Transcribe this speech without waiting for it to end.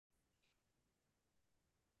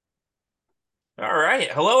All right.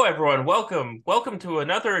 Hello, everyone. Welcome to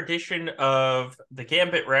another edition of the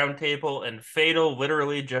Gambit Roundtable, and Fatal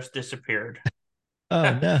literally just disappeared.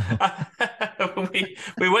 Oh no.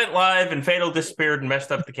 We went live and Fatal disappeared and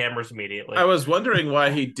messed up the cameras I immediately. was wondering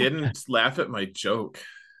why he didn't laugh at my joke.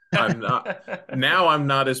 I'm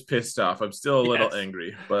not as pissed off. I'm still a little Yes.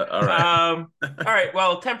 angry, but all right. All right.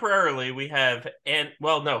 Well, temporarily we have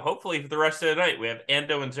no, hopefully for the rest of the night we have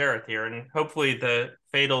Ando and Zareth here, and hopefully the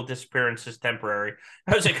Fatal disappearance is temporary.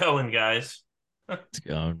 How's it going, guys? It's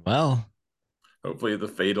going well. Hopefully the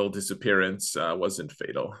fatal disappearance wasn't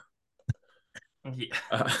fatal. Yeah.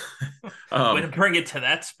 Uh, Way to um, bring it to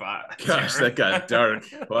that spot, gosh, Zareth. that got dark.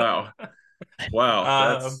 Wow.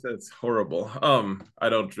 Wow, Um, that's horrible. I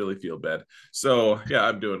don't really feel bad. So yeah,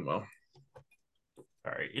 I'm doing well.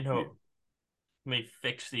 all right, let me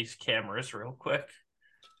fix these cameras real quick.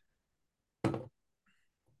 I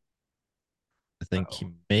think Oh, he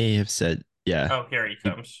may have said, yeah, oh, here he he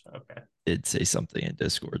comes. Okay, did say something in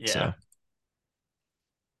Discord. yeah, So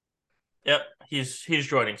yep, he's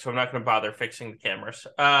joining, so I'm not going to bother fixing the cameras.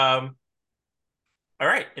 All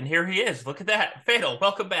right, and here he is. Look at that, Fatal.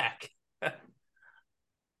 Welcome back.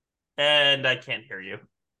 And I can't hear you.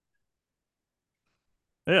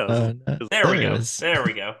 Yeah, no, There we there it go. is. There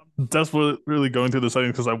we go. desperately going through the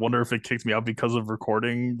settings because I wonder if it kicked me out because of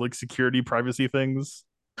recording like security privacy things.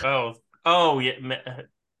 Oh, oh yeah, Yeah, but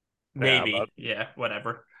maybe. Yeah,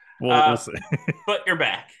 whatever. we'll see. But you're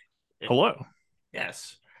back. Hello.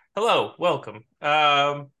 Yes. Hello, welcome.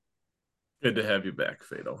 Good to have you back,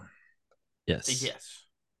 Fatal. Yes. Yes.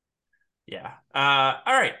 Yeah.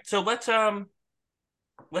 All right. So let's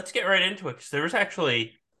get right into it because there was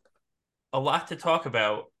actually a lot to talk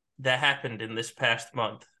about that happened in this past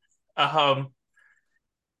month. Um,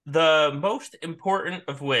 the most important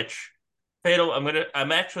of which, Fatal,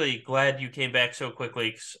 I'm actually glad you came back so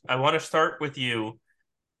quickly 'cause I want to start with you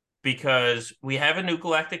because we have a new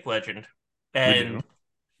Galactic Legend, We do. and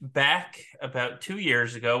back about 2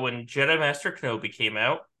 years ago when Jedi Master Kenobi came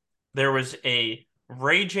out, there was a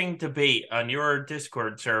raging debate on your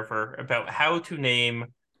Discord server about how to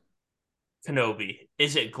name Kenobi.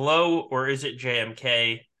 Is it Glow or is it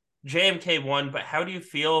JMK? JMK won, but how do you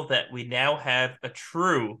feel that we now have a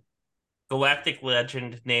true Galactic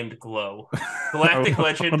Legend named Glow? Galactic I'm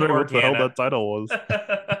Legend wondering what the hell Organa. that title was.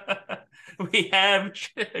 We have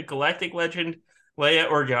Galactic Legend Leia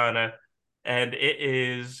Organa, and it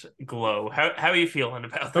is Glow. How are you feeling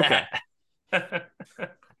about Okay. that?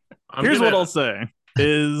 I'm Here's what I'll gonna say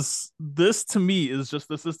is this to me is just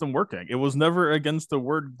the system working. It was never against the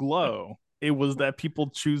word glow. It was that people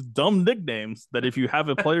choose dumb nicknames that if you have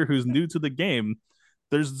a player who's new to the game,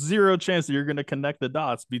 there's zero chance that you're going to connect the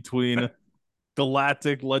dots between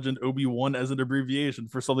Galactic Legend Obi-Wan as an abbreviation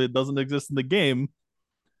for something that doesn't exist in the game.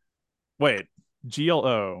 Wait,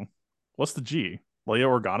 GLO. What's the G? Leia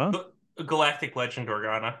Organa? Galactic Legend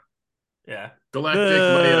Organa. Yeah. Galactic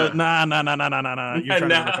Leia. Nah. You're trying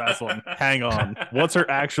to run a fast one. Hang on. What's her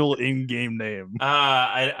actual in-game name?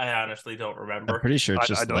 I honestly don't I'm remember. pretty sure it's I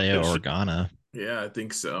just don't. Leia It should, Organa. Yeah, I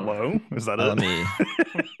think so. Lo? Is that Let me it?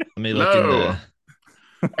 let me look Lo,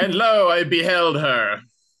 into. and lo, I beheld her.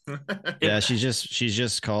 Yeah, It, she's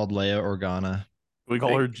just called Leia Organa. We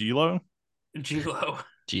call her Gilo. Gilo.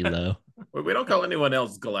 Gilo. We don't call anyone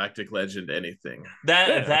else Galactic Legend anything.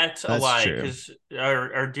 Yeah. That's a That's lie true. because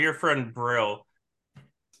our dear friend Brill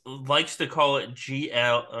likes to call it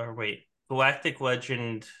GL or wait, Galactic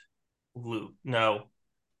Legend Luke. No.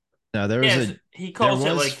 No, there was Yes, a he there calls it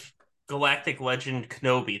like was Galactic Legend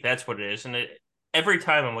Kenobi. That's what it is. Every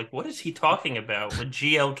time I'm like, what is he talking about with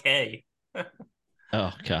GLK?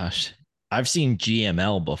 oh gosh. I've seen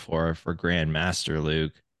GML before for Grandmaster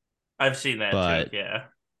Luke, I've seen that too. but Yeah.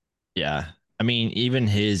 yeah. I mean, even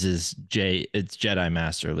his is it's Jedi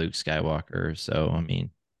Master Luke Skywalker. So I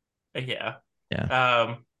mean, Yeah. yeah.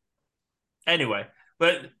 Um anyway,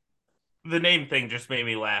 but the name thing just made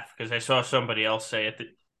me laugh because I saw somebody else say it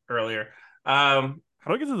earlier. Um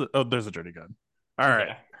How do I get to the oh there's a dirty gun. All right.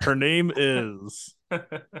 yeah. Her name is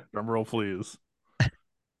drumroll please.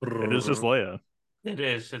 It is just Leia. It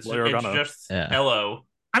is. Leia It's Organa. just Yeah. LO.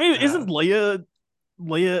 I mean, Uh isn't Leia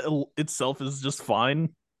itself is just fine?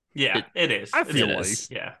 yeah, It it is. I It's feel it like. is.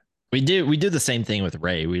 yeah. We do the same thing with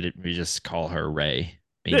Ray. We just call her Ray.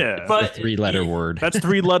 I mean, Yeah. it's a But three-letter word. That's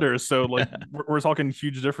three letters, so like we're talking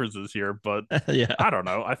huge differences here, but yeah. I don't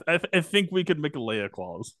know. I think we could make a Leia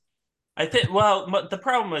clause. I think, well, the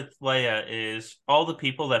problem with Leia is all the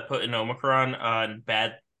people that put an Omicron on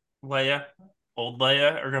bad Leia, old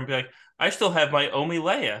Leia, are going to be like, I still have my Omi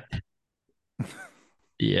Leia.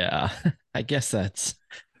 Yeah. I guess that's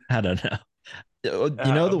I don't know.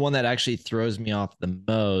 The one that actually throws me off the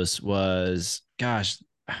most was, gosh,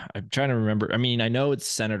 I'm trying to remember. I mean, I know it's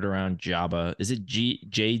centered around Jabba. Is it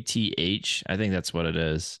JTH? I think that's what it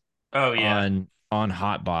is. Oh yeah. On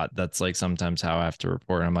Hotbot, that's like sometimes how I have to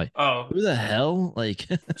report. I'm like, Oh, who the hell? Like,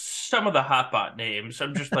 some of the hotbot names.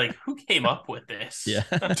 I'm just like, who came up with this? yeah.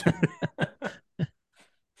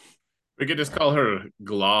 We could just call her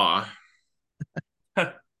Glaw.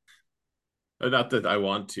 Not that I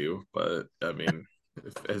want to, but I mean,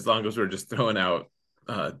 as long as we're just throwing out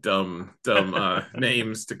dumb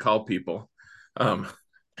names to call people.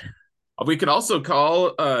 We could also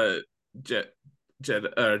call General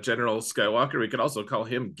Skywalker. We could also call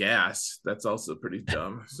him Gas. That's also pretty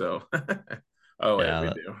dumb. So, oh wait, Yeah, we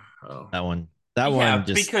do. Oh, that Yeah, one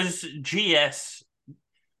just because GS,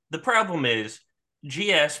 the problem is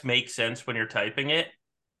GS makes sense when you're typing it,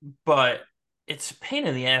 but it's a pain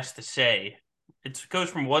in the ass to say. It goes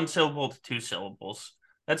from one syllable to two syllables.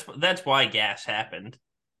 That's why gas happened.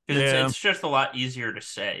 Because Yeah. it's just a lot easier to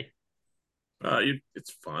say.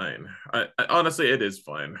 it's fine. I honestly, it is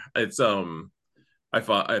fine. I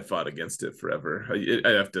fought against it forever. I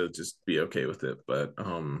have to just be okay with it. But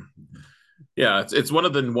yeah, it's one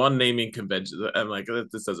of the one naming conventions. I'm like,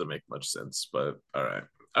 this doesn't make much sense. But all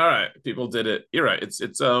right, people did it. You're right. It's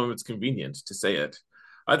convenient to say it.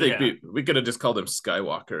 I think Yeah. we could have just called him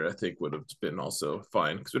Skywalker. I think would have been also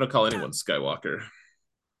fine because we don't call anyone Skywalker.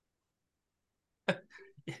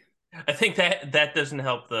 I think that doesn't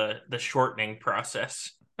help the shortening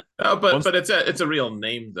process. But it's a real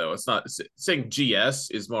name though. It's not saying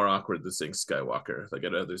GS is more awkward than saying Skywalker. Like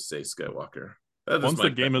I'd rather say Skywalker. Once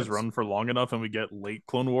the game is run for long enough and we get late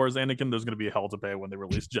Clone Wars Anakin, there's going to be hell to pay when they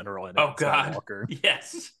release General Anakin Oh God, Skywalker.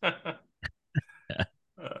 yes.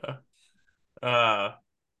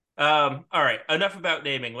 All right. Enough about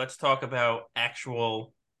naming. Let's talk about the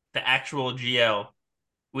actual GL.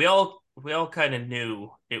 We all kind of knew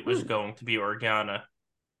it was going to be Organa.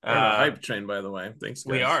 We're on a hype train, by the way. Thanks,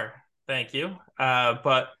 guys. We are. Thank you.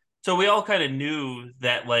 But so we all kind of knew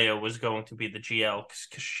that Leia was going to be the GL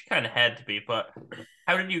because she kind of had to be. But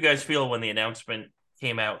how did you guys feel when the announcement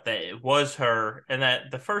came out that it was her and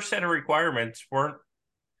that the first set of requirements weren't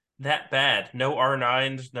that bad? No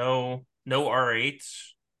R9s, no R8s.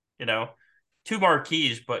 You know, two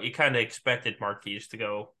marquees, but you kind of expected marquees to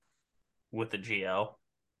go with the GL.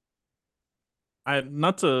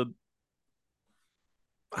 Not to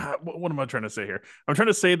what am I trying to say here? I'm trying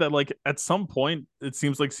to say that like at some point it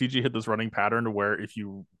seems like CG hit this running pattern where if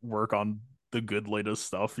you work on the good latest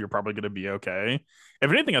stuff, you're probably going to be okay.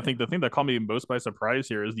 If anything, I think the thing that caught me most by surprise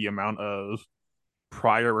here is the amount of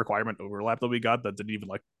prior requirement overlap that we got that didn't even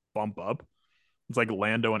like bump up. It's like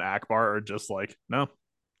Lando and Akbar are just like, no,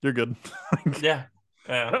 you're good. Yeah.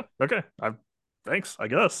 Oh, okay. Thanks, I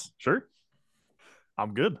guess. Sure.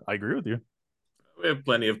 I'm good. I agree with you. We have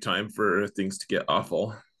plenty of time for things to get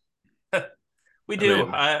awful. We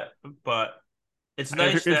do, but it's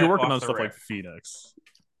nice if you're working off on the stuff rip. like Phoenix.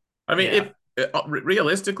 I mean, Yeah. if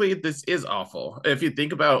realistically, this is awful. If you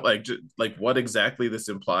think about like what exactly this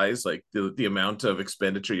implies, like the amount of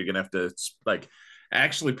expenditure you're gonna have to like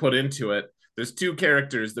actually put into it. There's two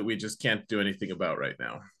characters that we just can't do anything about right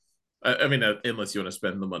now. I mean, unless you want to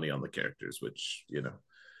spend the money on the characters, which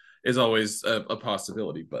is always a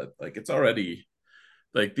possibility. But like, it's already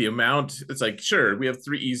like the amount. It's like, sure, we have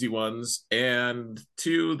three easy ones and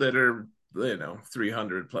two that are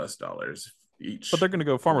 $300+ each. But they're going to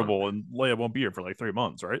go farmable, and Leia won't be here for like 3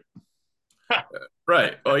 months, right?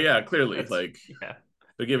 Right. Oh yeah, clearly, like Yeah.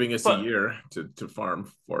 they're giving us a year to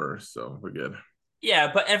farm for, so we're good.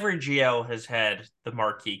 Yeah, but every GL has had the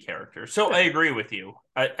marquee character. So I agree with you.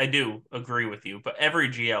 I do agree with you, but every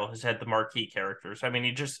GL has had the marquee characters. I mean,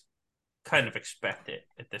 you just kind of expect it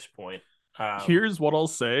at this point. Here's what I'll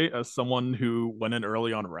say as someone who went in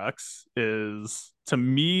early on Rex is, to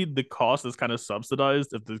me, the cost is kind of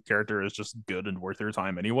subsidized if the character is just good and worth your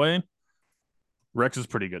time anyway. Rex is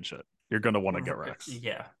pretty good shit. You're going to want to get Rex.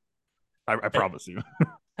 Yeah. I promise you.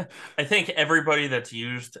 I think everybody that's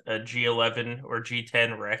used a G11 or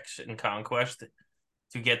G10 Rex in Conquest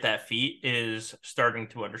to get that feat is starting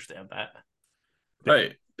to understand that.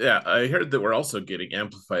 Right. Yeah, I heard that we're also getting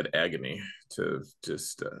amplified agony to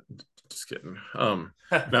just kidding. No,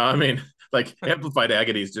 I mean, like amplified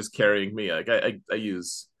agony is just carrying me. Like I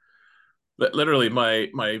use literally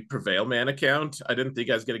my Prevail Man account. I didn't think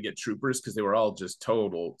I was gonna get troopers because they were all just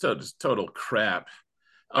total crap.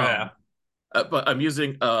 But I'm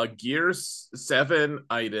using Gear 7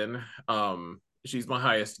 Iden. She's my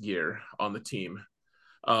highest gear on the team.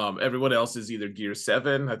 Everyone else is either gear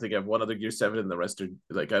 7. I think I have one other gear 7, and the rest are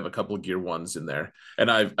like I have a couple of gear 1s in there.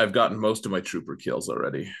 And I've gotten most of my trooper kills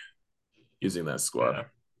already using that squad.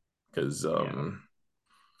 Because the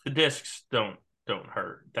discs don't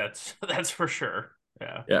hurt. That's for sure.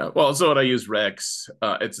 Yeah. Yeah. Well, so when I use Rex,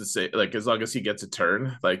 it's the same. Like as long as he gets a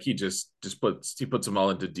turn, like he puts them all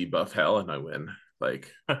into debuff hell, and I win.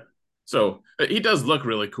 Like, so he does look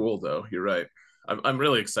really cool, though. You're right. I'm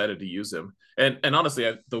really excited to use him. And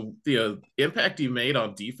honestly, the impact he made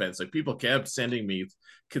on defense, like people kept sending me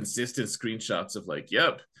consistent screenshots of like,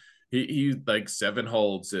 yep, he like 7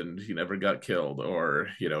 holds and he never got killed, or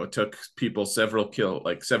it took people several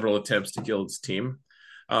attempts to kill his team.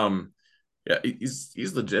 Yeah,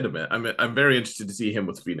 he's legitimate. I'm very interested to see him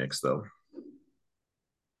with Phoenix, though.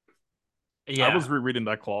 Yeah, I was rereading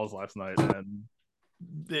that clause last night, and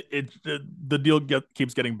the deal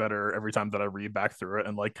keeps getting better every time that I read back through it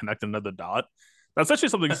and like connect another dot. That's actually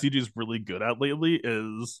something CG is really good at lately.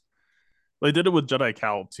 Is they did it with Jedi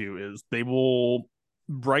Cal too. Is they will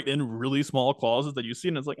write in really small clauses that you see,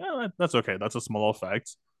 and it's like, that's okay. That's a small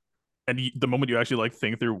effect. And the moment you actually like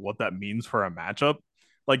think through what that means for a matchup,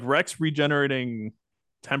 like Rex regenerating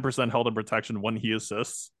 10% held in protection when he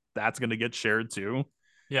assists, that's going to get shared too.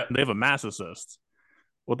 Yeah. They have a mass assist.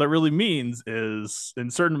 What that really means is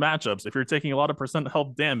in certain matchups, if you're taking a lot of percent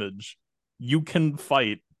health damage, you can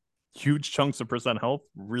fight huge chunks of percent health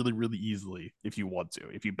really, really easily if you want to.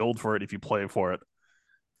 If you build for it, if you play for it,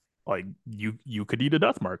 like you could eat a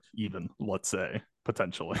death mark, even, let's say,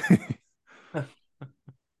 potentially.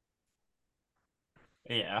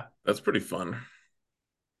 Yeah. That's pretty fun.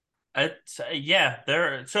 It's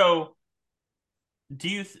there. So do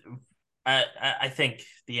you I think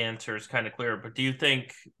the answer is kind of clear, but do you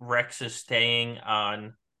think Rex is staying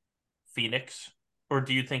on Phoenix, or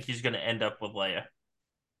do you think he's going to end up with Leia?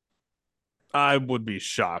 I would be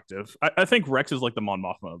shocked if I think Rex is like the Mon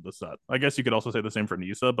Mothma of the set. I guess you could also say the same for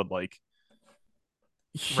Nisa, but like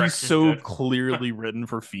he's so clearly written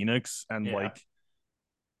for Phoenix, and like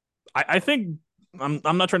I think I'm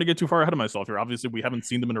not trying to get too far ahead of myself here. Obviously, we haven't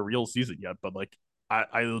seen them in a real season yet, but like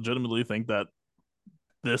I legitimately think that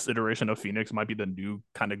this iteration of Phoenix might be the new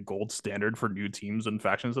kind of gold standard for new teams and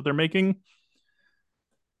factions that they're making.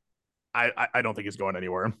 I don't think he's going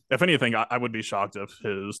anywhere. If anything, I would be shocked if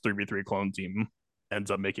his 3v3 clone team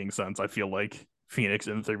ends up making sense. I feel like Phoenix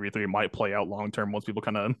in 3v3 might play out long term once people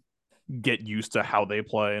kind of get used to how they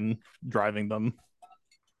play and driving them.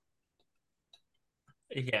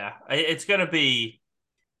 Yeah, it's going to be.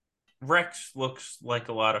 Rex looks like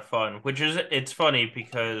a lot of fun, it's funny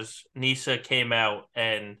because Nisa came out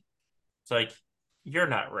and it's like, you're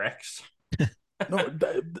not Rex. No,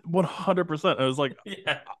 100%. I was like,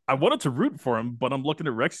 I wanted to root for him, but I'm looking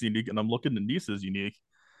at Rex unique and I'm looking at Nisa's unique.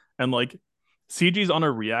 And like, CG's on a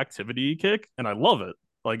reactivity kick, and I love it.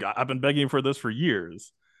 Like, I've been begging for this for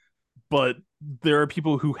years. But there are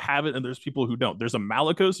people who have it and there's people who don't. There's a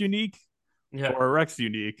Malicos unique or a Rex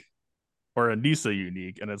unique or a Nisa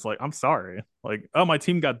unique, and it's like, I'm sorry. Like, oh, my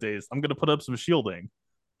team got dazed. I'm going to put up some shielding.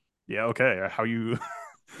 Yeah, okay. How you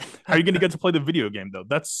going to get to play the video game, though?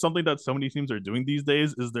 That's something that so many teams are doing these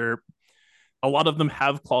days, is a lot of them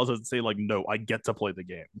have clauses that say, like, no, I get to play the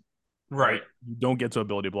game. Right. You don't get to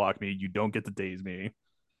ability block me. You don't get to daze me.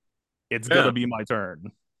 It's going to be my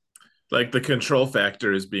turn. Like, the control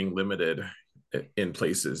factor is being limited in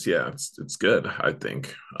places. Yeah, it's good, I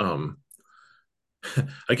think.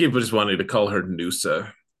 I keep just wanting to call her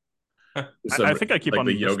Noosa. I think I keep on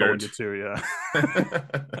misspelling it too, yeah.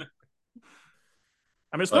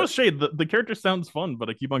 I mean, it's no shade. The character sounds fun, but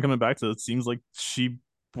I keep on coming back to it. It seems like she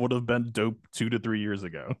would have been dope 2 to 3 years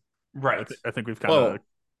ago. Right. I think we've kind of...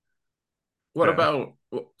 What about...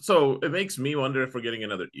 So it makes me wonder if we're getting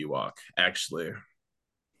another Ewok, actually.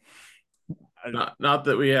 Not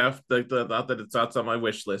that we have... not that it's on my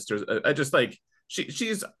wish list. Or I just like...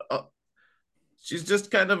 She's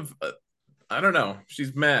just kind of... I don't know.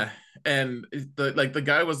 She's meh. And the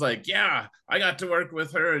guy was like, yeah, I got to work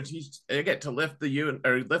with her and I get to lift the unit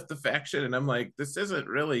or lift the faction. And I'm like, this isn't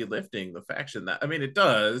really lifting the faction. That, I mean, it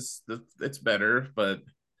does. It's better, but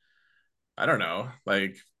I don't know.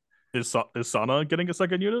 Like, is Sana getting a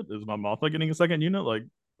second unit? Is Mon Mothma getting a second unit? Like,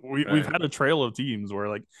 we've had a trail of teams where,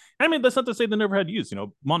 like, I mean, that's not to say they never had use. You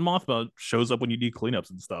know, Mon Mothma shows up when you need cleanups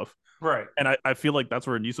and stuff. Right. And I feel like that's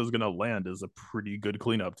where Nisa's going to land, is a pretty good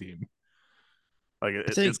cleanup team. Like,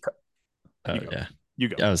 it's... yeah. You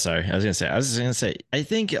go. Oh, sorry. I was gonna say. I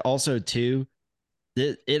think also too,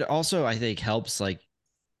 it also I think helps like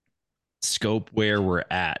scope where we're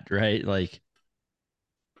at, right? Like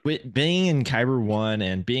with being in Kyber 1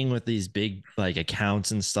 and being with these big like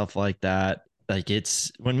accounts and stuff like that. like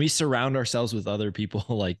it's when we surround ourselves with other people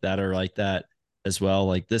like that or like that as well.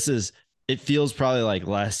 Like it feels probably like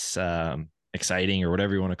less exciting or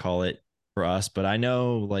whatever you want to call it for us. But I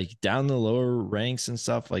know like down the lower ranks and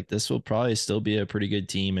stuff, like this will probably still be a pretty good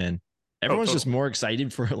team. And Oh, everyone's just totally. more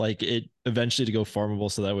excited for like it eventually to go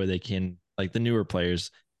farmable. So that way they can, like the newer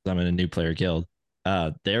players, I'm in a new player guild.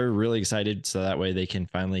 They're really excited. So that way they can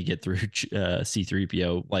finally get through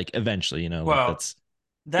C3PO, like eventually, like Well,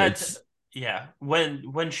 that's it's yeah.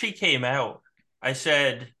 When she came out, I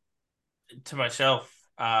said to myself,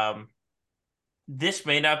 this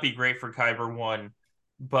may not be great for Kyber 1,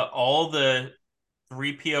 but all the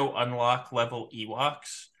 3PO unlock level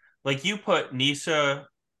Ewoks, like you put Nisa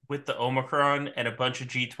with the Omicron and a bunch of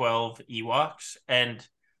G12 Ewoks, and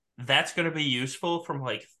that's going to be useful from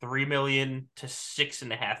like 3 million to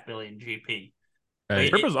 6.5 million GP. Like,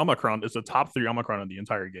 right. Chirpa's Omicron is the top 3 Omicron in the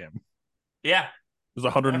entire game. yeah. There's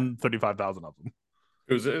 135,000 of them.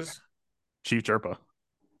 Who's this? Chief Chirpa.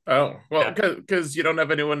 Oh, well, Yeah. because you don't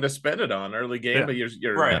have anyone to spend it on early game, Yeah. but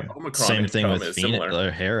your Right. Yeah. Omicron Same thing income with is Phoenix similar.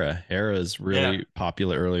 or Hera. Hera is Yeah. really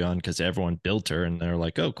popular early on because everyone built her and they're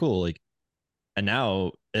like, oh, cool. Like, and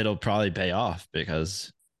now it'll probably pay off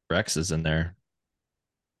because Rex is in there.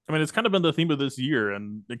 I mean, it's kind of been the theme of this year,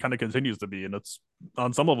 and it kind of continues to be. And it's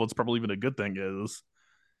on some level, it's probably even a good thing is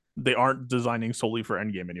they aren't designing solely for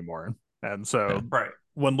endgame anymore. And Yeah. so, Right.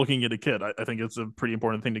 when looking at a kid, I think it's a pretty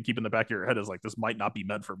important thing to keep in the back of your head is like this might not be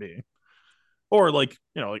meant for me, or like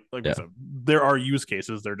like we Yeah. said, there are use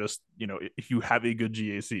cases. They're just if you have a good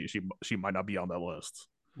GAC, she might not be on that list.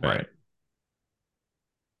 Right.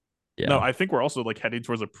 No, Yeah. I think we're also like heading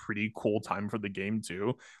towards a pretty cool time for the game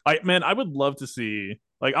too. I would love to see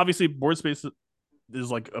like obviously board space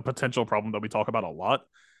is like a potential problem that we talk about a lot,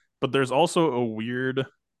 but there's also a weird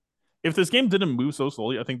if this game didn't move so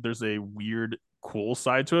slowly, I think there's a weird cool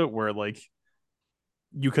side to it where like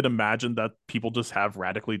you could imagine that people just have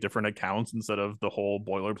radically different accounts instead of the whole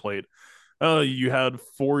boilerplate. Oh, you had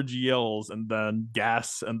 4 GLs and then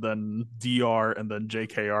gas and then DR and then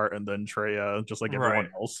JKR and then Treya, just like everyone Right.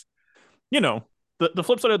 else. You know, the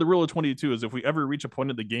flip side of the rule of 22 is if we ever reach a point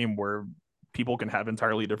in the game where people can have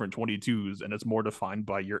entirely different 22s and it's more defined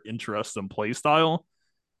by your interests and play style,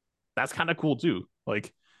 that's kind of cool too.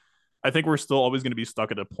 Like, I think we're still always going to be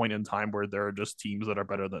stuck at a point in time where there are just teams that are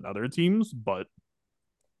better than other teams, but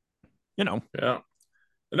Yeah.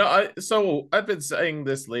 No, so I've been saying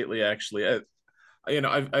this lately. Actually,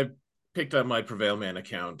 I've picked up my Prevail Man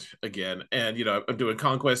account again, and I'm doing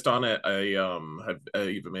Conquest on it. I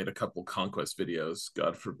even made a couple Conquest videos.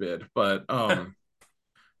 God forbid, but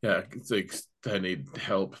yeah, it's like I need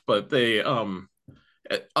help. But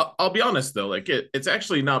I'll be honest though, like it's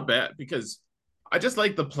actually not bad because I just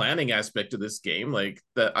like the planning aspect of this game. Like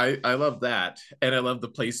that, I love that, and I love the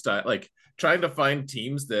play style. Like trying to find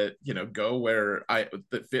teams that go where I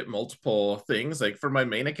that fit multiple things. Like for my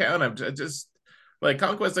main account, I'm just like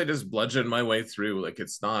Conquest. I just bludgeon my way through. Like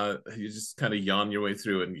it's not you just kind of yawn your way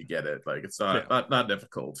through and you get it. Like it's not yeah. not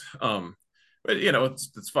difficult. But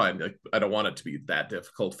it's fine. Like I don't want it to be that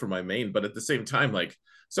difficult for my main, but at the same time, like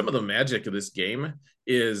some of the magic of this game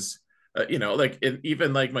is like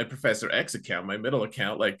even like my Professor X account, my middle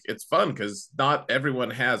account, like it's fun because not everyone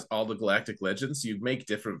has all the galactic legends. You make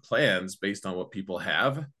different plans based on what people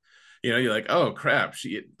have. You're like, oh crap,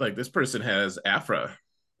 she like this person has Afra.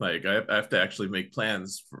 Like I have to actually make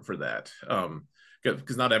plans for that.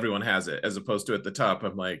 Because not everyone has it. As opposed to at the top,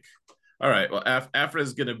 I'm like, all right, well, Afra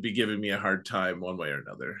is gonna be giving me a hard time one way or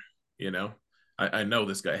another. You know, I know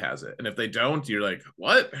this guy has it, and if they don't, you're like,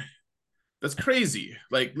 what? That's crazy.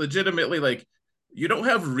 Like legitimately, like you don't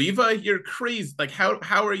have Riva, you're crazy. Like how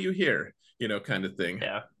are you here? Kind of thing.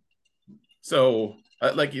 Yeah. So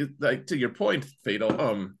like to your point,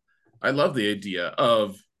 Fatal. I love the idea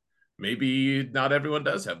of maybe not everyone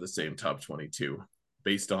does have the same top 22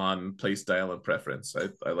 based on play style and preference.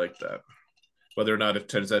 I like that. Whether or not it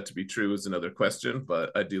turns out to be true is another question, but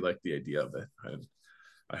I do like the idea of it.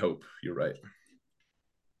 I hope you're right.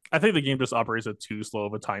 I think the game just operates at too slow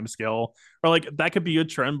of a time scale. Or like that could be a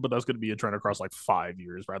trend, but that's going to be a trend across like 5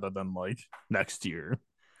 years rather than like next year.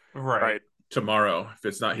 Right. Right. Tomorrow, if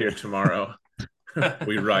it's not here tomorrow,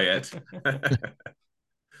 we riot.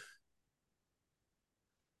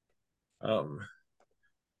 um,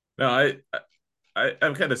 no,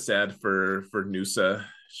 I'm kind of sad for Nusa.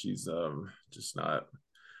 She's just not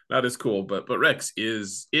as cool, but Rex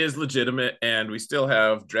is legitimate, and we still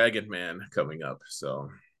have Dragon Man coming up, so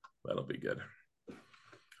that'll be good.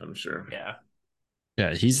 I'm sure. Yeah.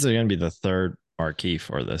 Yeah, he's going to be the third marquee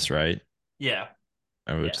for this, right? Yeah.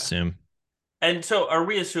 I would Yeah. assume. And so are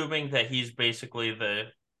we assuming that he's basically the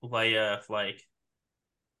Leia of like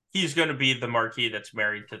he's going to be the marquee that's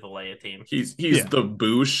married to the Leia team. He's Yeah. the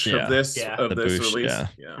Boosh of Yeah. this Yeah. of The this Boosh, release. yeah.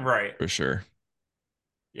 Yeah. Right. For sure.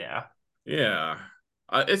 Yeah. Yeah.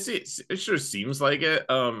 It sure seems like it.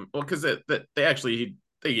 Well, because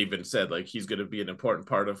they even said like he's going to be an important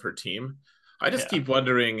part of her team. I just Yeah. keep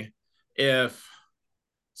wondering if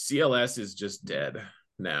CLS is just dead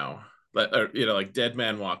now, or, you know, like dead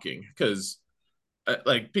man walking, because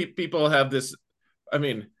like people have this. I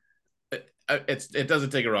mean, it doesn't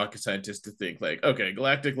take a rocket scientist to think like, okay,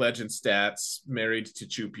 Galactic Legend stats married to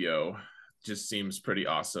Chupio just seems pretty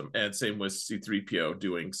awesome, and same with C3PO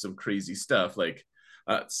doing some crazy stuff. Like,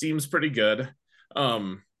 seems pretty good.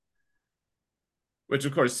 Which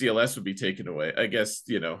of course CLS would be taken away. I guess,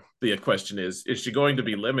 you know, the question is she going to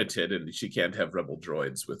be limited and she can't have rebel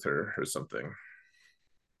droids with her or something?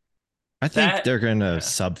 I think they're going to Yeah.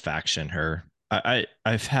 sub faction her. I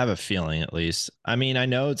have a feeling, at least. I mean, I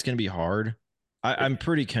know it's going to be hard. I'm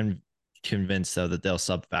pretty convinced though that they'll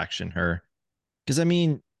sub faction her, because I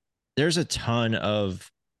mean, there's a ton of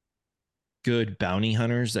good bounty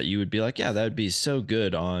hunters that you would be like, yeah, that would be so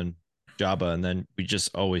good on Jabba, and then we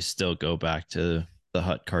just always still go back to the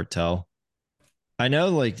Hut cartel. I know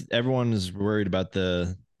like everyone is worried about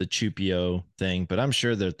the Chupio thing, but I'm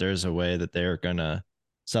sure that there's a way that they're gonna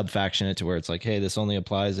subfaction it to where it's like, hey, this only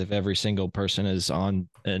applies if every single person is on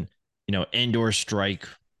an, you know, Endor strike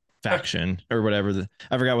faction or whatever.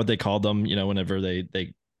 I forgot what they called them. You know, whenever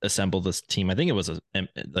they assemble this team, I think it was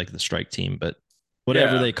like the strike team, but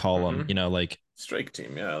whatever Yeah. they call them, you know, like Strike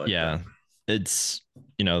team. Yeah, I like yeah, that. it's,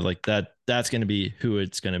 you know, like that's going to be who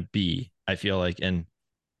it's going to be, I feel like. And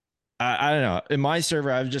I don't know, in my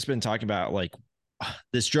server I've just been talking about like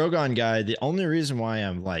this Drogon guy. The only reason why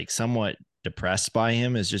I'm like somewhat depressed by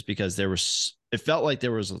him is just because it felt like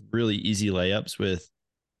there was really easy layups with,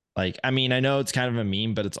 like, I mean, I know it's kind of a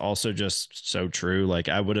meme, but it's also just so true. Like,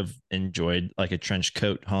 I would have enjoyed like a trench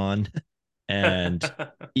coat Han and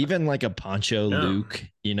even like a poncho Yeah. Luke,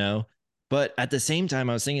 you know. But at the same time,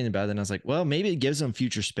 I was thinking about it and I was like, well, maybe it gives them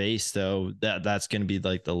future space, though. That's going to be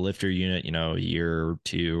like the lifter unit, you know, a year or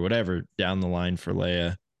two, or whatever down the line for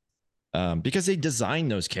Leia. Because they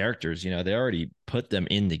designed those characters, you know, they already put them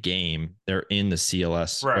in the game. They're in the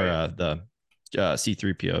CLS or Right. the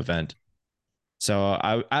C3PO event. So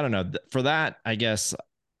I don't know. For that, I guess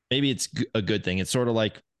maybe it's a good thing. It's sort of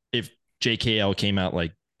like if JKL came out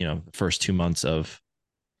like, you know, the first 2 months of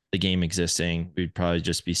the game existing, we'd probably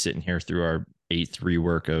just be sitting here through our 8th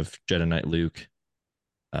rework of Jedi Knight Luke.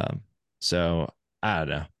 So I don't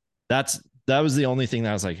know. That was the only thing that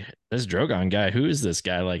I was like, this Drogon guy, who is this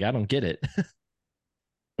guy? Like, I don't get it.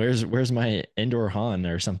 where's my Endor Han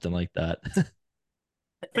or something like that?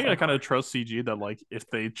 I think I kind of trust CG that like if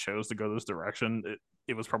they chose to go this direction,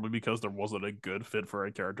 it was probably because there wasn't a good fit for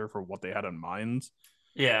a character for what they had in mind.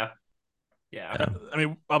 Yeah. Yeah. I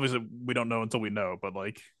mean, obviously we don't know until we know, but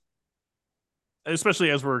like,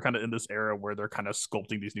 especially as we're kind of in this era where they're kind of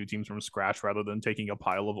sculpting these new teams from scratch rather than taking a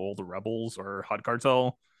pile of old rebels or Hut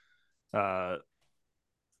Cartel. I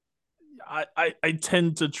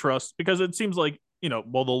tend to trust, because it seems like, you know,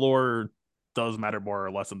 while the lore does matter more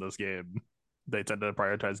or less in this game, they tend to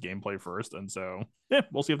prioritize gameplay first, and so yeah,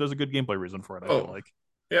 we'll see if there's a good gameplay reason for it. I feel like.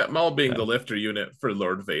 Yeah, Maul being Yeah. the lifter unit for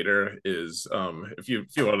Lord Vader is, if you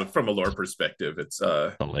want to, from a lore perspective, it's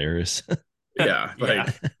Hilarious. yeah, like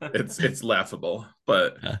Yeah. it's laughable,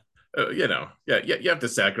 but Yeah. you know, yeah, you have to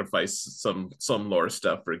sacrifice some lore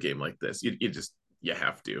stuff for a game like this. You just you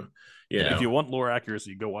have to, you know. If you want lore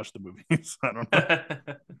accuracy, go watch the movies. I don't know.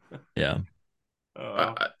 Yeah.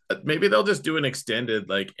 Maybe they'll just do an extended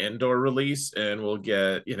like Endor release, and we'll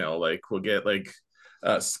get, you know, like we'll get like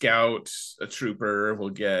a scout, a trooper, we'll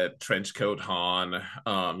get trenchcoat Han,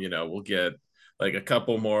 you know, we'll get like a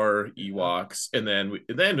couple more Ewoks, and then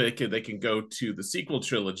they can go to the sequel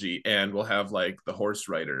trilogy, and we'll have like the horse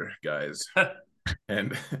rider guys,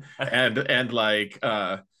 and and like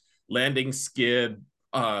landing skid,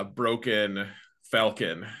 broken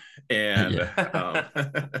Falcon, and Yeah.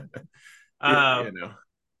 you know,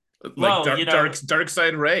 like well, you know, dark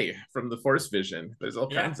side Ray from the Force Vision. There's all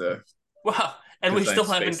yeah. kinds of Well, and we design still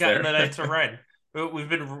haven't space gotten there. the Knights of Ren. We've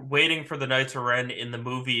been waiting for the Knights of Ren in the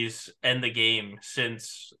movies and the game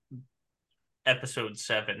since episode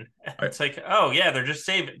 7. It's like, oh yeah, they're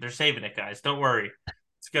saving it, guys. Don't worry.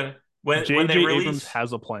 It's gonna when they J.J. release. Abrams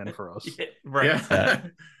has a plan for us. Yeah, right. Yeah.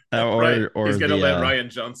 Right. Or He's gonna the let Ryan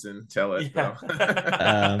Johnson tell it Yeah.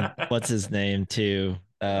 though. what's his name too?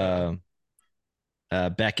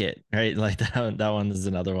 Beckett, right? Like that one is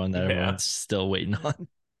another one that everyone's still waiting on.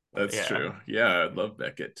 That's true. Yeah, I'd love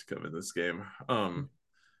Beckett to come in this game.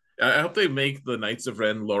 I hope they make the Knights of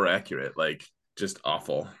Ren lore accurate, like just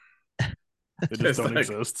awful. They just It's don't like-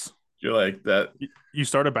 exist. You're like that. You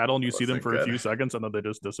start a battle and you see them Wasn't for a good. few seconds and then they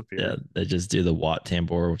just Yeah, disappear. they just do the Watt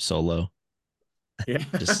Tambor solo. Yeah.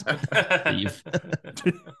 Just leave.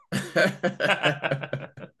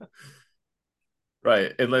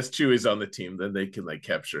 Right. Unless Chewie's on the team, then they can like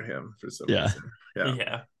capture him for some Yeah. reason. Yeah.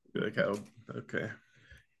 Yeah. You're like, how? Okay.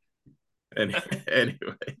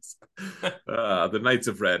 Anyways, the Knights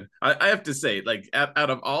of Ren. I have to say, like, out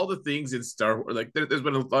of all the things in Star Wars, like, there's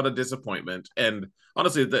been a lot of disappointment, and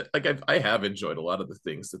honestly, that like I have enjoyed a lot of the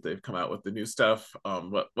things that they've come out with, the new stuff.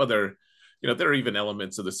 Whether there are even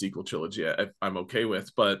elements of the sequel trilogy I'm okay with,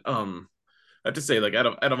 but I have to say, like, out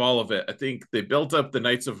of all of it, I think they built up the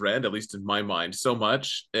Knights of Ren, at least in my mind, so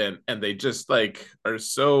much, and they just like are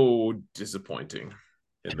so disappointing.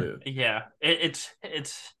 Yeah.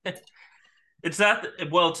 It's not,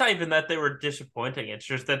 well, it's not even that they were disappointing. It's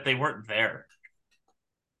just that they weren't there.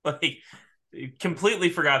 Like, completely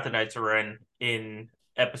forgot the Knights of Ren in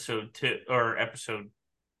episode 2 or episode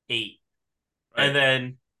 8. Right. And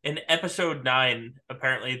then in episode 9,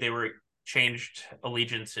 apparently they were changed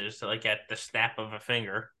allegiances like at the snap of a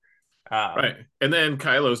finger. Right. And then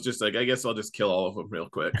Kylo's just like, I guess I'll just kill all of them real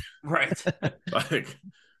quick. Right. Like,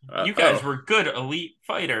 you guys were good elite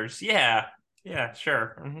fighters. Yeah. Yeah,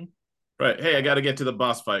 sure. Mm-hmm. Right. Hey, I got to get to the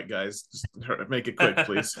boss fight, guys. Just make it quick,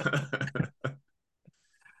 please.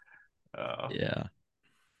 Yeah.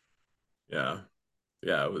 Yeah.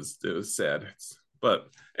 Yeah, it was sad. But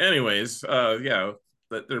anyways, yeah,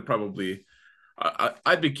 that they're probably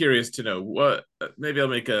I'd be curious to know what maybe I'll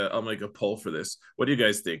make a poll for this. What do you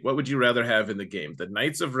guys think? What would you rather have in the game? The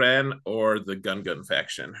Knights of Ren or the Gun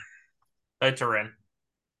faction? Knights of Ren.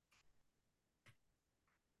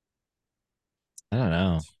 I don't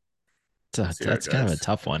know. That's kind of a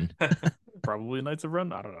tough one. Probably Knights of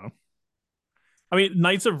Ren. I don't know. I mean,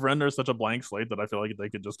 Knights of Ren are such a blank slate that I feel like they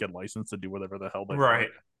could just get licensed to do whatever the hell they Right.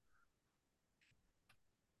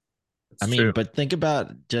 It's I mean, true. but think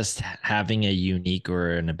about just having a unique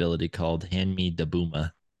or an ability called Hand Me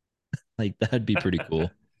Dabuma. Like, that'd be pretty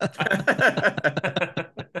cool.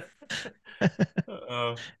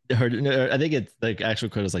 Oh. I think it's like actual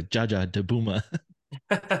quote is like Jaja Dabuma.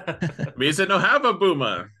 Misa no have a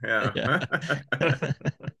Booma. Yeah.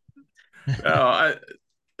 No,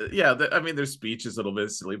 I mean, their speech is a little bit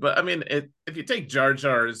silly, but I mean, if you take Jar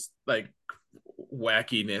Jar's like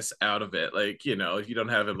wackiness out of it, like, if you don't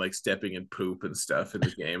have him like stepping in poop and stuff in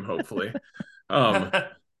the game, hopefully,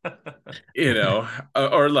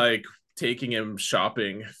 or like taking him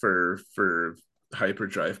shopping for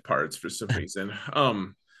hyperdrive parts for some reason,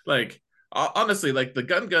 like honestly, like the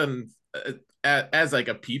gun as like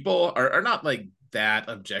a people are not like that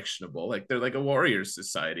objectionable. Like, they're like a warrior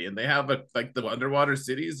society, and they have like the underwater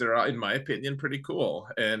cities are, in my opinion, pretty cool,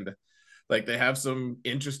 and like they have some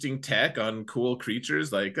interesting tech on cool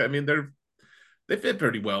creatures. Like, I mean, they fit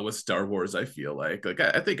pretty well with Star Wars. I feel like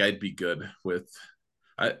I think I'd be good with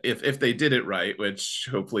if they did it right, which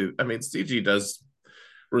hopefully, I mean, CG does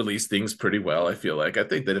release things pretty well. I feel like I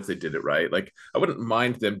think that if they did it right, like I wouldn't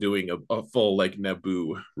mind them doing a full like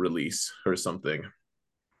Naboo release or something.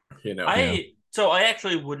 So I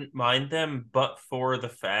actually wouldn't mind them, but for the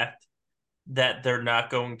fact that they're not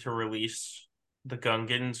going to release the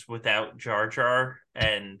Gungans without Jar Jar,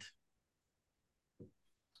 and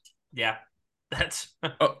yeah, that's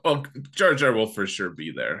well, Jar Jar will for sure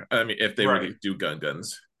be there. I mean, if they Right. really do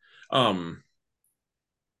guns,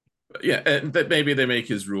 yeah, and that maybe they make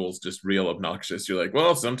his rules just real obnoxious. You're like,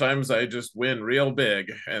 well, sometimes I just win real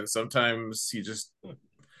big, and sometimes he just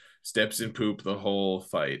steps in poop the whole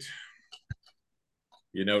fight.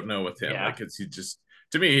 You don't know with him, Yeah. like he just,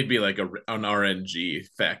 to me, he'd be like an RNG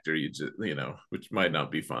factor. You just, which might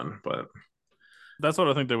not be fun, but That's what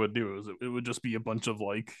I think they would do. Is it would just be a bunch of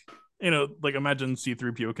like, like imagine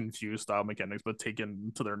C-3PO confused style mechanics, but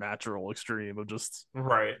taken to their natural extreme of just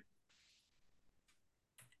right.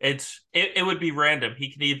 It would be random.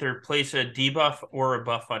 He can either place a debuff or a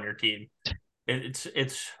buff on your team. It's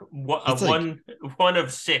like, one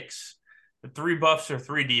of 6, 3 buffs or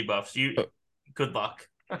 3 debuffs. Good luck.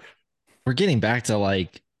 We're getting back to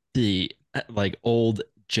like the like old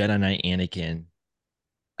Jedi Knight Anakin.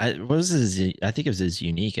 What was his? I think it was his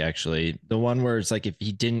unique, actually. The one where it's like if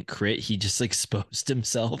he didn't crit, he just exposed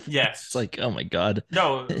himself. Yes. It's like, oh my god.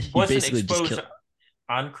 No, He wasn't basically just exposed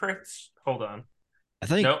on crits. Hold on. I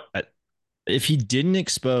think Nope. if he didn't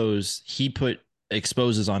expose, he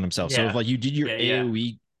exposes on himself. So Yeah. if like you did your Yeah.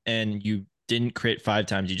 AoE and you didn't crit 5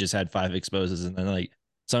 times, you just had 5 exposes, and then like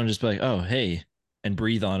someone just be like, oh hey, and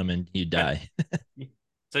breathe on him and you die. It's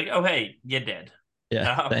like, oh hey, you're dead.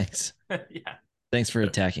 Yeah, thanks. Yeah. Thanks for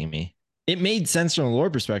attacking me. it made sense from a lore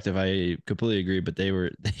perspective. I completely agree, but they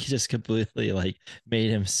just completely like made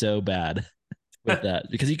him so bad with that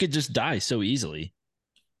because he could just die so easily.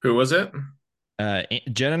 Who was it?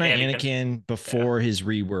 Jedi Knight Anakin. Anakin before his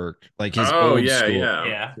rework, like his Oh old yeah, school. yeah.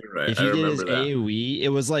 Yeah. You're right. If I he did his remember that. AoE, it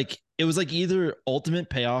was like either ultimate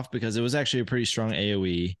payoff because it was actually a pretty strong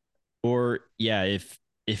AoE, or yeah, if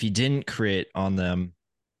he didn't crit on them,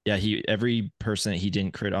 yeah, he every person that he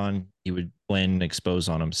didn't crit on, he would blend and expose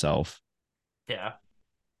on himself, Yeah.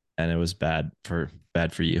 and it was bad for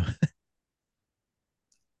you.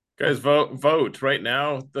 Guys, vote right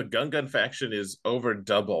now. The Gungan faction is over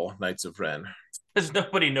double Knights of Ren. Because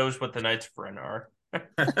nobody knows what the Knights of Ren are.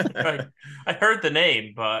 I heard the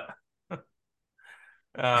name, but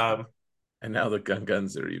um, And now the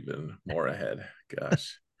Gungans are even more ahead.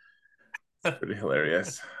 Gosh, it's pretty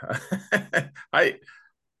hilarious. I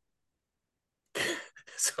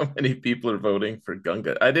so many people are voting for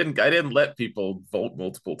Gunga. I didn't let people vote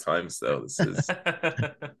multiple times though. This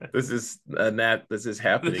is this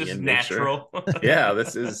happening is in nature. natural. Yeah,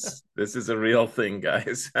 this is a real thing,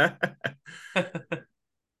 guys.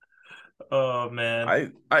 Oh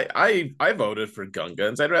man. I voted for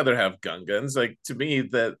Gungans. I'd rather have Gungans. Like to me,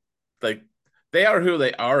 that like they are who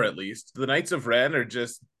they are. At least the Knights of Ren are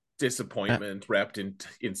just disappointment wrapped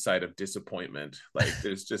inside of disappointment. Like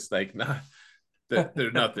there's just like not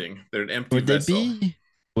they're nothing. They're an empty Would they vessel. be?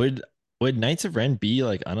 Would Knights of Ren be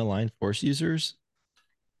like unaligned force users?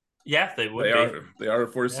 Yeah, they would They be. are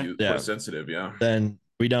force Yeah. force sensitive. Yeah. Then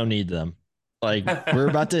we don't need them. Like we're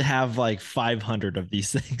about to have like 500 of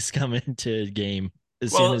these things come into game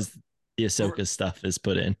as soon Well, as the Ahsoka stuff is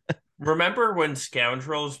put in. remember when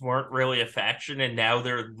Scoundrels weren't really a faction and now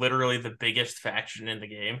they're literally the biggest faction in the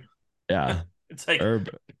game? Yeah. It's like Or,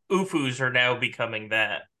 Ufus are now becoming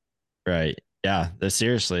that. right. Yeah.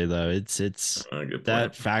 Seriously though, it's Good that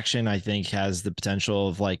point. faction I think has the potential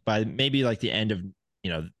of like by maybe like the end of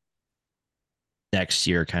next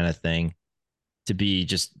year kind of thing to be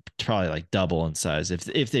just probably like double in size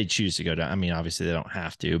if they choose to go down. I mean, obviously they don't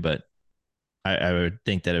have to, but I would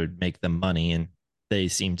think that it would make them money, and they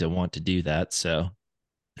seem to want to do that. So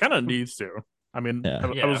Kind of needs to. I mean, yeah, I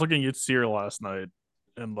was Yeah. looking at Seer last night,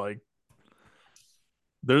 and like,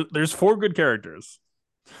 there's 4 good characters,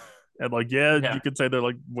 and like, yeah, Yeah. you could say they're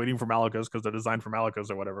like waiting for Malachus because they're designed for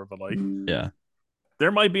Malachus or whatever, but like, yeah,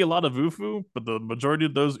 there might be a lot of Ufu, but the majority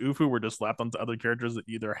of those Ufu were just slapped onto other characters that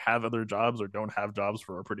either have other jobs or don't have jobs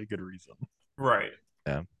for a pretty good reason. Right.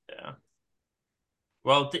 yeah. Yeah.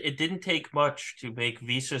 Well, it didn't take much to make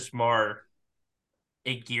Visas Mar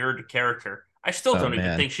a geared character. I still Oh don't even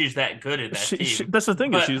man, think she's that good in that team. That's the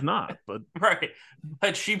thing, is But she's not. But right,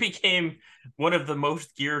 but she became one of the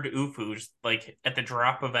most geared Ufus, like at the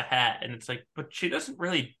drop of a hat, and it's like, but she doesn't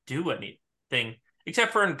really do anything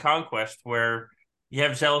except for in Conquest, where you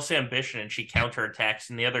have zealous ambition and she counterattacks,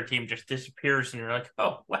 and the other team just disappears, and you're like,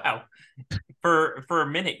 oh wow, for a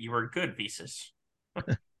minute you were good, Visas.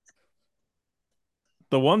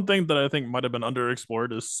 the one thing that I think might have been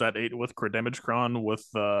underexplored is set 8 with crit damage cron with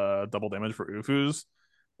double damage for Ufus.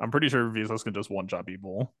 I'm pretty sure Visas can just one shot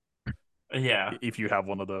people Yeah, if you have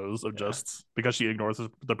one of those of yeah, just because she ignores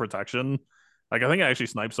the protection. Like I think I actually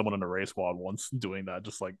sniped someone in a race squad once doing that.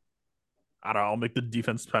 Just like I don't know, I'll make the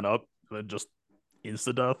defense pen up and then just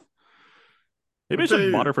insta death. Maybe I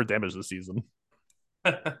should monitor for damage this season.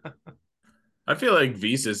 I feel like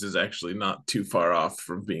Visas is actually not too far off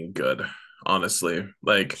from being good. Honestly,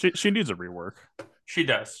 like She needs a rework. she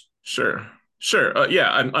does. sure. Yeah,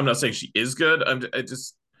 I'm not saying she is good. I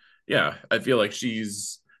just yeah, I feel like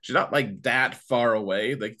she's not like that far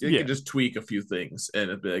away. Like they Yeah. can just tweak a few things and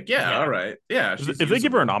it'd be like, yeah, Yeah. all right, yeah. She's If they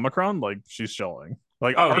give her an usable. Omicron, like she's showing.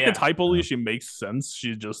 Like Oh, yeah. archetypally, she makes sense.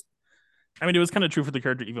 She just I mean, it was kind of true for the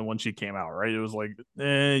character even when she came out, right? It was like,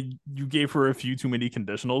 you gave her a few too many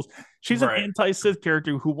conditionals. She's Right. an anti-Sith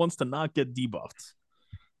character who wants to not get debuffed.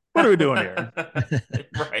 What are we doing here?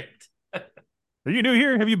 Right. Are you new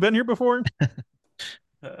here? Have you been here before?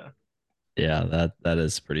 yeah. That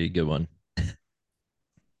is a pretty good one.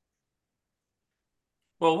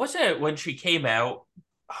 Well, was it when she came out?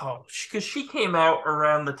 Oh, because she came out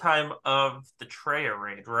around the time of the Treya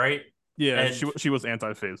raid, right? Yeah, And she was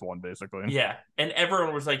anti-phase 1 basically. yeah, and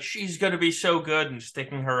everyone was like, she's gonna be so good, and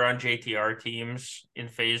sticking her on JTR teams in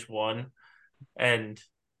phase 1, and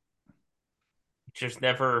just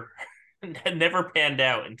never panned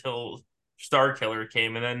out until Star Killer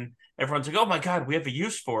came, and then everyone's like, oh my god, we have a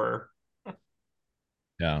use for her.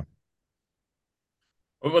 Yeah.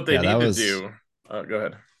 What they Yeah, that need to was- do. Go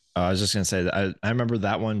ahead. I was just gonna say that I remember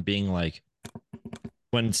that one being like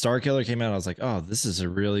when Star Killer came out, I was like, oh, this is a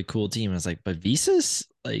really cool team. I was like, but Visas,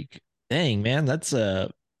 like Dang, man, that's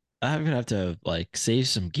I'm gonna have to like save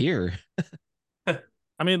some gear.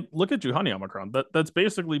 I mean, look at Juhani Omicron. That's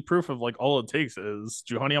basically proof of like all it takes is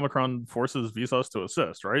Juhani Omicron forces Vsauce to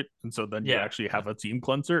assist, right? And so then you Yeah. actually have a team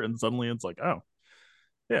cleanser, and suddenly it's like, oh,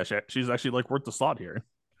 yeah, she's actually like worth the slot here.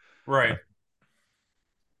 Right.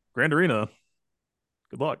 Grand Arena,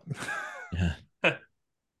 good luck. Yeah.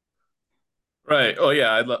 Right. Oh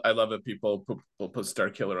yeah, I love it. People put Star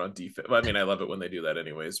Killer on defense. Well, I mean, I love it when they do that,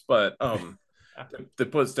 anyways. But they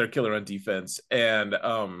put Star Killer on defense, and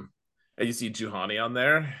you see Juhani on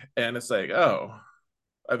there, and it's like, oh,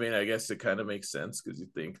 I mean, I guess it kind of makes sense because you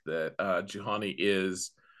think that Juhani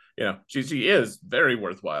is, she is very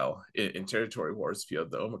worthwhile in territory wars if you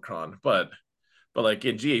have the Omicron, but like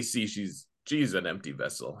in GAC, she's an empty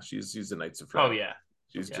vessel. She's a Knights of Ren. Oh yeah.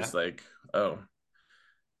 She's Yeah. just like, oh,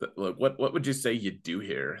 look, what would you say you do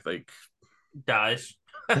here? Like, Dies.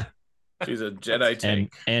 she's a Jedi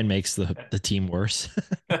tank and makes the team worse.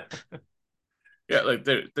 Yeah, like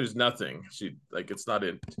there's nothing. She like it's not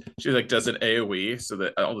in. She like does an AOE so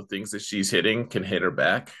that all the things that she's hitting can hit her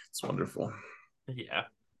back. It's wonderful. Yeah.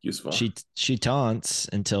 Useful. She taunts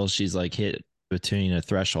until she's like hit between a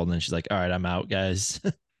threshold, and then she's like, "All right, I'm out, guys."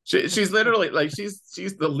 She's literally like she's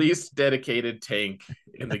the least dedicated tank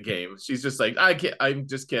in the game. She's just like I'm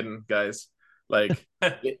just kidding, guys. Like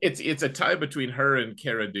it's a tie between her and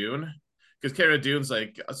Cara Dune, because Cara Dune's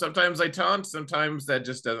like sometimes I taunt, sometimes that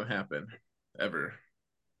just doesn't happen ever,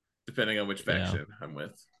 depending on which faction I'm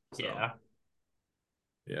with. So,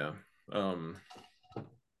 yeah.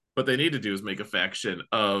 What they need to do is make a faction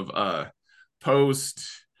of post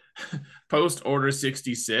Order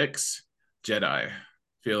 66 Jedi.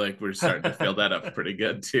 Feel like we're starting to fill that up pretty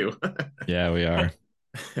good too. Yeah, we are.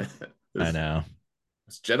 I know.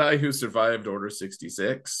 It's Jedi who survived Order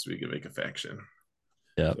 66. We can make a faction.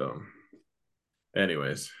 Yeah. So,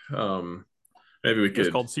 anyways, maybe we could.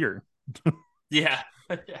 It's called Seer. Yeah.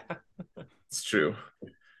 It's true.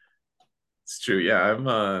 It's true. Yeah,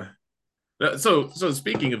 I'm. So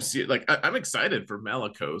speaking of like, I'm excited for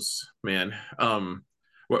Malicos, man.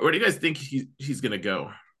 Where do you guys think he's gonna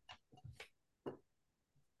go?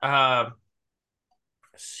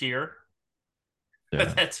 Seer. Yeah.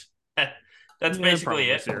 That's basically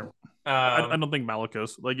it. I don't think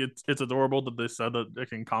Malicos. Like it's adorable that they said that it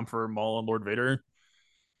can confer Maul on Lord Vader,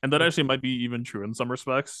 and that actually might be even true in some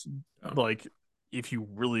respects. Like if you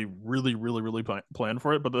really, really, really, really plan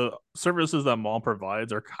for it, but the services that Maul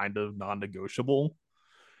provides are kind of non-negotiable,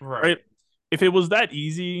 right? If it was that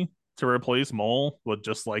easy to replace Maul with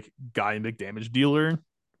just like guy McDamage dealer,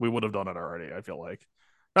 we would have done it already. I feel like.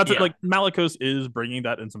 That's like Malicos is bringing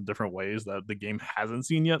that in some different ways that the game hasn't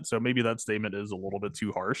seen yet. So maybe that statement is a little bit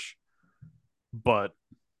too harsh. But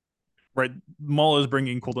right, Maul is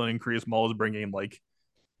bringing cooldown increase. Maul is bringing like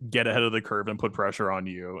get ahead of the curve and put pressure on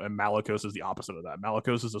you. And Malicos is the opposite of that.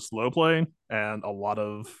 Malicos is a slow play, and a lot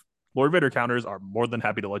of Lord Vader counters are more than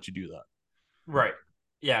happy to let you do that. Right.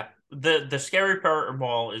 Yeah. The scary part of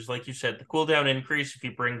Maul is, like you said, the cooldown increase if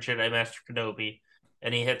you bring Jedi Master Kenobi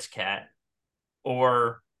and he hits Cat.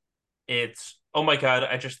 Or it's, oh my god,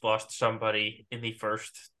 I just lost somebody in the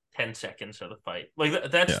first 10 seconds of the fight. Like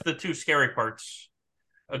that's the two scary parts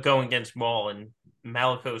of going against Maul, and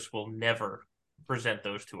Malicos will never present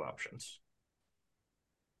those two options.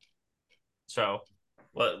 So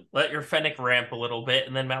let your Fennec ramp a little bit,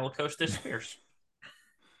 and then Malicos disappears.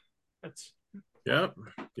 That's I'd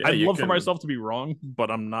love for myself to be wrong, but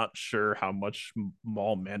I'm not sure how much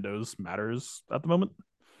Maul Mandos matters at the moment.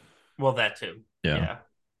 Well, that too. Yeah.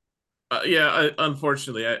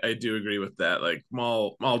 Unfortunately, I do agree with that. Like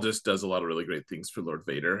Maul just does a lot of really great things for Lord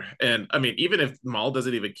Vader, and I mean, even if Maul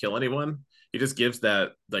doesn't even kill anyone, he just gives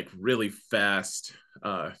that like really fast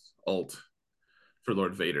ult for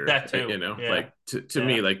Lord Vader. That too. Like to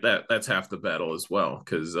me, like that's half the battle as well.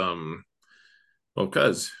 Because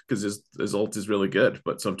his ult is really good,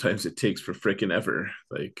 but sometimes it takes for freaking ever.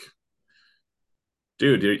 Like.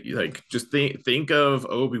 Dude, like just think of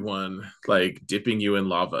Obi-Wan like dipping you in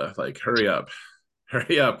lava. Like hurry up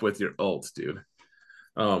with your ult, dude.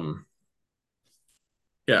 I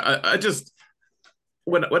just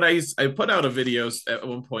when I put out a video at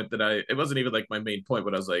one point that it wasn't even like my main point,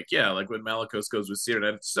 but I was like, yeah, like when Malicos goes with Seer, and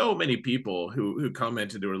I had so many people who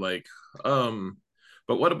commented who were like,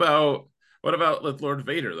 but what about with Lord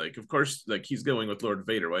Vader? Like, of course, like he's going with Lord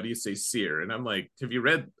Vader. Why do you say Seer? And I'm like, have you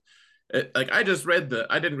read? Like I didn't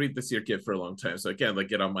read the Seer kit for a long time, so I can't like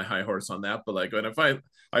get on my high horse on that. But like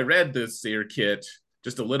I read the Seer kit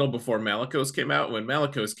just a little before Malicos came out. When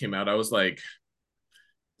Malicos came out, I was like,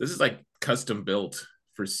 this is like custom built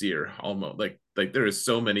for Seer almost. Like there is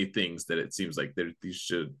so many things that it seems like these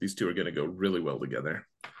two are going to go really well together.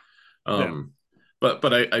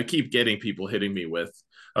 But I keep getting people hitting me with,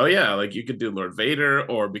 oh yeah, like you could do Lord Vader,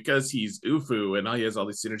 or because he's Ufu and he has all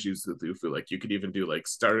these synergies with Ufu, like you could even do like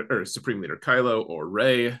Supreme Leader Kylo or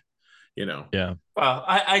Rey, you know. Yeah. Well,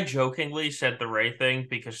 I jokingly said the Rey thing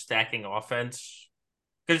because stacking offense,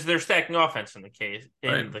 because they're stacking offense in the case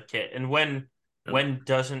in the kit, and when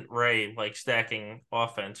doesn't Rey like stacking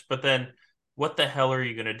offense? But then, what the hell are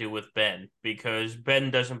you gonna do with Ben? Because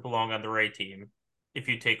Ben doesn't belong on the Rey team if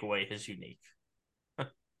you take away his unique.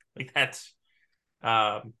 Like that's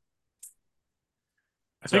I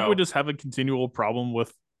think we just have a continual problem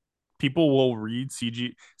with people will read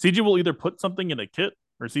CG. CG will either put something in a kit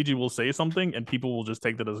or CG will say something and people will just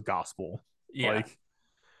take that as gospel. Yeah.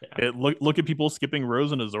 Like look at people skipping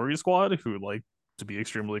Rose in a Zori squad who, like, to be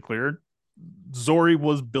extremely clear, Zori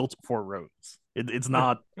was built for Rose. It's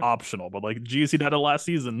not optional, but like GSC data last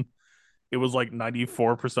season, it was like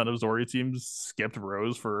 94% of Zori teams skipped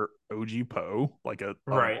Rose for OG Poe. Like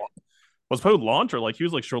right. Was Poe launch, or like he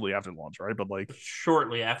was like shortly after launch, right? But like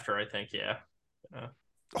shortly after, I think, yeah.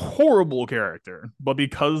 Horrible character. But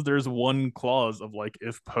because there's one clause of like,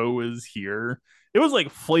 if Poe is here, it was like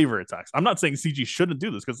flavor text. I'm not saying CG shouldn't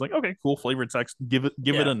do this because like, okay, cool, flavor text, give it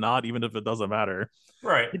a nod, even if it doesn't matter.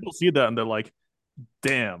 Right. People see that and they're like,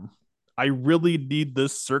 damn, I really need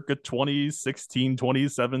this circa 2016,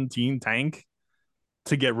 2017 tank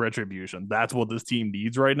to get retribution. That's what this team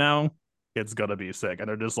needs right now. It's gonna be sick. And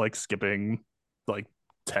they're just like skipping like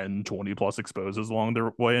 10, 20 plus exposes along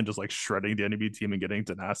their way and just like shredding the enemy team and getting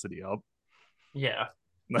tenacity up. Yeah.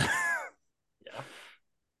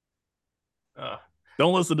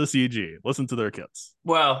 Don't listen to CG. Listen to their kits.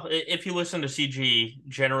 Well, if you listen to CG,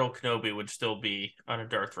 General Kenobi would still be on a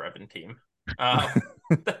Darth Revan team.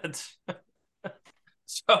 That's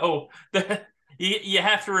so you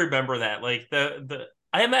have to remember that. Like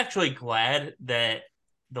I am actually glad that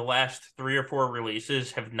the last 3 or 4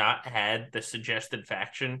 releases have not had the suggested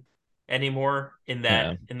faction anymore in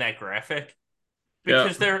that graphic,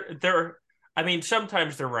 because they're I mean,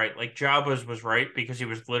 sometimes they're right. Like Jabba's was right because he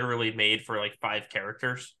was literally made for like 5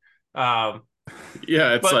 characters.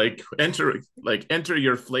 It's like enter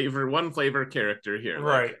your flavor, one flavor character here,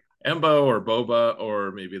 right? Like Embo or Boba,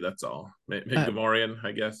 or maybe that's all. Maybe Gamorrean,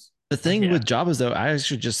 I guess. The thing with Jabba's though, I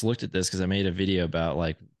actually just looked at this because I made a video about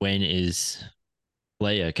like when is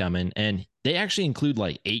Leia coming, and they actually include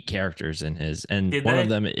like 8 characters in his, and one of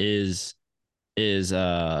them is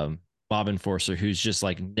Mob Enforcer, who's just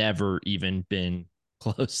like never even been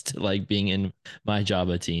close to like being in my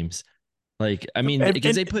Jabba teams. Like, I mean,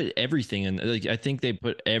 because they put everything in. Like, I think they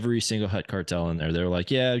put every single Hut cartel in there. They're like,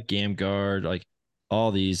 yeah, Gam Guard, like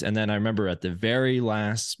all these. And then I remember at the very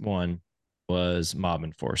last one was Mob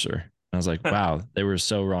Enforcer. I was like, wow, they were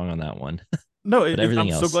so wrong on that one. No,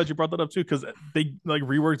 I'm so glad you brought that up too, because they like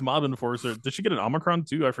reworked Mob Enforcer. Did she get an Omicron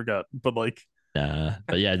too? I forgot. But like,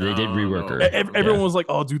 but yeah, they did rework her. Everyone was like,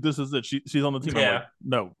 "Oh, dude, this is it. She's on the team." I'm like,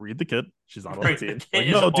 no, read the kit. She's not on the team. Like,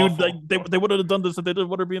 no, dude, like, they would have done this if they didn't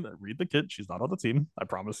want her being there. Read the kit. She's not on the team. I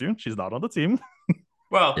promise you, she's not on the team.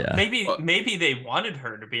 Well, maybe they wanted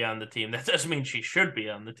her to be on the team. That doesn't mean she should be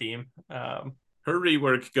on the team. Her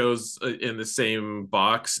rework goes in the same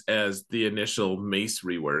box as the initial Mace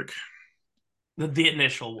rework. The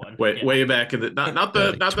initial one, way back in the not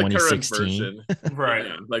the current version, right?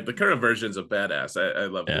 Yeah, like the current version's a badass. I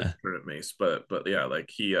love the current Mace, but yeah, like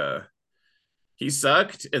he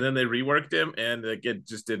sucked, and then they reworked him, and like, it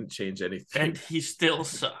just didn't change anything. And he still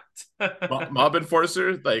sucked. Mob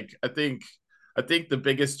Enforcer, like I think the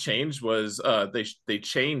biggest change was they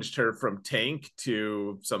changed her from tank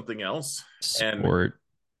to something else. Support.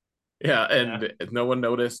 And no one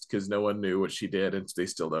noticed because no one knew what she did, and they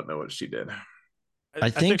still don't know what she did. I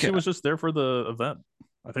think she was just there for the event.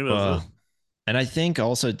 I think that was it. And I think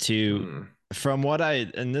also too, from what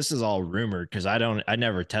and this is all rumored because I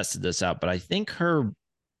never tested this out, but I think her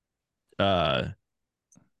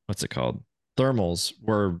what's it called? Thermals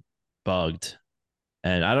were bugged.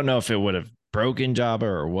 And I don't know if it would have broken Jabba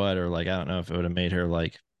or what, or like I don't know if it would have made her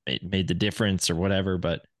like made the difference or whatever,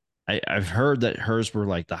 but I've heard that hers were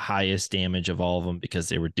like the highest damage of all of them because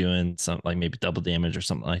they were doing something like maybe double damage or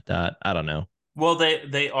something like that. I don't know. Well,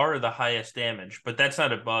 they are the highest damage, but that's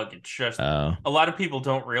not a bug. It's just a lot of people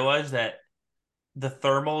don't realize that the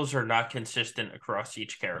thermals are not consistent across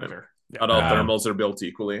each character. Not all thermals are built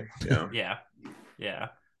equally. Yeah.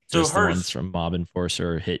 So just the ones from Mob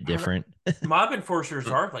Enforcer hit different. Mob Enforcers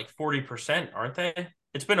are like 40%, aren't they?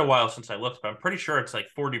 It's been a while since I looked, but I'm pretty sure it's like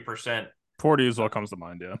 40%. 40 is what comes to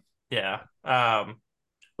mind, yeah. Yeah.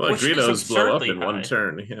 Well, which is Greedos blow up absurdly in one high.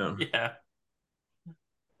 turn. Yeah.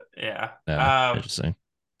 Yeah, yeah. Yeah, interesting.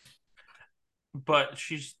 But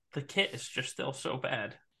the kit is just still so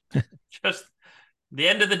bad. Just the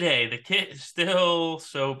end of the day, the kit is still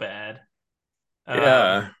so bad.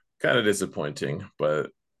 Yeah, kind of disappointing, but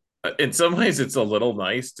in some ways it's a little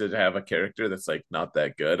nice to have a character that's like not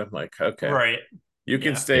that good. I'm like, okay, Right. you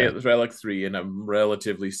can Yeah. stay at Relic 3 and I'm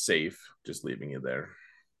relatively safe just leaving you there.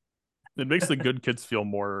 It makes the good kits feel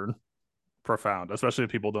more profound, especially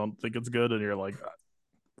if people don't think it's good and you're like,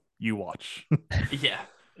 you watch. Yeah.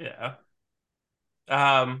 Yeah.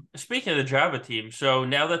 Speaking of the Java team, so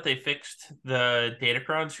now that they fixed the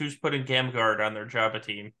Datacrons, who's putting Gamguard on their Java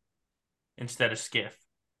team instead of Skiff?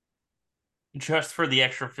 Just for the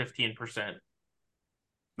extra 15%.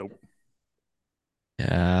 Nope.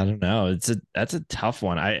 Yeah, I don't know. That's a tough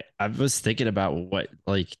one. I was thinking about what,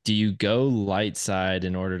 like, do you go light side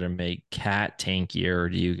in order to make Cat tankier, or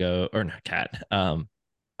do you go, or not Cat,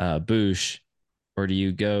 Boosh, or do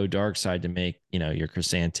you go dark side to make, your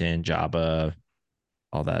Chrysanthemum, Jabba,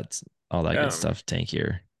 all that good Yeah. stuff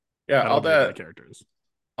tankier? Yeah, I don't know my characters.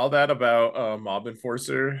 all that about Mob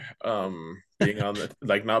Enforcer being on the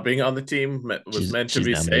like not being on the team was meant to She's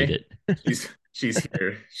be now made say it. she's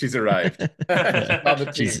here. She's arrived. Yeah, She's on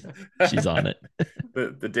the team. she's on it.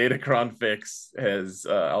 The Datacron fix has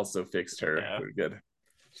also fixed her. Yeah. We're good.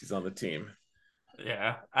 She's on the team.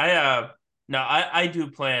 Yeah. I do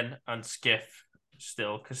plan on Skiff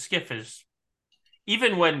still, because Skiff is,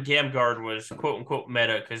 even when Gamguard was quote unquote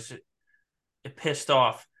meta, because it pissed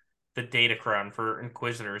off the Datacron for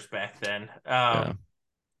Inquisitors back then. Yeah.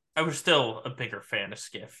 I was still a bigger fan of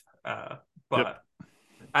Skiff. But Yep.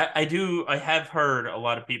 I have heard a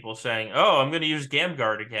lot of people saying, "Oh, I'm going to use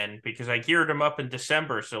Gamguard again because I geared him up in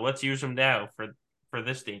December, so let's use him now for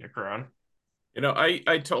this Datacron."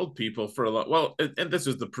 I told people for a lot. Well, and this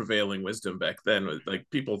was the prevailing wisdom back then. Like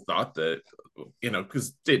people thought that,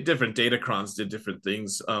 because different Datacrons did different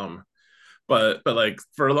things. But like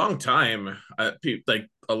for a long time, like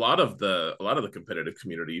a lot of the competitive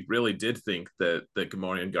community really did think that the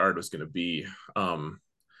Gamorrean Guard was going to be,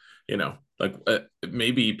 like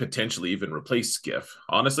maybe potentially even replace Skiff.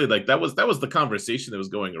 Honestly, like that was the conversation that was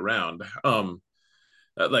going around.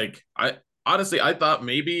 Like I thought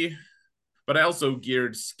maybe, but I also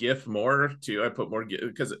geared Skiff more too. I put more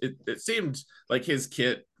because it seemed like his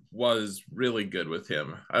kit was really good with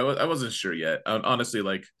him. I wasn't sure yet. Honestly,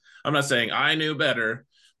 like I'm not saying I knew better,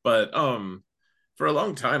 but for a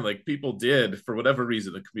long time, like people did for whatever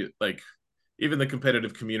reason, like even the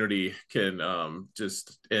competitive community can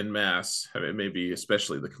just en masse. I mean, maybe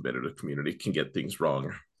especially the competitive community can get things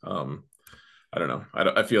wrong. I don't know.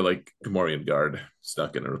 I feel like Gamorrean Guard is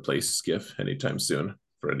not going to replace Skiff anytime soon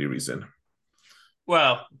for any reason.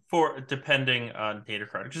 Well, for depending on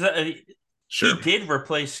Datacron, because Sure. he did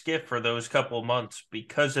replace Skiff for those couple of months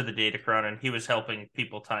because of the Datacron, and he was helping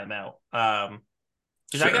people time out. Because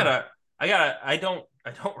Sure. I don't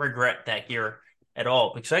regret that gear at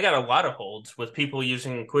all, because I got a lot of holds with people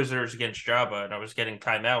using Inquisitors against Jabba, and I was getting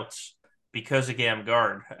timeouts because of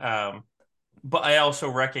Gamguard. But I also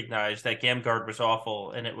recognized that Gamguard was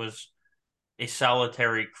awful, and it was a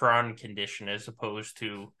solitary cron condition as opposed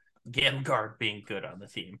to Gamguard being good on the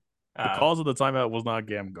team. The cause of the timeout was not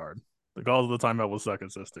Gamguard. The cause of the timeout was Second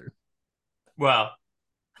Sister. Well,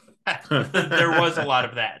 there was a lot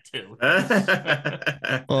of that too.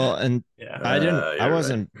 Well, and Yeah. I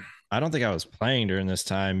wasn't right. I don't think I was playing during this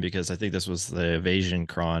time because I think this was the evasion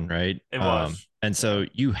cron, right? It was. And so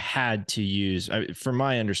you had to use, from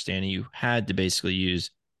my understanding, you had to basically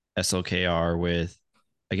use SLKR with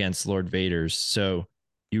against Lord Vader's. So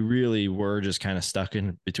you really were just kind of stuck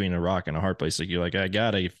in between a rock and a hard place. Like you're like, I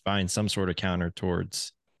gotta find some sort of counter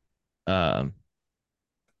towards Jabba,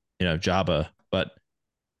 but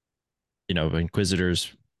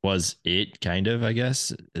Inquisitors was it kind of, I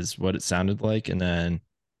guess, is what it sounded like. And then,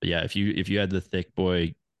 but yeah, if you had the thick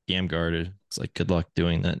boy Gamguard, it's like good luck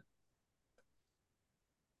doing that.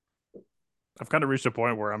 I've kind of reached a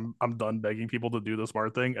point where I'm done begging people to do the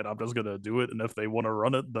smart thing, and I'm just gonna do it. And if they want to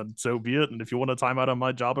run it, then so be it. And if you want to time out on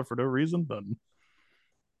my Jabba for no reason, then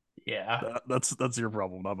yeah, that's your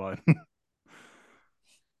problem, not mine.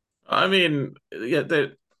 I mean, yeah,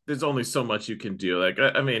 there's only so much you can do. Like,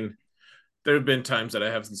 I mean, there have been times that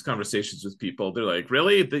I have these conversations with people. They're like,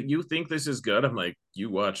 "Really? That you think this is good?" I'm like,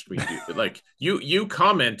 "You watched me do it. Like, you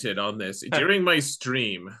commented on this during my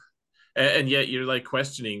stream, and yet you're like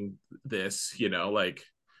questioning this. Like,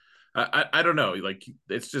 I don't know. Like,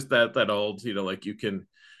 it's just that old. Like you can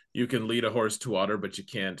lead a horse to water, but you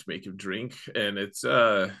can't make him drink. And it's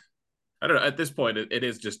I don't know. At this point, it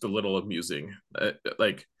is just a little amusing.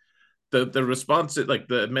 Like the response, like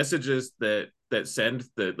the messages that send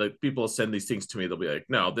the like people send these things to me, they'll be like,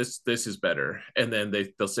 no, this is better, and then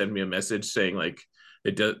they'll send me a message saying like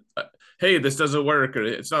it does, hey, this doesn't work, or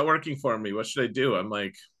it's not working for me, what should I do? I'm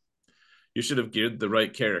like, you should have geared the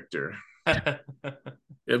right character.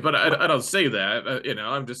 Yeah, but I don't say that,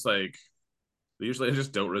 I'm just like, usually I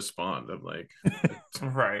just don't respond. I'm like,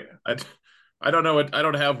 Right. I don't know what, I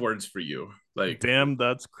don't have words for you. Like, Damn,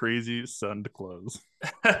 that's crazy. Send close.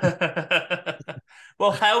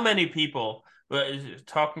 Well, how many people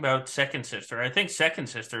talking about Second Sister? I think Second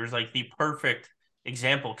Sister is like the perfect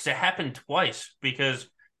example because it happened twice. Because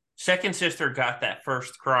Second Sister got that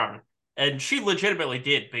first Kron, and she legitimately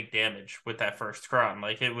did big damage with that first Kron.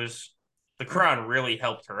 Like it was the Kron really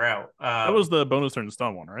helped her out. That was the bonus turn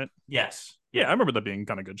stun one, right? Yes, Yeah, I remember that being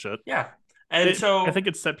kind of good shit. yeah, and I think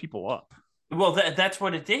it set people up. well, that's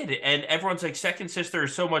what it did, and everyone's like, Second Sister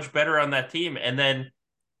is so much better on that team, and then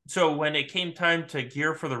so when it came time to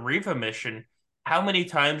gear for the Riva mission, how many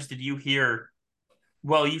times did you hear,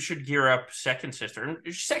 well, you should gear up Second Sister?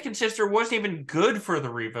 And Second Sister wasn't even good for the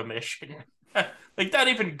Riva mission. Like not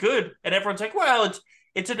even good. And everyone's like, well,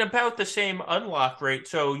 it's at about the same unlock rate,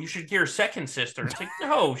 so you should gear Second Sister. It's like,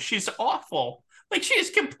 no, she's awful. Like she is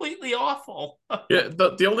completely awful. yeah,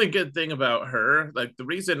 the only good thing about her, like the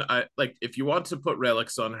reason I like, if you want to put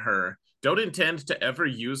relics on her, don't intend to ever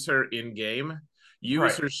use her in game. Use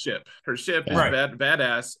Right. her ship. Her ship is Right.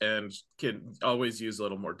 badass and can always use a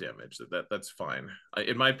little more damage. That's fine.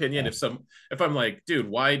 In my opinion, Yeah. if I'm like, dude,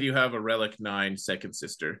 why do you have a relic 9 Second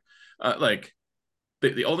Sister? Like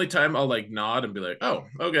the only time I'll like nod and be like, oh,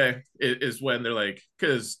 okay, is when they're like,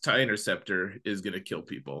 because TIE Interceptor is gonna kill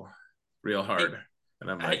people real hard.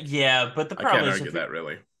 And I'm like, Yeah, but the I can't problem is argue that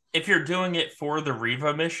really. if you're doing it for the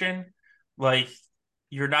Riva mission, like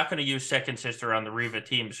you're not going to use Second Sister on the Riva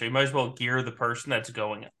team, so you might as well gear the person that's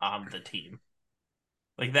going on the team.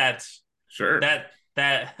 Like that's Sure.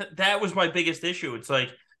 that was my biggest issue. It's like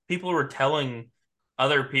people were telling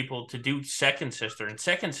other people to do Second Sister, and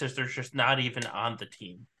Second Sister's just not even on the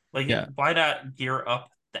team. Like, Yeah. why not gear up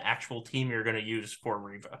the actual team you're going to use for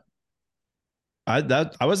Riva?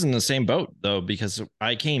 I was in the same boat though, because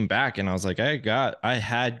I came back and I was like, I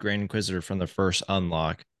had Grand Inquisitor from the first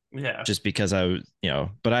unlock, Yeah, just because I was,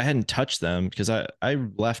 but I hadn't touched them because I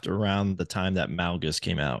left around the time that Malgus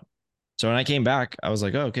came out. So when I came back, I was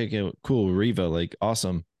like, oh, okay, cool, Riva, like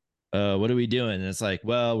awesome. What are we doing? And it's like,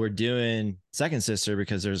 well, we're doing Second Sister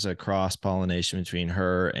because there's a cross pollination between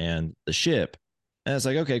her and the ship. And it's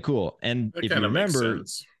like, okay, cool. And That kind of makes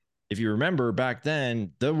sense. if you remember back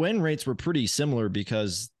then, the win rates were pretty similar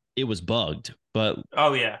because it was bugged, but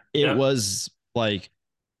oh yeah, it yep. was like,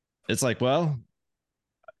 it's like, well,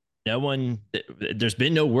 no one, there's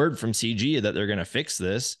been no word from CG that they're going to fix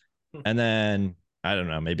this. And then I don't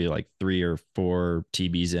know, maybe like 3 or 4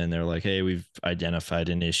 TBs in, they're like, hey, we've identified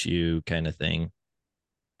an issue kind of thing.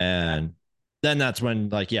 And then that's when,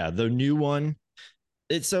 like, yeah, the new one,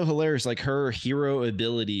 it's so hilarious. Like her hero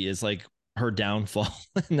ability is like her downfall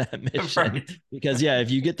in that mission. Right. Because, yeah,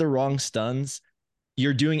 if you get the wrong stuns,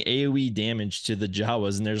 you're doing AoE damage to the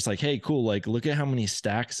Jawas, and they're just like, hey, cool. Like, look at how many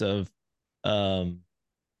stacks of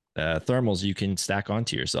thermals you can stack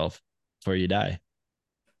onto yourself before you die.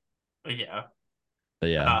 Yeah. But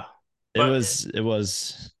yeah, but it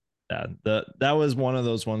was that was one of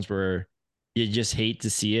those ones where you just hate to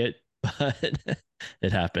see it, but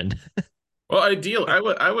it happened. Well,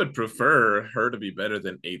 I would prefer her to be better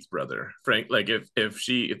than Eighth Brother. Frank, like if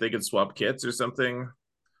they could swap kits or something,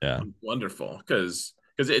 Yeah. wonderful. Because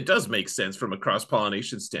it does make sense from a cross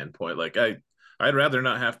pollination standpoint. Like I'd rather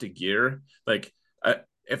not have to gear. Like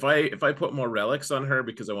if I put more relics on her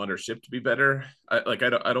because I want her ship to be better, I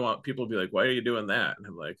don't want people to be like, why are you doing that? And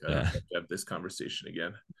I'm like, I don't have to have this conversation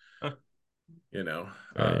again.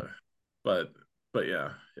 Right. But yeah,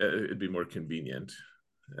 it'd be more convenient.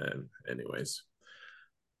 And anyways,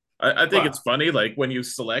 I think it's funny, like when you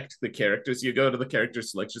select the characters, you go to the character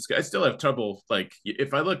selections. I still have trouble. Like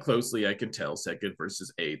if I look closely, I can tell second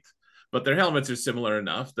versus eighth, but their helmets are similar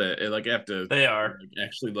enough that like I have to they are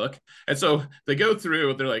actually look. And so they go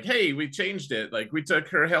through. They're like, "Hey, we changed it. Like we took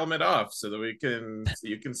her helmet off so that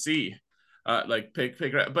you can see, like pick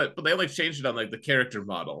her. But they only changed it on like the character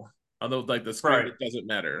model. Although like the screen, right. it doesn't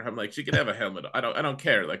matter. I'm like, she can have a helmet. I don't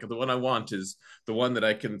care. Like the one I want is the one that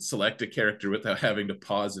I can select a character without having to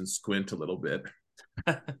pause and squint a little bit.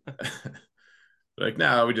 Like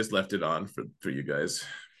now, we just left it on for you guys.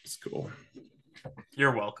 It's cool.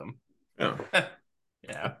 You're welcome. Oh.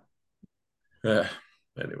 Yeah.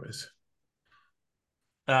 Anyways.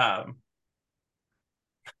 Good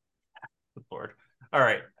Lord. All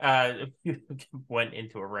right. Went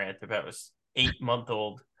into a rant about this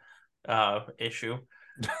 8-month-old issue.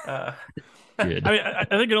 Good. I mean, I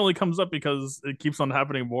think it only comes up because it keeps on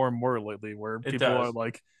happening more and more lately, where It people are does.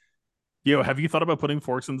 like, "Yo, have you thought about putting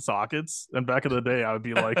forks in sockets?" And back in the day, I would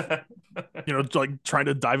be like, like trying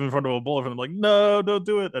to dive in front of a bullet, and I'm like, "No, don't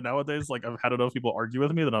do it." And nowadays, like I've had enough people argue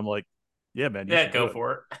with me that I'm like, "Yeah, man, you Yeah, should do go it."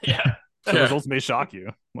 for it. Yeah. The Yeah, results may shock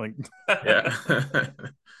you. Like, yeah,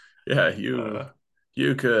 yeah. You Uh,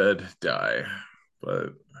 you could die,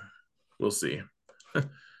 but we'll see.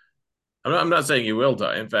 I'm not saying you will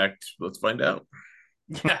die. In fact, let's find out.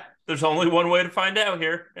 yeah. There's only one way to find out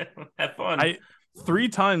here. Have fun. I 3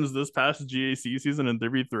 times this past GAC season in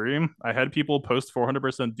 3v3, I had people post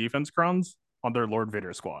 400% defense crowns on their Lord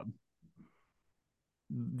Vader squad.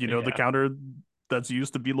 You know the Yeah. counter that's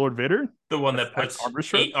used to be Lord Vader? The one That that stacks puts armor 8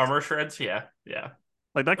 shreds? armor shreds. Yeah. Yeah.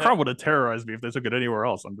 Like that crown would have terrorized me if they took it anywhere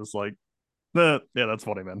else. I'm just like, yeah, that's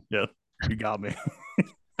funny, man. Yeah, you got me.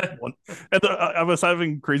 One, I was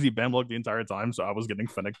having crazy bam luck the entire time, so I was getting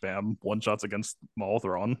Fennec bam one shots against Maul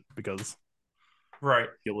Thrawn because Right.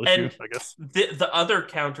 skill issue, And I guess. the other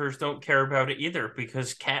counters don't care about it either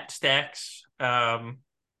because Cat stacks armor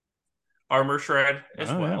shred as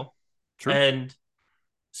Oh yeah, well. true. And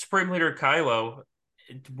Supreme Leader Kylo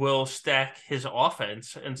will stack his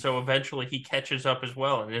offense, and so eventually he catches up as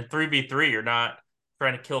well. And in 3v3, you're not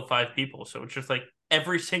trying to kill 5 people, so it's just like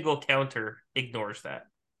every single counter ignores that.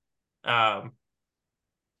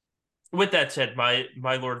 With that said, my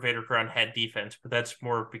Lord Vader crown had defense, but that's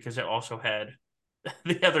more because it also had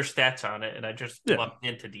the other stats on it, and I just Yeah, lucked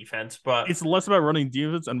into defense. But it's less about running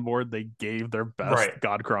defense and more they gave their best right,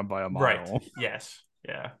 God crown by a right, mile. yes,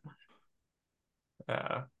 yeah,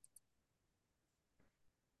 uh,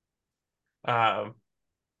 um,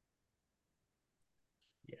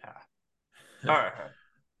 yeah. All right, all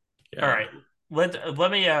Yeah. right.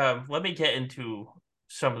 Let me get into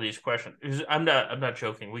some of these questions. I'm not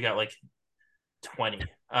joking. We got like 20.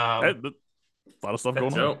 A lot of stuff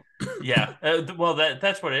going That's on. Nope. yeah. Well,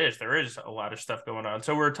 that's what it is. There is a lot of stuff going on.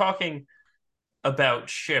 So we're talking about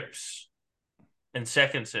ships and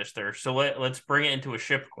Second Sister. So let's bring it into a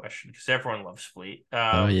ship question because everyone loves Fleet.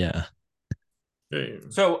 Oh yeah.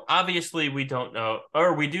 So obviously we don't know,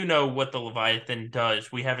 or we do know what the Leviathan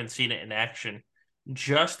does. We haven't seen it in action.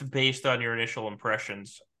 Just based on your initial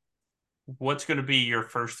impressions, what's going to be your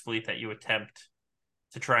first fleet that you attempt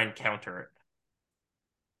to try and counter it?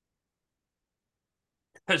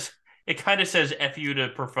 Because it kind of says F you to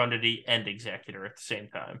Profundity and Executor at the same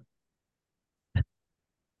time.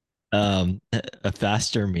 A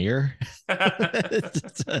faster mirror.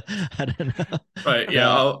 I don't know. Right.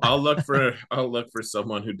 Yeah. I'll look for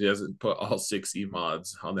someone who doesn't put all 6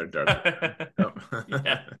 mods on their dark.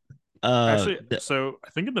 Yeah. Actually, so I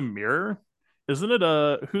think in the mirror, isn't it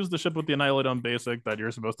who's the ship with the Annihilate on basic that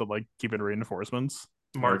you're supposed to like keep in reinforcements?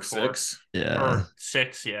 Mark 4. 6. Yeah. Or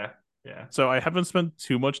 6, yeah. Yeah. So I haven't spent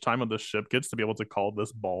too much time on the ship kits to be able to call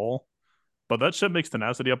this ball. But that ship makes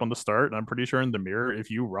tenacity up on the start, and I'm pretty sure in the mirror, if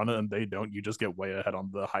you run it and they don't, you just get way ahead on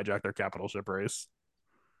the hijack their capital ship race.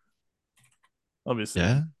 Obviously.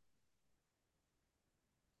 Yeah.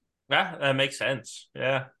 Yeah, that makes sense.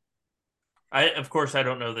 Yeah. Of course I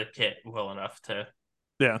don't know the kit well enough to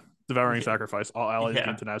Yeah. Devouring Yeah. Sacrifice. All allies Yeah.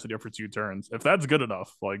 gain tenacity up for 2 turns. If that's good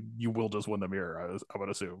enough, like you will just win the mirror, I would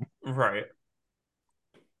assume. Right.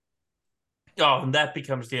 Oh, and that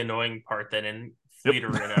becomes the annoying part then in Yep. Fleet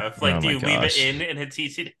Arena. Like, Oh do my you leave it gosh. in and it's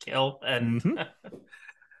easy to kill? And Mhm.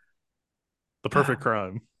 The perfect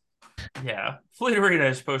crime. yeah, Fleet Arena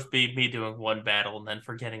is supposed to be me doing one battle and then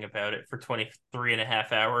forgetting about it for 23 and a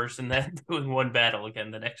half hours and then doing one battle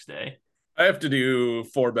again the next day. I have to do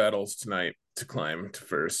 4 battles tonight to climb to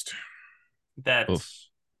first. That's Oof.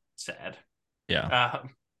 sad. Yeah.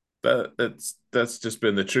 That's just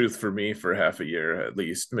been the truth for me for half a year at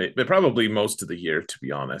least, but probably most of the year, to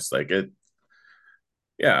be honest. Like it,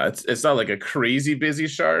 yeah, it's not like a crazy busy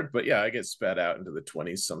shard, but yeah, I get spat out into the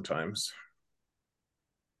 20s sometimes.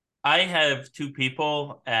 I have 2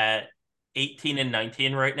 people at 18 and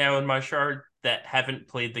 19 right now in my shard that haven't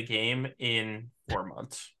played the game in 4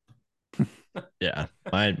 months. Yeah.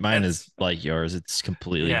 Mine is like yours. It's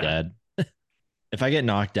completely Yeah. dead. If I get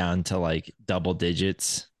knocked down to like double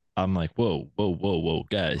digits, I'm like, whoa,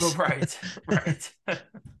 guys. Right.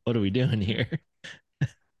 What are we doing here?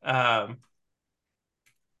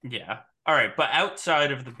 Yeah. All right, but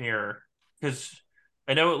outside of the mirror, because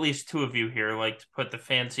I know at least 2 of you here like to put the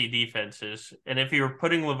fancy defenses, and if you're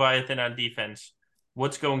putting Leviathan on defense,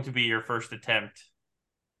 what's going to be your first attempt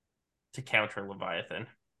to counter Leviathan?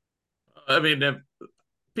 I mean, if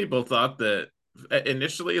people thought that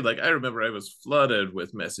initially, like I remember I was flooded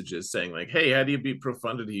with messages saying like, "Hey, how do you beat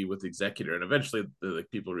profundity with Executor?" And eventually, like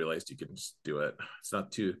people realized you can just do it. It's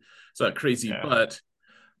not crazy, Yeah. but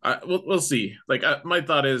we'll see. Like my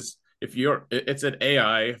thought is, if it's an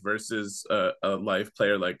AI versus a live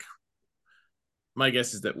player, like my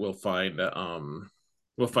guess is that we'll find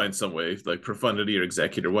some way, like profundity or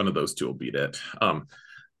Executor, one of those two will beat it.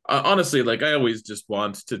 Honestly, like I always just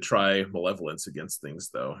want to try malevolence against things,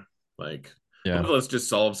 though. Like Yeah. malevolence just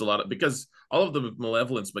solves a lot of because all of the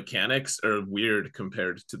malevolence mechanics are weird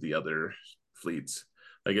compared to the other fleets.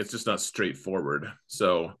 Like it's just not straightforward.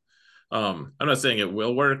 So I'm not saying it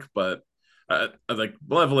will work, but like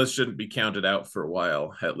malevolence shouldn't be counted out for a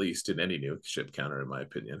while, at least in any new ship counter, in my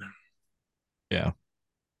opinion. Yeah.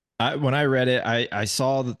 When I read it, I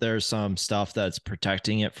saw that there's some stuff that's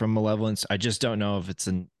protecting it from malevolence. I just don't know if it's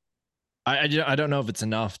I don't know if it's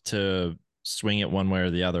enough to swing it one way or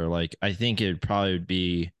the other. Like I think it probably would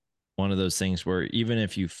be one of those things where even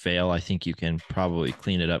if you fail, I think you can probably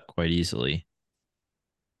clean it up quite easily.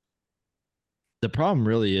 The problem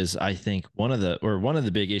really is, I think one of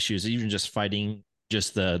the big issues, even just fighting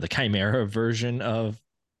just the Chimera version of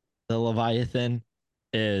the Leviathan,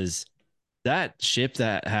 is that ship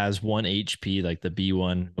that has 1 HP, like the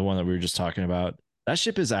B1, the one that we were just talking about, that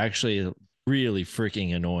ship is actually really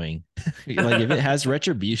freaking annoying. Like if it has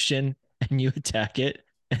retribution and you attack it,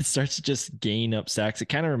 it starts to just gain up stacks. It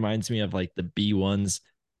kind of reminds me of like the B1s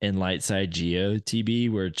in Light Side Geo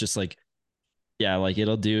TB, where it's just like, yeah, like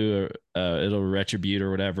it'll retribute or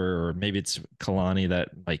whatever, or maybe it's Kalani that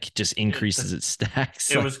like just increases its stacks.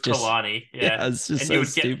 It Like was just, Kalani, yeah, yeah. it's just And you so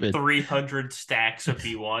would get stupid. 300 stacks of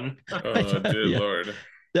B1. Oh, good Yeah. lord.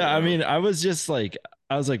 Yeah, I Wow. mean, I was like,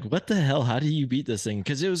 what the hell? How do you beat this thing?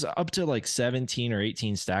 Because it was up to like 17 or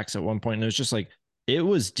 18 stacks at one point, and it was just like it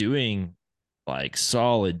was doing like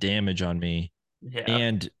solid damage on me, Yeah.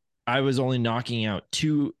 and I was only knocking out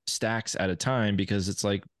 2 stacks at a time because it's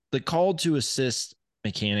like the call to assist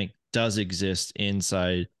mechanic does exist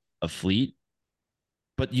inside a fleet,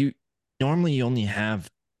 but you only have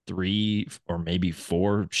 3 or maybe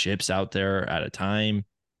 4 ships out there at a time.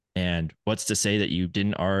 And what's to say that you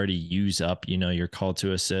didn't already use up, your call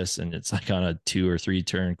to assist and it's like on a 2 or 3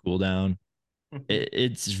 turn cooldown?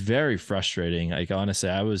 It's very frustrating. Like honestly,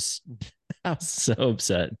 I was so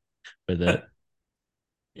upset with it.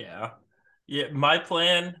 Yeah. Yeah. My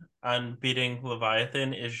plan on beating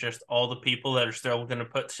Leviathan is just all the people that are still going to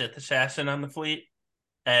put Sith Assassin on the fleet,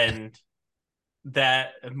 and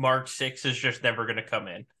that Mark 6 is just never going to come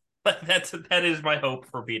in. Like that is my hope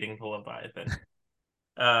for beating the Leviathan.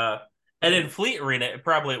 Uh, and in Fleet Arena, it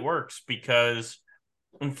probably works because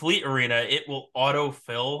in Fleet Arena, it will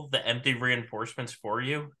autofill the empty reinforcements for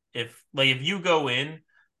you. If you go in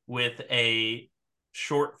with a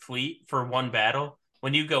short fleet for one battle,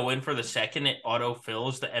 when you go in for the second, it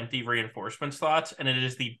autofills the empty reinforcement slots, and it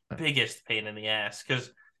is the biggest pain in the ass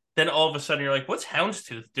because then all of a sudden you're like, "What's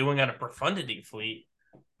Houndstooth doing on a profundity fleet?"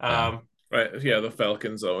 Yeah. Right. Yeah, the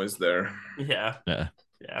Falcon's always there. Yeah, Yeah.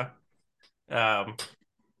 yeah. Um,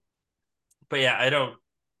 but yeah, I don't.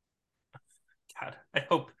 God,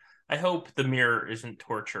 I hope the mirror isn't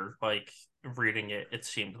torture. Like reading it, it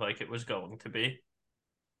seemed like it was going to be.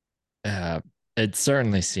 Yeah. It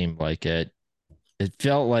certainly seemed like it. It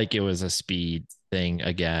felt like it was a speed thing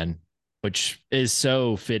again, which is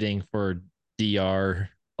so fitting for DR,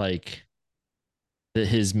 like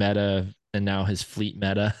his meta and now his fleet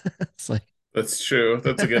meta. It's like, That's true.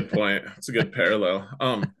 That's a good point. It's a good parallel.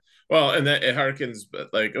 Well, and that it harkens,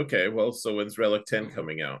 but like, okay, well, so when's Relic 10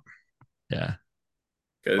 coming out? yeah.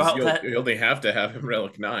 Because Well, you only have to have him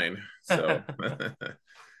Relic 9. So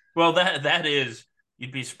well that is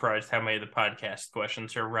you'd be surprised how many of the podcast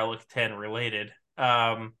questions are Relic 10 related.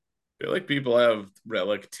 I feel like people have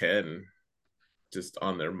Relic 10 just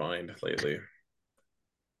on their mind lately.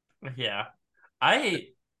 Yeah, I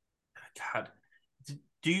God,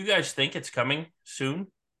 do you guys think it's coming soon?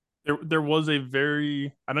 There was a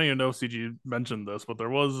very, I don't even know if CG mentioned this, but there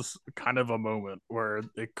was kind of a moment where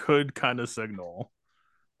it could kind of signal.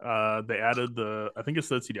 They added I think it's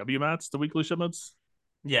the CW mats, the weekly shipments.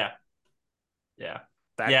 Yeah, yeah,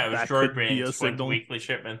 That yeah. It was that droid could be a brains went to signal, weekly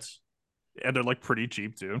shipments. and they're like pretty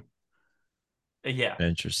cheap too. Yeah,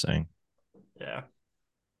 Interesting. yeah,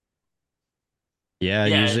 Yeah.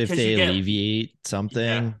 yeah. Usually if Because you they get alleviate yeah,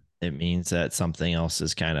 something, it means that something else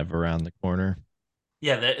is kind of around the corner.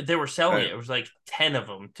 yeah. They were selling it. Right. It was like 10 of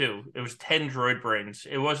them too. It was 10 droid brains.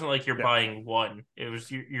 It wasn't like you're Yeah, buying one. It was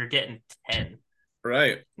you're getting 10.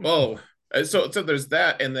 Right. Well, so there's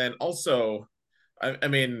that, and then also, I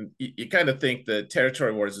mean, you kind of think that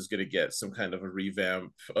Territory Wars is going to get some kind of a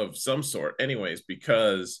revamp of some sort, anyways,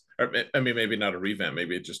 because, or, I mean, maybe not a revamp,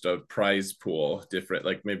 maybe just a prize pool, different,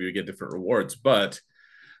 like maybe we get different rewards, but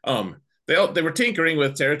they were tinkering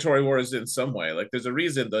with Territory Wars in some way. Like, there's a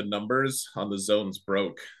reason the numbers on the zones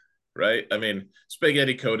broke, right? I mean,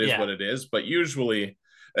 spaghetti code is Yeah. what it is, but usually,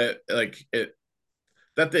 like it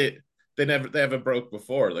that they haven't broke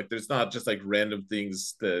before. Like, there's not just like random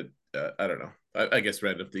things that I don't know. I guess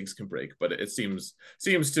random things can break, but it seems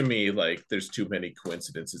to me like there's too many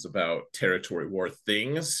coincidences about territory war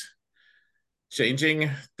things changing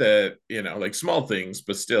that, like small things,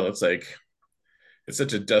 but still, it's like it's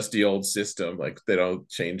such a dusty old system. Like, they don't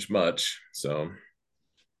change much. So I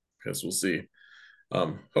guess we'll see.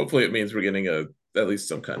 Hopefully, it means we're getting at least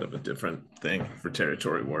some kind of a different thing for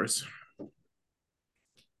territory wars.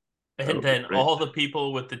 And then all the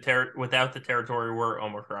people with without the territory war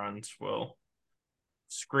Omicrons will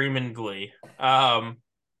scream in glee. No,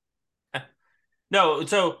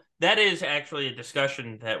 so that is actually a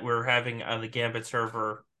discussion that we're having on the Gambit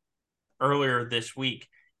server earlier this week.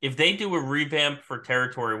 If they do a revamp for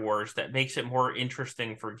territory wars that makes it more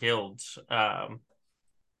interesting for guilds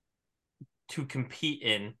to compete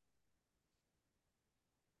in,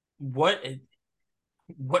 what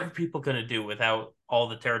are people going to do without all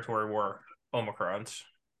the territory war Omicrons?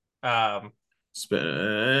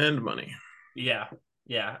 Spend money. Yeah.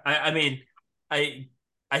 I mean, I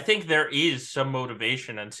think there is some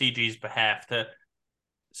motivation on CG's behalf to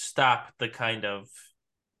stop the kind of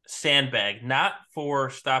sandbag, not for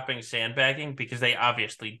stopping sandbagging, because they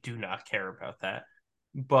obviously do not care about that,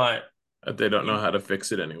 but they don't know how to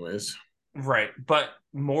fix it anyways. Right, but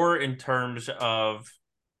more in terms of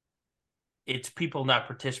it's people not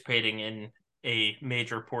participating in a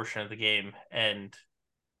major portion of the game, and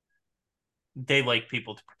they like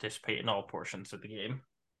people to participate in all portions of the game.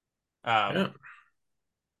 Yeah.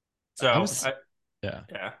 So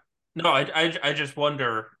yeah. No, I just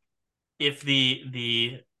wonder if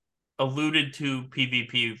the alluded to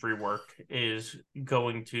PvP rework is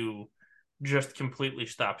going to just completely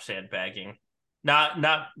stop sandbagging. Not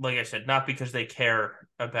like I said, not because they care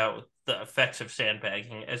about the effects of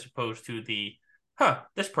sandbagging, as opposed to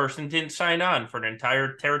this person didn't sign on for an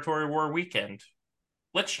entire territory war weekend.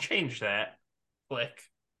 Let's change that. Click.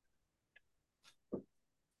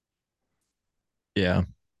 Yeah.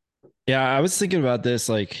 I was thinking about this,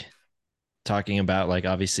 like talking about like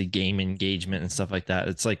obviously game engagement and stuff like that.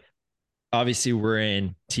 It's like obviously we're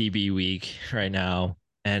in TB week right now,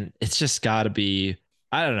 and it's just got to be,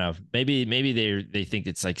 I don't know, maybe they think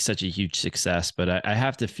it's like such a huge success, but I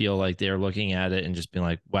have to feel like they're looking at it and just being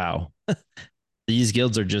like, wow, these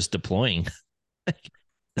guilds are just deploying.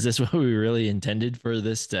 Is this what we really intended for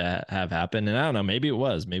this to have happen? And I don't know, maybe it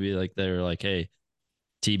was, maybe like they're like, hey,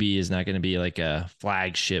 TB is not going to be like a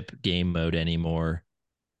flagship game mode anymore.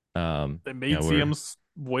 They made CMs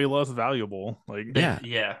way less valuable. Like,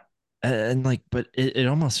 yeah. And like, but it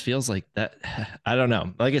almost feels like that. I don't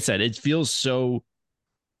know. Like I said, it feels so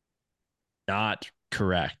not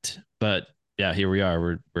correct. But yeah, here we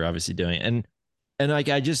are. We're obviously doing it. And like,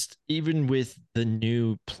 I just, even with the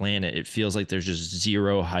new planet, it feels like there's just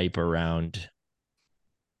zero hype around.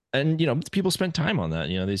 And people spent time on that.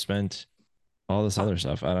 They spent all this other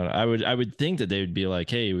stuff. I don't know. I would think that they would be like,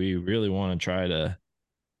 hey, we really want to try to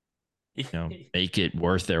make it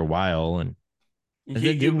worth their while. And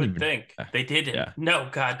you would think they didn't. Yeah. No,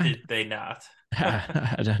 God, did they not?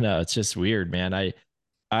 I don't know. It's just weird, man.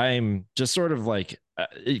 I'm just sort of like,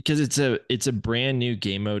 because it's a brand new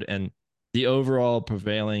game mode, and the overall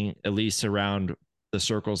prevailing, at least around the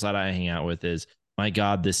circles that I hang out with, is, my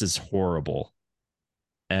God, this is horrible.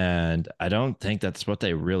 And I don't think that's what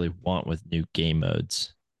they really want with new game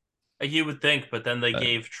modes. You would think, but then they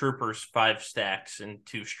gave troopers 5 stacks and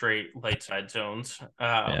 2 straight light side zones.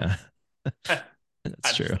 Yeah,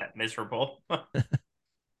 that's true. That miserable. At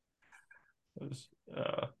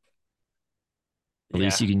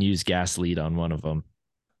least you can use gas lead on one of them.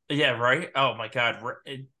 Yeah, right. Oh my God,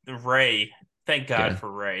 Ray! Thank God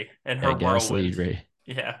for Ray and her gas whirlwind. Lead Ray.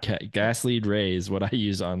 Yeah, gas lead Ray is what I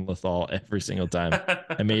use on Lethal every single time.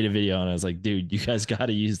 I made a video and I was like, dude, you guys got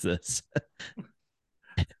to use this.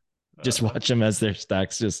 Just watch them as their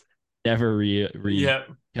stacks just never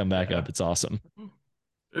come back up. It's awesome.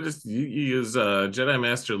 You use Jedi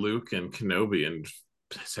Master Luke and Kenobi and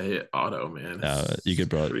say auto, man. You could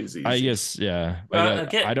probably. I guess, yeah.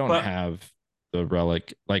 I don't have the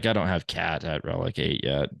relic. Like, I don't have Cat at relic 8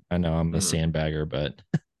 yet. I know I'm a sandbagger, but.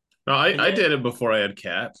 No, I did it before I had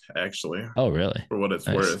Cat, actually. Oh, really? For what it's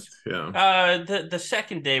worth, yeah. The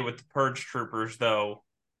second day with the Purge Troopers, though,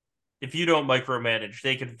 if you don't micromanage,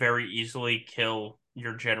 they could very easily kill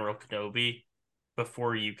your General Kenobi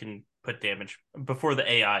before you can put damage before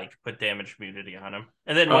the AI can put damage immunity on him.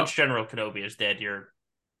 And then Oh, once General Kenobi is dead,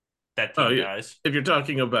 that oh, team dies. if you're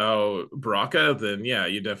talking about Braca, then yeah,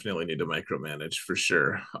 you definitely need to micromanage for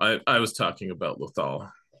sure. I was talking about Lothal.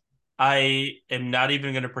 I am not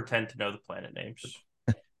even going to pretend to know the planet names.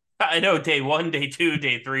 I know day 1, day 2,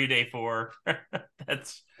 day 3, day 4.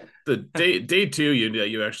 That's The day two,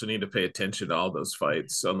 you actually need to pay attention to all those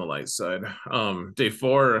fights on the light side. Day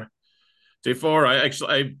four,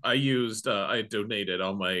 I used I donated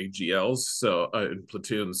all my GLs so in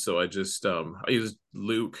platoons, so I used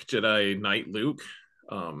Luke Jedi Knight Luke.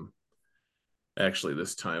 Um, Actually,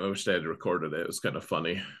 this time I wish I had recorded it. It was kind of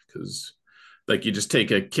funny because like you just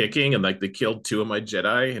take a kicking and like they killed two of my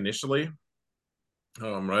Jedi initially,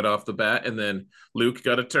 right off the bat, and then Luke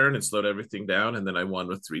got a turn and slowed everything down, and then I won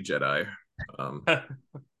with three Jedi. Um,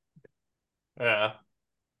 yeah.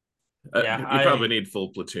 Yeah, you probably need full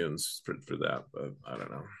platoons for that, but I don't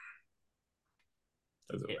know.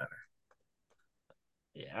 Doesn't yeah, matter.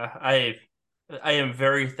 yeah, I am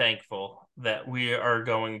very thankful that we are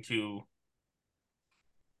going to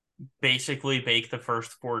basically bake the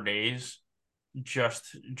first 4 days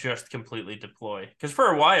just completely deploy. Because for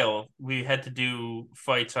a while we had to do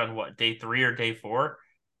fights on what, day 3 or day 4,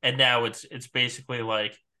 and now it's basically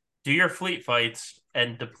like do your fleet fights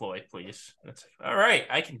and deploy, please. And it's like, all right,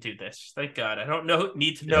 I can do this. Thank God. I don't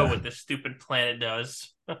need to know Yeah. what this stupid planet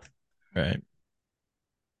does. Right.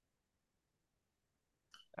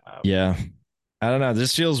 Um, Yeah. I don't know.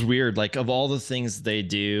 This feels weird. Like of all the things they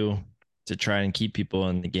do to try and keep people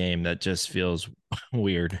in the game, that just feels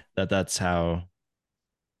weird. That's how.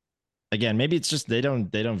 Again, maybe it's just they don't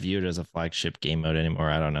view it as a flagship game mode anymore.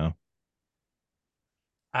 I don't know.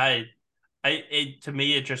 I to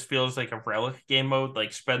me it just feels like a relic game mode.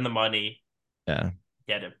 Like spend the money, Yeah.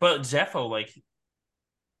 get it. But Zepho, like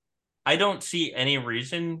I don't see any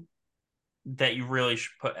reason that you really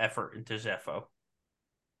should put effort into Zepho.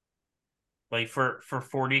 Like for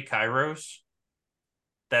 40 Kairos,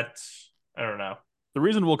 that's I don't know. The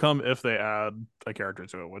reason will come if they add a character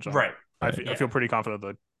to it, which Right. Right. I feel pretty confident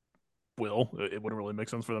that will. It wouldn't really make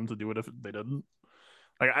sense for them to do it if they didn't.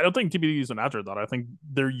 Like I don't think TBD is an afterthought. I think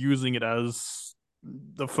they're using it as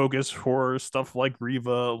the focus for stuff like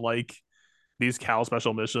Riva, like these Cal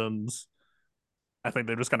special missions. I think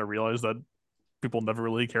they just kind of realized that people never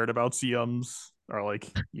really cared about CMs, or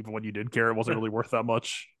like even when you did care, it wasn't really worth that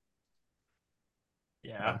much.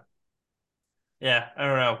 Yeah. Yeah, I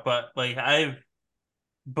don't know, but like I've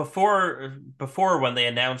before when they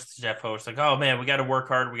announced Zepho, it's like, oh man, we got to work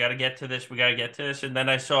hard, we got to get to this, we got to get to this, and then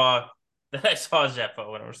I saw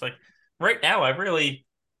Zepho, and I was like, right now,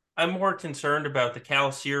 I'm more concerned about the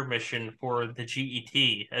Calcir mission for the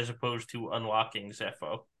GET as opposed to unlocking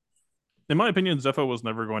Zepho. In my opinion, Zepho was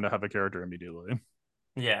never going to have a character immediately.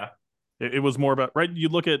 Yeah, It was more about right. You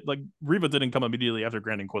look at like Riva didn't come immediately after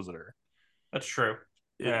Grand Inquisitor. that's true.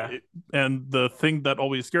 Yeah, And the thing that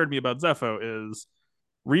always scared me about Zepho is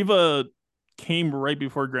Riva came right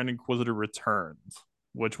before Grand Inquisitor returned,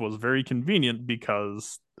 which was very convenient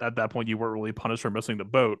because at that point you weren't really punished for missing the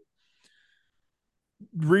boat.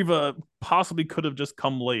 Riva possibly could have just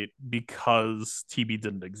come late because TB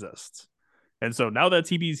didn't exist. And so now that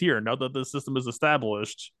TB's here, now that the system is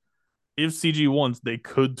established, if CG wants, they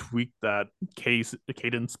could tweak that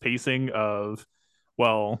cadence pacing of,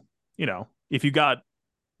 well, if you got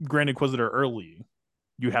Grand Inquisitor early,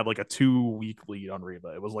 you had like a 2 week lead on Riva.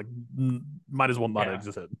 It was like might as well not have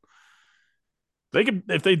existed. They could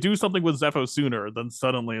if they do something with Zepho sooner, then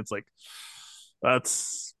suddenly it's like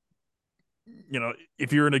that's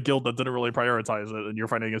if you're in a guild that didn't really prioritize it and you're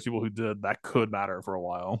fighting against people who did, that could matter for a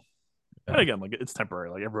while. Yeah. And again, like it's temporary.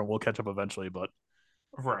 Like everyone will catch up eventually, but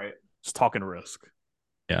right. just talking risk.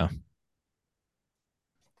 Yeah.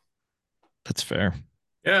 That's fair.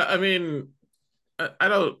 Yeah, I mean, I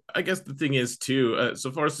don't. I guess the thing is too.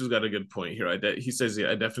 So Forrester's got a good point here. He says,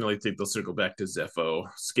 yeah, I definitely think they'll circle back to Zepho.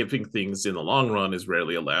 Skipping things in the long run is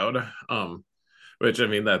rarely allowed. Which I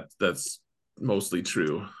mean that's mostly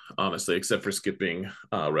true, honestly, except for skipping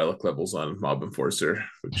relic levels on Mob Enforcer,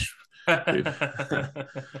 which.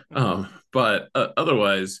 But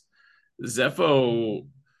otherwise, Zepho.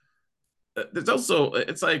 There's also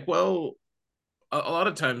it's like well a lot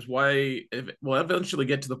of times why if we'll eventually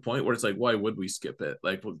get to the point where it's like why would we skip it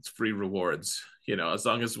like well, it's free rewards as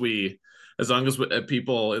long as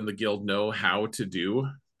people in the guild know how to do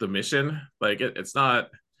the mission like it's not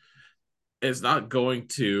going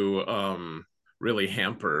to really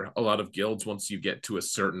hamper a lot of guilds once you get to a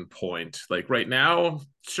certain point like right now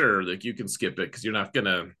sure like you can skip it because you're not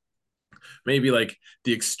gonna maybe like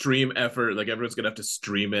the extreme effort, like everyone's gonna have to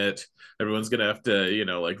stream it, everyone's gonna have to,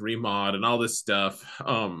 like remod and all this stuff.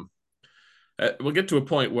 We'll get to a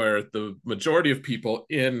point where the majority of people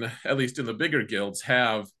at least in the bigger guilds,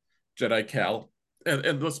 have Jedi Cal,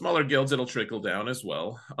 and the smaller guilds it'll trickle down as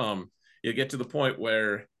well. You get to the point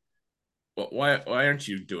where, well, why aren't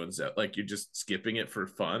you doing that? Like, you're just skipping it for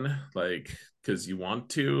fun, like because you want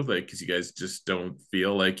to, like because you guys just don't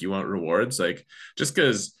feel like you want rewards, like just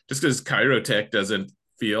because Kyrotech doesn't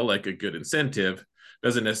feel like a good incentive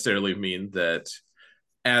doesn't necessarily mean that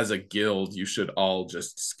as a guild you should all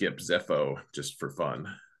just skip Zepho just for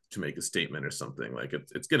fun to make a statement or something. Like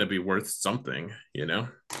it's going to be worth something,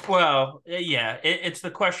 Well, yeah, it's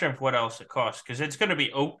the question of what else it costs, because it's going to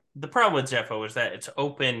be the problem with Zepho is that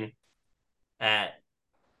at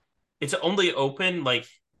it's only open like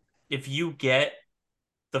if you get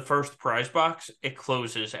the first prize box, it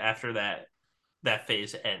closes after that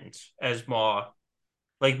phase ends. As Maw,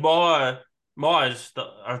 like Maw is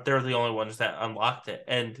they're the only ones that unlocked it,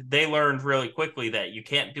 and they learned really quickly that you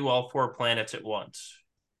can't do all 4 planets at once.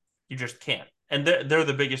 You just can't, and they're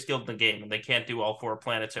the biggest guild in the game, and they can't do all 4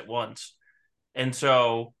 planets at once. And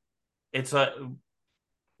so it's like,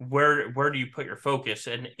 where do you put your focus?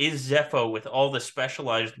 And is Zepho with all the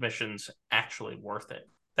specialized missions actually worth it?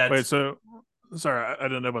 Wait, so sorry, I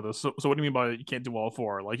didn't know about this. So what do you mean by you can't do all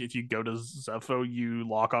 4? Like, if you go to Zepho, you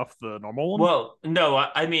lock off the normal one? Well, no,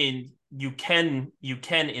 I mean you can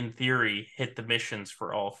in theory hit the missions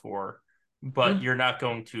for all 4, but you're not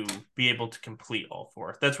going to be able to complete all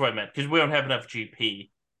 4. That's what I meant, because we don't have enough GP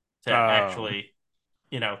to actually,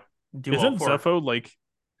 do all Isn't 4. Zepho like?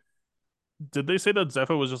 Did they say that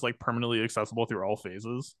Zepho was just like permanently accessible through all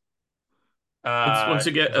phases? Once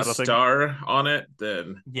you get a Is that a thing? star on it,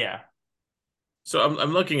 then Yeah, so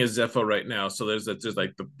I'm looking at Zepho right now. So there's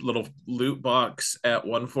like the little loot box at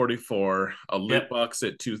 144, a loot Yep. box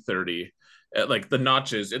at 230, at like the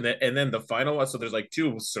notches, and then the final one. So there's like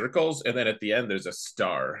 2 circles, and then at the end there's a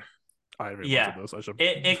star. I haven't looked yeah. at this. I should.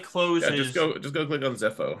 It Yeah, closes. just go click on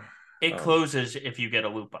Zepho. It closes if you get a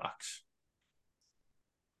loot box.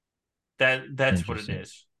 That's what it Interesting.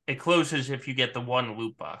 is. It closes if you get the one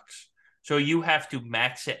loot box. So you have to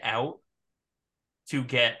max it out to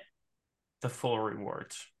get the full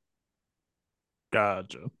rewards.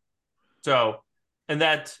 Gotcha. So, and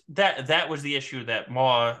that was the issue that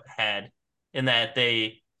Maw had, in that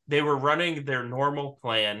they were running their normal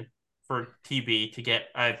plan for TB to get,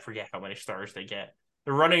 I forget how many stars they get.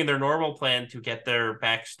 They're running their normal plan to get their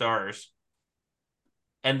back stars,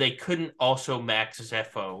 and they couldn't also max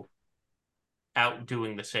Zepho out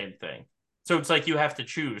doing the same thing. So it's like you have to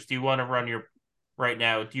choose. Do you want to run do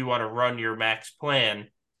you want to run your max plan,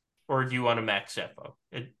 or do you want to max Zepho?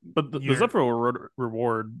 But the Zepho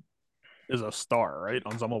reward is a star, right?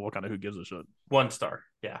 On some level, kind of who gives a shit. 1 star.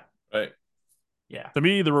 Yeah. Right. Yeah. To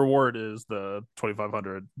me, the reward is the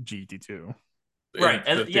 2500 GT2. Right.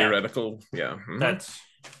 And the theoretical, yeah. That's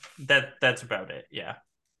about it. Yeah.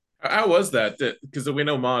 How was that? Because we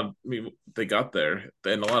know Mod, they got there,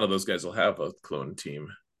 and a lot of those guys will have a clone team.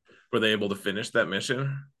 Were they able to finish that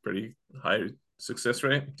mission? Pretty high success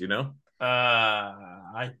rate. Do you know?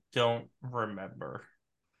 I don't remember.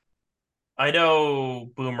 I know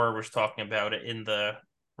Boomer was talking about it in the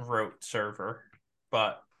Rote server,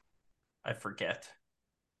 but I forget.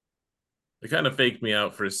 They kind of faked me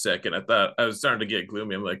out for a second. I thought I was starting to get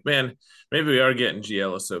gloomy. I'm like, man, maybe we are getting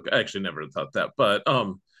GL Ahsoka. I actually never thought that, but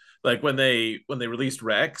like when they released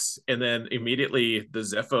Rex, and then immediately the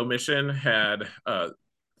Zepho mission had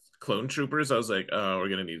clone troopers, I was like, oh, we're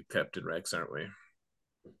gonna need Captain Rex, aren't we?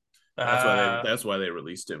 That's why they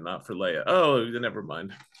released him, not for Leia. Oh, never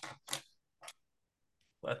mind.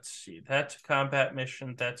 Let's see. That's a combat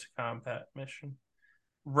mission. That's a combat mission.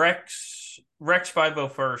 Rex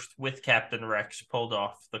 501st with Captain Rex pulled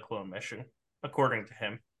off the clone mission, according to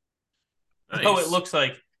him. Nice. Oh, it looks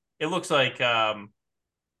like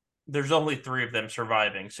there's only 3 of them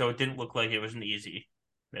surviving, so it didn't look like it was an easy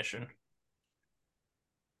mission.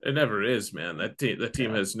 It never is, man. That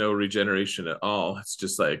team has no regeneration at all. It's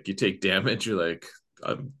just like you take damage, you're like,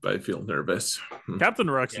 I feel nervous. Captain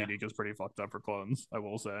Rex unique is pretty fucked up for clones, I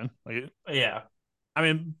will say. Like, yeah. I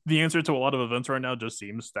mean, the answer to a lot of events right now just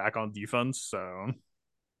seems stack on defense. So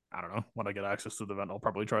I don't know. When I get access to the event, I'll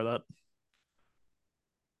probably try that.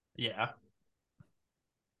 Yeah.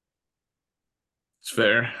 It's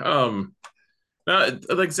fair.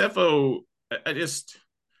 Like Zepho,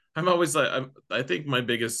 I'm always like, I think my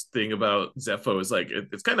biggest thing about Zepho is like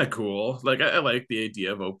it's kind of cool. Like I like the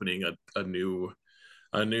idea of opening a new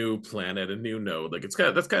a new planet, a new node. Like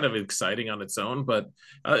that's kind of exciting on its own, but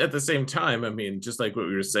at the same time, I mean, just like what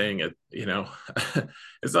we were saying,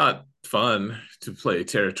 it's not fun to play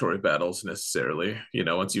territory battles necessarily.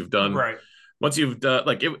 Right. Once you've done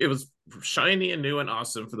like it was shiny and new and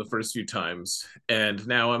awesome for the first few times, and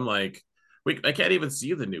now I'm like, I can't even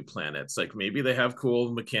see the new planets. Like maybe they have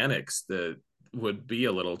cool mechanics that would be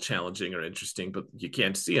a little challenging or interesting, but you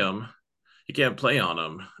can't see them. You can't play on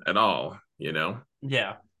them at all, you know?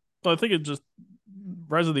 Yeah. So I think it just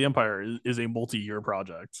Rise of the Empire is a multi-year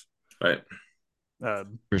project, Right.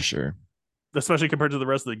 For sure. especially compared to the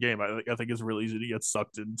rest of the game. I think it's really easy to get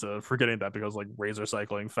sucked into forgetting that because like raids are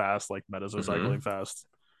cycling fast, like metas are cycling fast.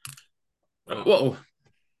 Well,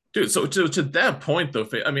 dude, so to that point though,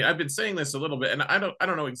 I mean, I've been saying this a little bit, and I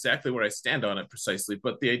don't know exactly where I stand on it precisely,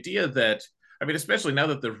 but the idea that, I mean, especially now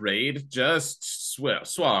that the raid just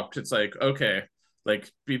swapped, it's like, okay,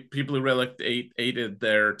 like people who relic aided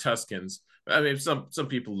their Tuscans. I mean, some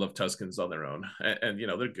people love Tuscans on their own, and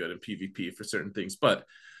they're good in PvP for certain things, but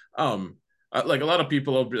like a lot of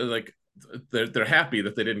people are like they're happy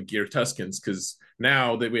that they didn't gear Tuscans because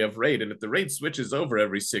now that we have raid, and if the raid switches over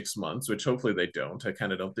every 6 months, which hopefully they don't, I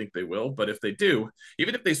kind of don't think they will, but if they do,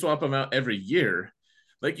 even if they swap them out every year,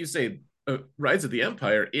 like you say, Rise of the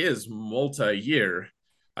Empire is multi-year.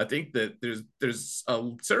 I think that there's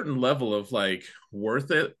a certain level of like worth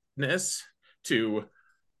itness to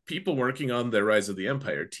people working on their Rise of the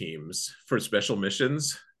Empire teams for special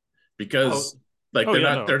missions Oh, because like Oh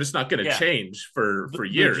yeah, they're no. just not going to yeah. change for The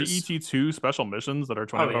years. GET2 special missions that are Oh,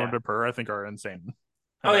 2500 yeah. per, I think, are insane.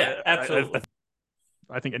 Oh, And yeah. Absolutely.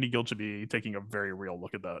 I think any guild should be taking a very real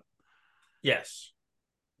look at that. Yes.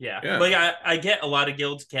 Yeah. Yeah. Like I get a lot of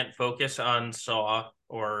guilds can't focus on Saw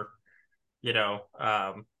or,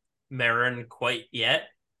 Marin quite yet,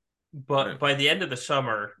 but Right. by the end of the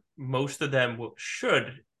summer, most of them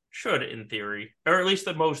should in theory, or at least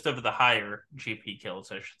the most of the higher GP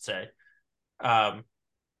kills, I should say, um,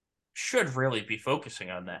 should really be focusing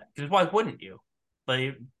on that. Because why wouldn't you?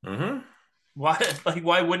 Like Mm-hmm.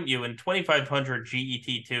 why wouldn't you? In 2500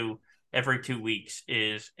 GET2 every 2 weeks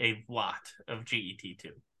is a lot of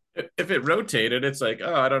GET2. If it rotated, it's like,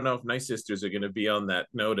 oh, I don't know if Night Sisters are going to be on that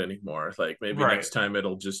node anymore. Like maybe Right. next time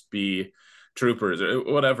it'll just be troopers or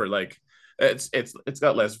whatever. Like it's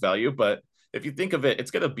got less value, but if you think of it,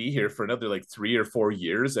 it's going to be here for another like 3 or 4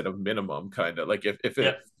 years at a minimum, kind of like if it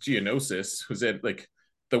Yep. Geonosis was in like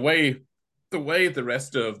the way the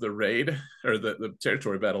rest of the raid or the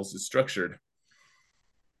territory battles is structured,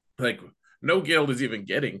 like no guild is even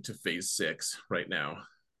getting to phase 6 right now.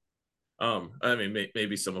 I mean,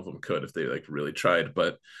 maybe some of them could if they like really tried,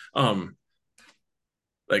 but um,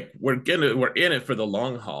 like we're in it for the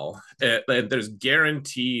long haul, and there's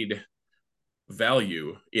guaranteed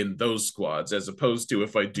value in those squads as opposed to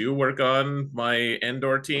if I do work on my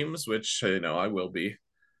Endor teams, which I will be.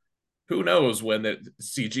 Who knows when the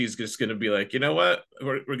CG is just going to be like, you know what,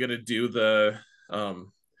 we're going to do the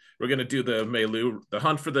we're going to do the Melu, the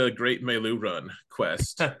hunt for the Great Melu Run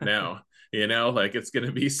quest now. Like it's going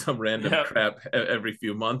to be some random Yep. crap every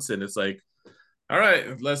few months, and it's like, all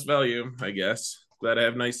right, less value, I guess. Glad I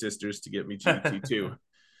have Night Sisters to get me GT2.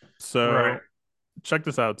 So Right. check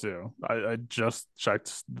this out too. I just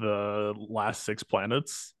checked the last 6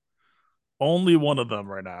 planets. Only one of them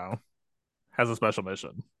right now has a special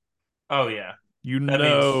mission. Oh yeah. You That means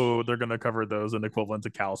know they're gonna cover those in equivalent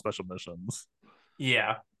to Cal special missions.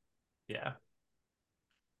 yeah. Yeah.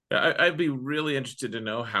 I'd be really interested to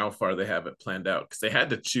know how far they have it planned out because they had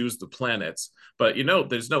to choose the planets, but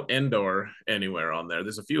there's no Endor anywhere on there.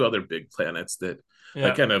 There's a few other big planets that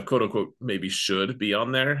Yeah. kind of quote unquote maybe should be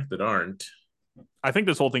on there that aren't. I think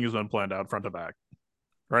this whole thing has been planned out front to back.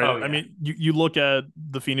 Right. Oh, yeah. I mean, you look at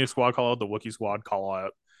the Phoenix squad call out, the Wookiee squad call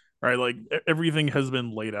out, right? Like everything has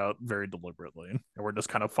been laid out very deliberately, and we're just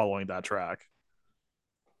kind of following that track.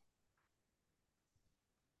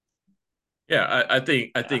 Yeah, I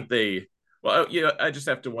think they. Well, I just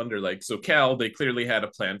have to wonder. Like, so Cal, they clearly had a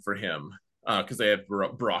plan for him because they had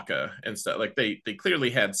Braca and stuff. Like, they clearly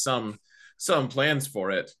had some plans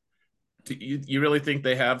for it. Do you really think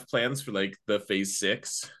they have plans for like the phase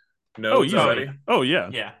 6 nodes already? Oh yeah.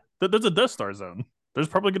 Yeah. There's a Death Star zone. There's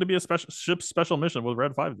probably going to be a special mission with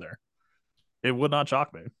Red 5 there. It would not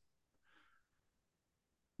shock me.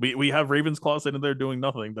 We have Raven's Claw sitting there doing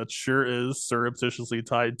nothing. That sure is surreptitiously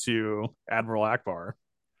tied to Admiral Akbar.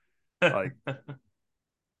 Like,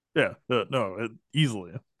 yeah, no,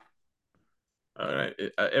 easily. All right,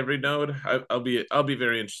 every node. I'll be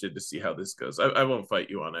very interested to see how this goes. I won't fight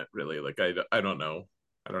you on it really. Like I don't know.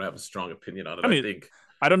 I don't have a strong opinion on it. I mean, think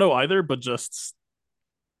I don't know either, but just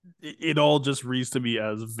it all just reads to me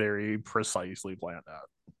as very precisely planned out.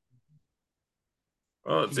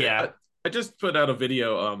 Well, Yeah. I just put out a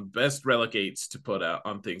video best relic eights to put out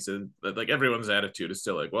on things, and like everyone's attitude is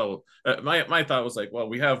still like, well, my thought was like, well,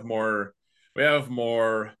 we have more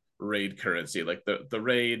raid currency, like the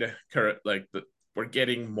raid current, like the we're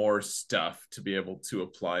getting more stuff to be able to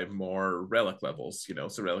apply more relic levels, you know,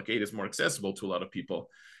 so relic 8 is more accessible to a lot of people.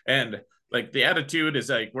 And like the attitude is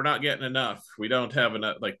like, we're not getting enough, we don't have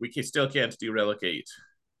enough, like still can't do relic 8,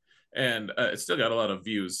 and it's still got a lot of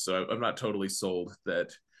views. So I'm not totally sold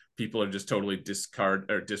that people are just totally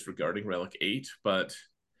disregarding Relic 8, but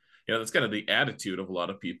you know that's kind of the attitude of a lot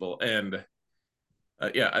of people. And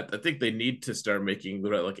yeah, I think they need to start making the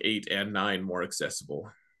Relic 8 and 9 more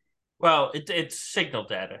accessible. Well, it's signal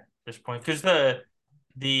data at this point because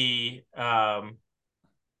the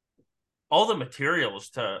all the materials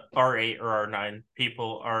to R8 or R9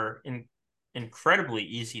 people are incredibly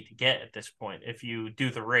easy to get at this point if you do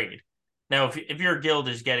the raid. Now, if your guild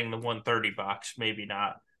is getting the 130 box, maybe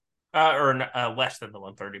not, or less than the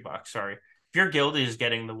 130 box. Sorry, if your guild is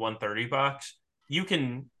getting the 130 box, you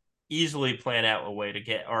can easily plan out a way to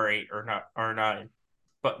get R8 or not R9.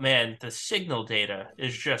 But man, the signal data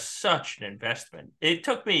is just such an investment. It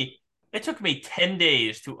took me 10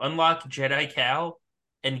 days to unlock Jedi Cal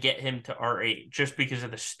and get him to R8 just because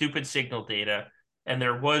of the stupid signal data. And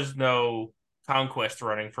there was no conquest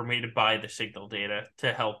running for me to buy the signal data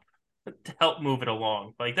to help move it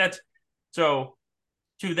along. Like that's so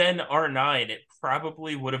to then R9, it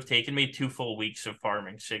probably would have taken me 2 full weeks of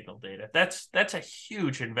farming signal data. That's a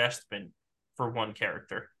huge investment for one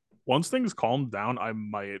character. Once things calm down, I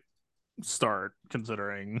might start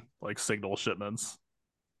considering like signal shipments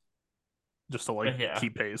just to like Yeah.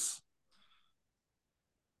 keep pace.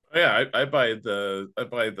 Yeah, I buy the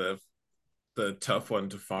tough one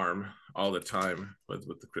to farm all the time with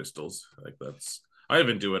the crystals. Like that's I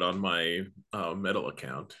even do it on my metal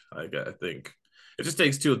account. I think it just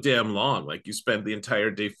takes too damn long. Like you spend the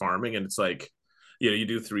entire day farming, and it's like, you know, you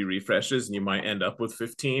do 3 refreshes, and you might end up with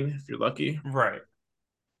 15 if you're lucky. Right.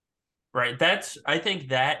 Right. I think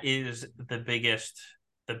that is the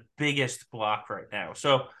biggest block right now.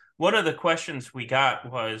 So one of the questions we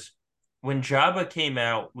got was when Jabba came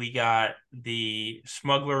out, we got the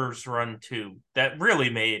Smuggler's Run 2 that really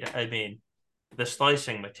made, I mean, the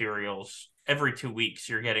slicing materials every 2 weeks,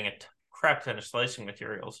 you're getting a crap ton of slicing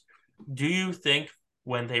materials. Do you think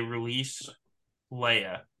when they release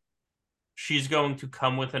Leia, she's going to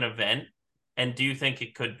come with an event? And do you think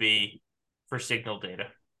it could be for signal data?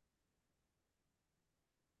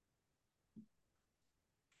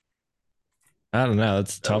 I don't know.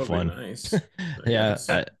 That's a That tough would be one. nice, I Yeah, guess.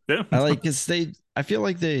 Yeah. I like because I feel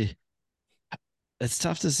like they. It's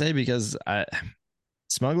tough to say because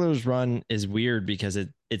Smuggler's Run is weird because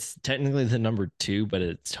it's technically the number 2, but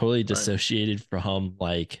it's totally Right. dissociated from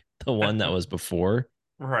like the one that was before.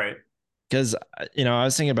 Right. Because I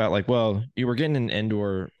was thinking about like, well, you were getting an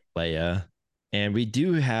Endor Leia, and we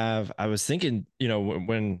do have. I was thinking,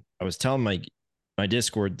 when I was telling my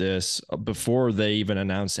Discord this before they even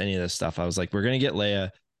announced any of this stuff, I was like, we're gonna get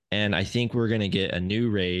Leia, and I think we're gonna get a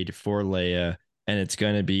new raid for Leia, and it's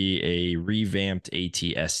gonna be a revamped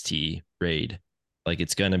ATST raid. Like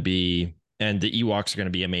it's gonna be, and the Ewoks are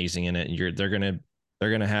gonna be amazing in it. And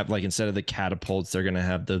they're gonna have like instead of the catapults, they're gonna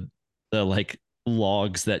have the like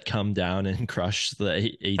logs that come down and crush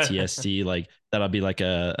the ATST. Like that'll be like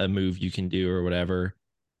a move you can do or whatever.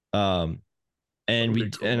 Um,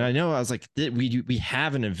 and and I know I was like we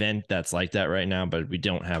have an event that's like that right now, but we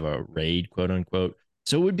don't have a raid, quote unquote.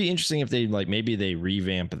 So it would be interesting if they like maybe they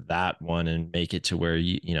revamp that one and make it to where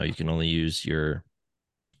you can only use your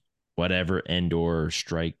whatever Endor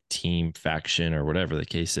strike team faction or whatever the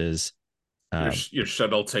case is. Your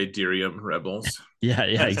shuttle Tidirium rebels. Yeah,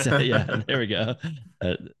 exactly. Yeah, there we go.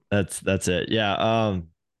 That's it. Yeah.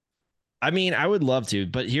 I mean, I would love to,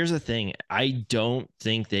 but here's the thing: I don't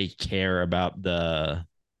think they care about the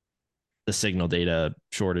signal data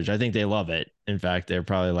shortage. I think they love it. In fact, they're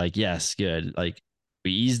probably like, yes, good. Like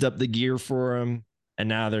we eased up the gear for them, and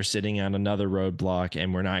now they're sitting on another roadblock,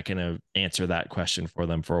 and we're not going to answer that question for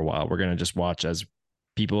them for a while. We're going to just watch as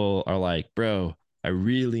people are like, bro, I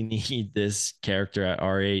really need this character at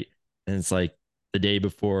R8. And it's like the day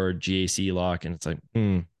before GAC lock, and it's like,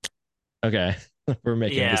 okay, we're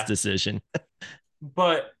making this Yeah. decision.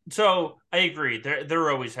 But so I agree. There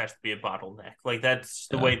always has to be a bottleneck. Like that's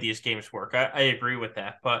the Yeah. way these games work. I agree with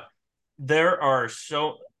that. But there are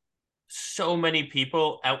so many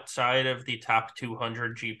people outside of the top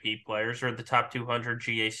 200 GP players or the top 200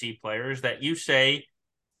 GAC players that you say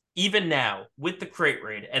even now with the crate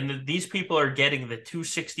raid, and these people are getting the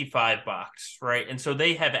 265 box, right? And so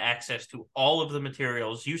they have access to all of the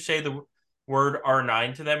materials. You say the word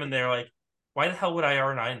R9 to them, and they're like, why the hell would I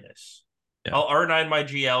R9 this? Yeah. I'll R9 my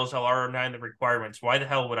GLs, I'll R9 the requirements. Why the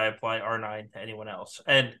hell would I apply R9 to anyone else?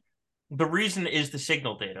 And the reason is the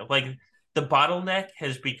signal data. Like the bottleneck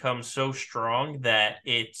has become so strong that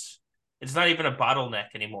it's not even a bottleneck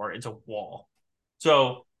anymore. It's a wall.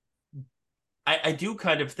 So I do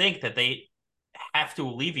kind of think that they have to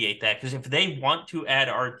alleviate that because if they want to add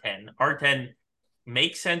R10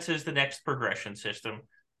 makes sense as the next progression system.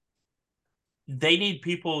 They need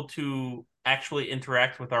people to actually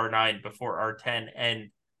interact with R9 before R10, and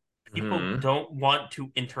people don't want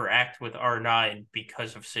to interact with R9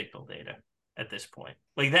 because of signal data at this point.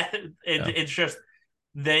 Like that, it's just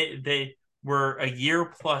they were a year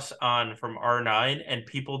plus on from R9, and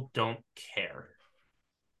people don't care.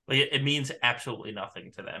 Like it means absolutely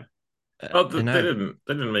nothing to them. Well, they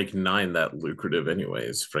didn't make 9 that lucrative,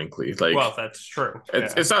 anyways. Frankly, like, well, that's true.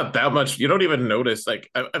 It's not that much. You don't even notice. Like,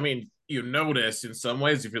 I mean, you notice in some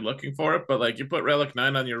ways if you're looking for it, but like you put Relic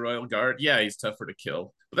 9 on your Royal Guard, yeah, he's tougher to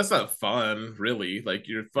kill. But that's not fun, really. Like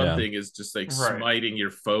your fun thing is just like smiting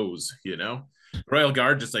your foes. Royal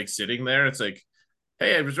Guard just like sitting there. It's like,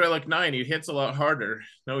 hey, it was Relic 9. He hits a lot harder.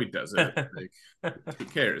 No, he doesn't. Like, who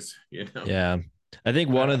cares? Yeah, I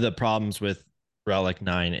think one of the problems with Relic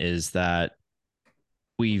 9 is that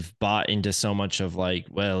we've bought into so much of like,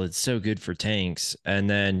 well, it's so good for tanks. And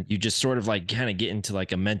then you just sort of like kind of get into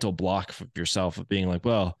like a mental block of yourself of being like,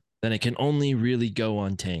 well, then it can only really go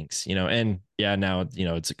on tanks, and yeah, now,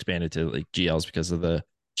 it's expanded to like GLs because of the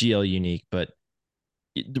GL unique. But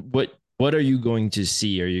what are you going to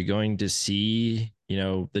see? Are you going to see,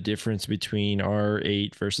 the difference between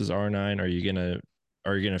R8 versus R9? Are you going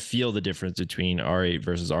to feel the difference between R8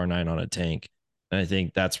 versus R9 on a tank? And I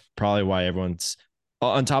think that's probably why everyone's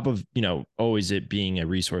on top of, always it being a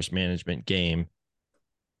resource management game.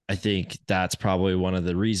 I think that's probably one of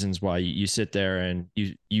the reasons why you sit there and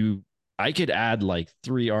I could add like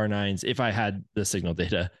 3 R9s if I had the signal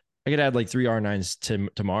data. I could add like 3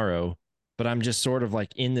 R9s tomorrow, but I'm just sort of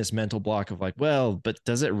like in this mental block of like, well, but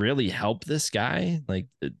does it really help this guy? Like,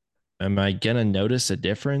 am I going to notice a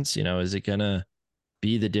difference? Is it going to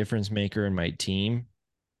be the difference maker in my team?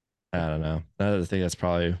 I don't know. I think that's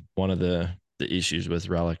probably one of the issues with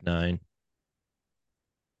Relic 9.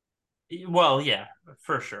 Well, yeah,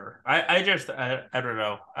 for sure. I don't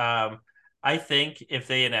know. I think if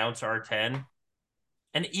they announce R10,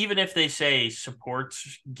 and even if they say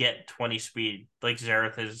supports get 20 speed, like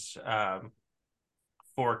Zareth is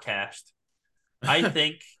forecast, I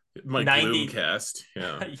think My 90 Gloomcast,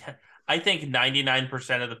 yeah. yeah, I think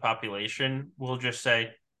 99% of the population will just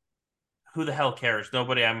say, who the hell cares?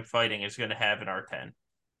 Nobody I'm fighting is going to have an R10.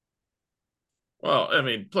 Well, I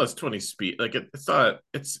mean, plus 20 speed, like it's not,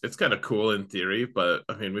 it's kind of cool in theory, but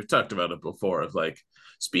I mean, we've talked about it before of like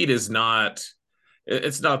speed is not,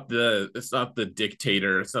 it's not the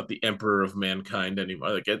dictator, it's not the emperor of mankind anymore.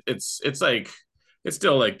 Like it's like it's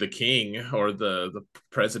still like the king or the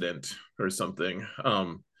president or something.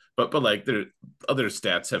 But like there other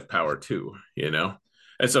stats have power too. And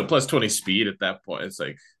so plus 20 speed at that point, it's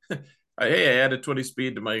like, hey, I added 20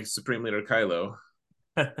 speed to my Supreme Leader Kylo.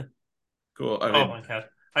 Cool. I Oh mean, my god.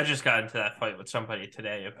 I just got into that fight with somebody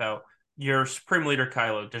today about your Supreme Leader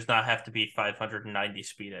Kylo does not have to be 590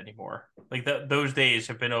 speed anymore. Like those days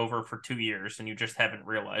have been over for 2 years and you just haven't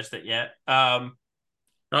realized it yet. oh,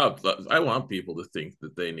 I want people to think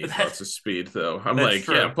that they need lots of speed, though. I'm That's like,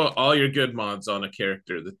 yeah, true. put all your good mods on a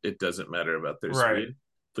character that it doesn't matter about their Right. speed.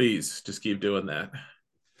 Please, just keep doing that.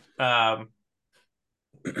 Um,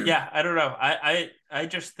 yeah, I don't know. I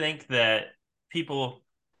just think that people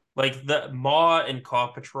like the Maw and Caw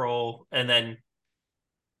Patrol, and then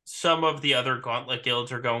some of the other Gauntlet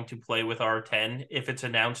guilds are going to play with R10 if it's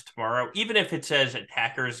announced tomorrow. Even if it says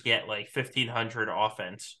attackers get like 1,500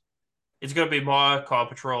 offense, it's going to be Maw, Caw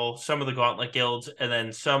Patrol, some of the Gauntlet guilds, and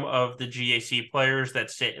then some of the GAC players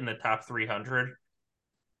that sit in the top 300.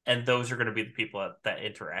 And those are going to be the people that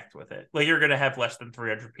interact with it. Like you're going to have less than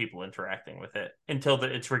 300 people interacting with it until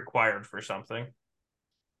it's required for something.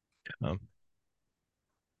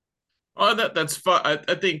 Oh, that's fun.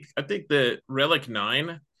 I think that Relic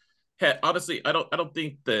 9 honestly, I don't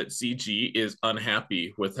think that CG is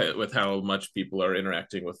unhappy with how much people are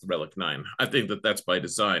interacting with Relic 9. I think that that's by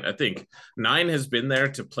design. I think 9 has been there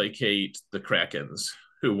to placate the Krakens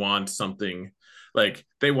who want something like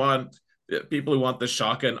they want people who want the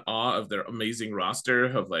shock and awe of their amazing roster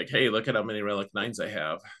of like, hey, look at how many Relic 9s I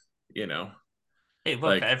have, you know. Hey, look, I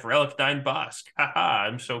Like have Relic 9 Bosk. Haha,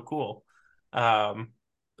 I'm so cool. Um,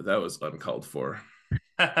 that was uncalled for.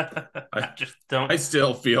 I Just don't. I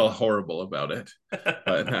still feel horrible about it,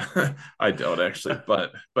 but I don't actually.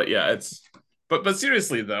 But yeah, it's but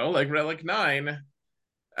seriously though, like Relic 9,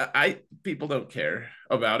 I people don't care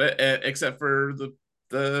about it except for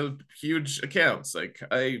the huge accounts. Like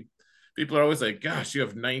I people are always like, "Gosh, you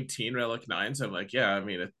have 19 Relic 9s." I'm like, "Yeah, I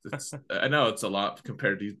mean it's I know it's a lot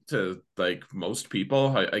compared to like most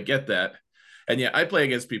people. I get that." And yeah, I play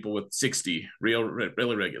against people with 60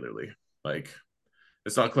 really regularly. Like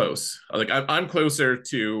it's not close. Like I'm closer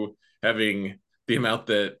to having the amount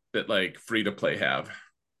that like free to play have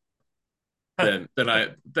than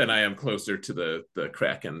I am closer to the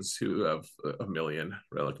Krakens who have a million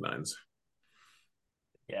Relic 9s.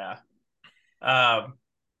 Yeah. Um.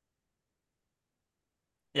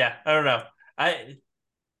 Yeah. I don't know. I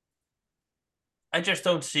I just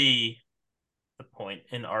don't see the point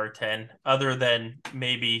in R10 other than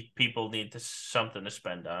maybe people need something to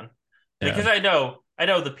spend on. Yeah. Because I know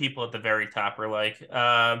the people at the very top are like,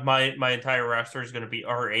 my entire roster is going to be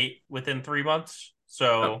R8 within 3 months.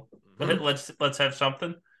 So Mhm. let's have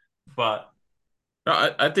something. But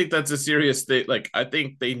No, I think that's a serious thing. Like I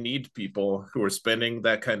think they need people who are spending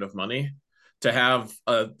that kind of money to have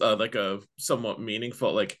a like a somewhat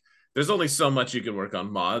meaningful like. There's only so much you can work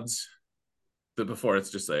on mods that before it's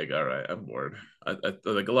just like, all right, I'm bored.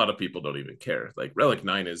 Like a lot of people don't even care. Like Relic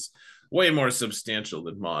 9 is way more substantial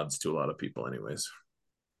than mods to a lot of people, anyways.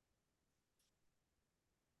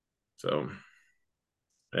 So,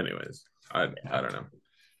 anyways, I yeah, don't know.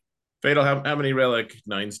 Fatal, how many Relic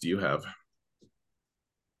 9s do you have?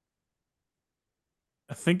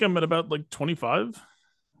 I think I'm at about like 25.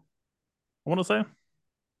 I want to say.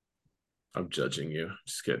 I'm judging you.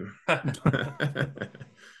 Just kidding. yeah,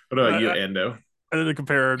 What about you, I, Ando? I did a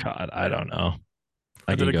compare. God, I I, don't know.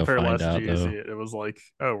 I I did can a go compare find last out GAC. though. It was like,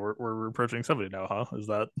 oh, we're approaching 70 now, huh? Is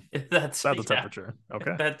that's that the yeah, temperature?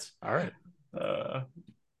 Okay, that's all right. uh,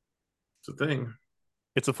 It's a thing.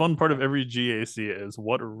 It's a fun part of every GAC is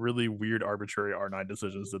what really weird arbitrary R9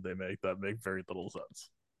 decisions did they make that make very little sense.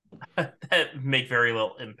 that make very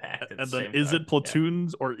little impact at the And then same is time. it Yeah,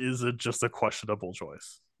 platoons or is it just a questionable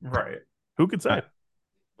choice? right. Who could say?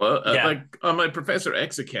 Well, Yeah, like on my Professor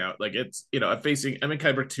X account, like it's I'm in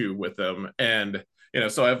Kyber 2 with them, and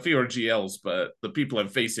so I have fewer GLs, but the people I'm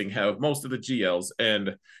facing have most of the GLs,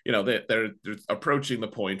 and they're approaching the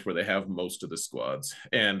point where they have most of the squads,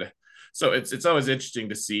 and so it's always interesting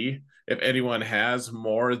to see if anyone has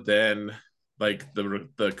more than like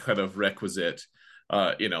the kind of requisite,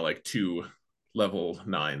 like 2 level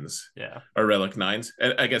 9s yeah. or relic 9s,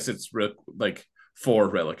 and I guess it's like 4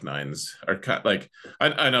 relic 9s are like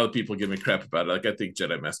I know people give me crap about it. Like I think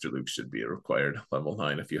Jedi Master Luke should be a required level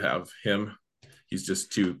 9 if you have him. He's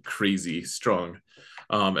just too crazy strong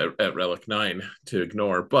at relic 9 to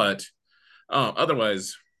ignore. But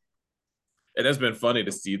otherwise, it has been funny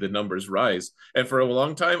to see the numbers rise. And for a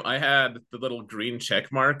long time, I had the little green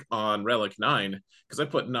check mark on relic 9 because I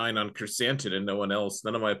put 9 on Chrysanthemum and no one else.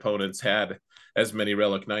 None of my opponents had as many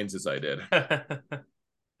relic 9s as I did.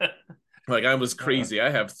 Like I was crazy. I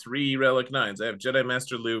have 3 relic 9s. I have Jedi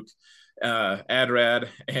Master Luke, Adrad,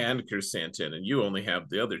 and Chrysanthemum, and you only have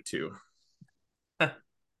the other 2.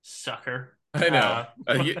 Sucker. I know.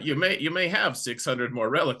 You may have 600 more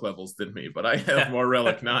relic levels than me, but I have more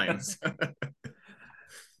relic 9s.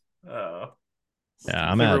 Oh. Yeah,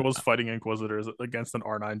 My I'm favorite at was fighting Inquisitors against an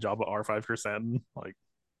R9 Jabba R5 Chrysanthemum. Like,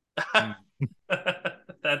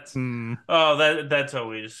 That's hmm. that's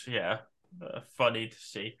always funny to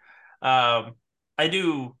see. Um, I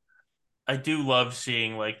do love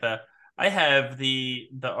seeing like I have the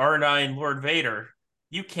R9 Lord Vader.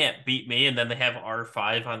 You can't beat me, and then they have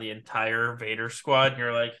R5 on the entire Vader squad, and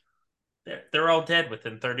you're like, they're all dead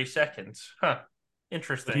within 30 seconds. Huh. But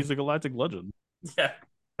Interesting. he's a galactic legend. Yeah,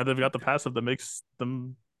 And they've got the passive that makes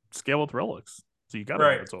them scale with relics. So you got to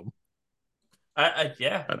give right. it to him.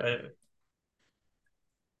 Yeah. I know.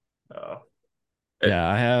 Oh, Yeah,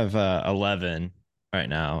 I have 11 right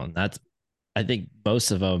now, and that's I think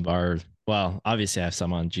most of them are well, obviously I have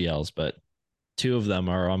some on GLs, but 2 of them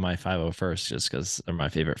are on my 501st just because they're my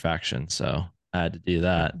favorite faction. So I had to do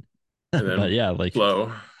that. And But then yeah, like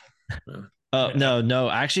blow. oh yeah. no,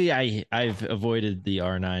 actually I've avoided the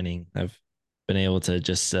R9ing. I've been able to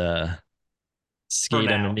just For skate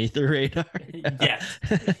now. underneath the radar. Yet.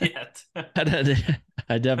 Yet.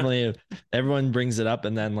 I definitely everyone brings it up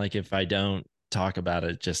and then like if I don't talk about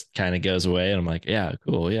it, it just kind of goes away and I'm like, yeah,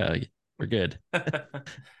 cool, yeah, we're good.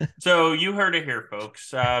 So you heard it here,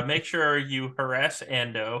 folks. Make sure you harass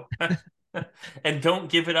Ando And don't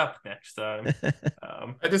give it up next time.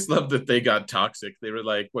 I just love that they got toxic. They were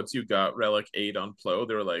like, once you got Relic 8 on Plo,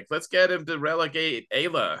 they were like, let's get him to Relic 8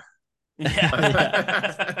 Ayla.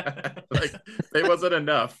 Yeah. Like, it wasn't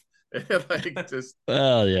enough. Like, just.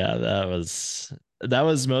 Well, yeah, that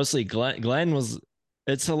was mostly Glenn. Glenn was.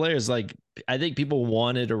 It's hilarious. Like, I think people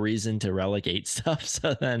wanted a reason to relegate stuff,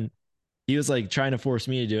 so then he was like trying to force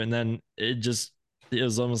me to do it, and then it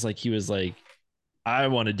was almost like he was like, I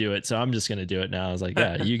want to do it, so I'm just gonna do it now. I was like,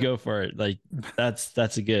 yeah, you go for it. Like,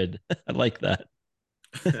 that's a good. I like that.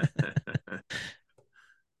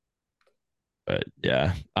 But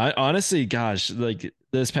yeah, I honestly, gosh, like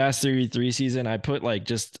this past 33 season, I put like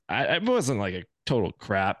just I wasn't like a total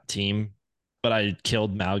crap team, but I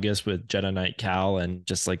killed Malgus with Jedi Knight Cal and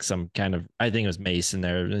just like some kind of, I think it was Mace in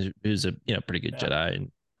there, who's a pretty good Jedi,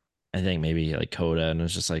 and I think maybe like Coda, and it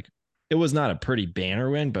was just like it was not a pretty banner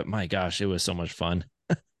win, but my gosh, it was so much fun.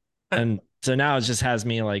 And so now it just has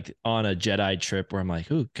me like on a Jedi trip where I'm like,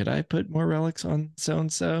 ooh, could I put more relics on so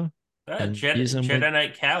and so? And use them with Jedi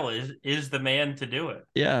Knight Cal is the man to do it.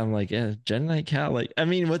 yeah, I'm like, yeah, Jedi Knight Cal. Like, I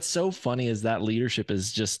mean, what's so funny is that leadership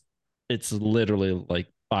is just it's literally like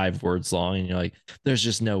 5 words long, and you're like, there's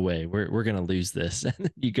just no way we're gonna lose this. And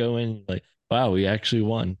then you go in like, wow, we actually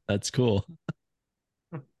won. That's cool.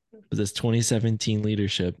 With this 2017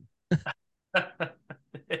 leadership.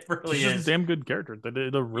 It really She's just is. a damn good character. They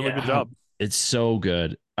did a really good job. It's so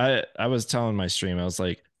good. I was telling my stream, I was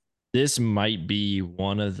like, this might be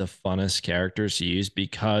one of the funnest characters to use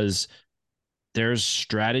because there's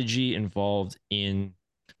strategy involved in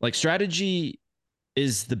like strategy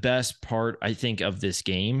is the best part, I think, of this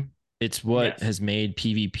game. It's what Yes. has made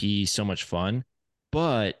PvP so much fun.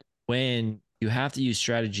 But when you have to use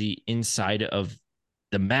strategy inside of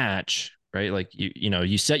the match, right? Like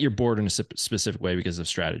you set your board in a specific way because of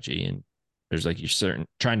strategy, and there's like you're certain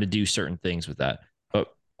trying to do certain things with that.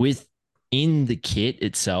 But within the kit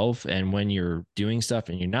itself, and when you're doing stuff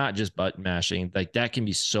and you're not just button mashing, like that can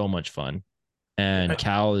be so much fun. And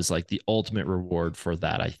Cal is like the ultimate reward for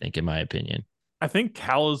that, I think, in my opinion. I think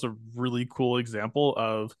Cal is a really cool example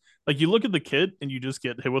of like you look at the kit and you just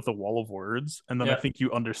get hit with a wall of words, and then I think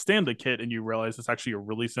you understand the kit and you realize it's actually a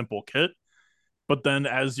really simple kit. But then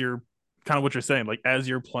as you're kind of what you're saying, like as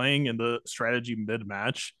you're playing in the strategy mid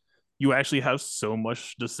match, you actually have so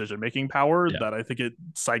much decision making power that I think it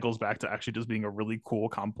cycles back to actually just being a really cool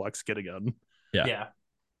complex kit again. Yeah.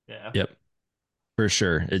 Yep. For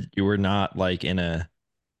sure. You were not like in a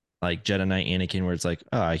like Jedi Knight Anakin where it's like,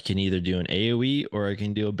 oh, I can either do an AoE or I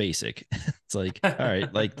can do a basic. It's like, all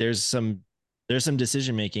right, like there's some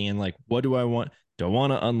decision making and like, what do I want? Do I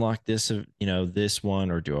want to unlock this, this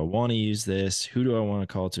one, or do I want to use this? Who do I want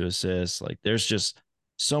to call to assist? Like, there's just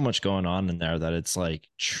so much going on in there that it's like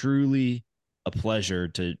truly a pleasure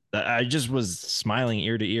to. I just was smiling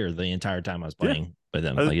ear to ear the entire time I was playing with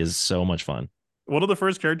them. Like, it's so much fun. One of the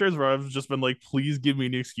first characters where I've just been like, please give me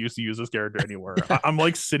an excuse to use this character anywhere. I'm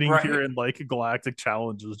like sitting here in like Galactic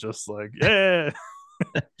Challenges, just like, yeah.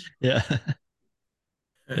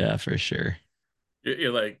 Yeah, for sure.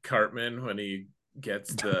 You're like Cartman when he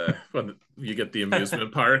gets when you get the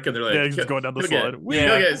amusement park and they're like, he's going down the slide.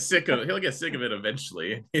 He'll get sick of it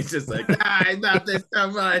eventually. He's just like, I love this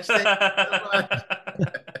so much.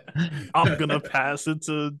 I'm gonna pass it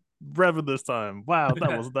to Revan this time. Wow,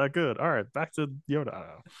 that wasn't that good. All right, back to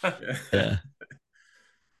Yoda.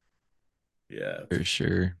 Yeah, for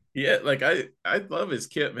sure. Yeah, like I love his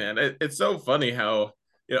kit, man. It's so funny how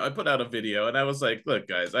I put out a video and I was like, look,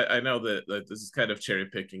 guys, I know that this is kind of cherry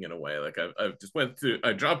picking in a way. Like I just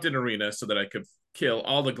I dropped in arena so that I could kill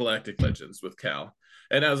all the Galactic Legends with Cal,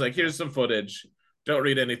 and I was like, here's some footage. Don't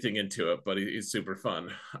read anything into it, but he's super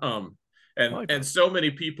fun. And so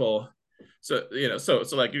many people. So so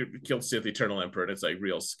like you killed Sith Eternal Emperor, and it's like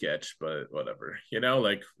real sketch, but whatever,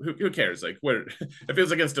 like who cares? Like where if it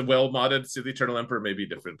was against a well modded Sith Eternal Emperor, maybe a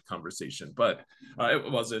different conversation, but it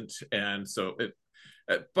wasn't, and so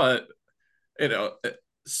but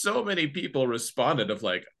so many people responded of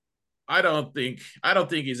like, I don't think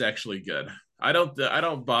he's actually good. I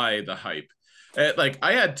don't buy the hype. Like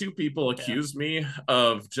I had 2 people accuse me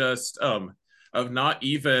of just of not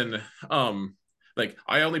even like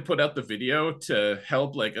I only put out the video to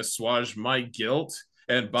help like assuage my guilt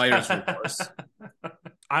and buyer's remorse.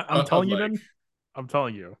 I'm telling you, Ben. I'm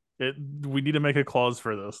telling you, we need to make a clause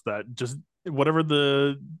for this that just whatever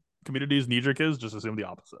the community's knee-jerk is, just assume the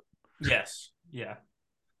opposite. Yes. Yeah.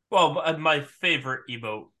 Well, my favorite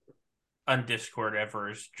emote on Discord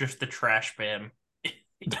ever is just the trash Bam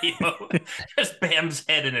emote. Just Bam's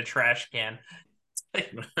head in a trash can.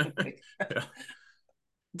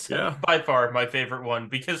 It's Yeah. by far my favorite one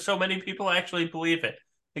because so many people actually believe it.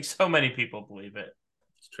 Like so many people believe it.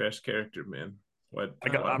 It's trash character, man. What?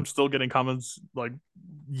 I'm still getting comments like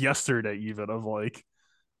yesterday even of like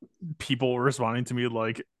people responding to me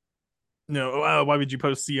like, why would you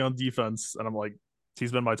post C on defense? And I'm like,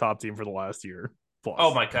 he's been my top team for the last year Oh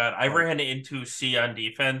plus. my god, I Like, ran into C on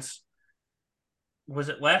defense. Was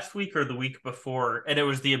it last week or the week before? And it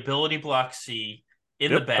was the ability block C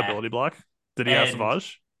in the yep, back, ability block. Did he have and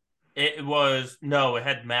Savage? it was no, it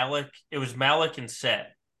had Malik. It was Malik and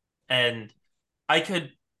Set, and I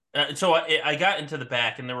could. So I got into the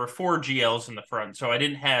back, and there were four GLs in the front, so I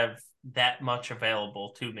didn't have that much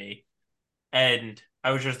available to me, and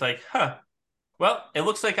I was just like, huh. Well, it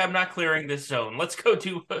looks like I'm not clearing this zone. Let's go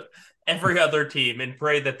to every other team and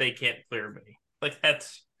pray that they can't clear me. Like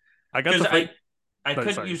that's I got because to fight. I No,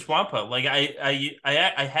 couldn't sorry. use Wampa. Like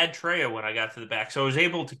I had Treya when I got to the back, so I was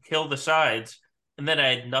able to kill the sides, and then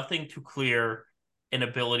I had nothing to clear an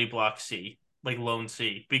ability block C, like lone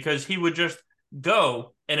C, because he would just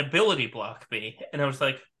go and ability block me, and I was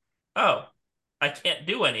like, oh, I can't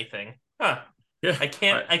do anything, huh? Yeah. I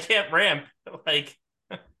can't ramp. Like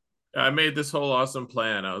I made this whole awesome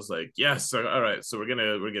plan. I was like, yes, all right. So we're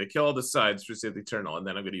gonna kill all the sides for Sith Eternal, and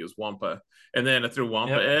then I'm gonna use Wampa. And then I threw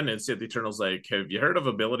Wampa yep, in, and Sith Eternal's like, have you heard of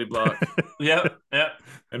ability block? yep.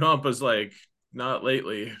 And Wampa's like, not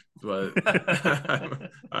lately, but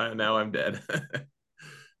now I'm dead.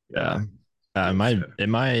 Yeah. Yeah. Good shit.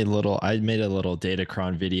 I made a little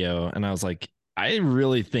Datacron video and I was like, I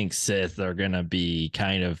really think Sith are gonna be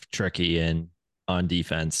kind of tricky in on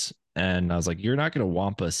defense. And I was like, you're not gonna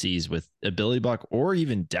Wampa C's with ability block or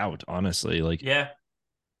even doubt, honestly. Like Yeah,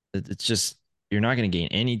 it's just you're not gonna gain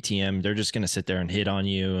any TM. They're just gonna sit there and hit on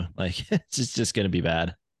you. Like it's just gonna be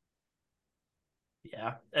bad.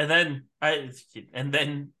 yeah. And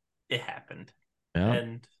then it happened. Yeah.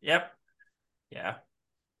 And yep, yeah.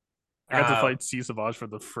 I got to Uh, fight C Savage for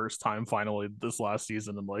the first time finally this last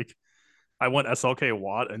season, and like I went SLK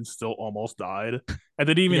Watt and still almost died. And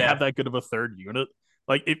they didn't even have yeah, that good of a third unit.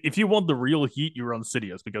 Like if you want the real heat, you run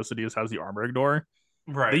Sidious because Sidious has the armor ignore.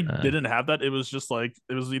 They right. didn't have that. It was just like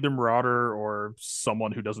it was either Marauder or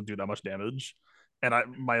someone who doesn't do that much damage. And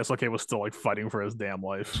my SLK was still like fighting for his damn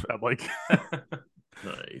life at like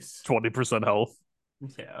Nice. 20% health.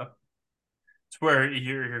 Yeah. It's where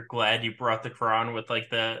you're glad you brought the Quran with like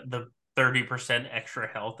the 30% extra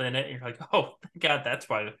health in it. You're like, oh thank God, that's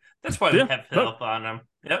why we Yeah, have no, health on him.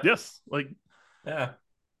 Yep. yes, like, Yeah.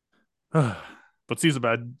 but C's a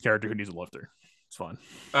bad character who needs a lifter. It's fine.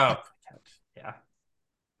 Oh God. Yeah.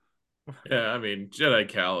 Yeah, I mean, Jedi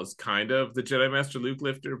Cal is kind of the Jedi Master Luke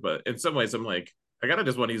lifter, but in some ways, I'm like, I gotta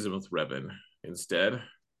just want to use him with Revan instead.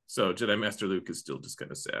 So Jedi Master Luke is still just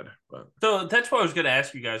kind of sad, but So that's what I was going to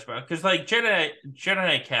ask you guys about because like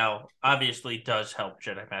Jedi Cal obviously does help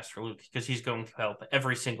Jedi Master Luke because he's going to help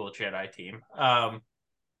every single Jedi team. How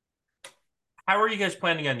are you guys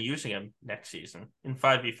planning on using him next season in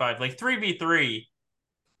 5v5? Like 3v3,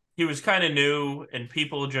 he was kind of new, and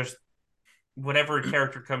people just, whatever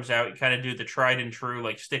character comes out, you kind of do the tried and true,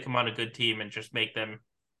 like stick him on a good team and just make them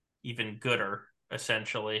even gooder,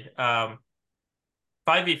 essentially.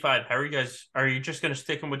 5v5, how are you guys? Are you just going to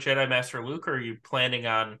stick him with Jedi Master Luke, or are you planning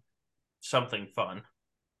on something fun?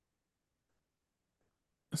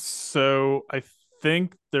 So I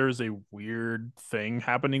think there's a weird thing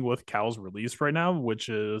happening with Cal's release right now, which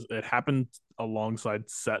is it happened alongside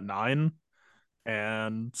Set 9.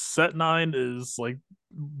 And Set 9 is like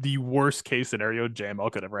the worst case scenario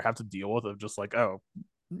JML could ever have to deal with of just like, oh,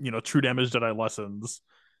 true damage Jedi lessons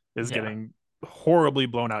is Yeah. getting horribly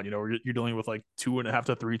blown out. You're dealing with like 2.5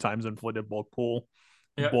 to 3 times inflated bulk pool.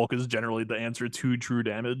 Yeah. Bulk is generally the answer to true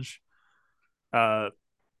damage. Uh,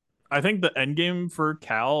 I think the end game for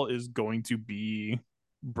Cal is going to be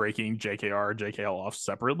breaking JKR and JKL off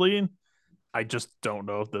separately. I just don't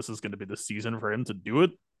know if this is going to be the season for him to do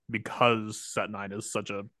it because Set 9 is such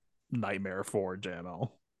a nightmare for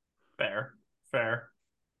JML. Fair. Fair.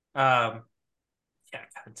 Um, yeah,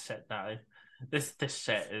 God, Set 9. This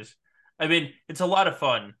set is, I mean, it's a lot of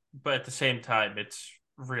fun, but at the same time, it's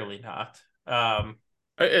really not.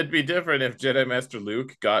 it'd be different if Jedi Master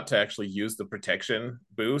Luke got to actually use the protection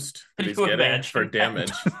boost that Can he's you getting for imagine?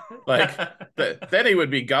 damage. Like then he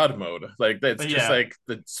would be God mode. Like that's just Yeah. like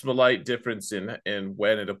the slight difference in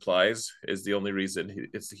when it applies is the only reason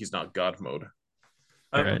he's not God mode.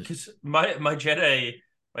 Right. Because my Jedi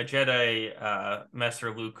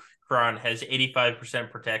Master Luke Kron has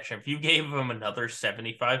 85% protection. If you gave him another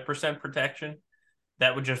 75% protection,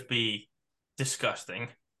 that would just be disgusting.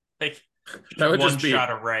 Like That would one just be shot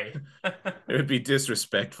of Ray. it would be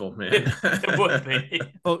disrespectful, man. It would be.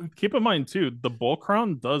 Oh, keep in mind too, the Bull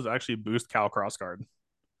Crown does actually boost Cal Crossguard.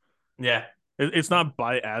 Yeah. It's not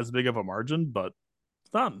by as big of a margin, but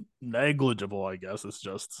it's not negligible, I guess. It's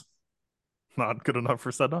just not good enough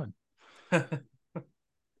for set 9.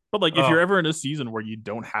 But like, if you're Oh, ever in a season where you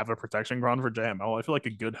don't have a protection crown for JML, I feel like a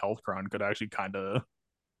good health crown could actually kind of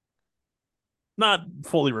not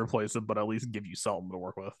fully replace it, but at least give you something to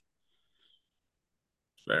work with.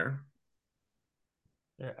 Fair.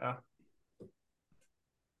 yeah.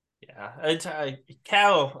 Yeah. It's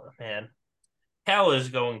Cal, man. Cal is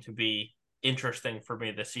going to be interesting for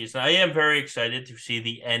me this season. I am very excited to see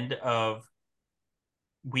the end of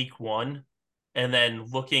week 1 and then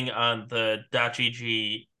looking on the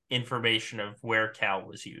 .gg information of where Cal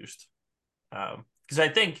was used. Because I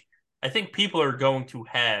think people are going to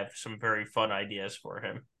have some very fun ideas for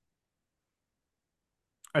him.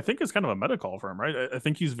 I think it's kind of a meta call for him, right? I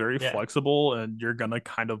think he's very Yeah. flexible, and you're gonna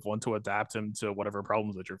kind of want to adapt him to whatever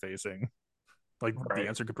problems that you're facing. Like the Right.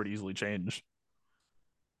 answer could pretty easily change.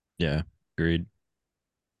 Yeah, agreed.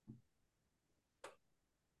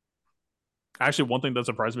 Actually, one thing that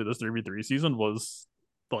surprised me this 3v3 season was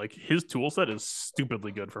like his tool set is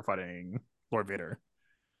stupidly good for fighting Lord Vader.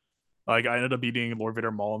 Like I ended up beating Lord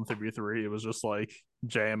Vader Maul in 3v3. It was just like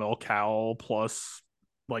JML Cal plus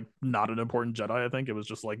like not an important Jedi. I think it was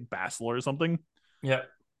just like Bastila or something. Yeah.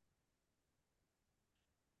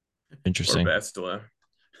 Or Interesting. Bastila.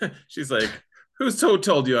 She's like, who's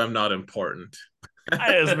told you I'm not important?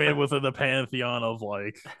 I just made it within the pantheon of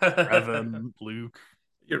like Revan, Luke.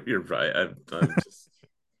 You're right. I'm just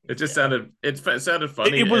it just sounded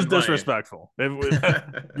funny. It was and my- disrespectful.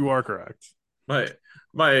 You are correct. My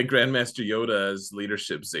Grandmaster Yoda's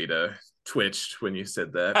leadership Zeta twitched when you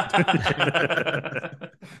said that.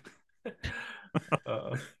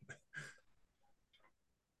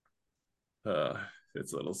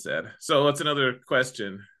 It's a little sad. So what's another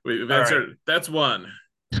question? We've answered. Right. That's one.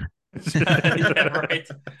 Yeah, right.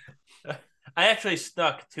 I actually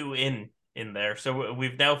stuck 2 in there, so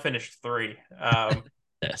we've now finished 3.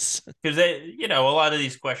 Yes, because a lot of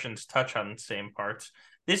these questions touch on the same parts.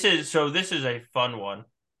 This is a fun one.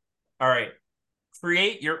 All right,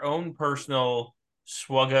 create your own personal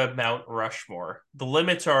Swugga Mount Rushmore. The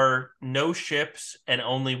limits are no ships and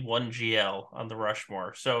only 1 GL on the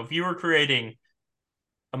Rushmore. So if you were creating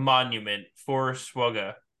a monument for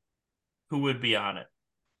Swugga, who would be on it?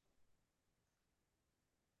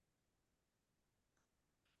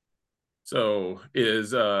 So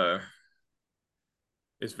is Vadal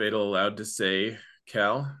allowed to say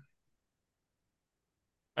Cal?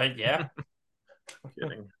 Yeah.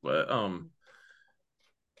 Kidding, but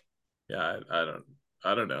yeah,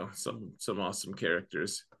 I don't know, some awesome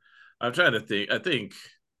characters. I'm trying to think. I think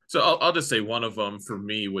so. I'll just say one of them for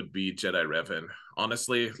me would be Jedi Revan.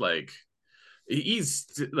 Honestly, like he's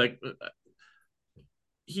like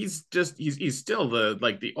he's still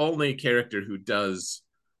the only character who does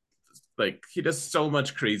he does so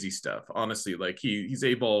much crazy stuff. Honestly, like he's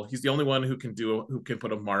the only one who can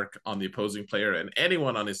put a mark on the opposing player, and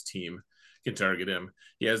anyone on his team can target him.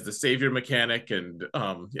 He has the savior mechanic, and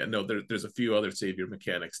there's a few other savior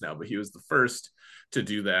mechanics now, but he was the first to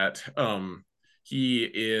do that.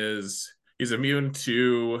 He's immune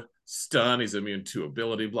to stun, he's immune to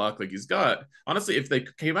ability block. Like he's got, honestly, if they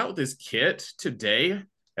came out with this kit today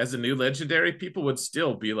as a new legendary, people would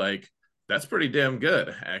still be like, that's pretty damn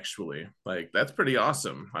good, actually. Like that's pretty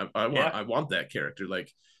awesome. I want that character. Like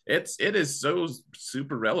it is so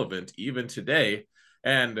super relevant even today,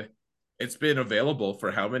 and it's been available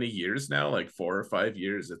for how many years now? Like 4 or 5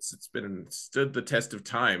 years. It's stood the test of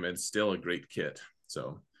time, and still a great kit.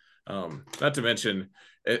 So, not to mention,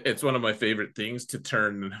 it's one of my favorite things to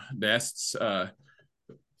turn Nest's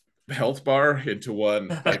health bar into one,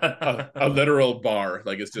 like a literal bar.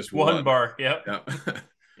 Like it's just one bar. Yep. Yeah.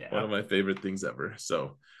 Yeah. One of my favorite things ever.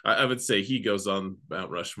 So I would say he goes on Mount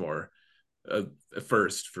Rushmore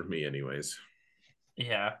first for me, anyways.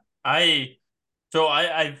 Yeah, I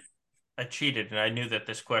cheated and I knew that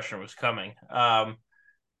this question was coming. My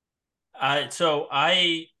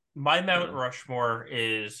Mount Rushmore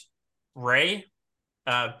is Rey,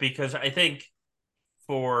 because I think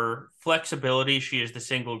for flexibility, she is the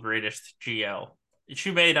single greatest GL. She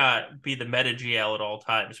may not be the meta GL at all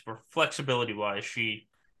times, but flexibility wise, she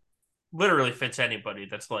literally fits anybody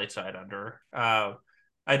that's light side under her.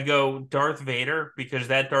 I'd go Darth Vader because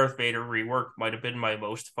that Darth Vader rework might have been my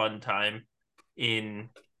most fun time in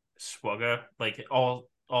Swugga, like all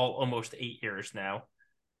almost 8 years now.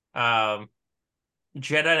 Jedi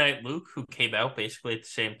Knight Luke, who came out basically at the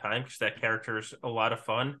same time because that character is a lot of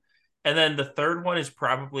fun. And then the third one is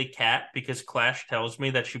probably Kat, because Clash tells me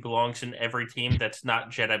that she belongs in every team that's not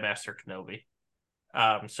Jedi Master Kenobi.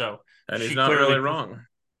 So And he's she not clearly, really wrong.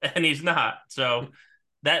 and he's not. So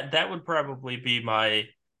that would probably be my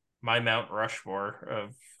Mount Rushmore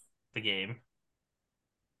of the game.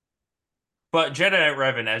 But Jedi Knight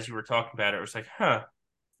Revan, as you were talking about it, was like, huh,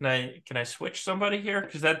 can I switch somebody here?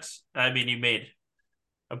 Because that's, I mean, you made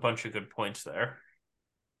a bunch of good points there.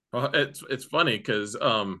 Well, it's funny because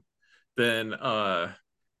then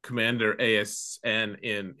Commander ASN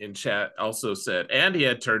in chat also said, and he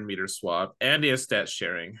had turn meter swap, and he has stat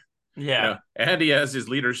sharing, Yeah. and he has his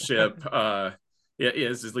leadership. He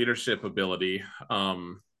has his leadership ability.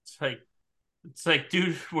 It's like,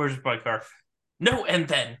 dude, where's my car? No, and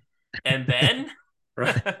then,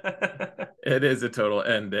 Right. It is a total,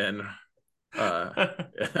 and then,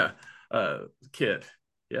 yeah, kid,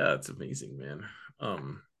 yeah, it's amazing, man.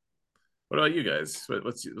 What about you guys?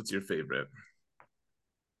 What's your favorite?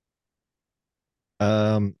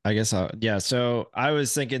 I guess yeah. So I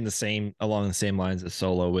was thinking along the same lines of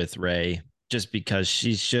Solo with Rey, just because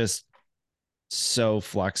she's just so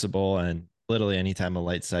flexible, and literally anytime a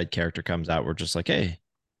light side character comes out, we're just like, hey,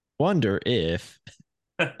 wonder if.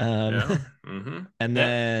 Yeah. Mm-hmm. And Yeah.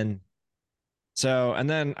 then and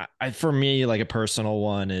then for me, like a personal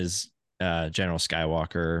one is General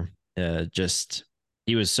Skywalker. Just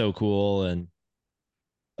he was so cool, and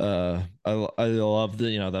I love the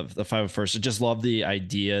 501st. I just love the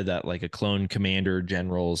idea that like a clone commander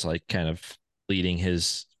general is like kind of leading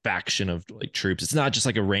his faction of like troops. It's not just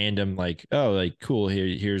like a random like, oh, like cool,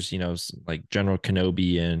 here's like General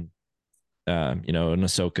Kenobi and an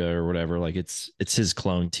Ahsoka or whatever. Like it's his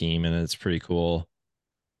clone team, and it's pretty cool.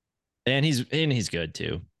 And he's good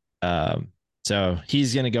too. Um, so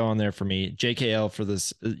he's gonna go on there for me. JKL for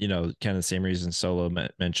this, kind of the same reason Solo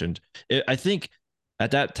mentioned. I think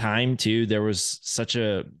at that time too, there was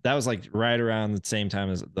that was like right around the same time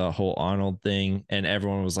as the whole Arnold thing, and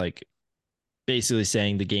everyone was like basically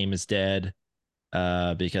saying the game is dead,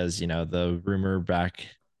 because the rumor back,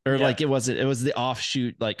 or Yeah. like it was the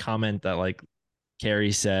offshoot like comment that like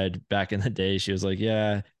Carrie said back in the day. She was like,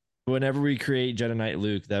 yeah, whenever we create Jedi Knight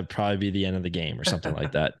Luke, that'd probably be the end of the game or something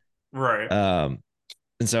like that. Right. And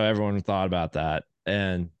so everyone thought about that.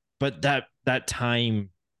 But that timeline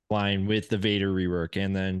with the Vader rework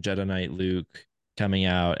and then Jedi Knight Luke coming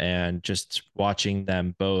out and just watching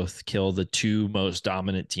them both kill the two most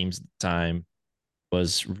dominant teams at the time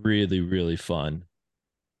was really, really fun.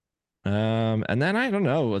 And then I don't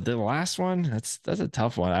know, the last one, that's a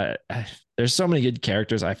tough one. There's so many good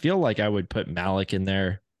characters. I feel like I would put Malik in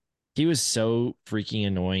there. He was so freaking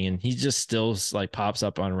annoying, and he just still like pops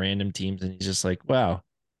up on random teams, and he's just like, wow,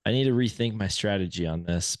 I need to rethink my strategy on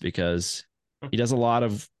this, because he does a lot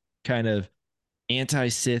of kind of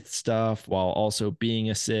anti-Sith stuff while also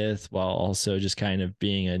being a Sith, while also just kind of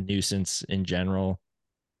being a nuisance in general.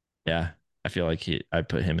 Yeah, I feel like I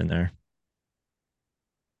put him in there.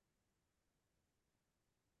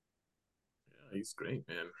 Yeah, he's great,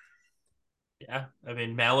 man. Yeah. I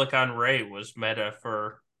mean, Malik on Ray was meta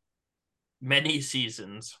for many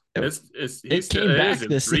seasons. It came back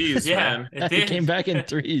this threes, Yeah, man. it did. It came back in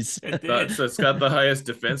threes. It did. So it's got the highest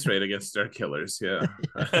defense rate against Star Killers. Yeah.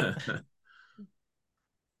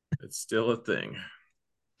 It's still a thing.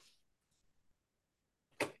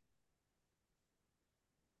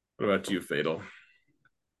 What about you, Fatal?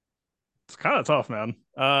 It's kind of tough, man.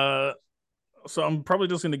 So I'm probably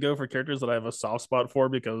just going to go for characters that I have a soft spot for,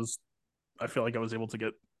 because I feel like I was able to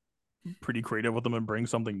get pretty creative with them and bring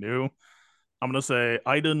something new. I'm going to say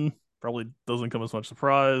Iden. Probably doesn't come as much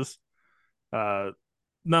surprise. No,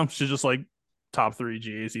 she's just like top 3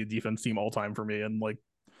 GAC defense team all time for me. And like,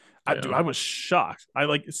 I was shocked.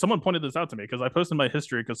 Someone pointed this out to me because I posted my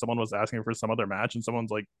history because someone was asking for some other match, and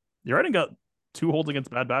someone's like, "You already got 2 holds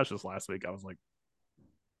against Bad Batch this last week." I was like,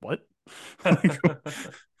 "What?"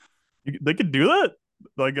 They could do that?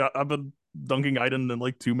 Like, I've been dunking Iden in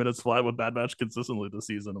like 2 minutes flat with Bad Batch consistently this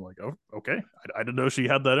season. I'm like, oh, okay. I didn't know she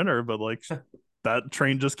had that in her, but like that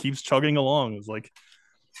train just keeps chugging along. It's like,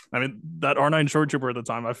 I mean, that R9 short trooper at the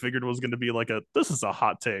time I figured was going to be like this is a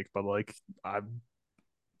hot take, but like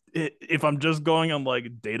if I'm just going on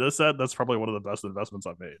like data set, that's probably one of the best investments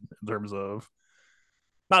I've made in terms of,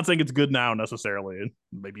 not saying it's good now necessarily.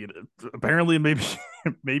 Maybe apparently maybe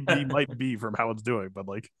might be from how it's doing, but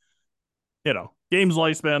like, game's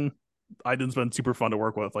lifespan, Iden's been super fun to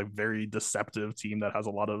work with, like very deceptive team that has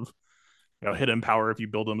a lot of hidden power if you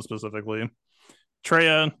build them specifically.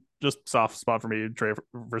 Traya, just soft spot for me. Traya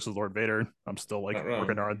versus Lord Vader. I'm still like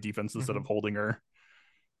working her on defense instead of holding her.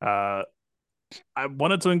 I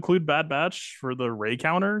wanted to include Bad Batch for the Ray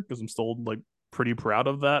counter because I'm still like pretty proud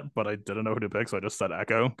of that, but I didn't know who to pick, so I just said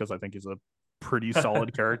Echo because I think he's a pretty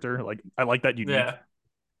solid character. Like I like that unique, Yeah.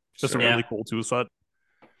 just a Sure. really Yeah. cool tool set.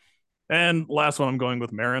 And last one, I'm going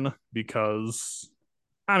with Marin because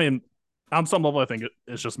I mean, on some level, I think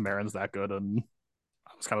it's just Marin's that good, and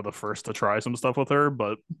I was kind of the first to try some stuff with her,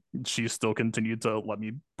 but she still continued to let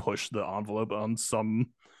me push the envelope on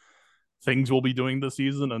some things we'll be doing this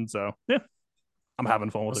season, and so yeah, I'm having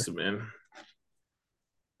fun with her. Awesome, man.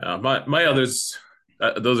 My Yeah. others,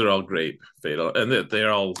 those are all great, Fatal, and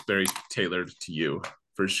they're all very tailored to you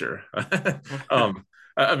for sure.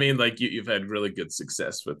 I mean, like you've had really good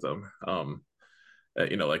success with them.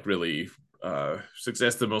 Like really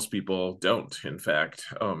success that most people don't. In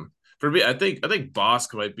fact, for me, I think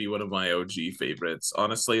Bosk might be one of my OG favorites.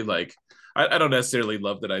 Honestly, like I don't necessarily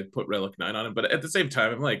love that I put Relic 9 on him, but at the same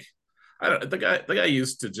time, I'm like, I don't the guy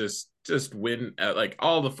used to just win at like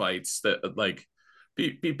all the fights that like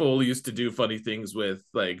people used to do funny things with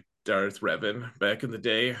like Darth Revan back in the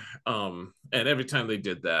day. And every time they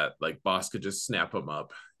did that, like Boss could just snap him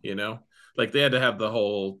up, you know? Like they had to have the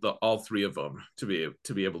all three of them to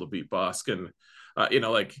be able to beat Bosk. And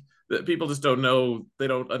like the people just don't know, they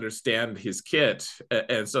don't understand his kit,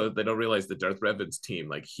 and so they don't realize that Darth Revan's team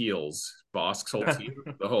like heals Bosk's whole team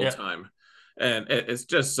the whole Yeah. time, and it's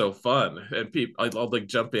just so fun. And people, I'll like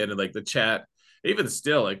jump in and like the chat, even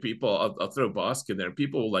still, like people, I'll throw Bosk in there.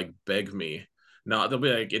 People will like beg me. No, they'll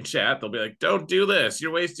be like in chat. They'll be like, "Don't do this.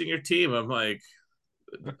 You're wasting your team." I'm like,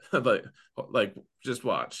 like just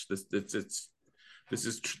watch this. This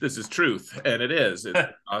is truth, and it is. It's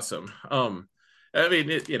awesome. I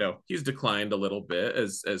mean, he's declined a little bit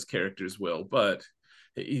as characters will, but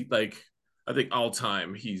he like I think all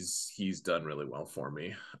time he's done really well for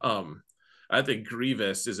me. I think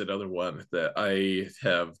Grievous is another one that I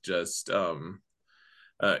have just other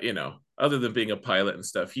than being a pilot and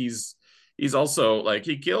stuff, he's also like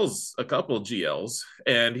he kills a couple of GLs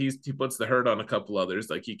and he puts the hurt on a couple others.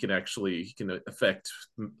 Like he can affect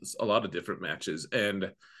a lot of different matches,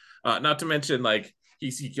 and not to mention like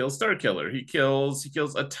he kills Star Killer. He kills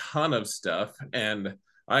a ton of stuff, and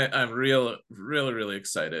I'm really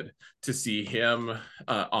excited to see him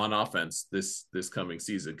on offense this coming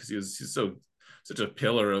season because he's such a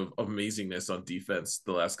pillar of amazingness on defense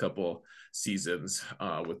the last couple seasons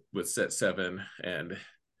with set 7 and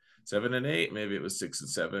 8. Maybe it was 6 and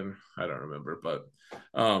 7. I don't remember, but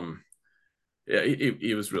yeah,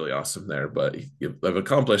 he was really awesome there. But I've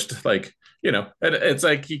accomplished like it's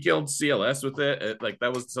like he killed CLS with it. Like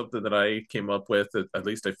that was something that I came up with. At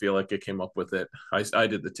least I feel like I came up with it. I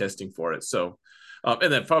did the testing for it. So,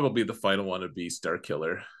 and then probably the final one would be Star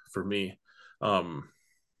Killer for me.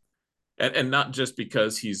 And not just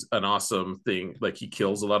because he's an awesome thing, like he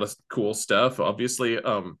kills a lot of cool stuff. Obviously,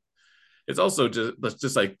 it's also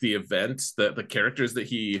just like the events that the characters that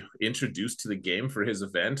he introduced to the game for his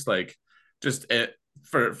event, like just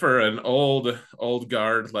for an old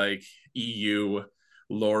guard like EU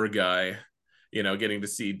lore guy, getting to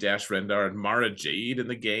see Dash Rendar and Mara Jade in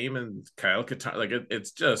the game and Kyle Katarn, like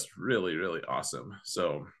it's just really awesome.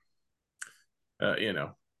 So, and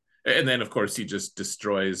then of course he just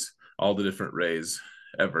destroys all the different rays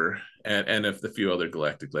ever, and if the few other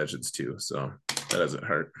galactic legends too. So that doesn't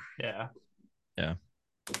hurt. Yeah. Yeah.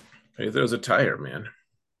 Hey, there's a tire, man.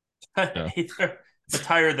 Yeah. A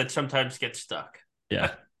tire that sometimes gets stuck.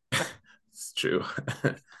 Yeah. It's true.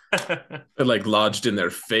 It like lodged in their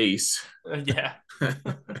face. Yeah.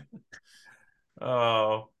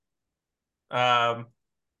 Oh. All right,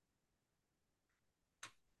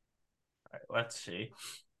 let's see.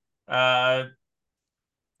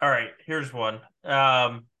 All right, here's one.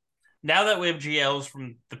 Now that we have GLs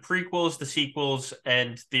from the prequels, the sequels,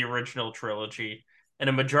 and the original trilogy, and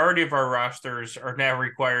a majority of our rosters are now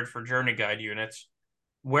required for Journey Guide units,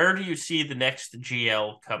 where do you see the next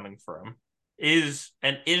GL coming from? Is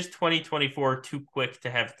 2024 too quick to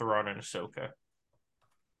have Thrawn and Ahsoka?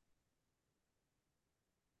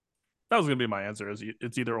 That was gonna be my answer. Is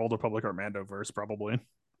it's either Old Republic or Mandoverse, probably. And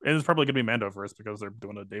it's probably gonna be Mandoverse because they're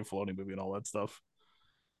doing a Dave Filoni movie and all that stuff.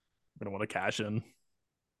 Gonna want to cash in.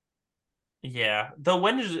 Yeah. Though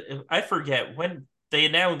I forget when they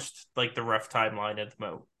announced like the rough timeline of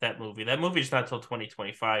that movie. That movie's not till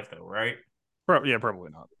 2025 though, right? Yeah,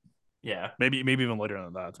 probably not. Yeah. Maybe even later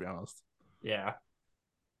than that, to be honest. Yeah.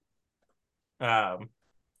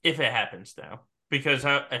 If it happens now, because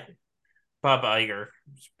Bob Iger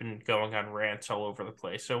has been going on rants all over the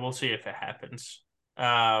place, so we'll see if it happens.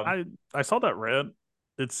 I saw that rant.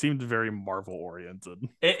 It seemed very Marvel oriented.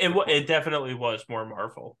 It definitely was more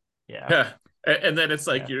Marvel. Yeah. And then it's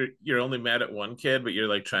like Yeah. you're only mad at one kid, but you're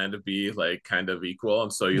like trying to be like kind of equal,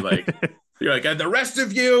 and so you're like, and the rest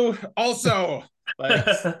of you also like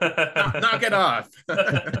knock it off.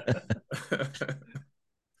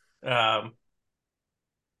 um,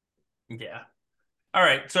 yeah. All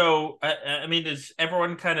right. So, I mean, does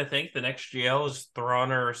everyone kind of think the next GL is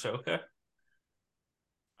Thrawn or Ahsoka?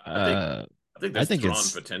 I think Uh, I think I there's think Thrawn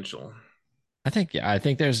it's. potential. I think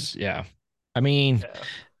there's. Yeah. I mean, Yeah.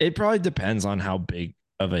 it probably depends on how big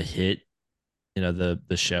of a hit the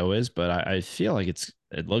show is, but I feel like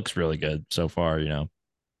it looks really good so far. Yeah.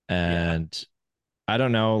 And I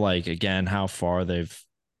don't know, like again, how far they've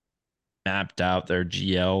mapped out their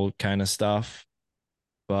GL kind of stuff,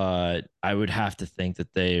 but I would have to think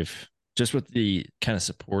that they've just with the kind of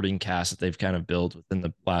supporting cast that they've kind of built within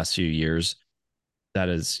the last few years, that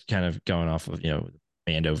is kind of going off of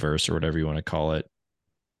Mandoverse or whatever you want to call it.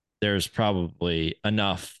 There's probably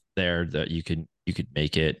enough there that you could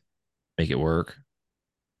make it work.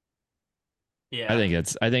 Yeah. I think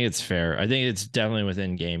it's fair. I think it's definitely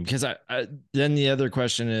within game because then the other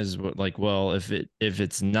question is like, well, if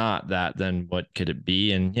it's not that, then what could it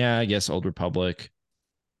be? And yeah, I guess Old Republic.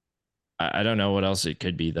 I don't know what else it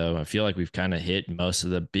could be though. I feel like we've kind of hit most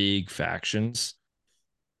of the big factions.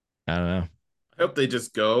 I don't know. I hope they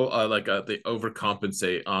just go they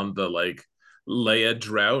overcompensate on the like Leia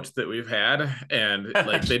drought that we've had, and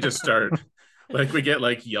like they just start like we get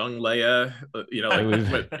like young Leia, Like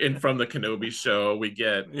we've in from the Kenobi show, we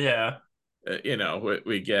get Yeah.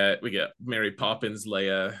 we get Mary Poppins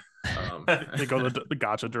Leia. They go the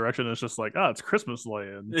gotcha direction. It's just like, it's Christmas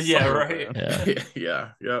land. Yeah, right. yeah. Yeah,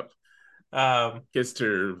 yep. Um, Kissed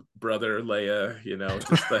her brother Leia,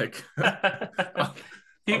 just like all,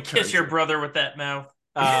 you all kiss kinds your of brother with that mouth.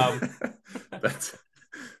 that's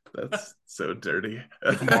that's so dirty.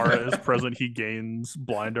 If Mara is present, he gains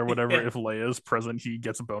blind or whatever. Yeah. If Leia is present, he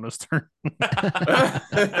gets a bonus turn.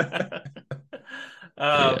 um,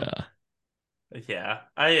 Yeah. yeah,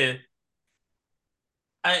 I,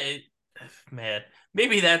 man,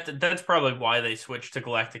 maybe that's probably why they switched to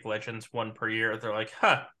Galactic Legends one per year. They're like,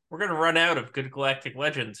 huh, we're gonna run out of good Galactic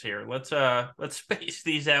Legends here. Let's space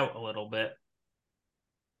these out a little bit.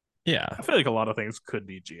 Yeah. I feel like a lot of things could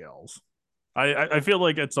be GLs. I feel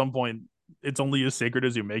like at some point it's only as sacred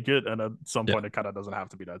as you make it, and at some Yeah. point it kind of doesn't have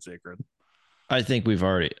to be that sacred. I think we've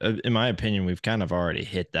already, in my opinion, we've kind of already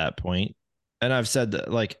hit that point. And I've said that,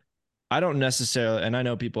 like, I don't necessarily, and I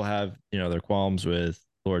know people have, their qualms with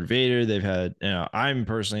Lord Vader. They've had, I'm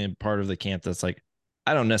personally a part of the camp that's like,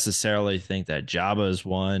 I don't necessarily think that Jabba is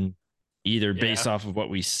one, either based Yeah. off of what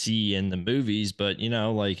we see in the movies, but,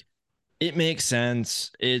 like, it makes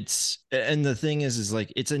sense. And the thing is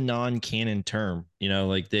like, it's a non-canon term,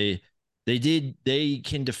 like they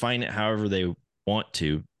can define it however they want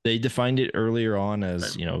to. They defined it earlier on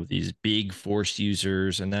as, these big force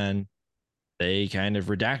users, and then they kind of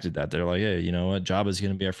redacted that. They're like, hey, you know what? Jabba's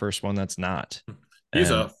going to be our first one that's not. He's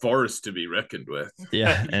And a force to be reckoned with.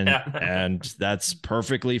 yeah, Yeah. and that's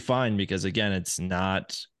perfectly fine because again, it's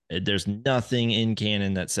not there's nothing in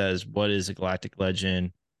canon that says what is a galactic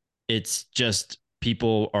legend. It's just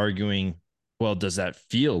people arguing, well, does that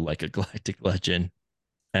feel like a galactic legend?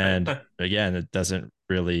 And again, it doesn't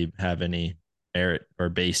really have any merit or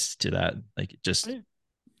base to that. Like it just,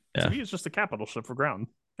 To me, it's just a capital ship for ground.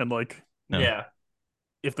 And like, no. Yeah.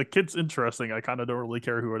 if the kid's interesting, I kind of don't really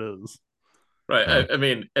care who it is. Right. Oh. I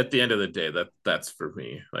mean, at the end of the day, that's for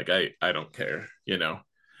me. Like, I don't care.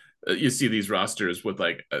 You see these rosters with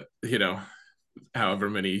like, however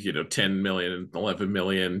many, 10 million, 11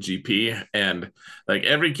 million GP, and like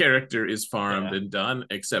every character is farmed Yeah. and done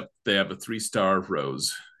except they have a 3-star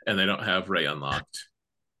Rose and they don't have Ray unlocked.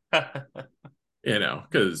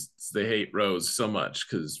 Because they hate Rose so much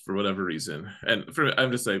because for whatever reason, and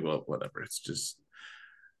I'm just like, well, whatever. It's just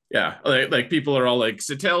yeah, like people are all like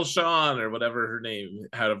Satel Sean or whatever her name,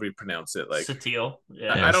 however you pronounce it. Like Satil.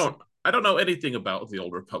 Yeah. I Yes. don't know anything about the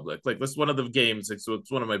Old Republic. Like that's one of the games. Like, so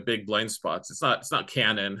it's one of my big blind spots. It's not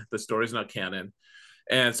canon. The story's not canon,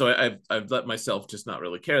 and so I've let myself just not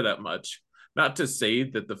really care that much. Not to say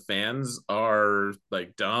that the fans are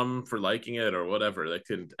like dumb for liking it or whatever. They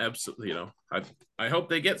can absolutely, I hope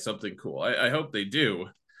they get something cool. I hope they do.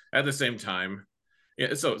 At the same time,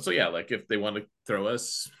 yeah. So yeah, like if they want to throw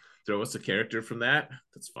us a character from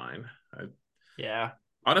that's fine. Yeah.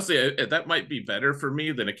 Honestly, that might be better for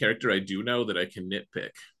me than a character I do know that I can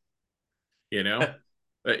nitpick.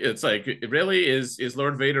 It's like, really is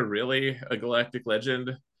Lord Vader really a galactic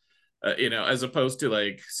legend? As opposed to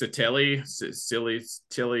like Tilly,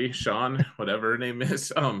 Sean, whatever her name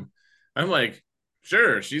is. I'm like,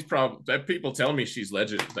 Sure, she's probably people tell me she's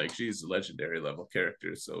legend, like she's a legendary level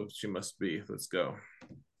character, so she must be. Let's go.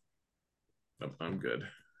 I'm good,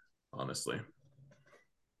 honestly.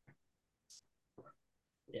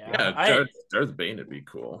 Yeah, Yeah, Darth Bane would be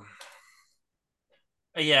cool.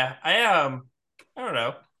 I don't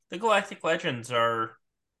know. The Galactic Legends are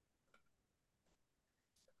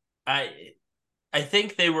I I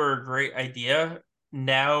think they were a great idea.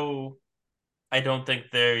 Now I don't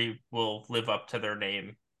think they will live up to their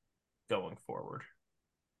name going forward.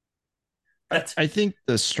 That's I think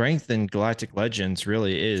the strength in Galactic Legends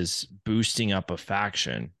really is boosting up a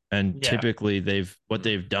faction. And yeah, typically they've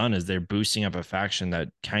done is they're boosting up a faction that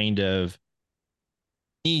kind of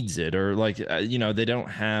needs it, or like they don't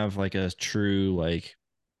have like a true like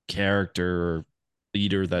character or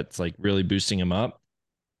leader that's like really boosting them up.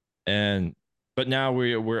 And but now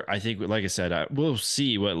we're I think, like I said, we'll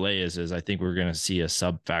see what Leia's is. I think we're gonna see a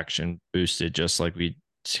sub faction boosted, just like we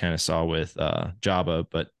kind of saw with Jabba.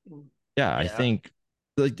 But yeah, I yeah, think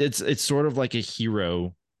like it's sort of like a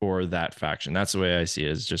hero for that faction. That's the way I see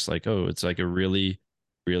it. It's just like, oh, it's like a really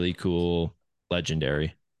really cool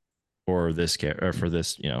legendary for this or for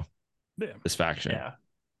this Yeah. this faction. yeah,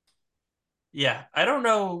 yeah. I don't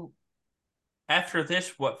know after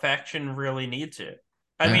this what faction really needs it.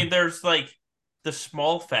 I Yeah. mean, there's like the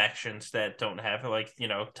small factions that don't have it, like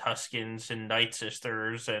Tuskens and Night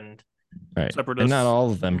Sisters and Right. And not Separatists.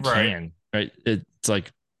 all of them right. can, right? It's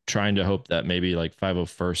like trying to hope that maybe like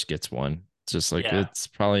 501st gets one. It's just like Yeah, it's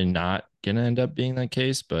probably not gonna end up being that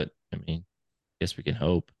case, but I mean, I guess we can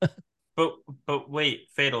hope. but wait,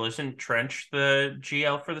 Fatal isn't Trench the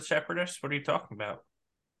GL for the Separatists? What are you talking about?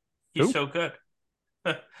 He's Who? so good.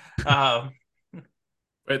 um,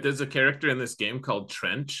 Right, there's a character in this game called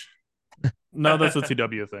Trench. No, that's a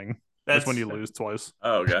TW thing. That's when that's you lose twice.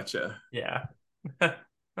 Oh, gotcha. yeah.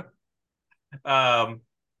 um,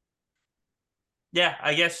 yeah,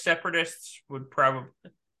 I guess Separatists would probably,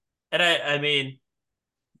 and I mean,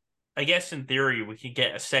 I guess in theory we could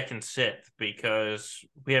get a second Sith because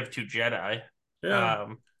we have two Jedi. Yeah.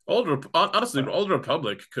 Um, Honestly, but Old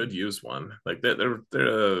Republic could use one. Like they're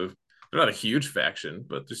not a huge faction,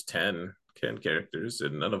 but there's 10 characters,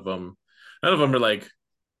 and none of them are like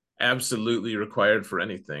absolutely required for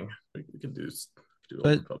anything. We can do Old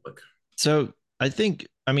But Republic. so I think,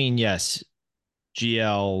 I mean, yes,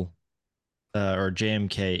 GL or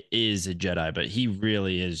JMK is a Jedi, but he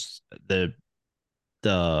really is the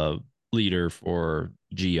leader for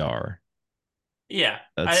GR. yeah,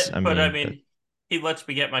 That's, I but I mean, mean, he lets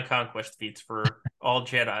me get my conquest feats for all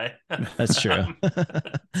Jedi. that's true. Um,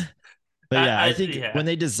 But yeah, I think when yeah,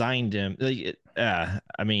 they designed him, like,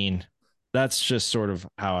 I mean, that's just sort of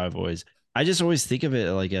how I just always think of it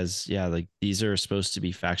like as, yeah, like these are supposed to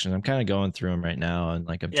be factions. I'm kind of going through them right now, and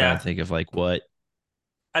like I'm trying to yeah. think of like what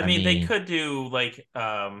I I mean, they mean. could do like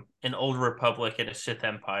an Old Republic and a Sith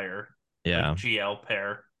Empire, like Yeah, GL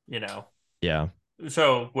pair, yeah,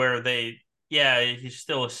 So where yeah, he's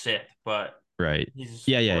still a Sith, but right. he's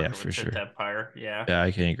Yeah, working for with Sith sure. Empire. Yeah. Yeah,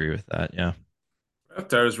 I can agree with that. Yeah.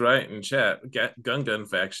 Avatar's right in chat. Gun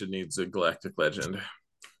faction needs a Galactic Legend.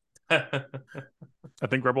 I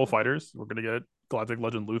think Rebel Fighters, we're gonna get Galactic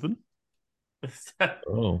Legend Luthen.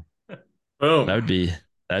 Oh, that Boom. would be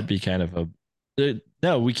that'd be kind of a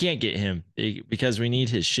no. We can't get him because we need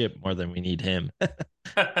his ship more than we need him.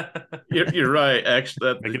 You're right.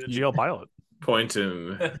 Actually, Make it a GL pilot. point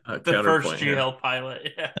and The first counterpoint here. GL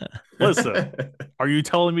pilot. Yeah. Listen, are you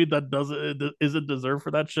telling me that doesn't isn't deserved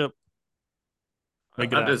for that ship?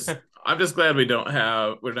 Make it I'm happen. just I'm just glad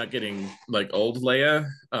we're not getting like old Leia,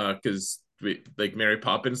 because we like Mary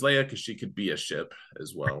Poppins Leia, because she could be a ship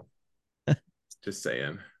as well. Just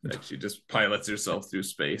saying, like she just pilots herself through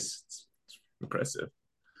space. It's impressive.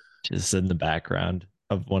 Just in the background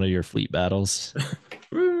of one of your fleet battles.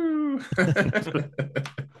 Woo!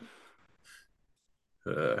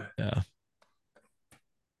 Yeah.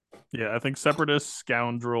 Yeah, I think Separatist,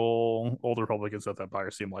 Scoundrel, Old Republic, and Sith Empire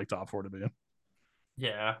seem like top four to me.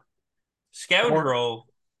 Yeah. Or Scoundrel,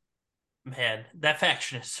 man, that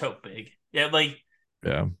faction is so big. Yeah, like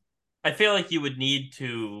Yeah. I feel like you would need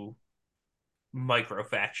to micro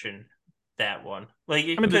faction that one. Like I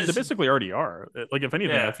mean, they because basically already are. Like, if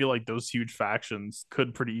anything, I yeah, feel like those huge factions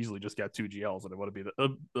could pretty easily just get two GLs, and it would be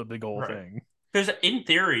a big old right. thing. Because in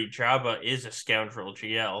theory, Jabba is a scoundrel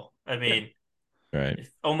GL. I Yeah, mean, Right.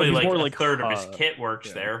 but only he's like more a like, third of his kit works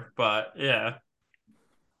yeah. there, but yeah,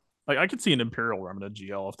 Like, I could see an Imperial Remnant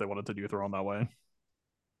GL if they wanted to do Throne that way.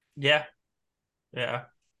 yeah, yeah.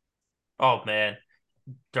 Oh man,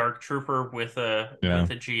 Dark Trooper with a Yeah.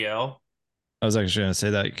 GL. I was actually gonna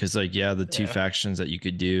say that because like yeah, the two Yeah. factions that you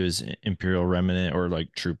could do is Imperial Remnant or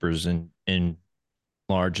like troopers in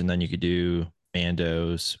large, and then you could do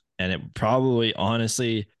Mandos, and it probably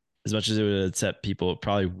honestly, as much as it would upset people, it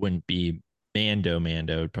probably wouldn't be Mando.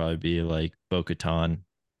 It'd probably be like Bo-Katan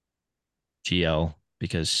GL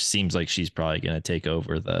because it seems like she's probably gonna take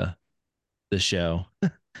over the show.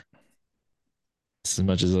 As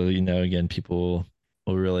much as again, people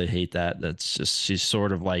will really hate that. That's just she's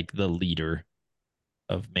sort of like the leader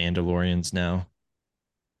of Mandalorians now.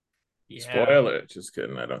 Yeah. Spoiler. Just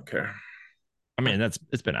kidding. I don't care. I mean, it's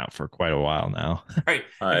been out for quite a while now. Right.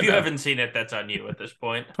 I If you know. haven't seen it, that's on you at this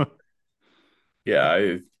point.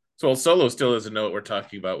 Yeah, so well, Solo still doesn't know what we're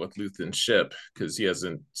talking about with Luthen's ship because he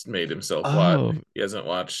hasn't made himself what Oh, he hasn't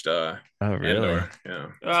watched oh, really? Andor. Yeah.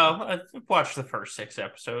 Well, I've watched the first 6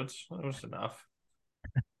 episodes. That was enough.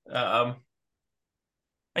 Um,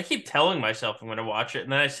 I keep telling myself I'm going to watch it,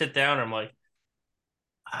 and then I sit down and I'm like,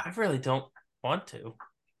 I really don't want to.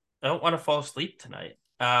 I don't want to fall asleep tonight.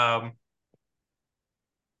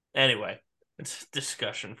 Anyway, it's a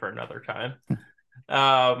discussion for another time.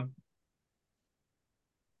 All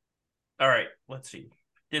right, let's see.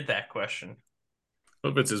 Did that question.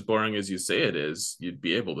 If it's as boring as you say it is, you'd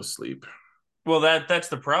be able to sleep. Well, that's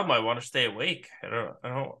the problem. I want to stay awake.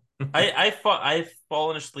 I've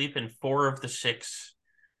fallen asleep in 4 of the 6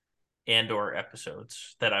 Andor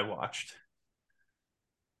episodes that I watched.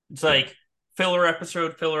 It's like filler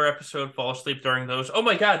episode, fall asleep during those. Oh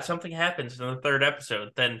my god, something happens in the 3rd episode.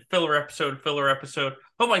 Then filler episode, filler episode.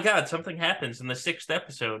 Oh my god, something happens in the 6th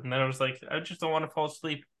episode. And then I was like, I just don't want to fall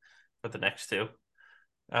asleep for the next 2.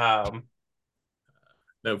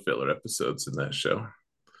 No filler episodes in that show.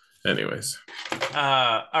 Anyways,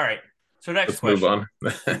 all right. So next let's move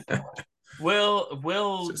question. on.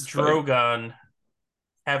 Will Just funny. Drogon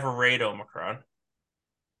have a raid Omicron?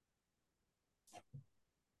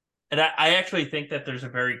 And I actually think that there's a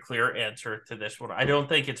very clear answer to this one. I don't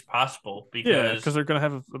think it's possible Yeah, because because they're gonna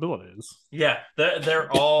have abilities. yeah, they're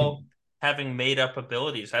all having made up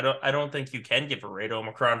abilities. I don't think you can give a raid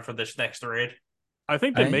Omicron for this next raid. I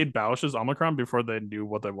think they I made Bausch's Omicron before they knew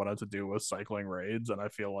what they wanted to do with cycling raids, and I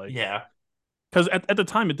feel like Yeah, because at the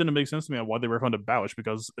time it didn't make sense to me on why they refunded Bausch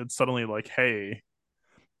because it's suddenly like, hey,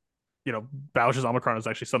 Bausch's Omicron is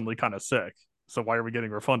actually suddenly kind of sick. So why are we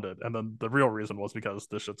getting refunded? And then the real reason was because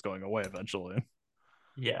this shit's going away eventually.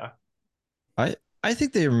 yeah, I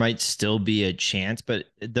think there might still be a chance, but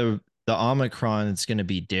the Omicron is going to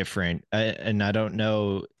be different, and I don't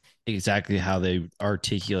know exactly how they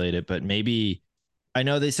articulate it, but maybe I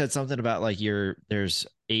know they said something about like there's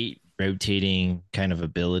 8 rotating kind of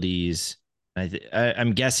abilities.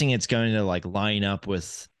 I'm guessing it's going to like line up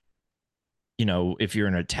with if you're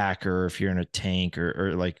an attacker, if you're in a tank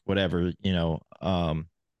or like whatever,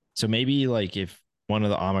 so maybe like if one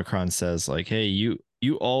of the Omicron says like, hey, you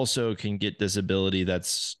also can get this ability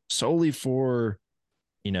that's solely for,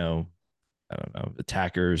 I don't know,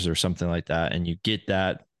 attackers or something like that. And you get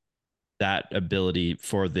that ability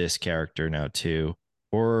for this character now too.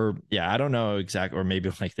 Or yeah, I don't know exactly. Or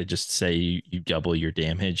maybe like they just say you double your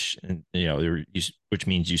damage and which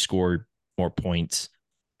means you score more points.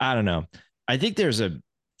 I don't know. I think there's a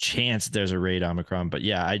chance there's a raid Omicron, but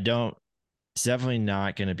yeah, I don't. It's definitely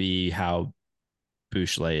not going to be how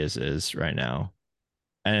Bouchelet is right now,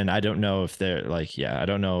 and I don't know if they're like, yeah, I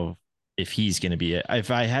don't know if he's going to be it.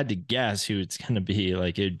 If I had to guess who it's going to be,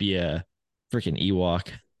 like it'd be a freaking Ewok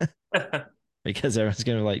because everyone's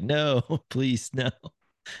going to be like, no, please, no.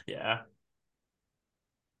 yeah,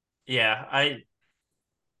 yeah.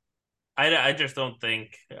 I just don't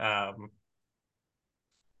think.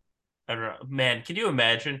 I don't know, man. Can you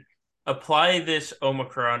imagine? Apply this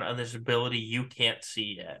Omicron on this ability you can't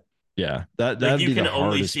see yet. Yeah, Like that'd you be the can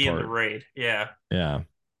only hardest see in the part. raid. Yeah, Yeah,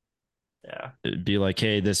 yeah, it'd be like,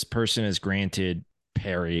 hey, this person is granted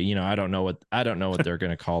parry. I don't know what they're going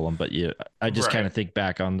to call them, but yeah, I just kind right. of think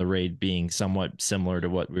back on the raid being somewhat similar to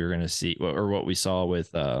what we were going to see or what we saw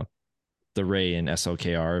with the Ray and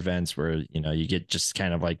SLKR events, where you get just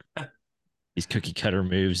kind of like these cookie cutter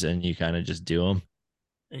moves and you kind of just do them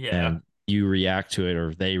Yeah. and you react to it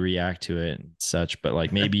or they react to it and such. But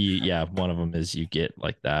like maybe yeah, one of them is you get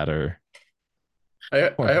like that I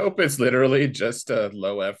or hope it's literally just a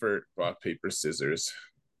low effort rock paper scissors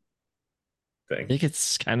I thing. think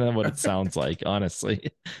it's kind of what it sounds like,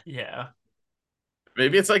 honestly. Yeah.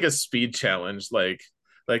 Maybe it's like a speed challenge, like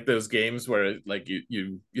those games where like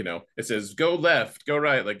it says go left, go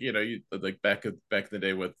right, like you like back in the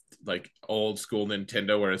day with like old school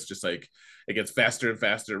Nintendo where it's just like it gets faster and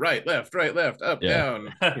faster, right, left, up, Yeah.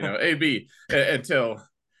 down, A B until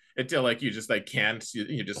like you just like can't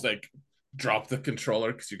you just like drop the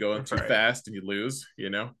controller because you're going too Right. fast and you lose.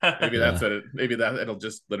 Maybe Yeah. that's what it. Maybe that it'll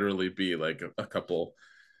just literally be like a couple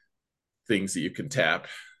things that you can tap.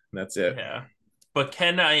 And that's it. Yeah. But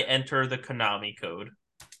can I enter the Konami code?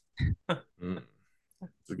 Mm,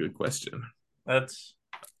 That's a good question. That's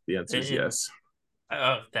The answer is it. yes.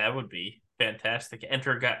 That would be fantastic.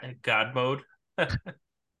 Enter God mode.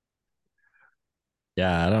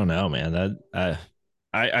 Yeah, I don't know, man.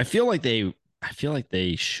 I feel like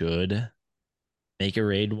they should make a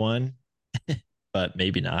raid one, but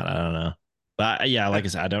maybe not. I don't know. But yeah, like I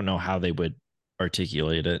said, I don't know how they would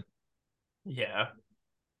articulate it. Yeah.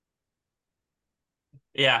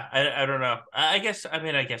 Yeah, I don't know. I guess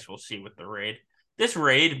we'll see with the raid. This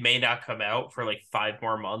raid may not come out for like 5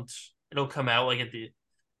 more months. It'll come out like at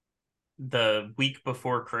the week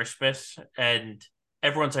before Christmas, and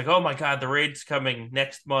everyone's like, "Oh my God, the raid's coming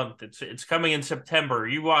next month. It's coming in September.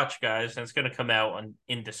 You watch, guys, and it's gonna come out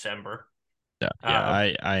in December." Yeah, yeah.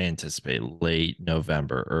 Uh, I anticipate late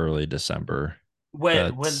November, early December.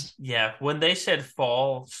 when That's yeah, when they said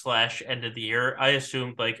fall/end of the year, I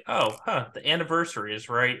assumed like, oh, huh, the anniversary is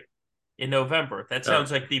right in November. That Uh,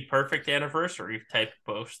 sounds like the perfect anniversary type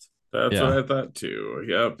post. that's what yeah, I thought too.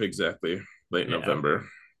 Yep, exactly. Late Yeah, November.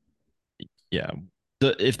 yeah.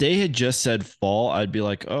 If they had just said fall, I'd be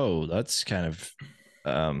like, oh, that's kind of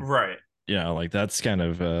um right, like that's kind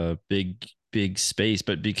of a big space.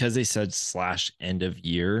 But because they said slash end of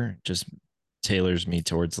year, just tailors me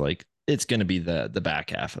towards like it's gonna be the back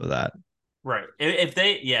half of that. right. If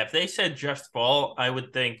they said just fall, I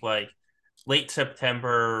would think like late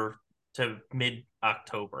September to mid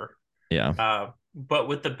October. Yeah. But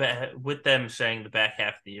with them saying the back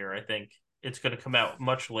half of the year, I think it's going to come out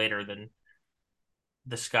much later than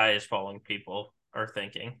the sky is falling people are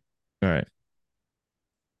thinking. All right.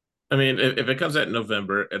 I mean, if it comes out in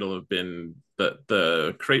November, it'll have been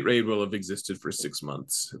the crate raid will have existed for 6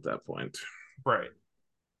 months at that point. Right.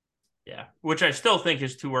 Yeah. Which I still think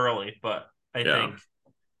is too early, but Yeah.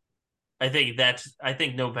 I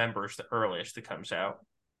think November is the earliest it comes out.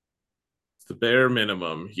 It's the bare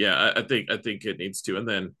minimum. Yeah, I think it needs to. And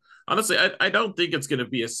then honestly, I don't think it's gonna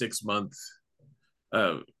be a 6 month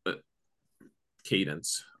uh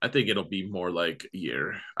cadence. I think it'll be more like a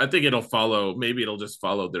year. I think maybe it'll just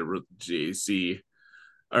follow their JC,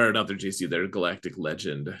 or not their JC, their Galactic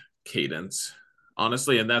Legend cadence.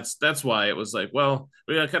 Honestly, and that's why it was like, well,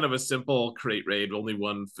 we got kind of a simple crate raid, only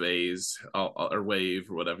one phase or wave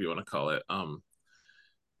or whatever you want to call it.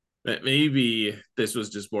 Maybe this was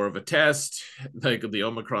just more of a test, like the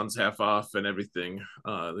Omicron's half off and everything,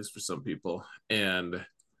 at least for some people. And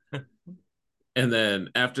then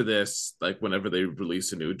after this, like whenever they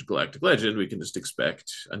release a new Galactic Legend, we can just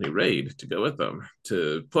expect a new raid to go with them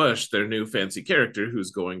to push their new fancy character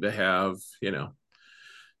who's going to have,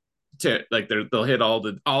 like they'll hit all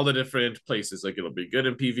the different places. Like it'll be good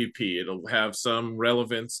in PvP. It'll have some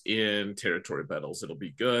relevance in territory battles. It'll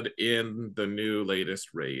be good in the new latest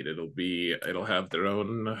raid. It'll have their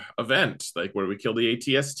own event, like where we kill the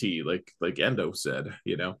ATST, like Endo said.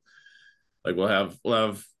 Like we'll have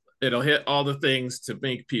it'll hit all the things to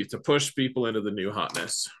push people into the new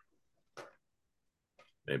hotness.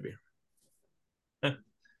 Maybe. Yeah.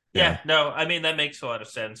 Yeah, no, I mean that makes a lot of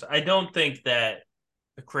sense. I don't think that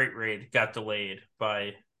the crate raid got delayed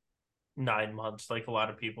by 9 months, like a lot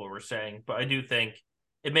of people were saying, but I do think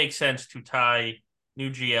it makes sense to tie new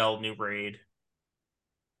GL, new raid.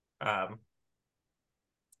 Um,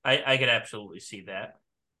 I could absolutely see that.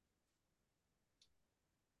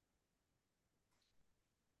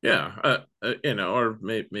 Yeah, or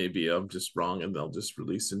maybe I'm just wrong, and they'll just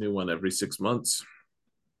release a new one every 6 months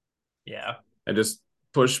Yeah. and just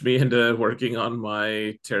push me into working on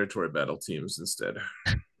my territory battle teams instead.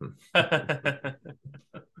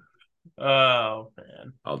 Oh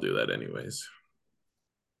man. I'll do that anyways.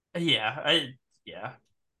 Yeah, yeah.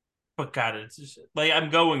 But God, it's just, like I'm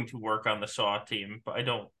going to work on the Saw team, but I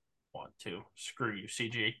don't want to. Screw you,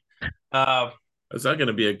 CG. Um, It's not going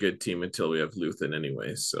to be a good team until we have Luthen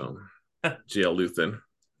anyway. So, GL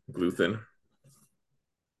Gluthen.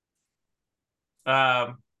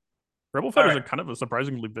 um, Rebel all Fighters are right. kind of a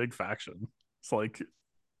surprisingly big faction. It's like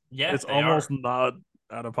Yeah, it's they almost are. not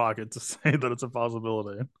out of pocket to say that it's a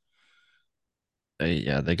possibility.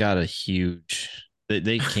 They got a huge.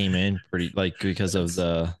 They came in pretty like because of It's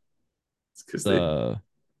the because they the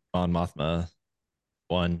on Mothma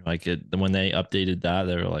one. Like when they updated that,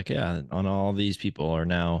 they were like, yeah, on all these people are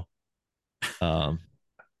now um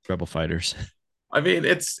rebel fighters. I mean,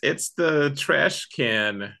 it's the trash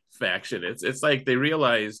can faction. It's like they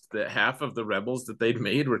realized that half of the rebels that they'd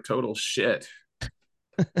made were total shit.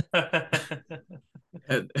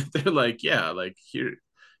 And they're like, yeah, like here,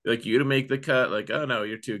 like you to make the cut, like, oh no,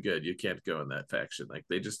 you're too good, you can't go in that faction. Like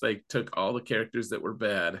they just like took all the characters that were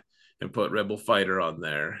bad and put Rebel Fighter on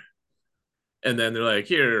there. And then they're like,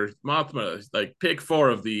 here, Mothma, like pick 4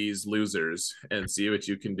 of these losers and see what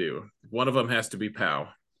you can do. One of them has to be Pow.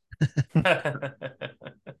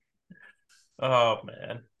 Oh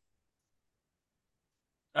man.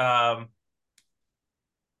 Um,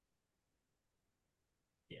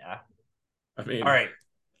 yeah. I All mean, right.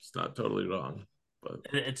 it's not totally wrong, but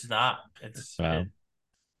It's not. Wow.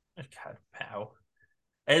 God, Pow.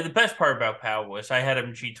 And the best part about Pow was I had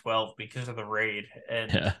him G12 because of the raid,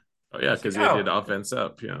 and Yeah. oh yeah, it's like, because he did oh, offense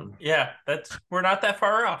up, yeah. yeah, we're not that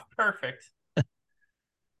far off. Perfect.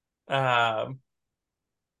 Um,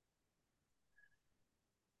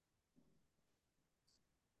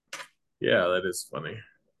 Yeah, that is funny.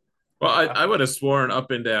 Well, yeah, I would have sworn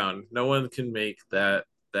up and down, no one can make that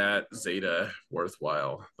Zeta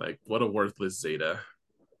worthwhile. Like, what a worthless Zeta.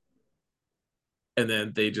 And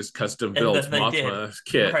then they just custom and built then they did. Mothma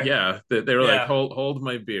kit. Right. Yeah, they were like, Yeah. hold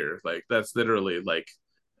my beer. Like that's literally like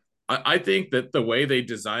I think that the way they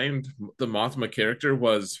designed the Mothma character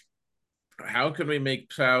was how can we make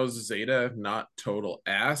Pow's Zeta not total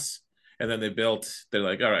ass? And then they're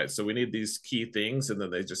like, all right, so we need these key things, and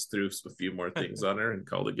then they just threw a few more things on her and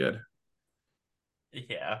called it good.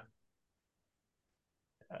 Yeah.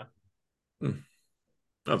 Yeah.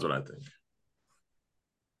 That's what I think.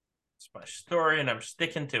 It's my story, and I'm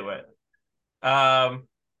sticking to it. Um,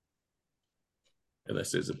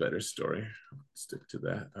 Unless there's a better story, stick to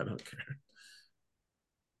that. I don't care.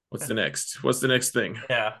 What's the next? What's the next thing?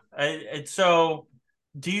 yeah. So,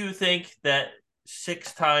 do you think that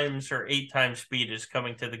 6 times or 8 times speed is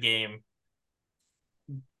coming to the game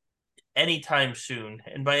anytime soon?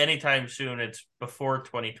 And by anytime soon, it's before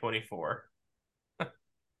 2024.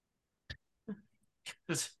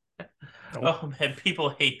 Oh man, people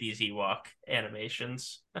hate these Ewok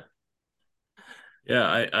animations. Yeah,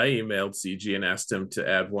 I emailed CG and asked him to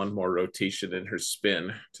add one more rotation in her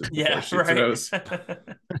spin before Yeah, she right. throws.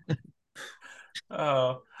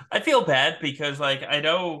 Oh, I feel bad because like I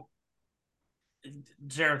know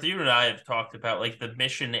Zareth, you and I have talked about like the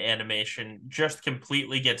mission animation just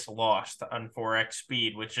completely gets lost on 4x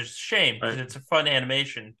speed, which is a shame because Right. it's a fun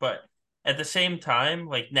animation. But at the same time,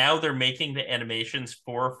 like now they're making the animations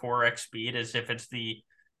for 4x speed as if it's the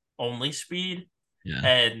only speed. Yeah.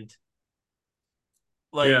 And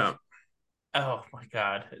like, Yeah. oh my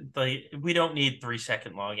God, like we don't need 3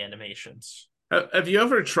 second long animations. Have you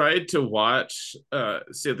ever tried to watch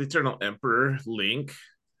say the Eternal Emperor Link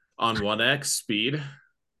on 1x speed?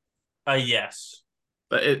 Yes.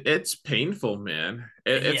 It's painful, man.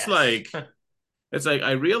 Yes. It's like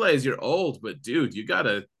I realize you're old, but dude, you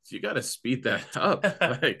gotta speed that up.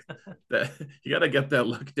 Like that you gotta get that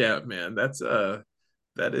look down, man.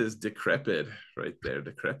 That is decrepit right there,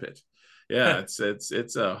 decrepit. Yeah,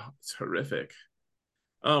 it's horrific.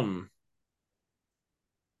 Um,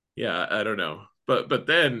 yeah, I don't know, but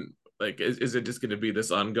then like, is it just going to be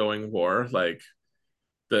this ongoing war? Like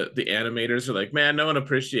the animators are like, man, no one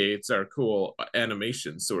appreciates our cool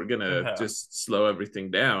animations, so we're gonna Yeah. just slow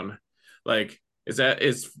everything down. Like,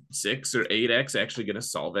 is 6 or 8x actually going to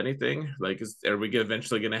solve anything? Like, are we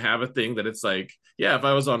eventually going to have a thing that it's like, yeah, if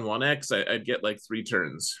I was on 1x, I'd get like 3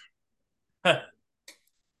 turns.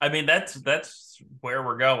 I mean, that's where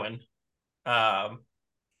we're going. Um,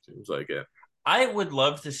 Seems like it. I would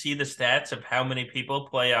love to see the stats of how many people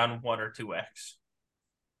play on 1 or 2x,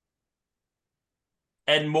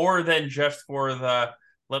 and more than just for the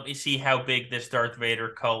let me see how big this Darth Vader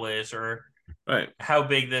cull is or Right. how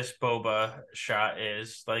big this Boba shot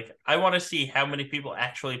is. Like, I want to see how many people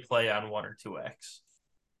actually play on 1 or 2x.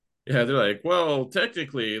 Yeah, they're like, well,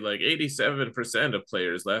 technically, like 87% of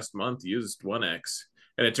players last month used 1x.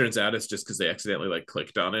 And it turns out it's just because they accidentally like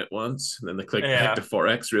clicked on it once, and then they clicked back to Yeah.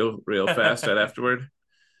 4x real fast right afterward.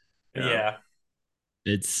 Yeah.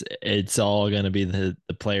 Yeah. It's all gonna be the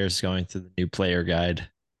players going through the new player guide.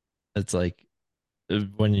 It's like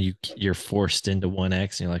when you're forced into 1x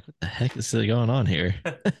and you're like, what the heck is going on here?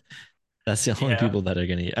 That's the only Yeah. people that are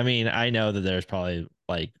gonna. I mean, I know that there's probably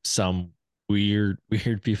like some weird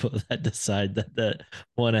people that decide that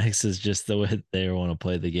 1x is just the way that they want to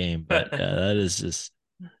play the game. But yeah, that is just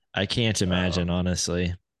I can't imagine,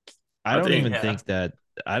 honestly. I I don't think even Yeah. think that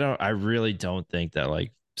I really don't think that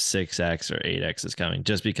like 6x or 8x is coming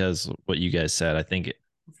just because what you guys said. I think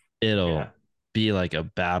it'll Yeah. be like a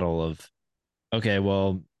battle of okay,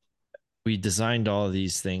 well, we designed all of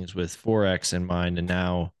these things with 4x in mind and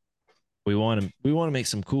now we want to make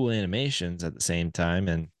some cool animations at the same time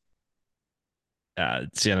and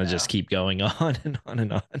It's gonna just keep going on and on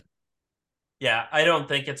and on. Yeah, I don't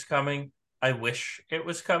think it's coming. I wish it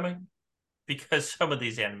was coming because some of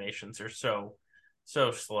these animations are so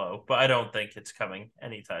slow, but I don't think it's coming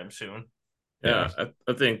anytime soon. Yeah,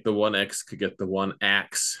 I think the 1X could get the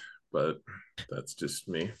 1X, but that's just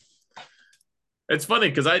me. It's funny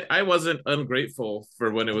because I wasn't ungrateful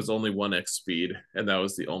for when it was only 1X speed and that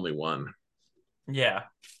was the only one. Yeah.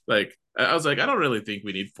 Like I was like, I don't really think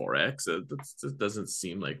we need 4X. It doesn't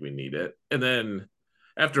seem like we need it. And then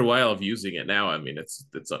after a while of using it now, I mean it's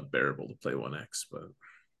unbearable to play 1X, but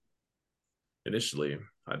initially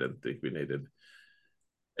I didn't think we needed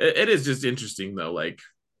it is just interesting though, like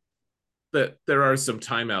that there are some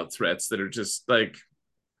timeout threats that are just like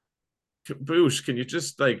Boosh, can you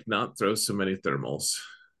just like not throw so many thermals?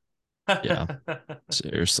 Yeah,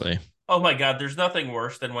 seriously. Oh my God, there's nothing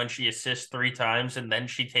worse than when she assists 3 times and then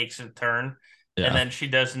she takes a turn and Yeah, then she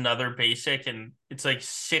does another basic and it's like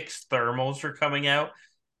 6 thermals are coming out.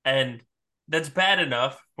 And that's bad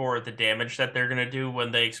enough for the damage that they're going to do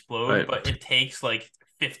when they explode, Right. but it takes like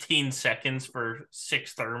 15 seconds for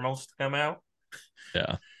 6 thermals to come out.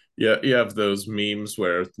 yeah, Yeah, you have those memes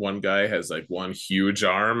where one guy has like one huge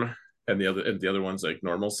arm and the other one's like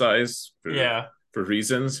normal size Yeah. for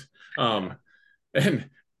reasons. Yeah. And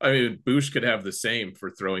I mean Boosh could have the same for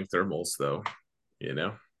throwing thermals though, you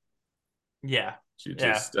know. Yeah. She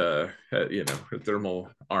Yeah. just you know, her thermal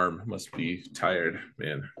arm must be tired,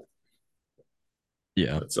 man.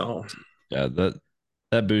 yeah, That's all. yeah.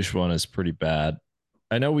 That Boosh one is pretty bad.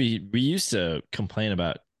 I know we used to complain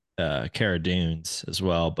about Cara Dunes as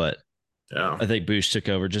well, but Yeah. I think Boosh took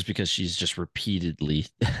over just because she's just repeatedly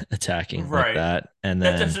attacking like Right. that. And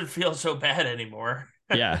That then doesn't feel so bad anymore.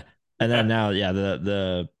 yeah. And then now, yeah,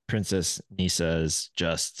 the Princess Nisa is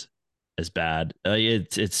just as bad.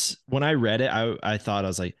 It's when I read it, I thought I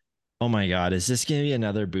was like, oh my god, is this gonna be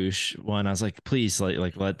another Boosh one? I was like, please,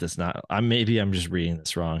 like let this not. I'm just reading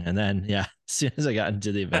this wrong. And then yeah, as soon as I got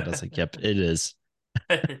into the event, I was like, yep, it is.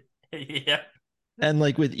 Yeah. And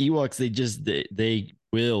like with Ewoks, they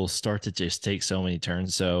will start to just take so many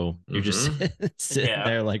turns. So you're just Mm-hmm. sitting Yeah.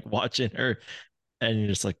 there like watching her, and you're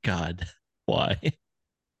just like, God, why?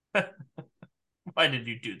 Why did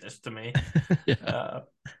you do this to me? Yeah. Uh,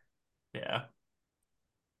 yeah.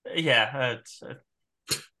 Yeah. It's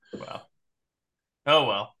well. Oh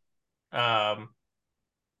well. Um,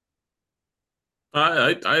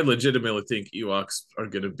 I legitimately think Ewoks are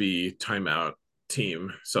going to be timeout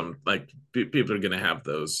team. Some like people are going to have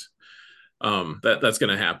those. That's going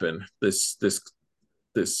to happen this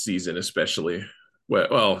season, especially.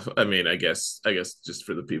 Well, I mean, I guess just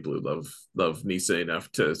for the people who love Nisa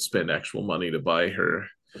enough to spend actual money to buy her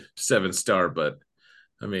 7-star, but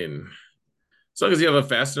I mean, as long as you have a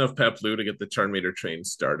fast enough Peplu to get the Charmander train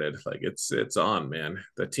started, like it's on, man.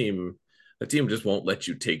 The team just won't let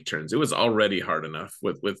you take turns. It was already hard enough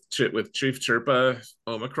with Chief Chirpa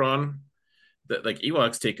Omicron that like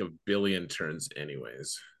Ewoks take a billion turns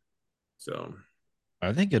anyways. So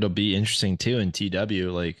I think it'll be interesting too in TW.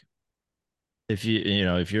 Like if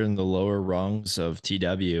if you're in the lower rungs of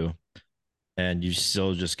TW and you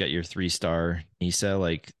still just get your 3-star Nisa,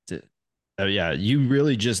 like yeah, you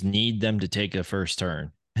really just need them to take a first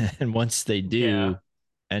turn. And once they yeah.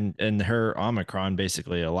 do, and her Omicron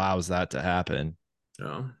basically allows that to happen.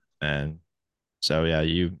 yeah. And so yeah,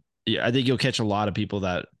 I think you'll catch a lot of people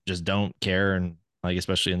that just don't care, and like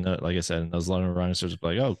especially in the like I said in those lower rungs, just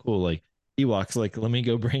like, oh cool, like Ewoks, like let me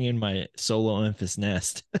go bring in my solo Memphis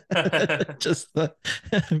Nest, just the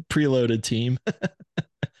preloaded team.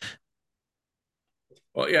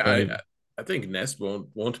 Well, yeah, But I think Nest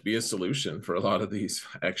won't be a solution for a lot of these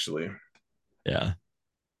actually. yeah,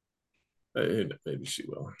 Maybe she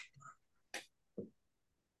will.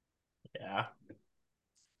 Yeah.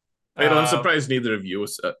 I'm surprised neither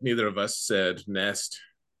of us said Nest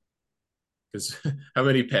because how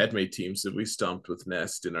many Padme teams have we stomped with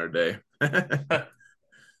Nest in our day? I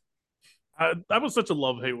was such a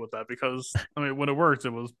love hate with that because I mean when it worked it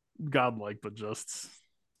was godlike, but just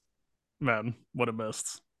man, what a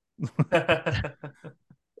missed.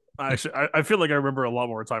 I feel like I remember a lot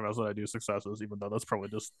more timeouts than I do successes, even though that's probably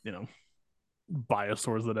just bias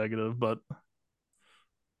towards the negative. But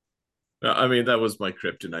I mean, that was my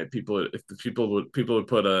kryptonite. If the people would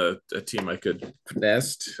put a team I could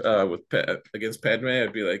nest against Padme,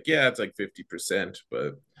 I'd be like, yeah, it's like 50%,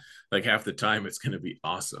 but like half the time it's gonna be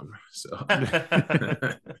awesome. So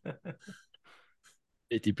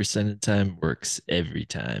 50% of the time works every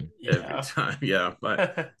time. every Yeah. time, yeah,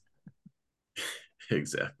 but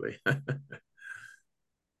exactly.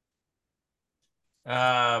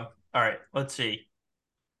 All right, let's see.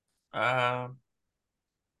 Um,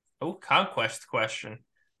 Oh, conquest question.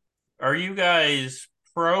 Are you guys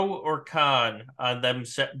pro or con on them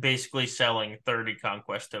basically selling 30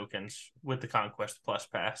 conquest tokens with the Conquest Plus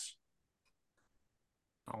pass?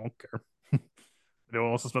 I don't care. Anyone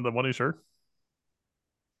wants to spend the money? Sure.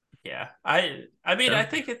 Yeah. I mean, Yeah. I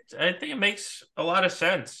think it makes a lot of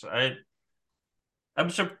sense.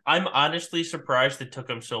 I'm honestly surprised it took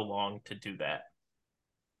them so long to do that.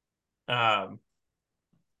 Um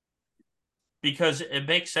because it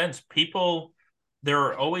makes sense. There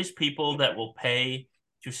are always people that will pay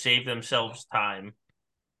to save themselves time.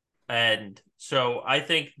 And so I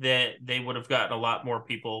think that they would have gotten a lot more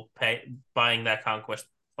people buying that Conquest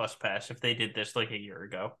Plus pass if they did this like a year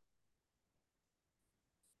ago.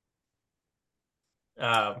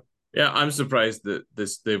 Um, Yeah, I'm surprised that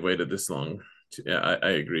they waited this long. Yeah,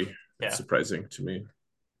 I agree. It's yeah, surprising to me.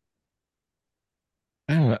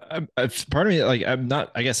 I don't know. Part of me, like, I'm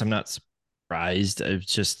not. I guess I'm not surprised.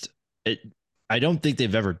 It's just it. I don't think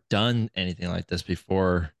they've ever done anything like this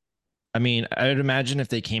before. I mean, I would imagine if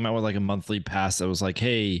they came out with like a monthly pass that was like,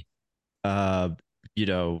 hey, uh, you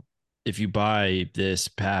know, if you buy this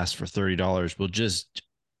pass for $30, we'll just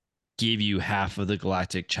give you half of the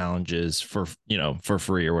galactic challenges for for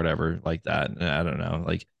free or whatever like that. I don't know,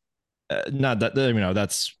 like not that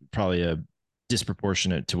that's probably a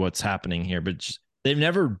disproportionate to what's happening here, but just, they've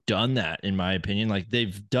never done that in my opinion. Like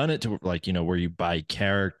they've done it to like where you buy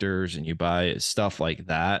characters and you buy stuff like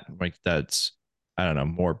that, like that's I don't know,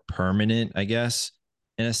 more permanent, I guess,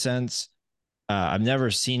 in a sense. I've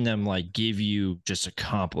never seen them like give you just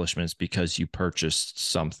accomplishments because you purchased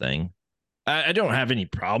something. I don't have any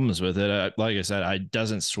problems with it. Like I said, it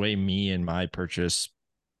doesn't sway me in my purchase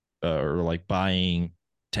or like buying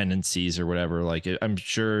tendencies or whatever. Like I'm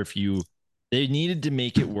sure if they needed to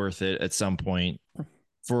make it worth it at some point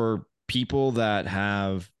for people that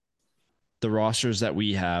have the rosters that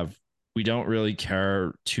we have. We don't really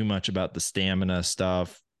care too much about the stamina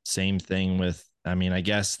stuff. Same thing with, I mean, I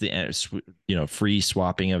guess the free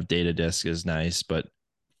swapping of data disk is nice, but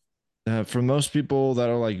for most people that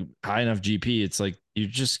are like high enough GP, it's like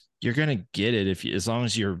you're gonna get it if you, as long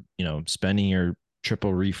as you're spending your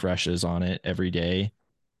triple refreshes on it every day,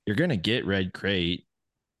 you're gonna get red crate,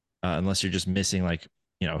 unless you're just missing like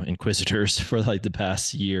inquisitors for like the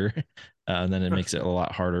past year, and then it makes it a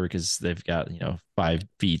lot harder because they've got 5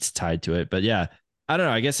 feats tied to it. But yeah, I don't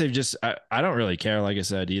know. I guess they've just I don't really care. Like I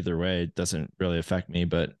said, either way, it doesn't really affect me.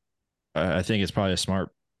 But I think it's probably a smart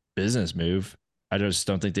business move. I just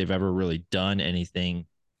don't think they've ever really done anything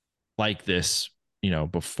like this,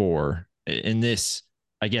 before in this,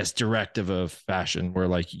 I guess, directive of fashion where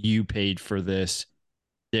like you paid for this,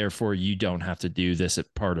 therefore you don't have to do this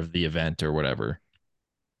at part of the event or whatever.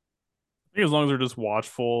 I think as long as they're just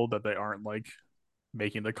watchful that they aren't like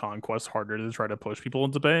making the conquest harder to try to push people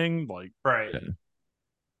into paying, like right. Yeah.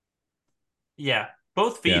 Yeah.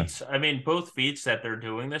 Yeah. Both feats that they're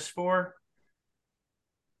doing this for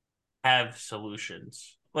have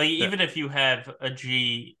solutions. Like yeah. even if you have a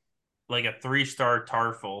G like a 3-star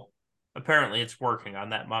Tarful, apparently it's working on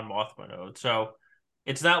that Mon Mothma node. So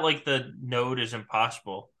it's not like the node is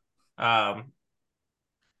impossible. Um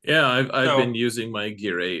Yeah, I've been so using my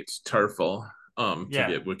Gear 8 Tarful to yeah,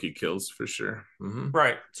 get wiki kills for sure.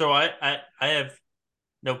 right. So I have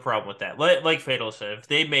no problem with that. Like Fatal said, if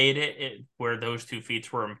they made it where those 2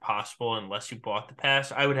 feats were impossible unless you bought the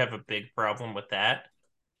pass, I would have a big problem with that.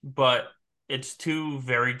 But it's 2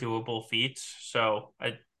 very doable feats, so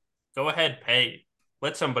I go ahead, pay.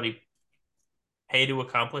 Let somebody pay to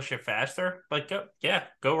accomplish it faster. Like,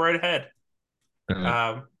 go right ahead. Uh,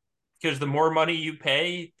 Um, because the more money you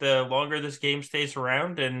pay, the longer this game stays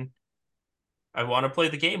around, and I want to play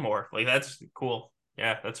the game more. Like, that's cool.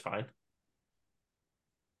 Yeah, that's fine.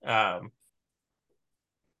 Um,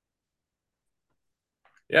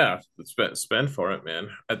 Yeah, spend for it, man.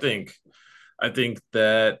 I think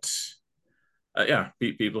that yeah,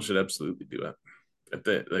 people should absolutely do it. If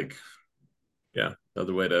they like, yeah,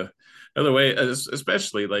 another way,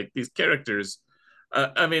 especially like these characters.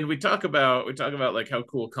 I mean, we talk about like how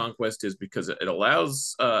cool Conquest is because it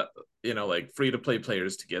allows like free to play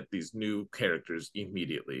players to get these new characters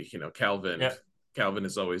immediately. Calvin yeah, Calvin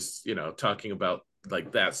is always talking about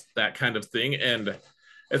like that kind of thing, and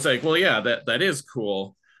it's like, well, yeah, that is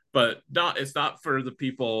cool, but it's not for the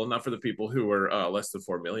people who are less than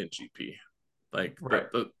 4 million GP. Like right.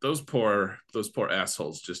 those poor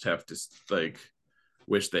assholes just have to like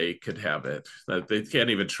wish they could have it. That they can't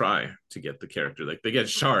even try to get the character. Like they get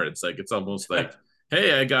shards. Like it's almost like,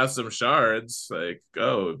 hey, I got some shards. Like,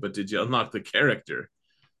 oh, but did you unlock the character?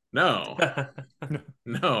 No,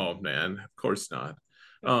 no, man. Of course not.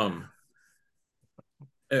 Um,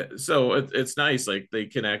 So it's nice. Like they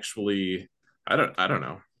can actually, I don't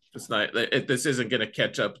know. It's not. This isn't going to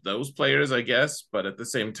catch up those players, I guess. But at the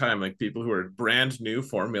same time, like people who are brand new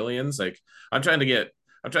for millions, like I'm trying to get.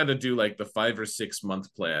 I'm trying to do like the 5 or 6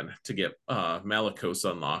 month plan to get Malicos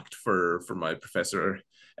unlocked for my Professor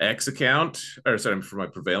X account, or sorry, for my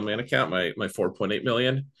Prevail Man account, my 4.8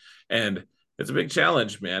 million, and it's a big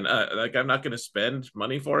challenge, man. Like I'm not going to spend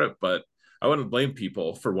money for it, but I wouldn't blame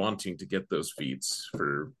people for wanting to get those feats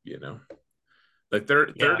for, like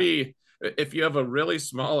Yeah. 30. If you have a really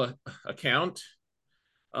small account,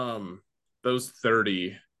 um, those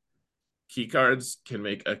 30 key cards can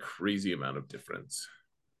make a crazy amount of difference.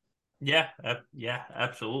 Yeah. Yeah,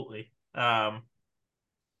 absolutely. Yeah.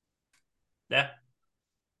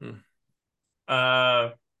 Hmm.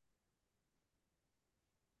 Uh,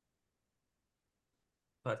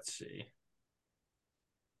 let's see.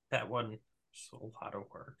 That one is a lot of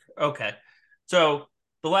work. Okay. So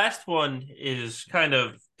the last one is kind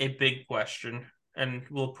of a big question and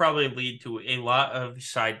will probably lead to a lot of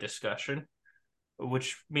side discussion,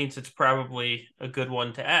 which means it's probably a good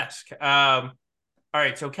one to ask. All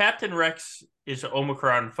right, so Captain Rex is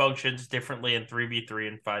Omicron functions differently in 3v3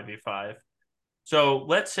 and 5v5. So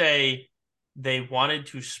let's say they wanted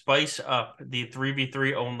to spice up the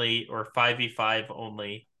 3v3 only or 5v5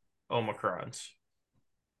 only Omicrons.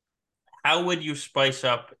 How would you spice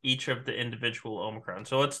up each of the individual Omicrons?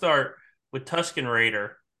 So let's start with Tusken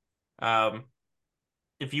Raider. Um,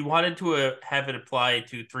 if you wanted to have it apply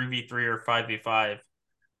to 3v3 or 5v5,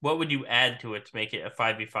 what would you add to it to make it a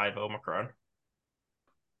 5v5 Omicron?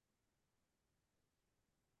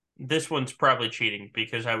 This one's probably cheating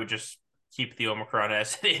because I would just keep the Omicron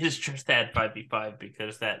as it is, just add 5v5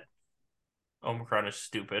 because that Omicron is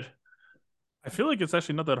stupid. I feel like it's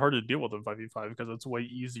actually not that hard to deal with in 5v5 because it's way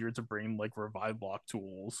easier to bring like revive block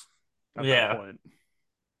tools at that Yeah. point.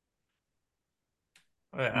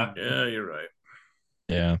 Yeah. Yeah, you're right.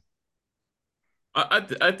 Yeah.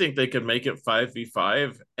 I think they could make it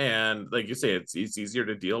 5v5, and like you say, it's easier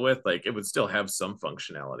to deal with. Like it would still have some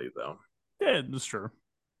functionality though. Yeah, that's true.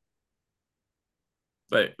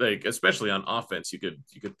 Like especially on offense, you could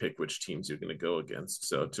pick which teams you're going to go against.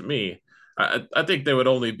 So to me, I think there would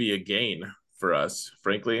only be a gain for us,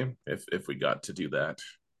 frankly, if we got to do that.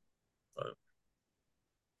 But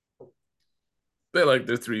they like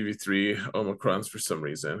their 3v3 Omicrons for some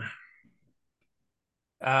reason.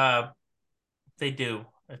 Uh, they do.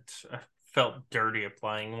 It's I felt dirty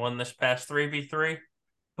applying one this past 3v3,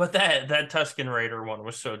 but that Tusken Raider one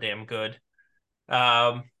was so damn good.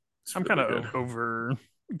 Um, It's I'm kind really good. of over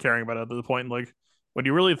caring about it at the point. Like, when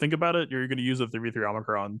you really think about it, you're going to use a 3v3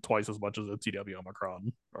 Omicron twice as much as a TW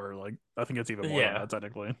Omicron. Or, like, I think it's even more than yeah, that,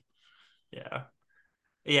 technically. yeah.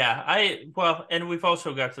 Yeah, well, and we've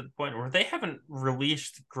also got to the point where they haven't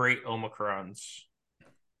released great Omicrons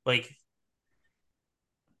like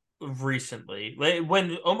recently. Like,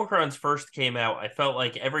 when Omicrons first came out, I felt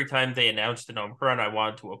like every time they announced an Omicron, I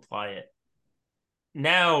wanted to apply it.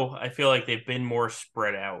 Now I feel like they've been more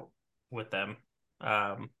spread out with them.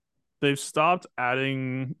 Um, They've stopped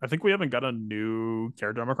adding. I think we haven't got a new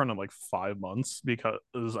character Omicron in like 5 months because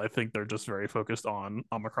I think they're just very focused on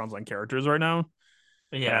Omicrons on characters right now.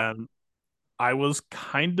 yeah, And I was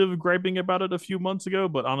kind of griping about it a few months ago,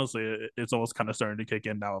 but honestly, it's almost kind of starting to kick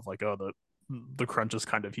in now of like, oh, the crunch is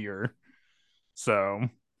kind of here. So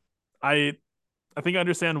I I think I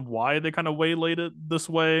understand why they kind of waylaid it this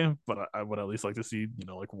way, but I would at least like to see,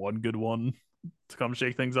 like one good one to come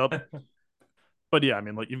shake things up. But yeah, I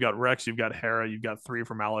mean, like you've got Rex, you've got Hera, you've got three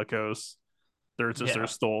from Malicos. Their sister yeah.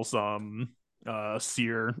 stole some.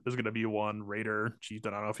 Seer is going to be one. Raider,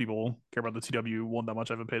 Chieftain. I don't know if people care about the TW one that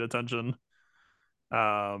much. I haven't paid attention.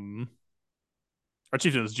 Um, our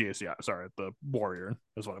Chieftain is GAC. Sorry, the Warrior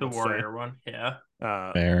is what I The meant to say. Warrior one, yeah,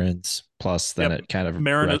 Barons plus then Yep, it kind of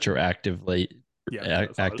Marin. retroactively Yeah,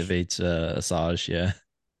 activates Asajj. Yeah.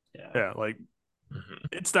 yeah, yeah, like Mhm.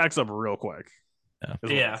 it stacks up real quick. Yeah.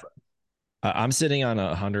 yeah, I'm sitting on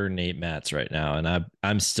 108 mats right now, and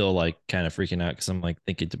I'm still like kind of freaking out because I'm like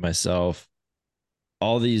thinking to myself,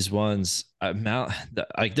 all these ones,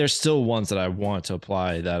 like there's still ones that I want to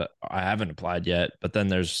apply that I haven't applied yet, but then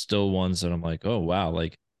there's still ones that I'm like, oh wow,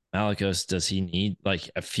 like Malicos, does he need? Like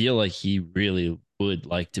I feel like he really would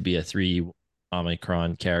like to be a 3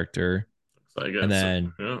 Omicron character, So I and guess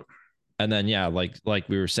then yeah. yeah, like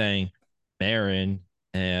we were saying, Marin,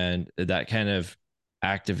 and that kind of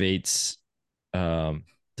activates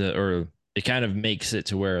or it kind of makes it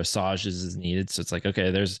to where Asajj is needed. So it's like,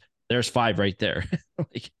 okay, there's 5 right there.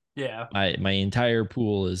 Like yeah. my entire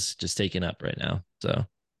pool is just taken up right now. So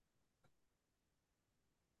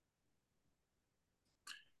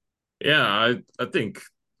Yeah, I think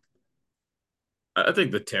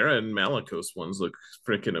the Terra and Malicos ones look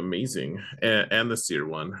freaking amazing, and the Seer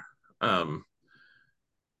one. Um,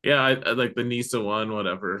 yeah, I like the Nisa one,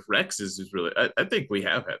 whatever. Rex is really. I think we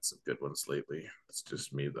have had some good ones lately. It's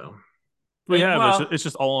just me though. We have Well, it's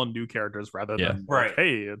just all on new characters rather Yeah. than like, right,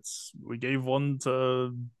 hey, it's we gave one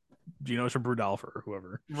to Genos or Brudalfa or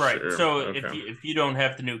whoever. right. Sure. So Okay. if you don't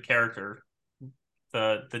have the new character,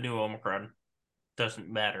 the new Omicron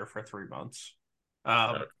doesn't matter for 3 months. Okay.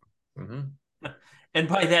 Um, Mm-hmm. and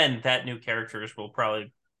by then, that new characters will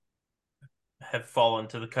probably have fallen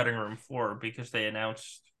to the cutting room floor because they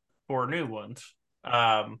announced 4 new ones.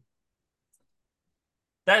 Um,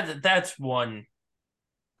 that's one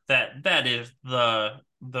that is the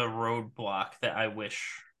roadblock that I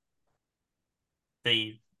wish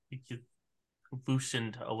they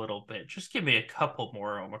loosened a little bit. Just give me a couple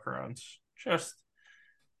more Omicrons.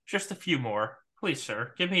 Just a few more, please,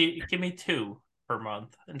 sir. Give me 2 per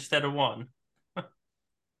month instead of one.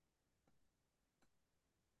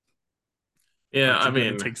 Yeah, Aren't I you going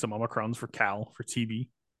to mean, take some Omicrons for Cal for TB?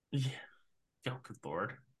 Yeah. Oh, good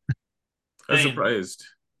lord. I'm Thank surprised.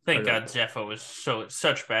 thank Okay. God Zepho is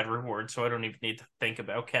such bad reward, so I don't even need to think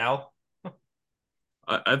about Cal.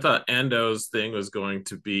 I thought Ando's thing was going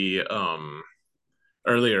to be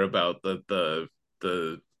earlier about the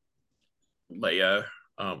Leia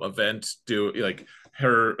event, do like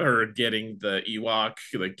her getting the Ewok,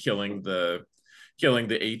 like killing the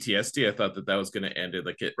ATSD. I thought that was going to end it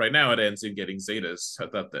like it right now. It ends in getting Zetas. I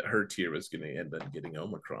thought that her tier was going to end up getting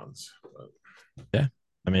Omicrons. But, Yeah.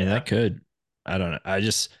 I mean, Yeah. that could. I don't know.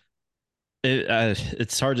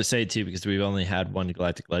 It's hard to say too because we've only had one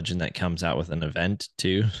Galactic Legend that comes out with an event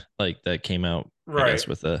too, like that came out, I Right. guess,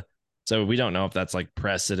 with a. So we don't know if that's like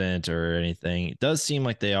precedent or anything. It does seem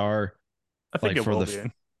like they are I think like it for will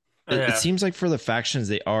the. be. It Yeah. seems like for the factions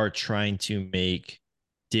they are trying to make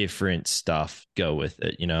different stuff go with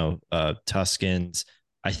it. Tuscans.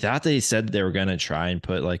 I thought they said they were gonna try and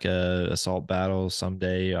put like a assault battle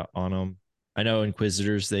someday on them. I know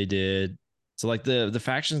Inquisitors they did. So like the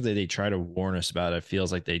factions that they try to warn us about, it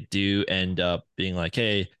feels like they do end up being like,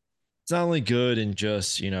 hey, it's not only good in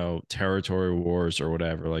just territory wars or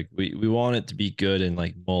whatever. Like we want it to be good in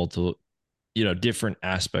like multiple different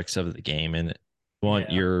aspects of the game, and want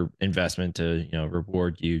Yeah. your investment to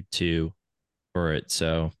reward you too for it.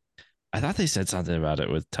 So I thought they said something about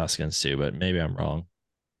it with Tuscans too, but maybe I'm wrong.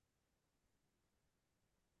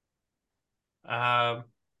 Um,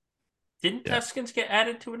 didn't Yeah. Tuscans get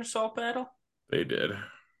added to an assault battle? they did.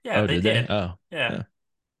 Yeah, Oh, they did they? did. Oh, Yeah. yeah.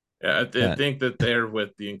 Yeah, I That think that they're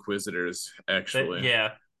with the Inquisitors actually.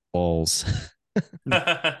 Yeah. balls.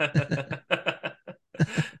 there,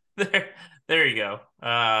 there you go.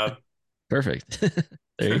 Perfect.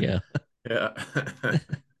 There you go. Yeah. I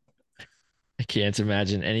can't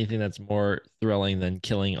imagine anything that's more thrilling than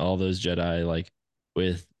killing all those Jedi, like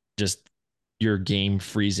with just your game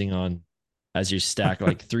freezing on as you stack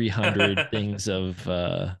like 300 things of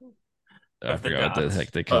I of the forgot what the dots.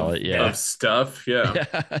 heck they call of it. of Yeah. Yeah. stuff. Yeah. Yeah.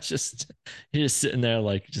 You're just sitting there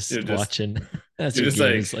like You're just just watching as you're your just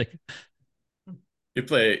game like is like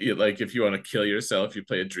like if you want to kill yourself, you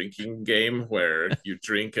play a drinking game where you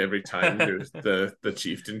drink every time the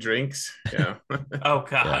chieftain drinks. Yeah. Oh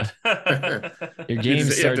yeah. God. Your you game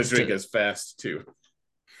just you have to starts drink to as fast too.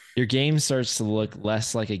 your game starts to look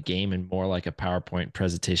less like a game and more like a PowerPoint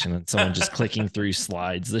presentation and someone just clicking through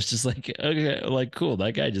slides. There's just like, okay, like cool,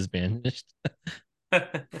 that guy just vanished.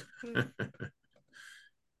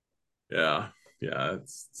 Yeah. Yeah,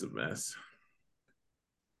 it's a mess.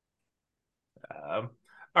 All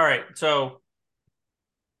right, so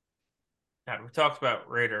we talked about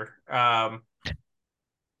Raider. I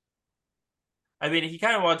mean, he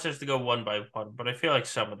kind of wants us to go one by one, but I feel like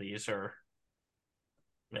some of these are,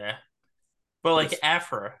 yeah. But like Yes.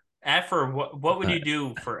 Afra, what would Uh, you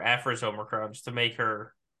do for Afra's Omicrons to make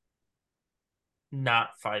her not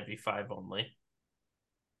 5v5 only,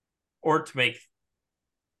 or to make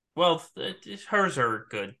well, hers are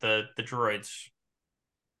good. The droids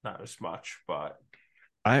not as much, but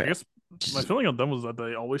I I guess my just feeling on them was that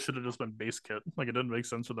they always should have just been base kit. Like it didn't make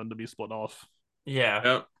sense for them to be split off. yeah,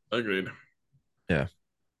 Yeah, agreed. yeah.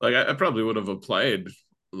 Like I probably would have applied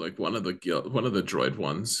like one of the droid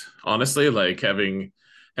ones. Honestly, like having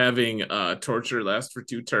torture last for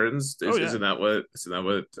 2 turns Oh is yeah, isn't that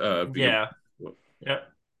what being yeah, what, yeah.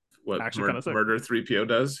 what actually kind of sick. murder 3PO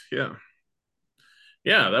does? Yeah.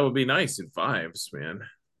 Yeah, that would be nice in fives, man.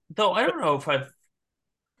 Though I don't know if I've.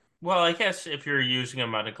 Well, I guess if you're using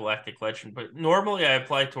them on a Galactic Legend, but normally I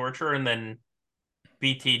apply torture and then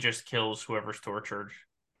BT just kills whoever's tortured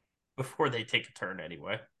before they take a turn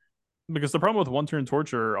anyway. Because the problem with one turn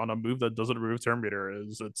torture on a move that doesn't remove turn meter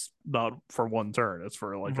is it's not for one turn, it's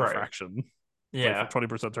for like a Right. fraction. It's Yeah. like for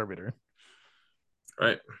 20% turn meter.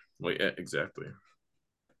 Right. Well, yeah, exactly.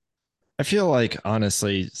 I feel like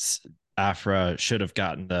honestly, Afra should have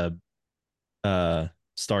gotten the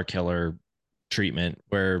Star Killer treatment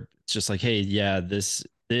where it's just like, hey, yeah, this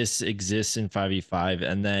exists in 5v5,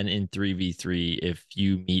 and then in 3v3, if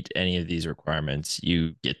you meet any of these requirements,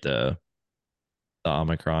 you get the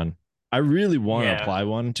Omicron. I really want to Yeah. apply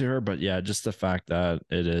one to her, but yeah, just the fact that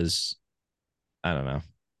it is, I don't know,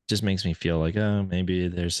 just makes me feel like, oh, maybe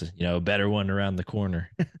there's a better one around the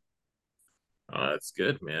corner. Oh, that's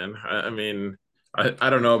good, man. I mean, I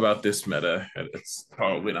don't know about this meta. It's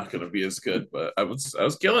probably not going to be as good, but I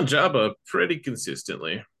was killing Jabba pretty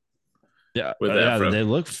consistently Yeah, with yeah, Afro. they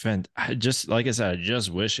look I just like I said, I just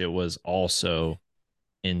wish it was also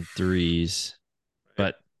in threes,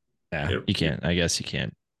 but yeah, you can't. I guess you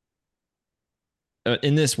can't.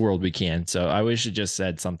 In this world, we can. So I wish it just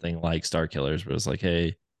said something like Star Killers, but it's like,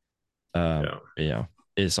 hey,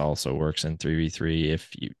 this also works in 3v3. If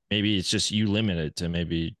you maybe it's just you limit it to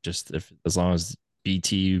maybe just if as long as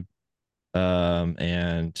BT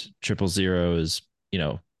and 000 is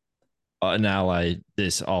an ally,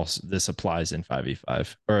 this applies in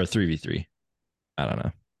 5v5 or 3v3. I don't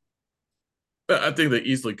know. I think they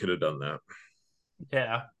easily could have done that.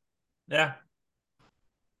 Yeah. Yeah.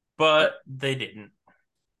 But they didn't.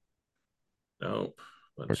 Nope.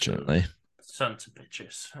 Fortunately. Sons of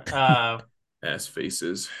bitches. Ass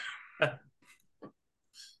faces.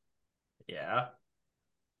 Yeah.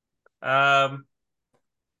 All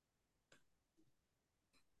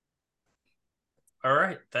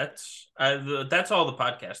right. That's all the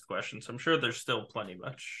podcast questions. I'm sure there's still plenty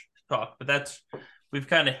much to talk, but we've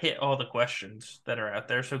kind of hit all the questions that are out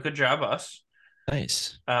there. So good job, us.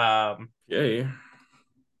 Nice. Yay.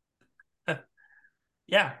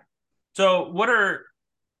 Yeah. So what are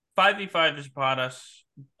 5v5 is upon us?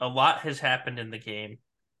 A lot has happened in the game.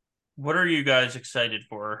 What are you guys excited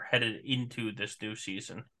for headed into this new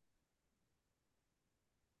season?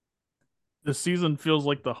 This season feels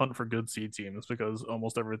like the hunt for good C teams because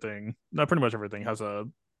almost everything, not pretty much everything, has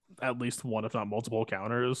at least one, if not multiple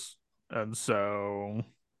counters, and so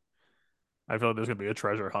I feel like there's gonna be a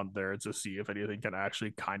treasure hunt there to see if anything can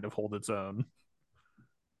actually kind of hold its own.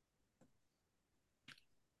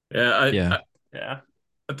 Yeah, Yeah.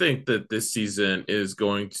 I think that this season is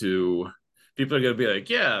going to people are going to be like,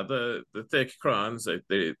 yeah, the thick crons, like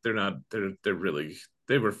they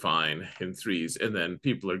were fine in threes, and then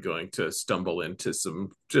people are going to stumble into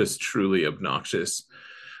some just truly obnoxious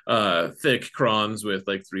thick crons with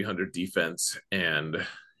like 300 defense and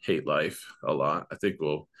hate life a lot. I think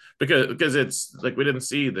because it's like we didn't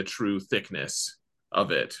see the true thickness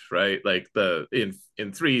of it, right? Like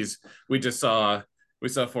in threes we saw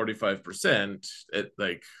 45%. It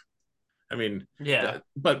like I mean, yeah,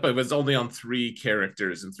 but it was only on 3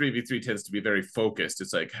 characters, and 3v3 tends to be very focused.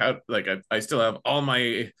 It's like I still have all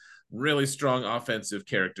my really strong offensive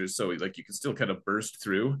characters, so like you can still kind of burst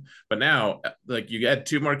through. But now, like you add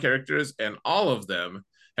 2 more characters, and all of them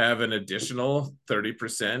have an additional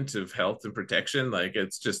 30% of health and protection. Like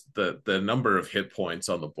it's just the number of hit points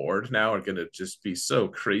on the board now are going to just be so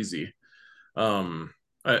crazy.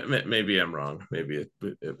 Maybe I'm wrong. Maybe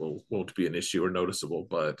it won't be an issue or noticeable,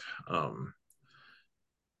 but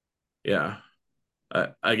yeah.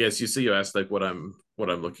 I guess you asked like what I'm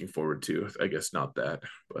looking forward to. I guess not that,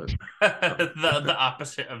 but the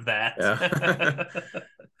opposite of that. Yeah.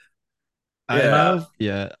 I know.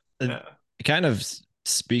 Yeah. Kind of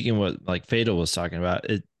speaking what like Fatal was talking about,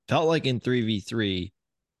 it felt like in 3v3,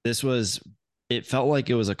 it felt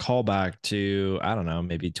like it was a callback to, I don't know,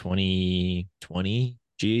 maybe 2020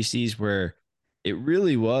 GACs where it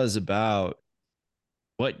really was about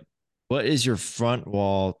what is your front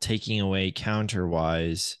wall taking away counter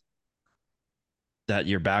wise that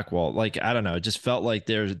your back wall, like I don't know, it just felt like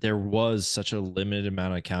there was such a limited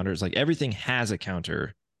amount of counters. Like everything has a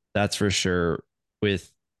counter, that's for sure,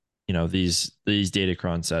 with these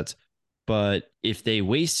Datacron sets. But if they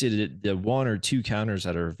wasted it, the 1 or 2 counters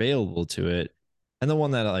that are available to it, and the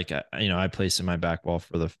one that like I placed in my back wall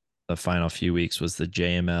for the final few weeks was the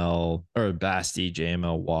JML or Basti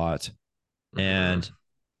JML Watt, and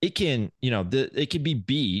it can it can be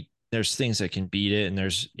beat. There's things that can beat it, and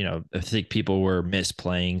there's I think people were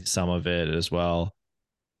misplaying some of it as well,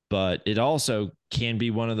 but it also can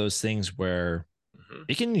be one of those things where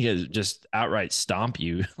it can just outright stomp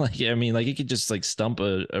you. Like I mean, like it could just like stump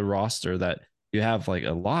a roster that you have like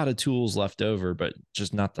a lot of tools left over, but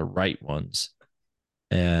just not the right ones.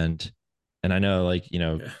 And And I know, like,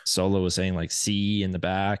 Yeah. Solo was saying like C in the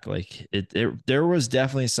back, like there was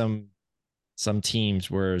definitely some teams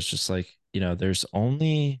where it's just like, there's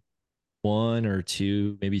only one or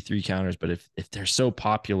two, maybe three counters, but if they're so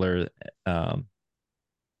popular, um,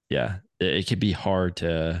 yeah, it could be hard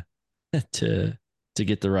to to to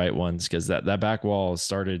get the right ones because that back wall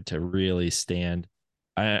started to really stand.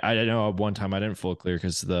 I know at one time I didn't full clear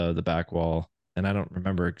because the back wall, and I don't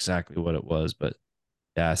remember exactly what it was, but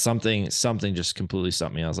yeah, something just completely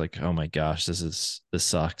stumped me. I was like, oh my gosh, this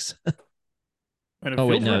sucks. And it Oh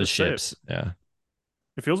wait, feels no, weird the to say. ships. Yeah.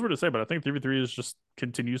 It feels weird to say, but I think 3v3 is just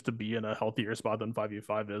continues to be in a healthier spot than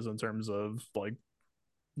 5v5 is in terms of like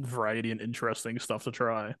variety and interesting stuff to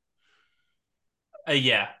try.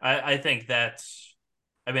 Yeah, I think that's.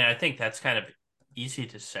 I mean, I think that's kind of easy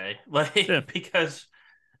to say, like Yeah, because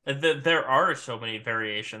there are so many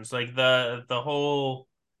variations. Like the whole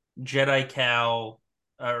Jedi Cal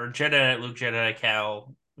or Jedi Knight Luke Jedi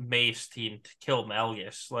Cal Mace team to kill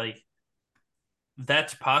Malgus. Like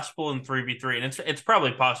that's possible in 3v3, and it's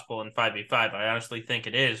probably possible in 5v5. I honestly think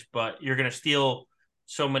it is, but you're gonna steal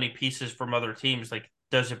so many pieces from other teams. Like,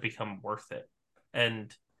 does it become worth it?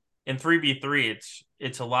 And in 3v3,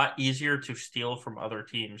 it's a lot easier to steal from other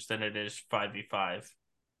teams than it is 5v5.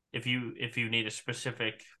 If you need a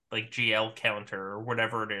specific like GL counter or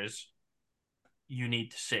whatever it is, you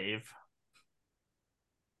need to save.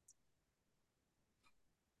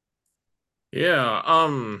 Yeah.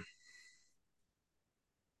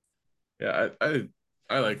 Yeah,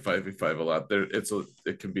 I like 5v5 a lot.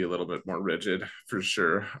 It can be a little bit more rigid for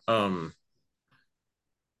sure. I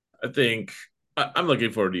think I'm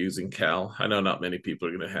looking forward to using Cal. I know not many people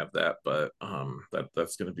are going to have that, but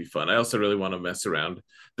that's going to be fun. I also really want to mess around.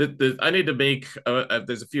 I need to make.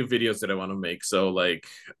 There's a few videos that I want to make, so like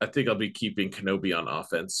I think I'll be keeping Kenobi on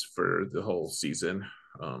offense for the whole season.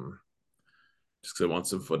 Um, just because I want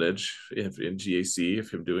some footage in GAC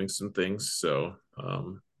of him doing some things. So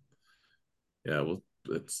yeah, well,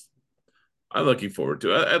 it's I'm looking forward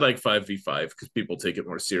to it. I like 5v5 because people take it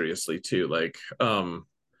more seriously too. Like,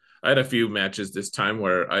 I had a few matches this time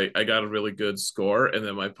where I got a really good score, and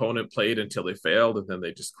then my opponent played until they failed, and then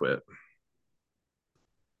they just quit.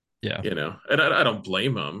 Yeah. And I don't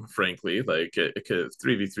blame them, frankly. Like, it could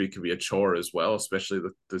 3v3 can be a chore as well, especially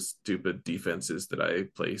the stupid defenses that I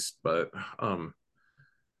placed. But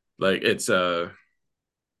like it's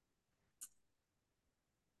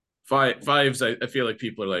fives. I feel like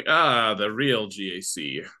people are like, the real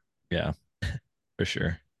GAC, Yeah, for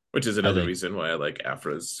sure. which is I another think, reason why I like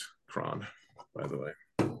Afra's Kron, by the way.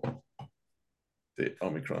 The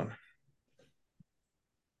Omicron.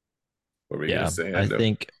 What were you gonna yeah, say, I Endo?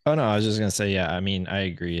 think, oh no, I was just going to say, yeah, I mean, I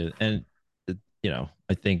agree. And,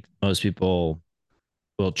 I think most people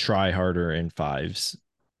will try harder in fives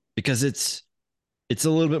because it's a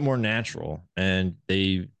little bit more natural and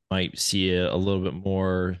they might see a little bit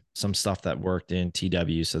more, some stuff that worked in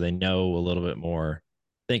TW. So they know a little bit more.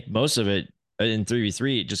 I think most of it in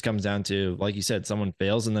 3v3, it just comes down to, like you said, someone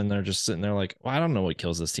fails and then they're just sitting there like, well, I don't know what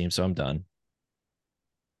kills this team. So I'm done.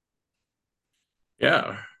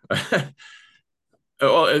 Yeah.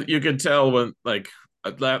 Well, you could tell when like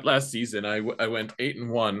last season I went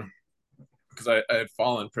 8-1 because I had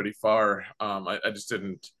fallen pretty far. I just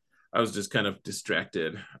didn't. I was just kind of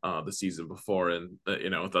distracted the season before, and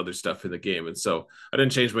with other stuff in the game, and so I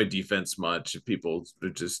didn't change my defense much. People were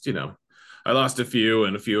just I lost a few,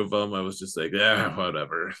 and a few of them I was just like, yeah,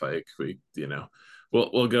 whatever. Like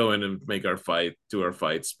we'll go in and make our fight, do our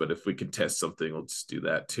fights, but if we can test something, we'll just do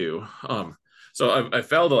that too. So I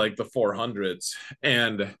fell to like the 400s,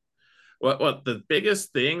 and what the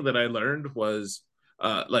biggest thing that I learned was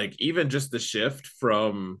like even just the shift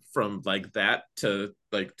from like that to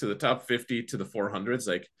like to the top 50 to the 400s,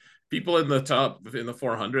 like people in the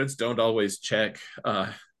 400s don't always check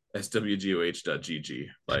swgoh.gg.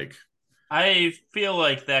 Like, I feel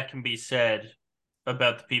like that can be said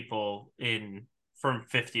about the people in from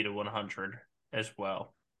 50 to 100 as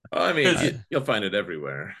well. I mean, Because you'll find it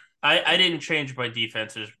everywhere. I didn't change my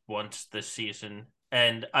defenses once this season,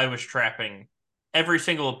 and I was trapping every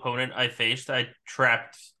single opponent I faced. I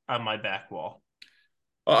trapped on my back wall.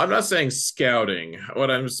 Well, I'm not saying scouting.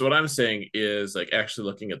 What I'm saying is like actually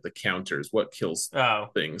looking at the counters, what kills Oh,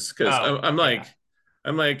 things. Because oh, yeah,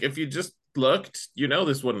 I'm like, if you just looked,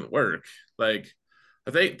 this wouldn't work. Like,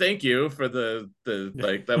 thank you for the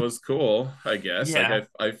like that was cool. I guess like yeah.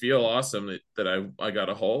 I feel awesome that I got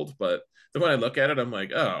a hold, but then when I look at it, I'm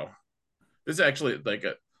like, oh, this is actually like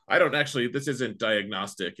I don't actually. This isn't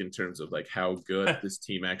diagnostic in terms of like how good this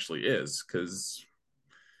team actually is because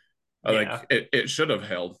Yeah. it should have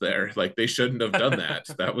held there. Like they shouldn't have done that.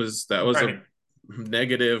 That was a Right.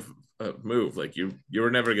 negative move. Like you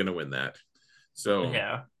were never going to win that. So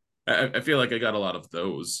Yeah. I feel like I got a lot of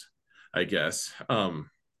those, I guess.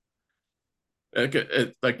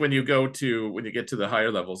 Like when you get to the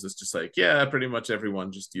higher levels, it's just like, yeah, pretty much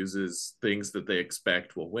everyone just uses things that they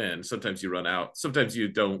expect will win. Sometimes you run out. Sometimes you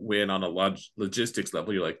don't win on a logistics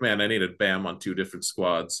level. You're like, man, I needed BAM on 2 different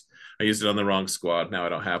squads. I used it on the wrong squad. Now I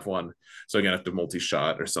don't have one, so I'm gonna have to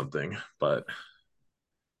multi-shot or something. But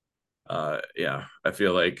yeah, I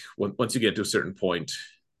feel like once you get to a certain point,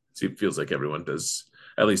 it feels like everyone does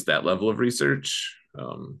at least that level of research.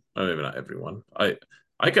 Maybe not everyone.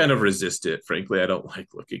 I kind of resist it. Frankly, I don't like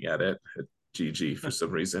looking at it at GG for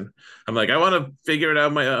some reason. I'm like, I want to figure it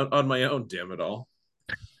out on my own. Damn it all!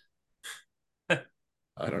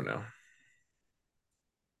 I don't know.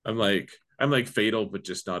 I'm like Fatal, but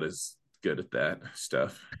just not as good at that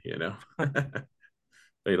stuff.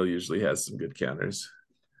 Fatal usually has some good counters.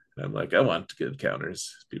 And I'm like, I want good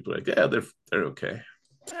counters. People are like, yeah, they're okay.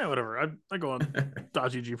 Yeah, whatever. I go on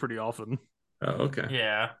 .gg pretty often. Oh, okay.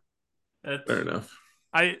 Yeah. Fair enough.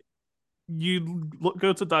 You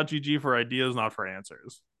go to .gg for ideas, not for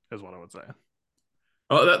answers, is what I would say.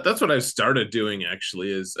 Oh, that's what I've started doing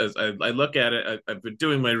actually. Is as I look at it, I've been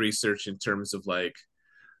doing my research in terms of like,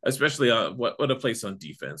 especially what a place on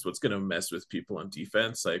defense. What's going to mess with people on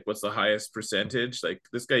defense? Like, what's the highest percentage? Like,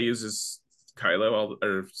 this guy uses Kylo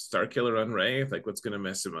or Star Killer on Ray. Like, what's going to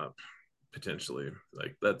mess him up potentially?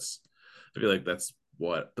 Like, I feel like that's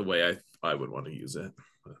the way I would want to use it.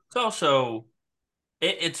 It's also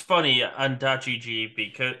it's funny on .gg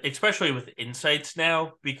because especially with insights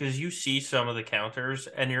now because you see some of the counters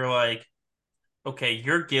and you're like, okay,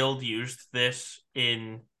 your guild used this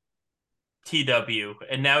in TW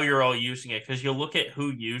and now you're all using it because you'll look at who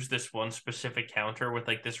used this one specific counter with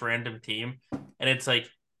like this random team and it's like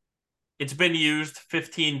it's been used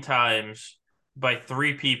 15 times by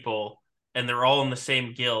 3 people and they're all in the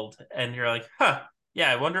same guild and you're like, huh,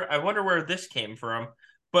 yeah, I wonder where this came from.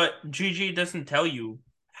 But GG doesn't tell you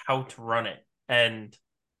how to run it. And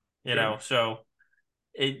so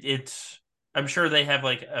it's I'm sure they have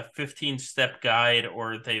like a 15-step guide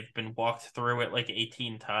or they've been walked through it like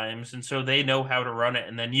 18 times and so they know how to run it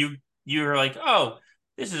and then you're like, "Oh,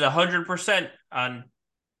 this is 100% on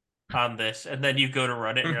this." And then you go to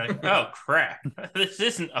run it and you're like, "Oh, crap. This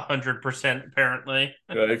isn't 100% apparently."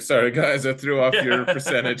 Like, sorry guys, I threw off your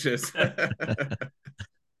percentages.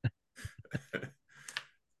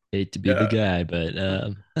 Hate to be the guy, but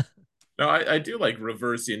no, I do like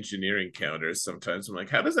reverse engineering counters sometimes. I'm like,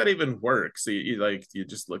 how does that even work? So you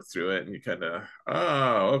just look through it and you kind of,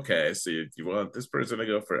 oh, okay. So you want this person to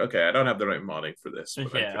go for, okay, I don't have the right modding for this,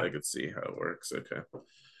 but Yeah. I could see how it works. Okay.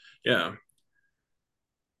 Yeah.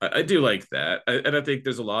 I do like that. And I think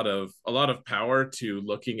there's a lot of power to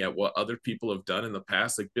looking at what other people have done in the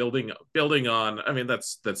past, like building on, I mean,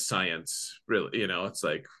 that's science, really. It's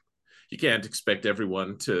like you can't expect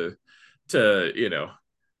everyone to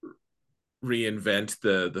reinvent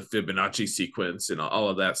the Fibonacci sequence and all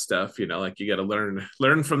of that stuff. Like you got to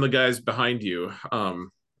learn from the guys behind you.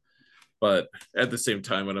 But at the same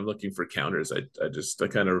time, when I'm looking for counters, I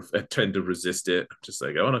tend to resist it. I'm just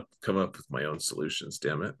like, I want to come up with my own solutions.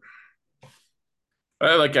 Damn it!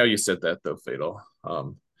 I like how you said that though, Fatal.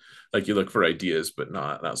 Like you look for ideas, but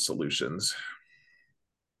not solutions.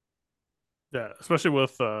 Yeah, especially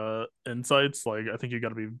with insights, like I think you got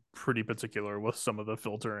to be pretty particular with some of the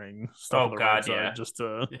filtering stuff Oh on the right God, side, yeah. just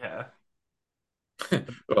to Yeah.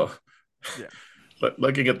 Well, yeah.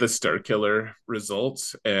 looking at the Star Killer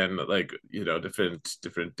results and like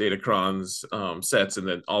different Datacrons sets, and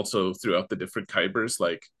then also throughout the different Kybers,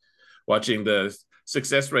 like watching the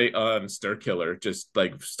success rate on Star Killer just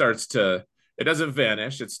like starts to, it doesn't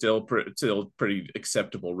vanish. It's still pretty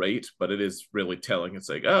acceptable rate, but it is really telling. It's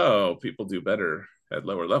like, oh, people do better at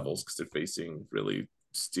lower levels because they're facing really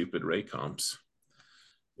stupid ray comps.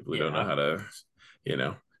 People who don't know how to,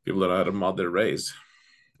 people don't know how to mod their rays.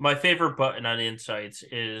 My favorite button on Insights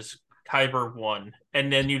is Kyber 1.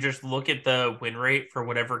 And then you just look at the win rate for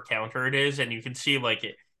whatever counter it is, and you can see like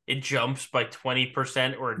it jumps by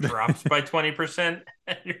 20% or it drops by 20%.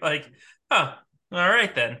 And you're like, huh, all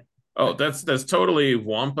right then. Oh, that's totally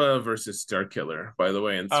Wampa versus Star Killer, by the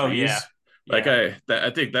way, in Oh threes. yeah. Like Yeah. I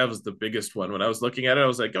think that was the biggest one. When I was looking at it, I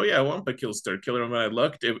was like, oh yeah, Wampa kills Star Killer. And when I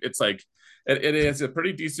looked, it's like it is a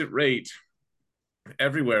pretty decent rate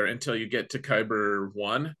everywhere until you get to Kyber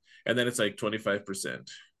 1, and then it's like 25%. And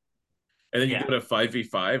then you Yeah. go to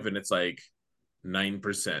 5v5 and it's like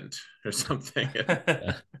 9% or something.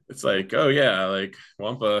 It's like, oh yeah, like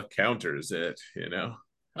Wampa counters it.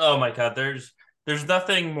 Oh my God, there's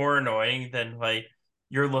nothing more annoying than like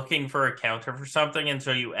you're looking for a counter for something, and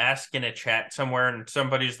so you ask in a chat somewhere, and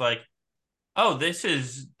somebody's like, "Oh, this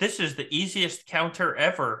is the easiest counter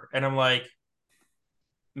ever," and I'm like,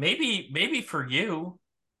 maybe for you.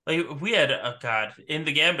 Like we had a God in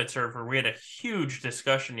the Gambit server, we had a huge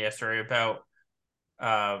discussion yesterday about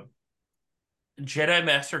uh Jedi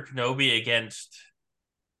Master Kenobi against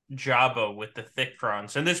Jabba with the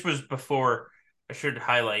Thickrons, and this was before. I should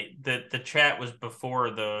highlight that the chat was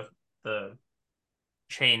before the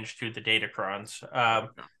change to the Datacrons.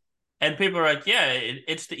 And people are like, "Yeah,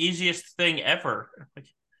 it's the easiest thing ever." Like,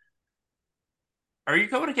 are you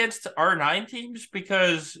going against R9 teams?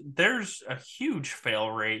 Because there's a huge fail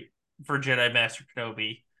rate for Jedi Master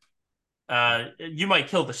Kenobi. You might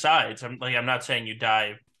kill the sides. I'm not saying you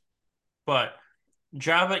die, but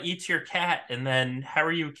Jabba eats your cat, and then how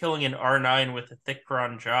are you killing an R9 with a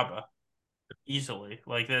Thickron Jabba easily?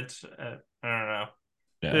 Like that's I don't know.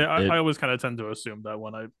 Yeah, Yeah, I always kind of tend to assume that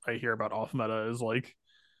when I hear about off meta is like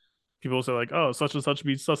people say like, oh, such and such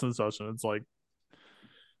beats such and such, and it's like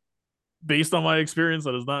based on my experience,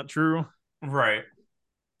 that is not true. Right.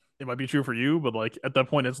 It might be true for you, but like at that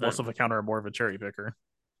point, it's Uh, less of a counter and more of a cherry picker,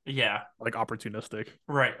 Yeah. like opportunistic.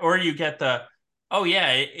 Right. Or you get the, oh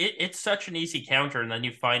yeah, it's such an easy counter, and then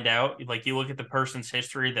you find out, like you look at the person's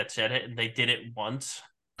history that said it, and they did it once.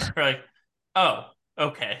 You're like, oh,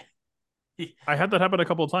 okay. I had that happen a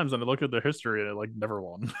couple of times, and I looked at their history, and it like never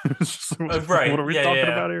won. It's just, Right. what are we Yeah, talking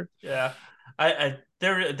yeah, about here? yeah. I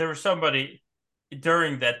there was somebody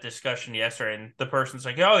during that discussion yesterday, and the person's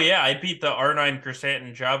like, "Oh yeah, I beat the R9 Crescent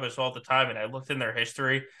and Jawas all the time," and I looked in their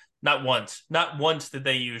history. Not once did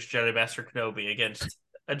they use Jedi Master Kenobi against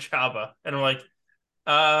a Jabba, and I'm like,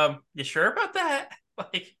 you sure about that?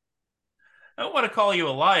 Like, I don't want to call you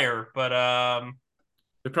a liar, but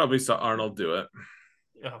they probably saw Arnold do it.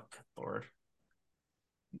 oh good lord,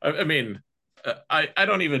 I mean, I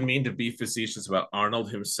don't even mean to be facetious about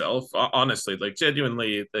Arnold himself. Honestly, like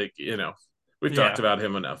genuinely, like we've talked yeah, about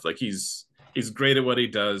him enough. Like he's great at what he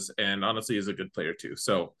does, and honestly, he's a good player too.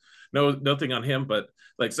 So no, nothing on him, but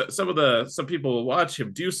like some people will watch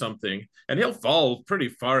him do something, and he'll fall pretty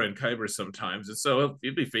far in Kyber sometimes, and so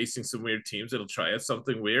he'll be facing some weird teams. It'll try out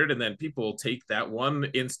something weird, and then people will take that one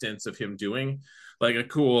instance of him doing like a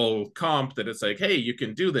cool comp that it's like, hey, you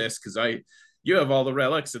can do this because you have all the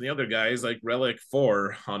relics and the other guys like relic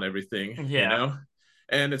 4 on everything, yeah,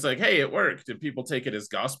 and it's like, hey, it worked, and people take it as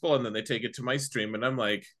gospel, and then they take it to my stream, and I'm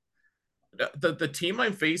like, the team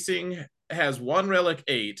I'm facing has one relic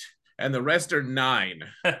 8 and the rest are 9.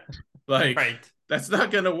 Like, right, that's not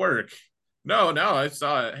gonna work. No, I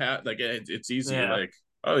saw it like it's easy. yeah. Like,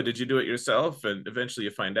 oh, did you do it yourself? And eventually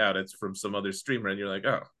you find out it's from some other streamer, and you're like,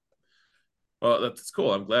 oh, well, that's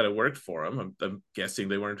cool. I'm glad it worked for them. I'm guessing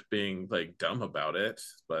they weren't being like dumb about it,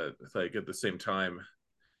 but like at the same time,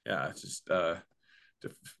 yeah, it's just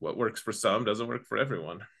what works for some doesn't work for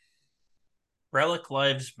everyone. Relic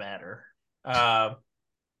lives matter. Uh,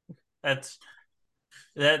 that's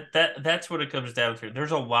that's what it comes down to.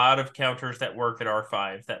 There's a lot of counters that work at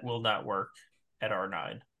R5 that will not work at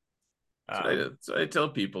R9. So I tell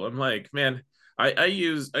people, I'm like, man, I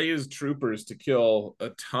use troopers to kill a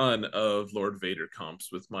ton of Lord Vader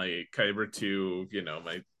comps with my Kyber 2,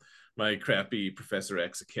 my crappy Professor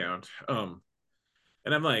X account. And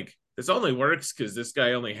I'm like, this only works because this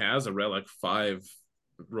guy only has a Relic 5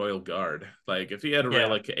 Royal Guard. Like, if he had a Yeah,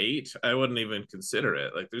 Relic 8, I wouldn't even consider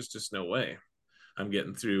it. Like, there's just no way I'm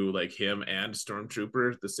getting through like him and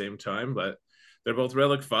Stormtrooper at the same time. But they're both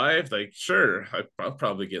Relic 5. Like, sure, I'll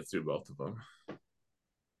probably get through both of them.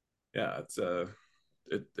 Yeah,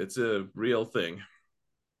 it's a real thing.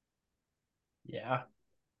 yeah.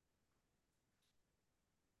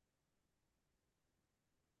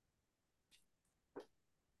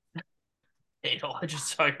 Adel, I just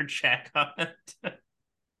saw your chat comment.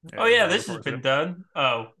 Oh yeah, this has been done.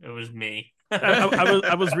 Oh, it was me.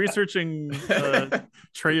 I was researching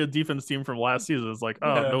Treya defense team from last season. It's like,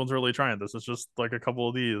 oh, no one's really trying this. It's just like a couple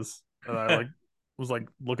of these. And I like was like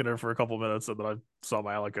looking at it for a couple of minutes, and then I saw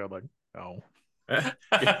my ally code like, oh.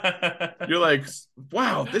 You're like,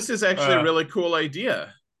 wow, this is actually a really cool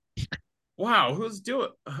idea. Wow, who's doing?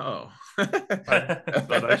 Oh,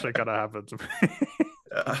 that actually kind of happened to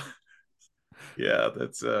me. Yeah,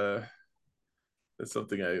 that's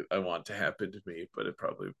something I want to happen to me, but it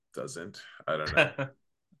probably doesn't. I don't know.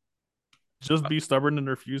 Just be stubborn and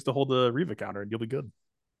refuse to hold the Riva counter, and you'll be good.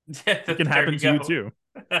 Yeah, It can happen to you too.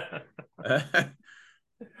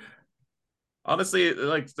 Honestly,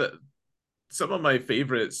 like some of my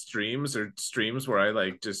favorite streams are streams where I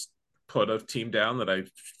like just put a team down that I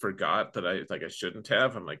forgot that I shouldn't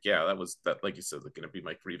have. I'm like, yeah, that was that, like you said, going to be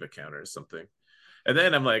my Grieva counter or something. And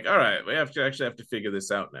then I'm like, all right, we have to figure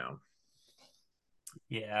this out now.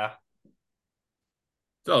 Yeah.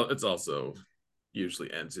 So it's also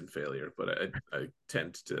usually ends in failure, but I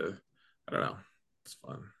tend to, I don't know, it's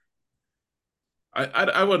fun.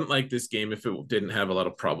 I wouldn't like this game if it didn't have a lot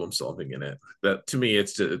of problem solving in it. That to me,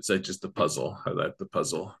 it's like just a puzzle. I like the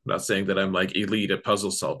puzzle. I'm not saying that I'm like elite at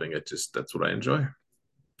puzzle solving. It just that's what I enjoy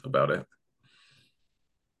about it.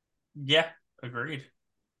 Yeah, agreed.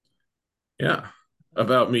 Yeah,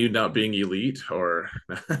 about me not being elite or.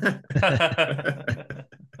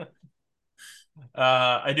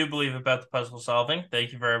 I do believe about the puzzle solving.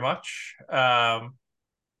 Thank you very much. Yeah,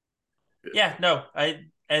 no,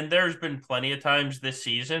 and there's been plenty of times this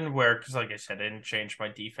season where, because like I said, I didn't change my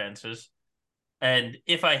defenses. And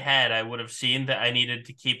if I had, I would have seen that I needed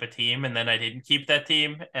to keep a team, and then I didn't keep that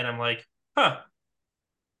team. And I'm like, huh,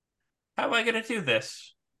 how am I going to do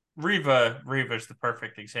this? Reva's the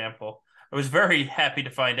perfect example. I was very happy to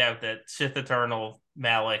find out that Sith Eternal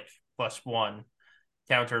Malik +1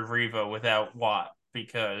 countered Reva without Watt,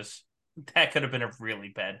 because that could have been a really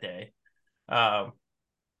bad day.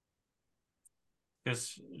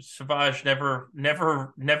 Because Savage never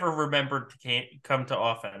remembered to come to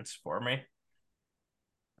offense for me.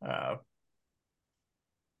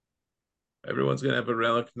 Everyone's gonna have a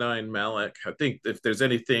Relic 9 Malik. I think if there's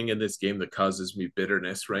anything in this game that causes me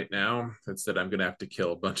bitterness right now, it's that I'm gonna have to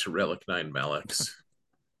kill a bunch of Relic 9 Maliks.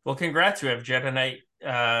 Well, congrats, you have Jedi Knight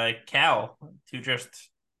Cal to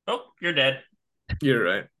just you're dead. You're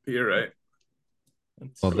right. You're right.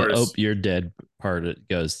 Well, the you're dead part it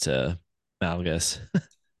goes to Malgus.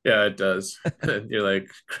 Yeah, it does. You're like,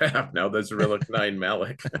 crap, now there's a Relic 9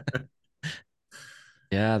 Malik.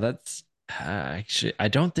 Yeah, that's actually I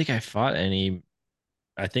don't think I fought any.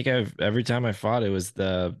 I think every time I fought it was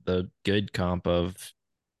the good comp of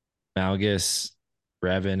Malgus,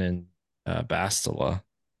 Revan, and Bastila.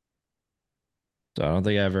 So I don't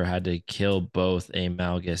think I ever had to kill both a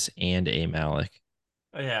Malgus and a Malik.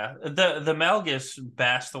 Yeah, the Malgus,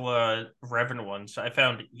 Bastila, Revan ones I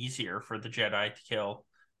found easier for the Jedi to kill.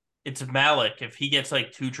 It's Malik if he gets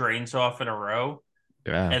like 2 drains off in a row,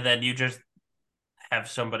 Yeah, and then you just have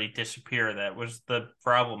somebody disappear. That was the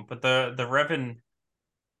problem. But the Revan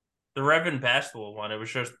Bastila one, it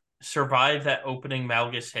was just survive that opening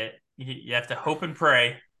Malgus hit. You have to hope and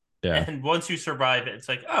pray, yeah. and once you survive it, it's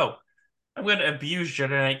like, oh, I'm going to abuse Jedi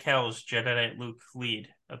Knight Cal's Jedi Knight Luke lead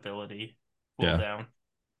ability cooldown.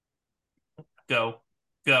 Go.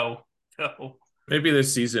 Maybe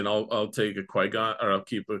this season I'll take a Qui-Gon, or I'll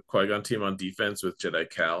keep a Qui-Gon team on defense with Jedi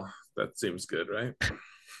Cal. That seems good, right?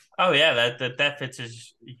 Oh yeah, that fits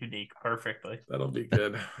his unique perfectly. That'll be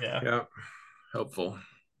good. Yeah. Yeah. Helpful.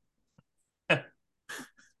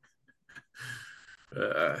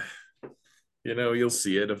 You'll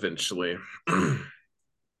see it eventually.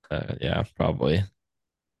 Yeah, probably.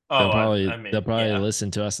 Oh, they'll probably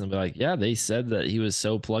listen to us and be like, yeah, they said that he was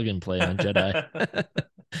so plug and play on Jedi.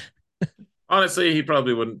 Honestly, he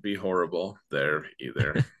probably wouldn't be horrible there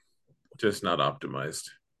either. Just not optimized.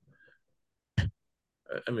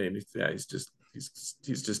 I mean, yeah, he's just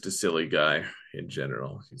a silly guy in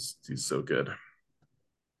general. He's so good.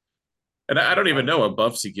 And I don't even know what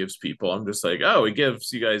buffs he gives people. I'm just like, oh, he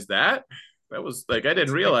gives you guys that? That was like, I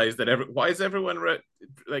didn't realize that. Why is everyone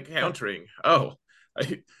countering? Oh,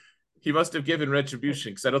 he must have given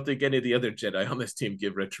retribution, because I don't think any of the other Jedi on this team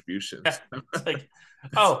give retributions. It's like,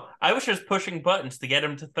 oh, I was just pushing buttons to get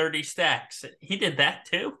him to 30 stacks. He did that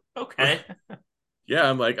too? Okay. Yeah,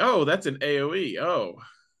 I'm like, oh, that's an AoE. Oh,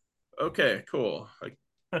 okay, cool. Like,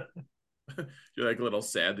 you're like a little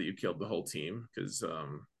sad that you killed the whole team because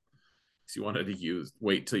you wanted to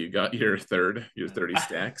wait till you got your 30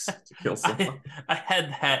 stacks to kill someone. I had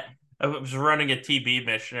that. I was running a TB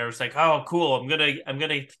mission. I was like, oh, cool. I'm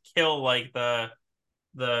gonna kill like the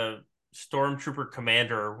stormtrooper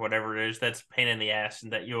commander or whatever it is. That's a pain in the ass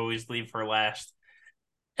and that you always leave for last.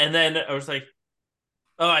 And then I was like,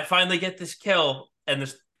 oh, I finally get this kill,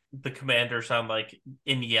 and the commanders on like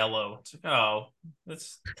in yellow. It's like, oh,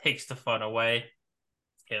 this takes the fun away.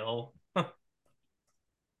 Kill.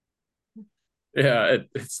 Yeah,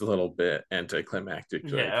 it's a little bit anticlimactic.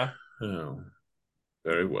 Yeah. Like, oh,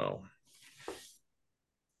 very well.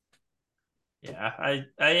 Yeah, I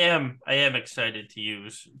am excited to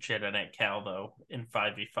use Jedi Knight Cal though in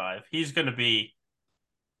 5v5. He's going to be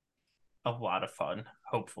a lot of fun,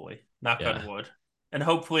 hopefully. Knock on wood. And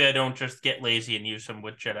hopefully I don't just get lazy and use him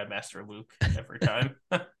with Jedi Master Luke every time.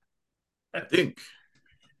 I think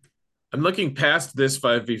I'm looking past this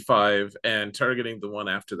 5v5 and targeting the one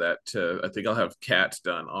after that. I think I'll have Cat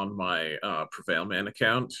done on my Prevail Man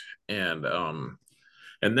account, and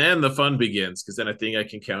then the fun begins because then I think I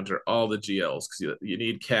can counter all the GLs because you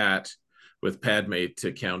need Cat with Padme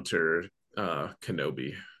to counter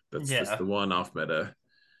Kenobi. That's Yeah. the one off meta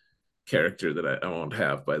character that I won't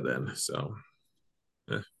have by then. So,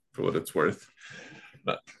 for what it's worth,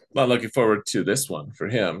 not, not looking forward to this one for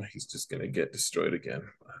him. He's just gonna get destroyed again.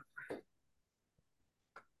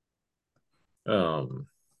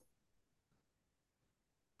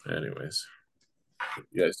 Anyways,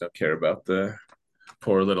 you guys don't care about the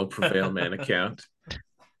poor little Prevail Man account.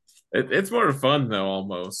 It's more fun though,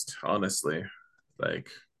 almost honestly. Like,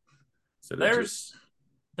 instead of just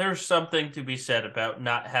there's something to be said about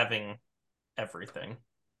not having everything.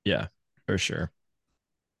 Yeah, for sure.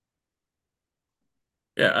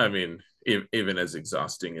 yeah, I mean, even as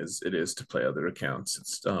exhausting as it is to play other accounts,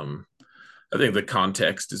 it's I think the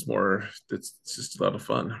context is more. It's just a lot of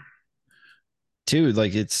fun. Too,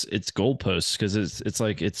 like it's goalposts because it's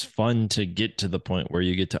like it's fun to get to the point where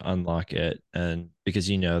you get to unlock it, and because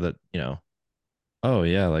you know that oh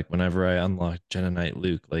yeah, like whenever I unlock Jedi Knight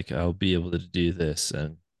Luke, like I'll be able to do this,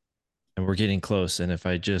 and we're getting close, and if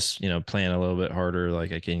I just plan a little bit harder,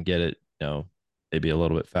 like I can get it maybe a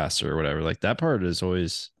little bit faster or whatever. Like that part is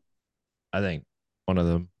always, I think, one of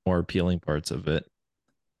the more appealing parts of it.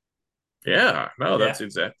 Yeah, no, Yeah. that's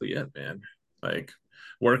exactly it, man. Like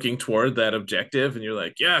working toward that objective, and you're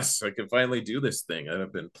like, yes, I can finally do this thing that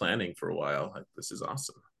I've been planning for a while. Like, this is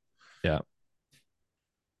awesome. Yeah.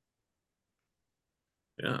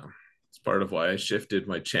 Yeah. It's part of why I shifted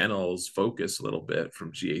my channel's focus a little bit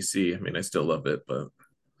from GAC. I mean, I still love it, but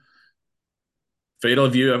Fatal,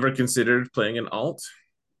 have you ever considered playing an alt?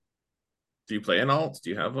 Do you play an alt?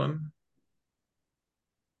 Do you have one?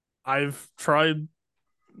 I've tried,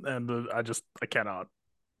 and I cannot.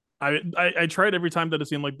 I tried every time that it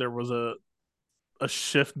seemed like there was a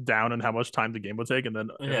shift down in how much time the game would take, and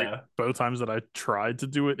then Yeah. both times that I tried to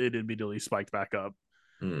do it, it immediately spiked back up.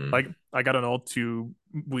 Hmm. Like I got an ult 2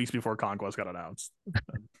 weeks before Conquest got announced.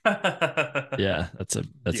 Yeah, that's a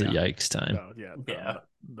yikes time. No, yeah, Yeah.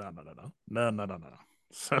 no.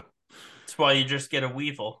 So That's why you just get a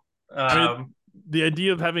Weevil. I mean, the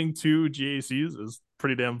idea of having 2 GACs is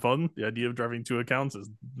pretty damn fun. The idea of driving 2 accounts is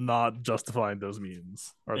not justifying those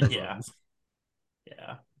means or those Yeah. ends.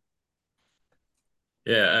 Yeah.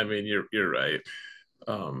 Yeah, I mean, you're right.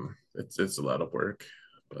 It's a lot of work,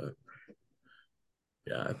 but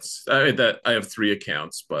yeah, I mean that I have 3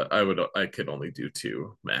 accounts, but I could only do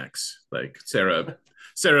 2 max. Like Sarah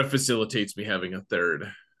facilitates me having a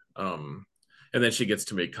third. And then she gets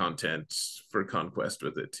to make content for Conquest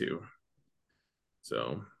with it too.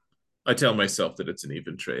 So I tell myself that it's an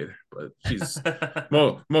even trade, but she's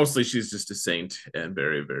mostly she's just a saint and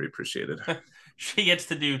very, very appreciated. She gets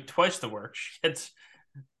to do twice the work. She gets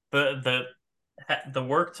the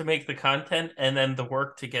work to make the content and then the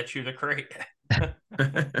work to get you the crate.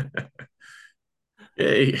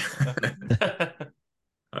 Yay.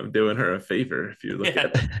 I'm doing her a favor if you look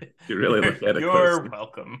at it. If you really look at it You're closely.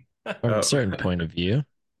 welcome. From a certain point of view.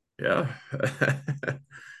 Yeah.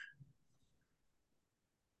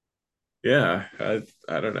 Yeah, I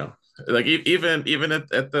don't know. Like even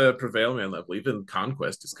at the Prevail Man level, even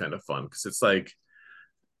Conquest is kind of fun because it's like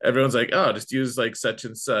everyone's like, oh, just use like such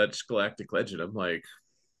and such Galactic Legend. I'm like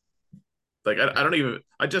I don't even,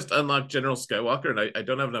 I just unlocked General Skywalker and I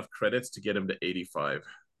don't have enough credits to get him to 85.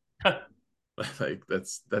 Like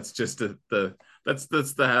that's just that's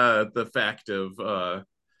the fact of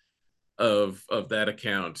that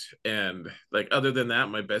account. And like other than that,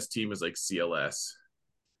 my best team is like CLS.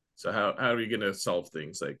 So how are you gonna solve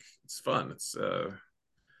things? Like it's fun. It's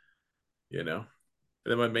you know.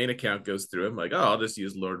 And then my main account goes through. I'm like, oh, I'll just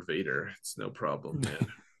use Lord Vader. It's no problem,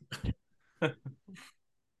 man.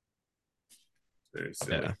 Very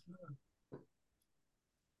silly.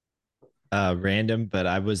 Yeah. Random, but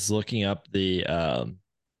I was looking up the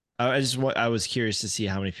I was curious to see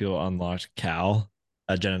how many people unlocked Cal,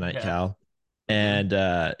 Jedi Knight Cal. And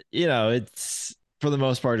it's for the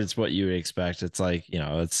most part it's what you would expect. It's like,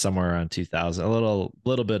 it's somewhere around 2000, a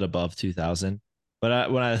little bit above 2000.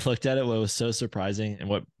 But when I looked at it, what was so surprising and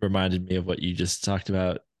what reminded me of what you just talked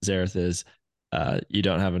about, Zareth, is you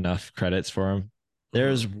don't have enough credits for him.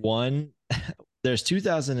 There's there's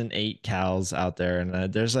 2008 Cals out there,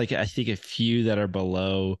 and there's like I think a few that are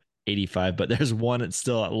below 85, but there's one that's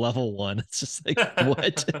still at level 1. It's just like,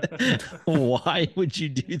 what? Why would you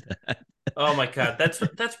do that? Oh my god,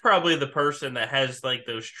 that's probably the person that has like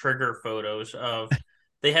those trigger photos of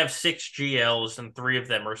they have 6 GLs and 3 of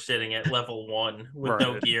them are sitting at level 1 with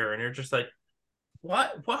no Right. gear, and you're just like,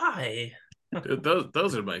 what? Why? Dude,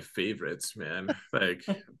 those are my favorites, man. Like,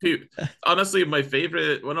 honestly,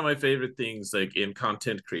 one of my favorite things, like in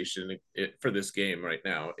content creation for this game right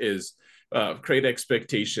now, is create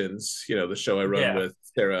expectations. You know, the show I run Yeah. with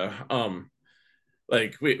Sarah.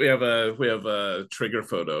 Like we have a trigger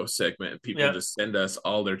photo segment. People Yep. just send us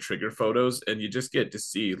all their trigger photos, and you just get to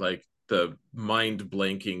see like the mind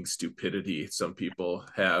blanking stupidity some people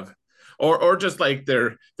have, or just like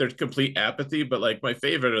their complete apathy. But like my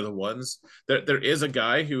favorite are the ones there is a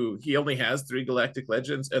guy who he only has 3 Galactic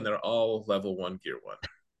Legends, and they're all level 1 gear 1.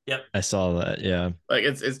 Yep. I saw that. Yeah. Like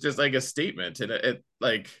it's just like a statement, and it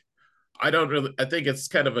like I think it's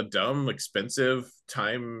kind of a dumb, expensive,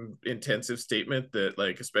 time intensive statement that,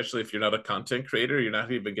 like, especially if you're not a content creator, you're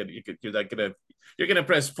not even gonna you're not gonna you're gonna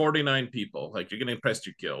impress 49 people. Like, you're gonna impress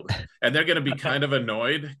your guild. And they're gonna be kind of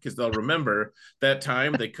annoyed because they'll remember that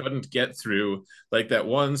time they couldn't get through like that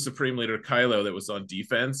one Supreme Leader Kylo that was on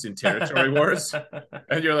defense in Territory Wars.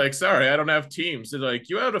 And you're like, sorry, I don't have teams. They're like,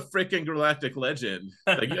 you have a freaking Galactic Legend.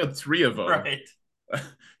 Like, you had 3 of them. Right.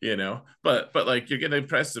 You know, but like, you're gonna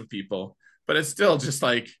impress some people, but it's still just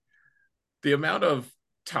like the amount of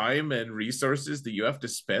time and resources that you have to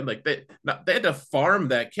spend. Like, they had to farm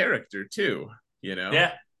that character too, you know.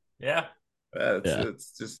 Yeah. Yeah. Yeah.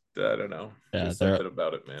 It's just, I don't know, Yeah. there's something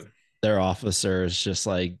about it, man. Their officer is just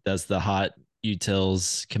like does the hot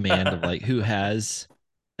utils command of like who has,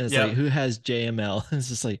 and it's Yep. like who has JML. It's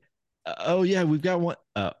just like, oh yeah, we've got one.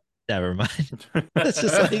 Oh, never mind. It's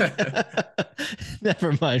just like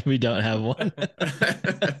never mind, we don't have one.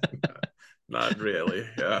 Not really.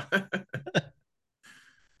 Yeah.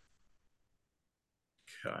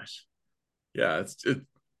 Gosh. Yeah,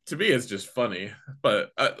 to me it's just funny.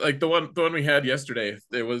 But like the one we had yesterday,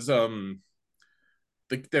 it was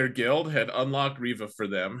their guild had unlocked Riva for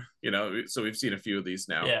them, you know, so we've seen a few of these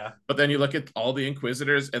now. Yeah. But then you look at all the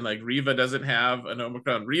Inquisitors, and like Riva doesn't have an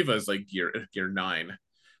Omicron. Riva is like gear 9.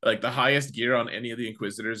 Like, the highest gear on any of the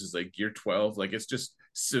Inquisitors is like gear 12. Like, it's just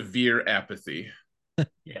severe apathy.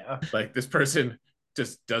 Yeah. Like, this person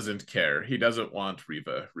just doesn't care. He doesn't want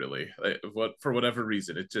Riva, really. Like, for whatever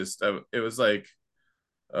reason, it was like,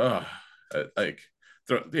 oh, like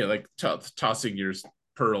tossing your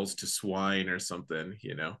pearls to swine or something,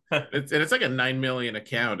 you know. It's like a 9 million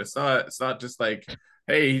account. It's not just like,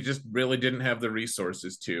 hey, he just really didn't have the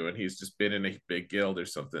resources to, and he's just been in a big guild or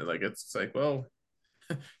something. Like, it's like, well,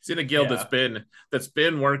 he's in a guild that's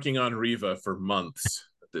been working on Riva for months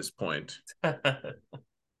at this point,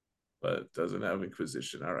 but doesn't have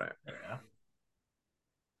Inquisition. All right.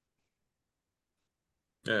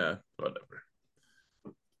 Yeah, whatever.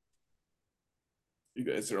 You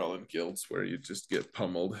guys are all in guilds where you just get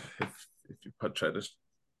pummeled if you try to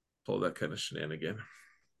pull that kind of shenanigan.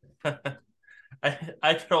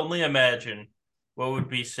 I could only imagine what would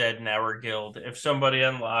be said in our guild if somebody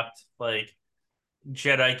unlocked like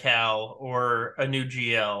Jedi Cal or a new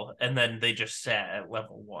GL and then they just sat at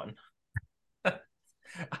level 1. I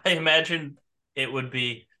imagine it would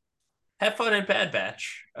be have fun in Bad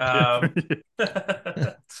Batch.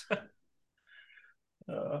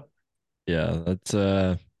 Yeah, that's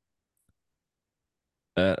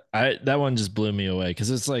I that one just blew me away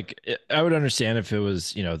because it's like I would understand if it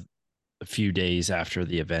was, you know, a few days after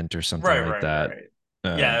the event or something like that. Right.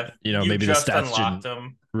 Yeah, you know, you maybe the just stats unlocked didn't.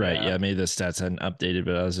 them. Right. Yeah, maybe the stats hadn't updated,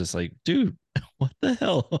 but I was just like, dude, what the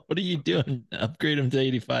hell? What are you doing? Upgrade them to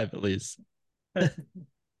 85 at least.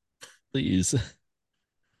 Please.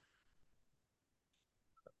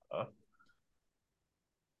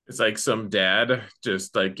 It's like some dad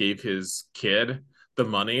just like gave his kid the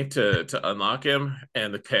money to unlock him,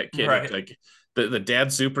 and the kid Right. like the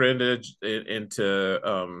dad's super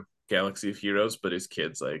into Galaxy of Heroes, but his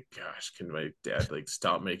kid's like, gosh, can my dad like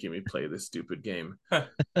stop making me play this stupid game?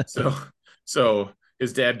 so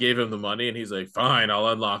his dad gave him the money, and he's like, fine, I'll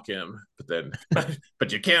unlock him,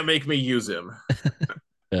 but you can't make me use him.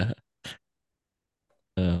 Yeah.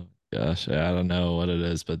 Oh gosh, I don't know what it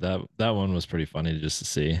is, but that one was pretty funny just to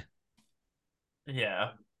see.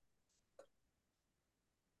 Yeah.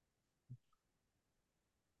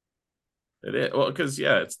 It is, well, because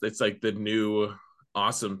yeah, it's like the new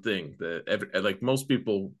awesome thing that like most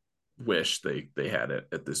people wish they had it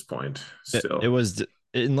at this point. Still, it was,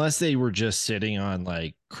 unless they were just sitting on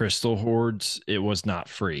like crystal hoards, it was not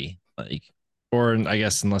free. Like, or I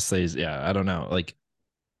guess unless they, yeah, I don't know. Like,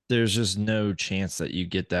 there's just no chance that you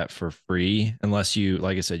get that for free unless you,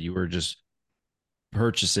 like I said, you were just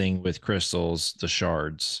purchasing with crystals the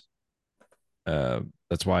shards.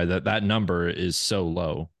 That's why that number is so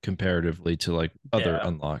low comparatively to like other Yeah.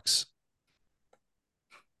 unlocks.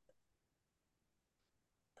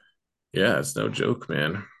 Yeah, it's no joke,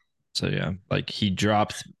 man. So yeah, like he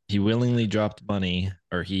willingly dropped money,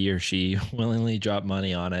 or he or she willingly dropped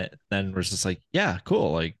money on it. Then we're just like, yeah,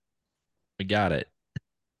 cool, like we got it.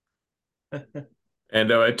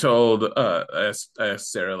 And I told I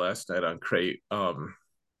asked Sarah last night on Crate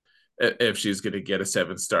if she's gonna get a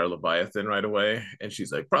 7-star Leviathan right away, and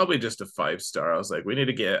she's like, probably just a 5-star. I was like, we need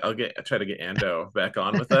to try to get Ando back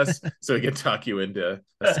on with us so we can talk you into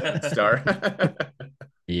a 7-star.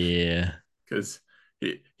 Yeah, Because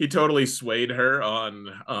he totally swayed her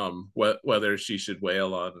on whether she should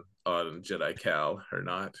whale on Jedi Cal or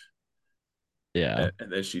not, yeah,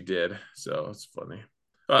 and then she did. So it's funny.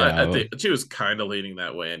 I yeah. think she was kind of leaning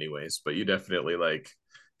that way, anyways. But you definitely like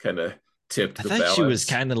kind of tipped I the think she was balance.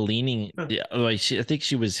 kind of leaning, yeah, like I think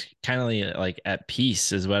she was kind of like at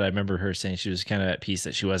peace, is what I remember her saying. She was kind of at peace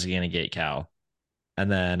that she wasn't gonna get Cal, and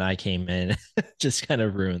then I came in, just kind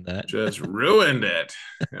of ruined that. Just ruined it.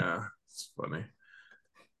 Yeah, it's funny.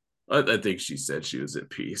 I think she said she was at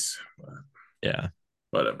peace. But Yeah,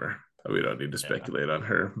 whatever. We don't need to Yeah. speculate on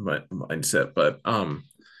her mindset, but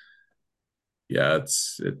yeah,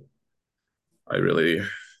 it. I really,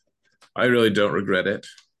 I really don't regret it.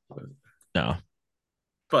 no,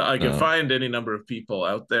 But I can no. find any number of people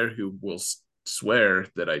out there who will swear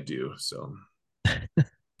that I do. So,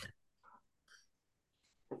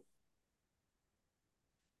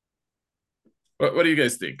 what do you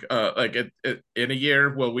guys think? Like in a year,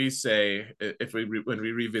 will we say if when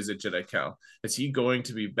we revisit Jedi Cal, is he going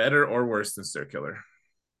to be better or worse than Star Killer?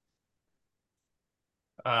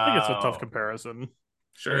 I think it's a tough Oh, comparison.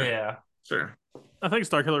 Sure, yeah. sure. I think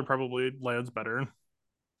Starkiller probably lands better.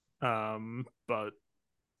 But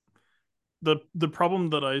the problem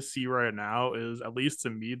that I see right now is, at least to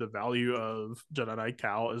me, the value of Jedi Knight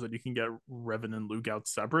Cal is that you can get Revan and Luke out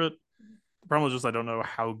separate. The problem is just I don't know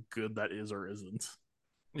how good that is or isn't.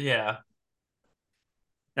 Yeah.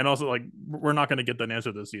 And also, like, we're not going to get that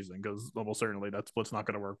answer this season because almost certainly that split's not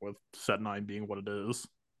going to work with Set 9 being what it is.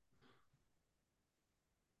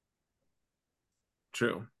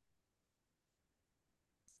 True.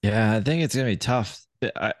 Yeah, I think it's gonna be tough.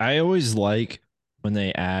 I always like when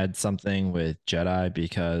they add something with Jedi,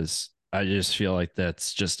 because I just feel like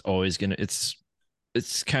that's just always gonna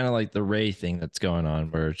it's kind of like the Ray thing that's going on,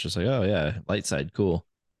 where it's just like, oh yeah, light side, cool.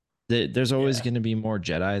 There's always Yeah. gonna be more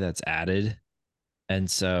Jedi that's added. And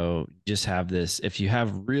so you just have this, if you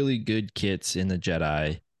have really good kits in the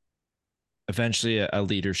Jedi, eventually a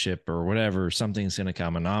leadership or whatever, something's going to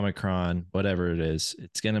come, an Omicron, whatever it is,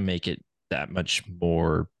 it's going to make it that much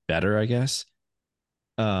more better, I guess.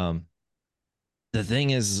 Um, the thing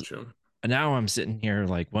is, True. now I'm sitting here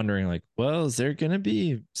like wondering, like, well, is there going to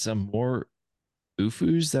be some more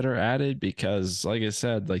UFUs that are added? Because, like I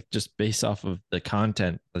said, like just based off of the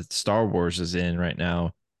content that Star Wars is in right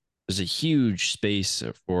now, there's a huge space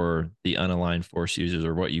for the unaligned Force users,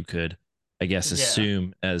 or what you could, I guess, Yeah.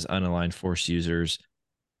 assume as unaligned Force users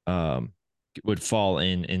um, would fall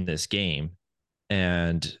in this game.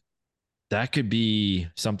 And that could be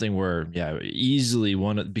something where, yeah, easily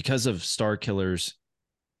because of Star Killer's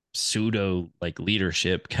pseudo like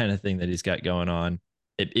leadership kind of thing that he's got going on,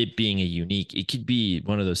 it being a unique, it could be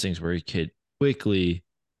one of those things where he could quickly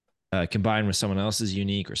combine with someone else's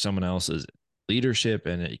unique or someone else's leadership,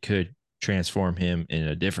 and it could transform him in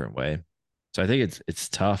a different way. So I think it's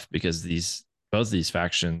tough, because both these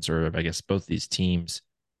factions, or I guess both these teams,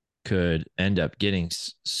 could end up getting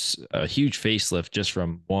a huge facelift just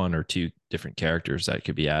from one or two different characters that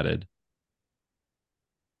could be added.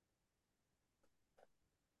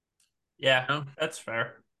 Yeah. Yeah. That's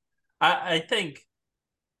fair. I think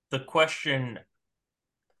the question,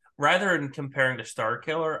 rather than comparing to Star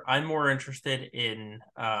Killer, I'm more interested in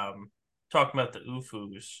talking about the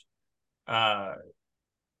UFUs. Uh,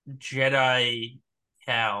 Jedi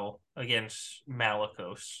Cal against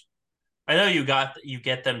Malicos. I know you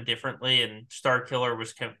get them differently, and Star Killer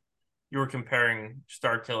you were comparing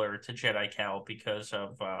Star Killer to Jedi Cal because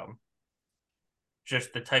of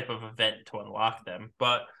just the type of event to unlock them.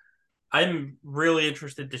 But I'm really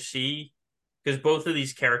interested to see, because both of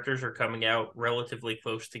these characters are coming out relatively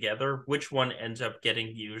close together, which one ends up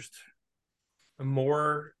getting used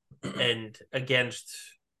more and against,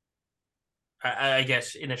 I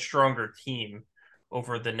guess, in a stronger team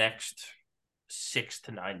over the next 6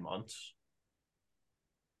 to 9 months.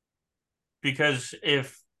 Because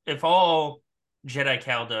if all Jedi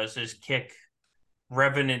Cal does is kick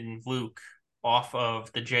Revan and Luke off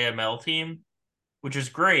of the JML team, which is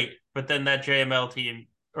great, but then that JML team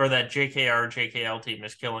or that JKR JKL team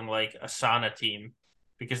is killing like a Sana team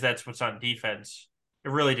because that's what's on defense, it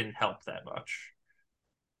really didn't help that much.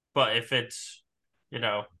 But if it's, you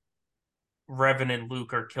know, Revan and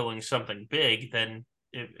Luke are killing something big, then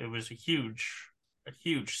it was a huge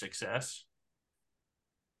success.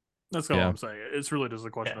 That's kind of what I'm saying. It's really just a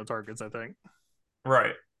question of targets, I think.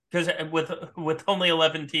 Right. Because with only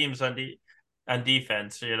 11 teams on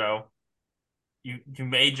defense, you know, you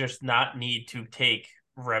may just not need to take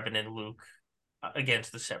Revan and Luke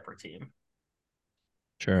against the separate team.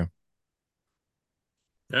 Sure.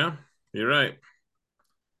 Yeah, you're right.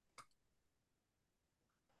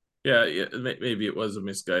 Yeah, maybe it was a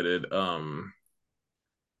misguided,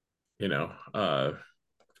 you know,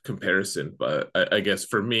 comparison, but I guess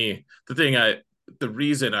for me, the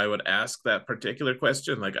reason I would ask that particular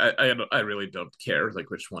question, like I really don't care like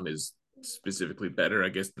which one is specifically better. I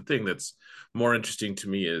guess the thing that's more interesting to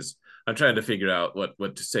me is I'm trying to figure out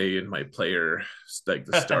what to say in my player, like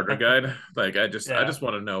the starter guide. Like I just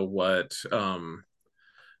want to know what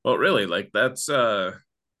well really like that's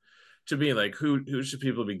to me, like who should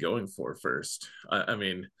people be going for first? I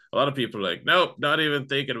mean, a lot of people are like, nope, not even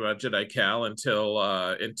thinking about Jedi Cal until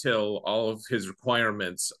all of his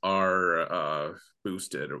requirements are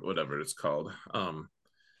boosted or whatever it's called.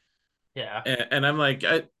 Yeah. And I'm like,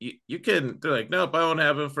 you can. They're like, nope, I won't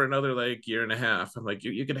have him for another like year and a half. I'm like,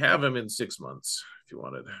 you can have him in 6 months if you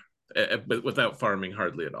wanted, but without farming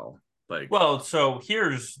hardly at all. Like, well, so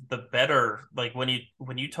here's the better, like when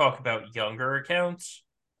you talk about younger accounts,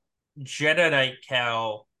 Jedi Knight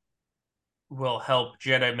Cal will help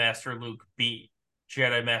Jedi Master Luke beat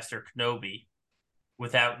Jedi Master Kenobi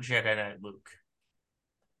without Jedi Knight Luke.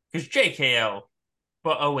 Because JKL,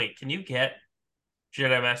 but oh wait, can you get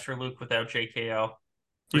Jedi Master Luke without JKL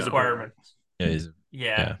He's requirement?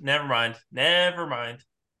 Yeah, never mind. Never mind.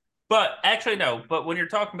 But actually, no. But when you're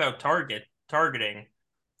talking about targeting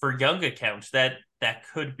for young accounts, that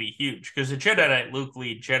could be huge because the Jedi Knight Luke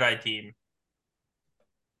lead Jedi team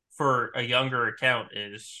for a younger account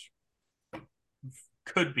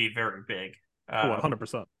could be very big.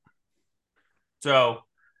 100%. So,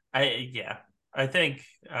 I think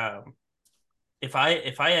if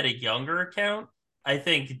I had a younger account, I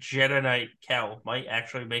think Jedi Knight Cal might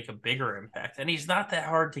actually make a bigger impact, and he's not that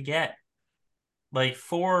hard to get. Like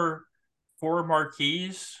four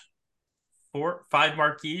marquees, five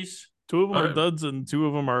marquees. Two of them are duds, and two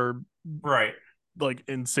of them are right, like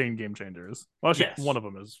insane game changers. Well, actually, one of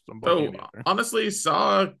them is. So honestly,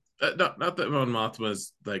 Saw. Not that Mon Mothma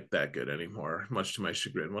is like that good anymore, much to my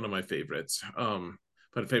chagrin. One of my favorites,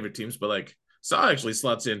 but favorite teams. But like Saw actually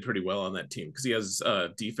slots in pretty well on that team because he has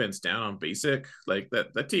defense down on basic. Like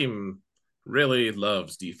that team really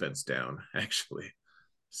loves defense down actually.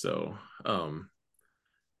 So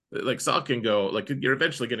like Saw can go like you're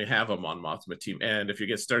eventually going to have a Mon Mothma team, and if you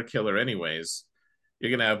get Star Killer anyways,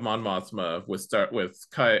 you're gonna have Mon Mothma with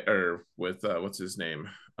Kai or with what's his name,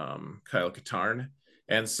 Kyle Katarn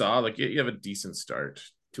and Saw. Like you have a decent start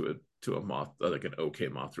to a Moth like an okay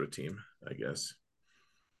Mothra team, I guess.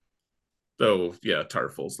 Though yeah,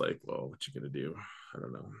 Tarful's like, well, what you gonna do? I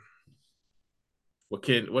don't know. What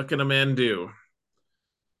can a man do?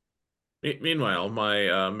 Meanwhile,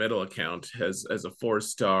 my middle account has a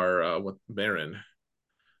 4-star with Marin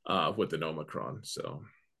with an Omicron, so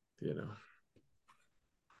you know.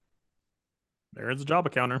 Marin's a Jabba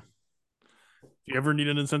counter. If you ever need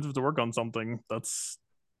an incentive to work on something, that's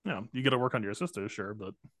you got to work on your sisters, sure,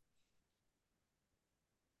 but I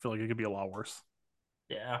feel like it could be a lot worse.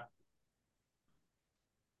 Yeah.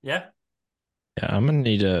 Yeah, I'm gonna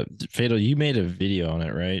need a Fatal. You made a video on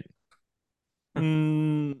it, right?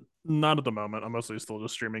 Not at the moment. I'm mostly still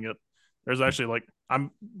just streaming it. There's actually like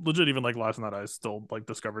I'm legit even like last night I still like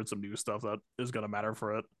discovered some new stuff that is gonna matter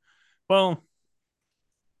for it. Well,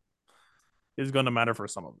 is going to matter for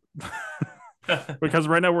some of it. Because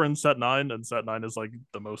right now we're in set 9, and set 9 is like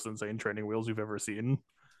the most insane training wheels you've ever seen.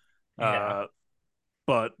 Yeah.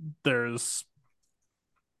 But there's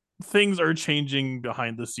things are changing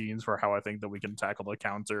behind the scenes for how I think that we can tackle the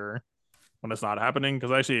counter when it's not happening.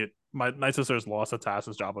 Because actually, my sister's lost a task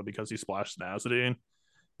as Java because he splashed tenacity,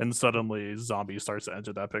 and suddenly zombie starts to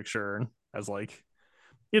enter that picture as like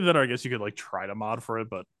either that or I guess you could like try to mod for it.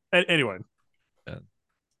 But anyway. Yeah.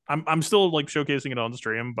 I'm still like showcasing it on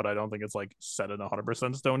stream, but I don't think it's like set in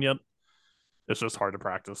 100% stone yet. It's just hard to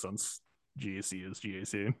practice since GAC is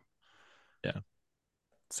GAC. Yeah.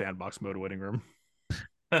 Sandbox mode waiting room.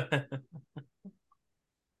 Right.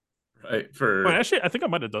 Wait, actually, I think I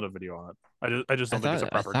might have done a video on it. I just don't think it's a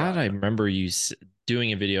proper guide. I remember you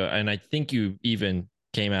doing a video, and I think you even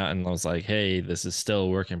came out and was like, "Hey, this is still a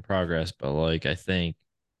work in progress," but like I think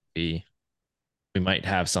we might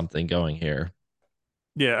have something going here.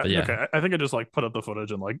 Yeah, But yeah, okay. I think I just like put up the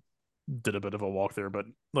footage and like did a bit of a walkthrough, but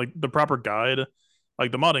like the proper guide,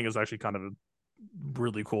 like the modding is actually kind of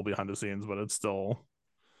really cool behind the scenes, but it's still,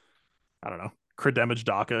 I don't know, crit damage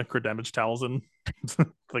Daka, crit damage Talzin.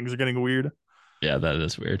 Things are getting weird. yeah, that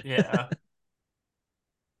is weird. Yeah.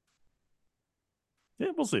 Yeah,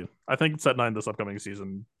 we'll see. I think set 9 this upcoming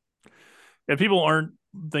season. If people aren't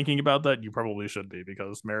thinking about that, you probably should be,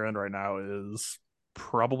 because Marin right now is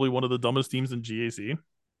probably one of the dumbest teams in GAC.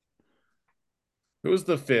 Who's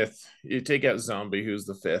the fifth? You take out Zombie. Who's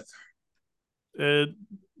the fifth? It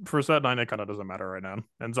For set 9, it kind of doesn't matter right now,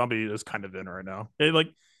 and Zombie is kind of in right now. It like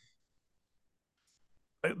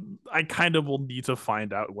I kind of will need to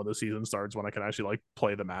find out when the season starts when I can actually like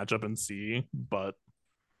play the matchup and see. But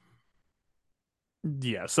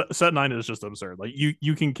yeah, set 9 is just absurd. Like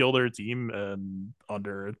you can kill their team in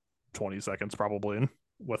under 20 seconds probably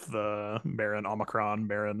with the Marin Omicron,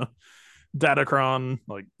 Marin Datacron.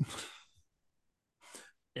 Like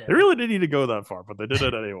Yeah. they really didn't need to go that far, but they did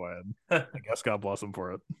it anyway. And I guess God bless them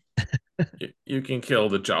for it. You can kill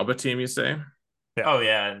the Jabba team, you say? Yeah. Oh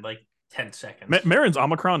yeah, in like 10 seconds. Marin's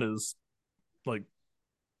Omicron is like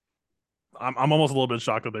I'm almost a little bit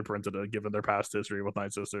shocked that they printed it given their past history with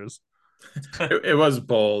Night Sisters. It was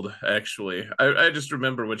bold, actually. I just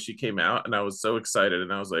remember when she came out and I was so excited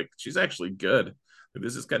and I was like, she's actually good.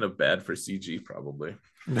 This is kind of bad for CG, probably.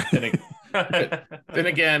 then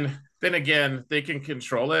again, they can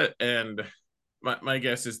control it. And my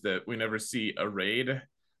guess is that we never see a raid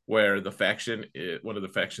where one of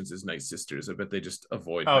the factions is Night Sisters. I bet they just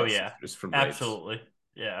avoid Oh Night yeah, Sisters from raids. absolutely.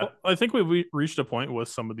 Yeah. Well, I think we reached a point with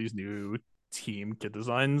some of these new team kit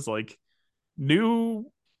designs, like new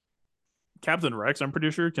Captain Rex, I'm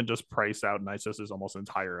pretty sure, can just price out Night Sisters almost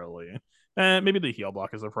entirely. And maybe the heal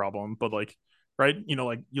block is a problem, but like, right? You know,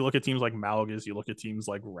 like you look at teams like Malgus, you look at teams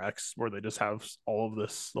like Rex, where they just have all of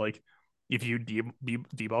this. Like, if you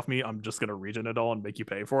debuff me, I'm just gonna regen it all and make you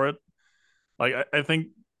pay for it. Like, I think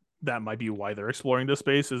that might be why they're exploring this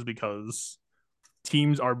space, is because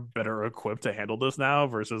teams are better equipped to handle this now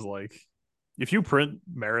versus like if you print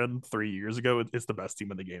Marin 3 years ago, it's the best team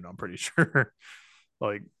in the game. I'm pretty sure.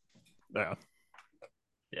 Like, yeah.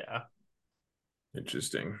 Yeah.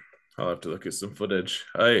 Interesting. I'll have to look at some footage.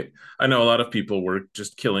 I know a lot of people were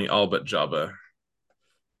just killing all but Jabba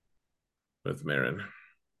with Marin.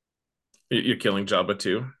 You're killing Jabba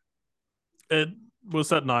too? It was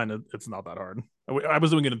set 9. It's not that hard. I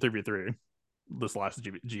was doing it in 3v3 this last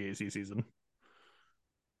GAC season.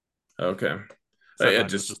 Okay. Set 9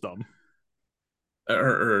 is just dumb.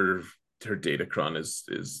 Her Datacron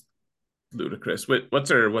is ludicrous. What's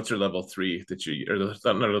her level 3 that you, or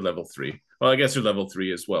not a level 3? Well, I guess her level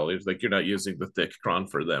 3 as well. It's like you're not using the thick cron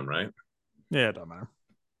for them, right? Yeah, it doesn't matter.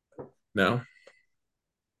 No.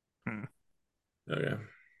 Hmm. Oh yeah.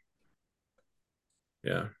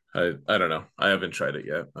 Yeah. I don't know. I haven't tried it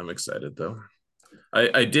yet. I'm excited though.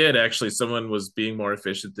 I did actually. Someone was being more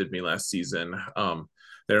efficient than me last season.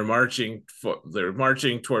 They're marching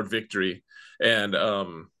toward victory, and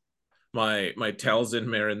my Talzin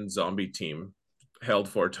Marin zombie team held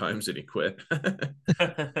 4 times and he quit.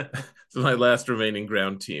 So my last remaining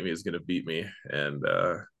ground team, he's going to beat me, and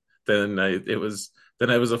then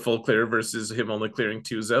I was a full clear versus him only clearing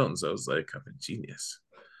 2 zones. I was like, I'm a genius.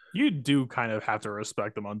 You do kind of have to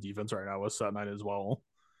respect them on defense right now with set 9 as well,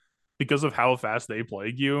 because of how fast they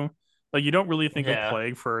plague you. Like, you don't really think of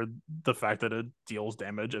plague for the fact that it deals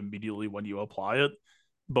damage immediately when you apply it,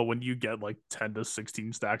 but when you get like 10 to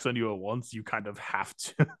 16 stacks on you at once, you kind of have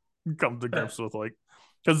to come to grips with like,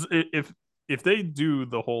 because if they do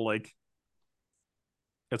the whole like,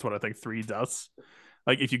 that's what I think, 3 deaths.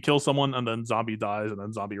 Like if you kill someone and then zombie dies and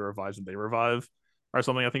then zombie revives and they revive or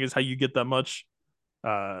something, I think is how you get that much.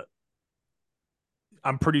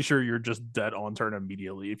 I'm pretty sure you're just dead on turn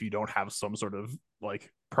immediately if you don't have some sort of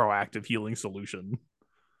like proactive healing solution.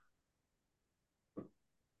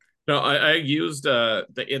 No, I used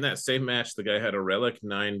in that same match, the guy had a Relic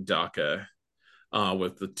 9 Daka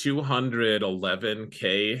with the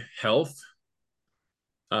 211k health,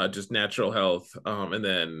 just natural health, and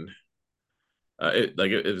then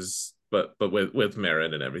it was but with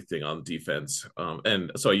Marin and everything on defense,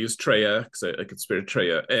 and so I used Treya because I could spare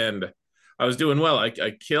Treya, and I was doing well. I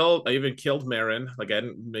even killed Marin. Like I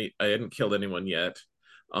hadn't killed anyone yet.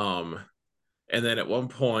 And then at one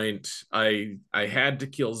point I had to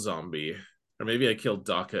kill Zombie, or maybe I killed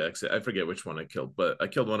Daka. I forget which one I killed, but I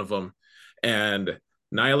killed one of them. And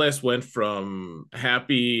Nihilus went from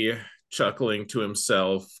happy, chuckling to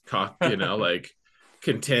himself, like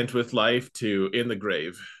content with life, to in the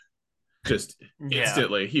grave. just Yeah.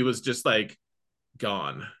 instantly. He was just like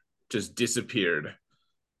gone, just disappeared.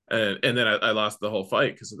 And then I lost the whole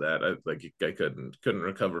fight because of that. I couldn't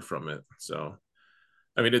recover from it. So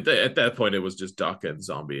I mean, at that point, it was just Doc and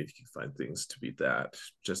Zombie. You can find things to beat that,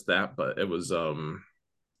 just that. But it was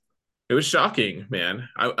shocking, man.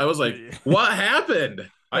 I was like, what happened?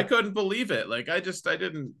 I couldn't believe it. Like I just I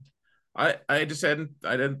didn't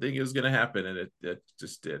think it was gonna happen, and it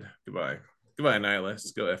just did. Goodbye,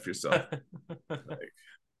 Nihilist. Go F yourself. Like,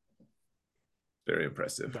 very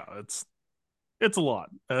impressive. No, it's a lot.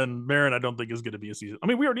 And Marin, I don't think is going to be a season. I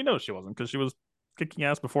mean, we already know she wasn't because she was kicking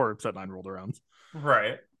ass before Set 9 rolled around.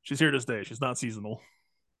 Right. She's here to stay. She's not seasonal.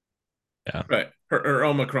 Yeah. Right. Her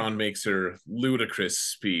Omicron makes her ludicrous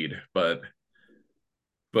speed, but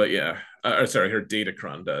yeah. Sorry, her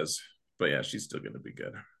Datacron does. But yeah, she's still going to be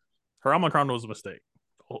good. Her Omicron was a mistake.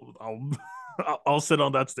 I'll sit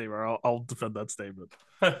on that statement. I'll defend that statement.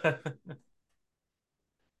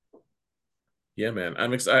 Yeah, man.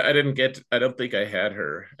 I'm excited. I don't think I had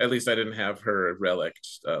her. At least I didn't have her relic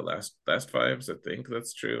last fives. I think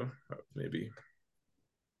that's true. Maybe.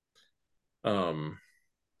 But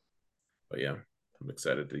yeah, I'm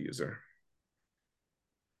excited to use her.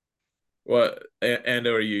 What and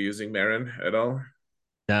are you using Marin at all?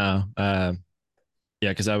 No. Yeah,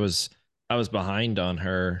 because I was behind on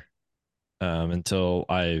her until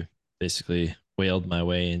I basically whaled my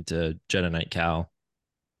way into Jedi Knight Cal.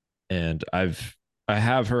 And I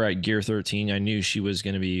have her at gear 13. I knew she was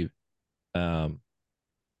going to be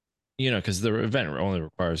because the event only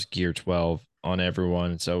requires gear 12 on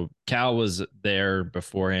everyone. So Cal was there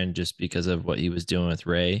beforehand just because of what he was doing with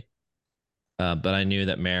Ray. But I knew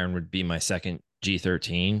that Marin would be my second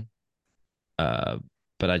G13. But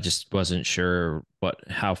I just wasn't sure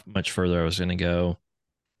how much further I was going to go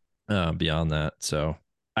beyond that. So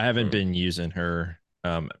I haven't been using her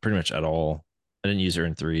pretty much at all. I didn't use her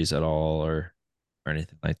in threes at all or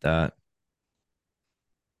anything like that.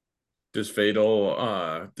 Does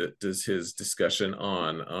Fatal does his discussion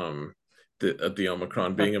on the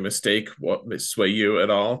Omicron being a mistake sway you at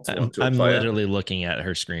all to want to I'm apply literally looking at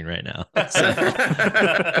her screen right now. So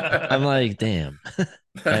I'm like, damn. All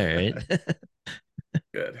right.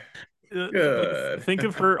 Good. Good. Think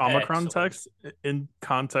of her Omicron Excellent. text in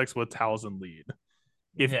context with Talzin lead.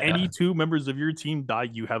 If any two members of your team die,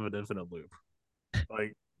 you have an infinite loop.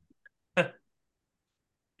 Like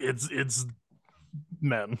it's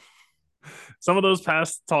man. Some of those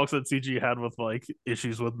past talks that CG had with like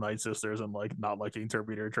issues with Night Sisters and like not liking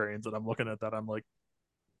Terminator trains, and I'm looking at that, I'm like,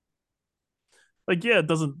 yeah, it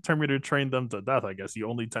doesn't Terminator train them to death. I guess you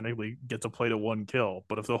only technically get to play to one kill,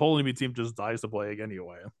 but if the whole enemy team just dies to play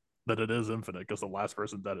anyway, then it is infinite because the last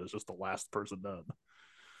person dead is just the last person dead.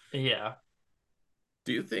 Yeah.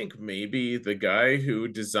 Do you think maybe the guy who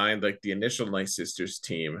designed like the initial Night Sisters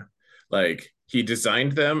team, like he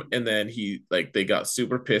designed them and then they got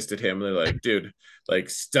super pissed at him and they're like, dude, like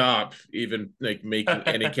stop even like making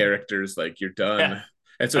any characters, like you're done. Yeah.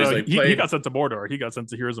 And so he's like, he got sent to Mordor. He got sent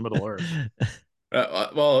to Heroes of Middle Earth.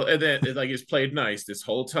 Well, and then like he's played nice this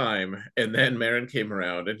whole time, and then Marin came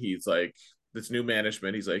around and he's like, this new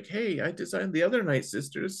management, he's like, hey, I designed the other Night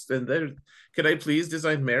Sisters, and then could I please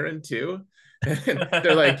design Marin too? And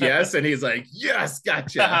they're like, yes, and he's like, yes,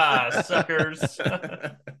 gotcha. Suckers.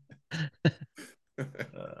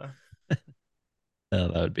 Oh,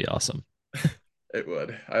 that would be awesome. It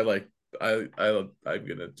would. I'm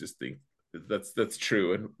gonna just think that's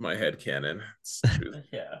true in my head canon. It's true.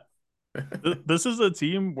 Yeah. This is a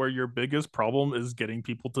team where your biggest problem is getting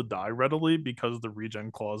people to die readily because the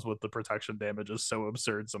regen clause with the protection damage is so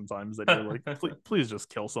absurd sometimes that you're like, please just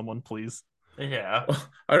kill someone, please. Yeah. Well,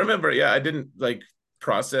 I remember, I didn't like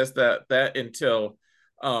process that until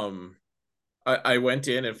I went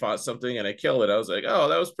in and fought something and I killed it. I was like, oh,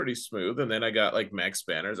 that was pretty smooth. And then I got like max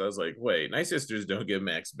banners. I was like, wait, Night Sisters don't get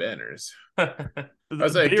max banners. I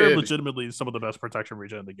was like, they are legitimately some of the best protection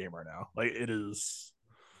regen in the game right now. Like it is.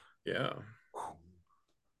 Yeah.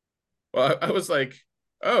 Well, I was like,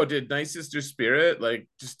 oh, did Night Sister Spirit like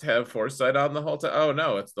just have foresight on the whole time? Oh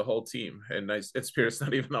no, it's the whole team, and Spirit's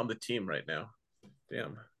not even on the team right now.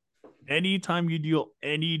 Damn. Anytime you deal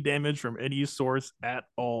any damage from any source at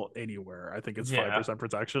all anywhere, I think it's 5%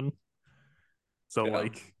 protection. So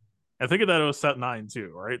like, I think of that it was set 9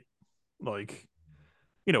 too, right? Like,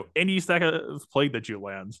 any stack of plague that you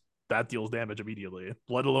land, that deals damage immediately,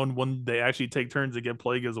 let alone when they actually take turns to get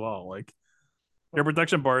plague as well. Like your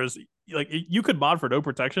protection bars, like you could mod for no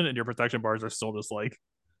protection and your protection bars are still just like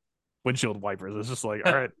windshield wipers. It's just like,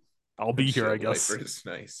 all right, I'll be here, I guess. Wipers,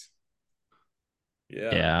 nice.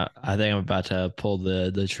 Yeah. Yeah, I think I'm about to pull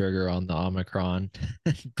the trigger on the Omicron,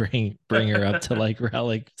 bring her up to like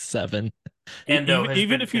relic 7. Endo has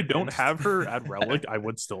Even been if you don't convinced. have her at relic, I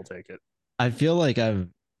would still take it. I feel like I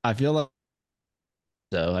feel like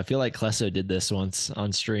I feel like Klesso did this once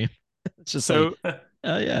on stream. It's just like, So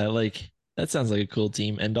oh yeah, like that sounds like a cool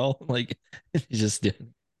team. End all like he just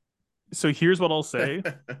did. here's what I'll say: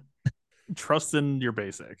 trust in your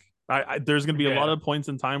basic. There's gonna be a lot Yeah. of points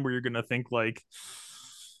in time where you're gonna think like,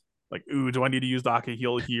 ooh, do I need to use Daka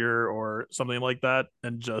heal here or something like that?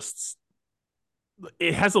 And just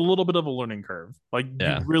it has a little bit of a learning curve. Like you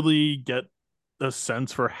Yeah. really get a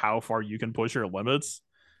sense for how far you can push your limits,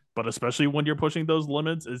 but especially when you're pushing those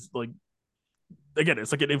limits, is like again,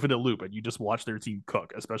 it's like an infinite loop, and you just watch their team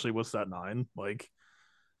cook, especially with set 9. Like,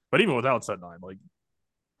 but even without set 9, like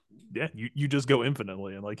yeah, you just go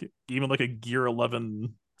infinitely, and like even like a gear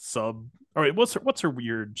 11 sub. All right, what's her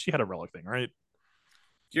weird? She had a relic thing, right?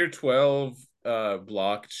 Gear 12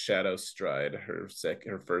 blocked Shadow Stride, her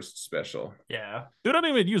first special. Yeah. Dude, I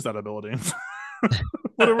didn't even use that ability.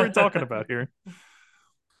 What are we talking about here?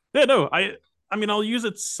 Yeah, no, I mean I'll use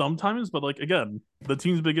it sometimes, but like again, the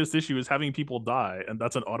team's biggest issue is having people die, and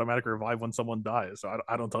that's an automatic revive when someone dies. So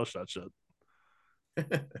I don't touch that shit.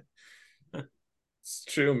 It's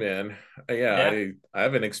true, man. Yeah, Yeah. I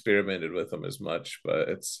haven't experimented with them as much, but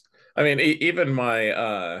it's I mean even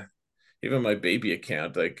my baby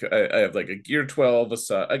account, like I have like a gear 12,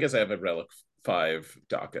 I guess I have a relic 5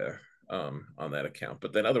 DACA on that account,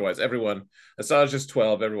 but then otherwise everyone Asajj is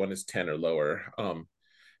 12, everyone is 10 or lower.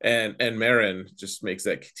 And Marin just makes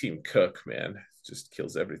that team cook, man. Just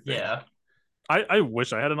kills everything. Yeah. I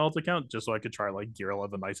wish I had an alt account just so I could try like gear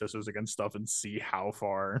 11 Night Sisters against stuff and see how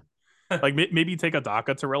far. Like maybe take a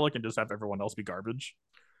Daka to relic and just have everyone else be garbage.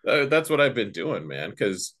 That's what I've been doing, man.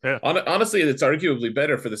 Because Yeah, honestly, it's arguably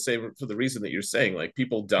better for the reason that you're saying. Like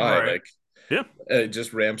people die, Right. like yeah. it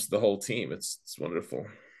just ramps the whole team. It's wonderful.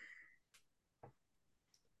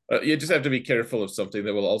 You just have to be careful of something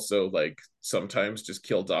that will also like sometimes just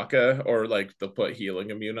kill Daka, or like they'll put healing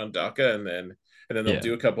immune on Daka, and then they'll Yeah.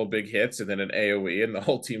 do a couple big hits and then an AOE, and the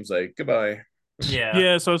whole team's like goodbye. Yeah.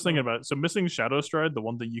 Yeah, so I was thinking about it. So missing Shadow Stride, the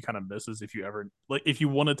one thing you kind of miss is if you ever like if you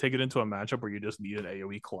want to take it into a matchup where you just need an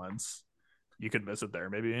AoE cleanse, you could miss it there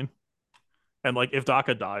maybe. And like if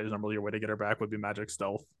Daka dies, normally your way to get her back would be magic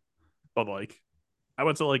stealth. But like I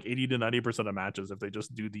would say like 80 to 90% of matches if they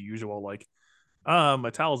just do the usual like my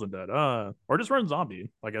Tal's dead, or just run zombie.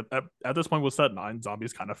 Like at this point with set 9,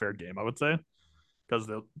 zombie's kind of fair game, I would say. Because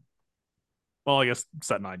the well, I guess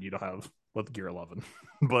set 9 you don't have with gear 11.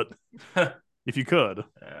 But if you could,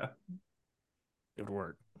 Yeah. it would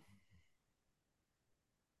work.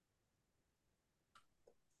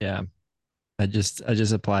 Yeah. I just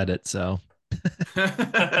applied it, so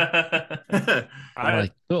I'm I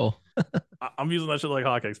like, cool. I'm using that shit like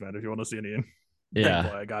hotcakes, man. If you want to see any Yeah.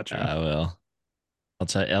 gameplay, I got you. I will.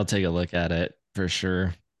 I'll take a look at it for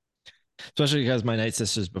sure. Especially because my Night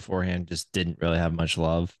Sisters beforehand just didn't really have much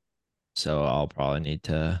love. So I'll probably need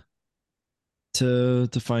to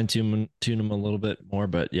fine tune them a little bit more.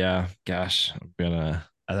 But yeah, gosh, I think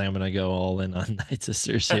I'm gonna go all in on Night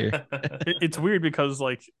Sisters here. It's weird because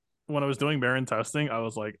like when I was doing Baron testing, I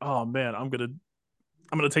was like, oh man, I'm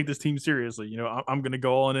gonna take this team seriously. You know, I'm gonna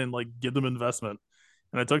go all in and like give them investment.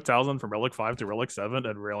 And I took Talzin from Relic 5 to Relic 7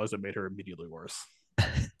 and realized it made her immediately worse.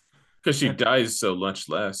 Because she dies so much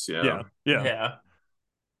less. Yeah. Yeah, yeah. Yeah.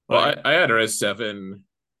 Well, Like, I had her as 7.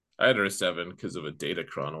 I had her as 7 because of a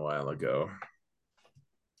Datacron a while ago.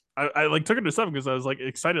 I like took her to 7 because I was like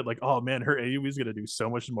excited, like, oh man, her AoE is gonna do so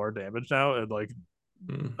much more damage now, and like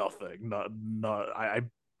nothing. Not I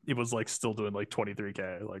it was like still doing like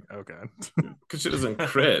 23k. Like, okay. Because she doesn't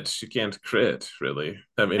crit. She can't crit, really.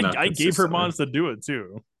 I mean, not I gave her consistently. mods to do it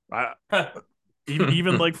too. I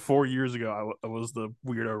even like 4 years ago, I was the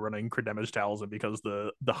weirdo running crit damage Talisman because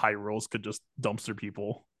the high rolls could just dumpster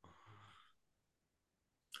people.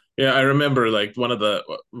 Yeah, I remember like one of the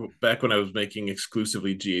back when I was making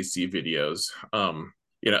exclusively GAC videos.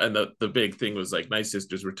 And the big thing was like Night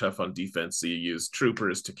Sisters were tough on defense, so you use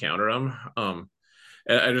troopers to counter them.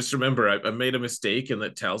 And I just remember I made a mistake and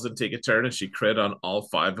let Talzin take a turn, and she crit on all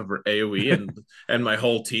 5 of her AOE, and my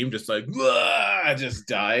whole team just like just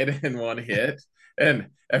died in one hit. And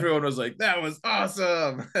everyone was like, "That was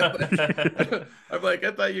awesome!" I'm like,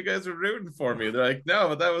 "I thought you guys were rooting for me." They're like, "No,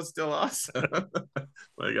 but that was still awesome."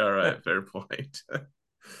 Like, all right, fair point.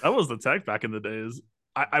 That was the tech back in the days.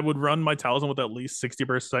 I would run my Talisman with at least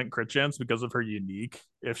 60% crit chance because of her unique.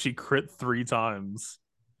 If she crit 3 times,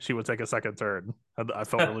 she would take a second turn. I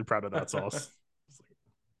felt really proud of that sauce.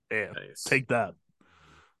 Yeah, Nice. take that.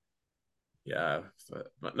 Yeah,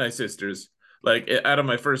 Night Sisters. Like out of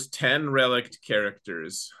my first 10 relic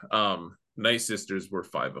characters, Night Sisters were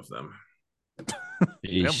 5 of them. Damn,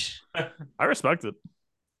 Yeesh. I respect it.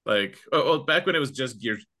 Like, well, back when it was just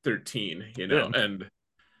gear 13, Yeah. and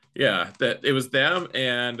yeah, that it was them,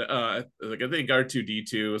 and like I think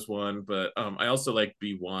R2D2 was one, but I also like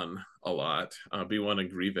B1 a lot. B1 and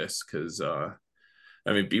Grievous, because I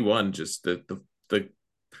mean B1 just the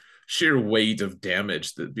sheer weight of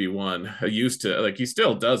damage that B1 used to, like, he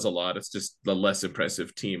still does a lot. It's just the less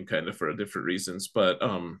impressive team, kind of for different reasons. But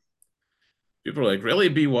people are like, really,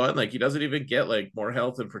 B1? Like, he doesn't even get like more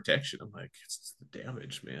health and protection. I'm like, it's the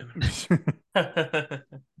damage, man.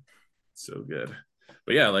 So good.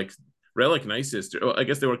 But yeah, like Relic Night Sister. Well, I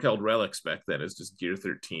guess they were called Relics back then. It's just Gear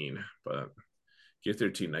 13, but Gear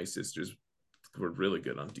 13 Night Sisters were really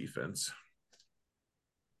good on defense.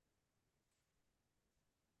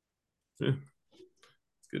 It's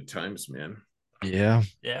good times, man. Yeah.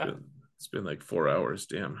 Yeah, It's been like 4 hours.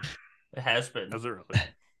 Damn. it has been. Is it really?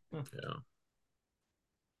 Yeah.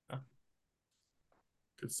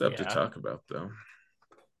 Good stuff to Yeah. talk about, though.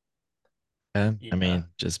 Yeah. Yeah. I mean,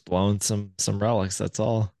 just blowing some relics. That's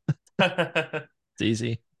all. It's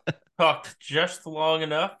easy. Talked just long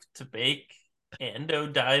enough to make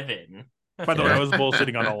Ando dive in. By the way, Yeah. I was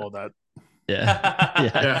bullshitting on all of that. Yeah.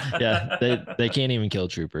 Yeah. Yeah. Yeah. They can't even kill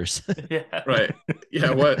troopers. Yeah. Right.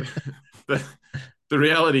 Yeah. What the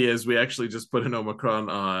reality is, we actually just put an Omicron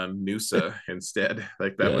on Nusa instead.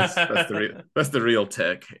 Like that Yeah. was that's the real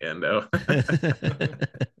tech. And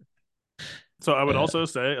So I would Yeah. also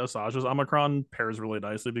say Asajj's Omicron pairs really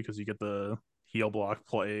nicely because you get the heal block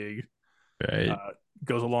plague. Right.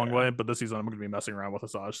 Goes a long way, but this season I'm going to be messing around with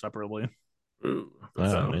Asajj separately. ooh,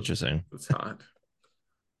 Wow, interesting. That's hot.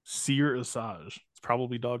 Seer Asajj. It's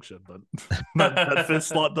probably dog shit, but that fifth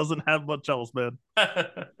slot doesn't have much else, man.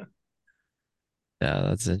 Yeah,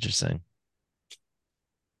 that's interesting.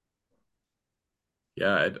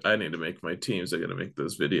 Yeah, I need to make my teams. I got to make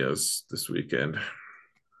those videos this weekend.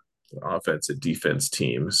 The offense and defense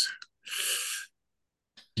teams.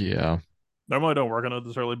 Yeah. Normally I don't work on it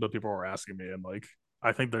this early, but people were asking me, and like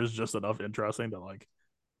I think there's just enough interesting that like,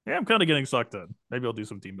 yeah, I'm kind of getting sucked in. Maybe I'll do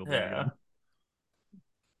some team building Yeah.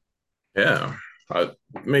 again. Yeah,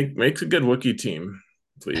 make a good Wookiee team,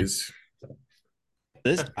 please.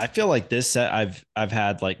 This I feel like this set I've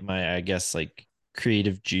had like my, I guess, like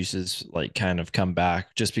creative juices like kind of come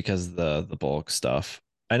back just because of the bulk stuff.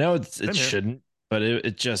 I know it Same here. shouldn't, but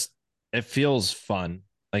it just it feels fun.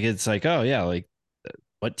 Like it's like, oh yeah, like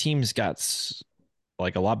what teams got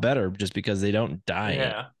like a lot better just because they don't die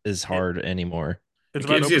Yeah. as hard anymore. It's It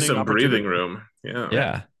about gives you opening some breathing opportunity. room. Yeah.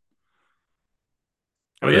 Yeah.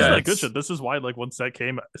 I mean, Yeah, this is like good it's- shit. This is why, like, when set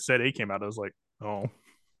A came out, I was like, oh,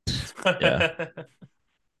 Yeah.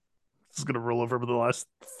 this is gonna roll over the last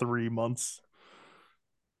 3 months.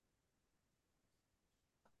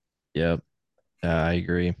 Yep. I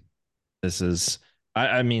agree. This is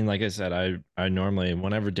I mean, like I said, I normally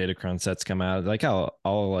whenever Datacron sets come out, like I'll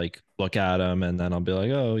like look at them and then I'll be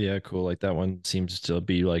like, oh yeah, cool. Like that one seems to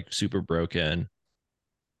be like super broken,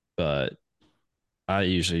 but I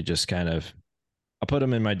usually just kind of I'll put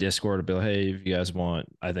them in my Discord to be like, hey, if you guys want,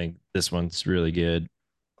 I think this one's really good.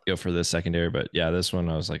 Go for this secondary. But yeah, this one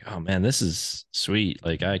I was like, oh man, this is sweet.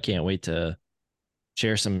 Like I can't wait to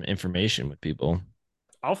share some information with people.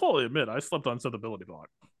 I'll fully admit, I slept on set ability block.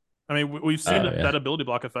 I mean, we've seen Oh, yeah. that ability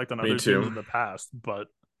block effect on Me other too. teams in the past, but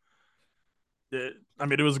I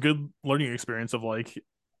mean, it was a good learning experience of like,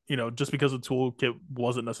 just because the toolkit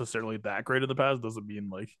wasn't necessarily that great in the past doesn't mean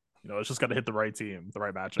like, it's just got to hit the right team, the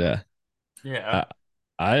right matchup. Yeah. Yeah.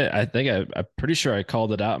 I think I'm pretty sure I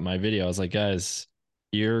called it out in my video. I was like, guys,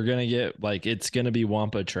 you're gonna get like it's gonna be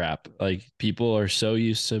Wampa trap. Like people are so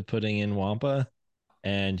used to putting in Wampa,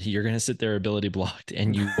 and you're gonna sit there ability blocked,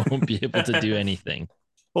 and you won't be able to do anything.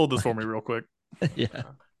 Hold this for me real quick. Yeah,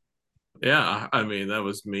 Yeah, I mean, that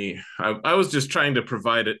was me. I was just trying to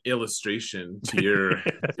provide an illustration to your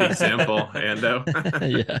example, Ando.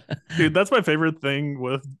 yeah, Dude, that's my favorite thing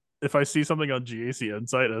with if I see something on GAC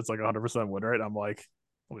Insight and it's like 100% win rate, I'm like,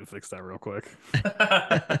 let me fix that real quick.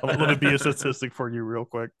 Let me be a statistic for you real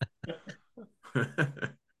quick.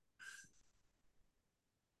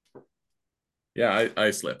 Yeah,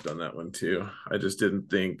 I slept on that one too. I just didn't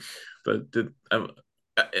think, but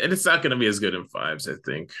and it's not going to be as good in fives. I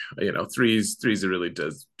think threes it really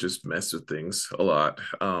does just mess with things a lot.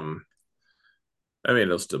 I mean,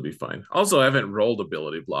 it'll still be fine. Also, I haven't rolled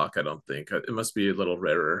ability block. I don't think it must be a little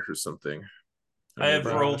rarer or something. I have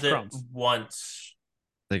Bro, rolled it crumbs. once,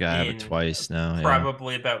 I think I have In it twice now. Yeah.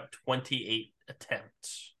 probably about 28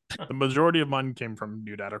 attempts. The majority of mine came from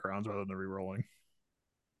new data crowns rather than re-rolling.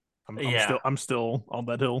 Yeah. I'm still on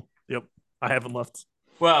that hill. Yep, I haven't left.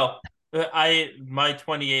 Well, my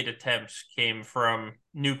 28 attempts came from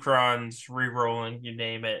Nucrons, re-rolling, you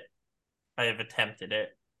name it. I have attempted it.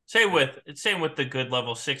 Same with the good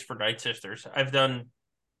level 6 for Night Sisters. I've done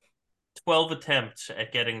 12 attempts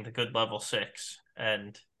at getting the good level 6,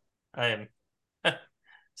 and I am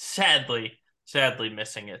sadly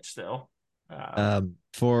missing it still.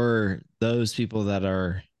 For those people that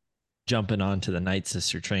are jumping onto the Night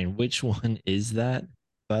Sister train, which one is that,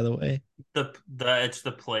 by the way? It's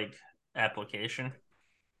the plague application.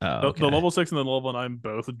 Oh, okay. The level 6 and the level 9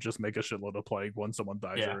 both just make a shitload of plague when someone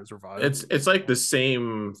dies Yeah. or is revived. It's like the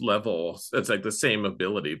same level. It's like the same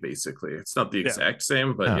ability, basically. It's not the exact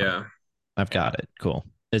same, but Oh, yeah. I've got it. Cool.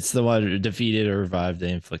 It's the one defeated or revived, they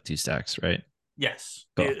inflict 2 stacks, right? Yes.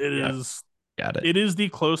 Cool. It is. Got it. It is the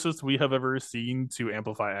closest we have ever seen to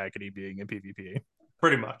Amplify Agony being in PvP.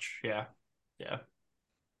 Pretty much. Yeah. Yeah.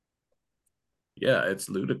 Yeah, it's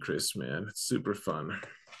ludicrous, man. It's super fun.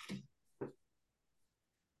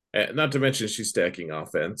 And not to mention she's stacking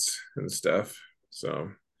offense and stuff.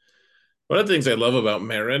 So one of the things I love about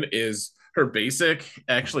Marin is her basic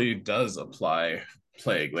actually does apply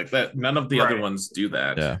plague. Like that, none of the other ones do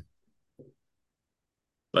that. Yeah.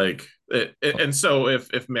 Like and so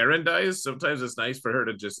if Marin dies, sometimes it's nice for her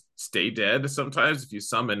to just stay dead. Sometimes if you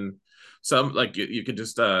summon some, like you can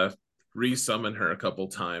just re-summon her a couple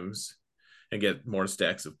times and get more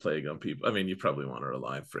stacks of plague on people. I mean, you probably want her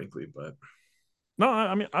alive, frankly, but No,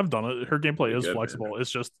 I mean I've done it. Her gameplay is good, flexible. man.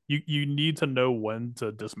 It's just you need to know when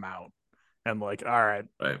to dismount and like, all right,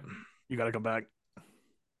 you got to come back.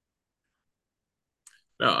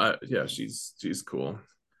 No, yeah, she's cool.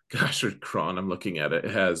 Gosh, her cron, I'm looking at it.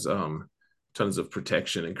 It has tons of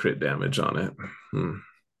protection and crit damage on it.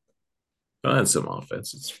 And some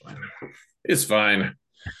offense. It's fine. It's fine.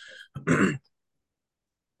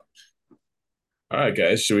 All right,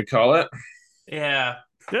 guys, should we call it? Yeah,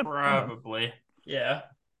 Yep. probably. Yeah.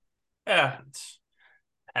 Yeah, it's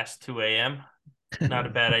past 2 a.m. Not a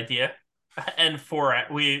bad idea. And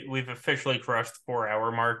we've officially crossed 4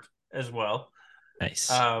 hour mark as well.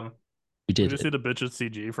 Nice. We just need a bitch at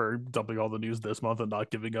CG for dumping all the news this month and not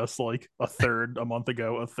giving us like a third a month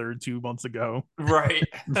ago, a third 2 months ago. Right.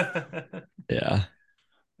 Yeah.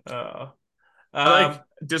 Like,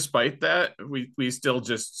 despite that, we still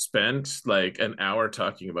just spent like an hour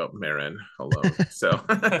talking about Marin alone. So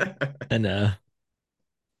And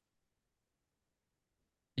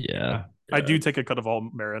yeah. I do take a cut of all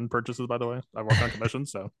Marin purchases, by the way. I work on commission,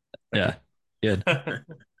 so yeah. Good.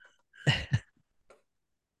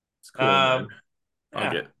 It's cool, man.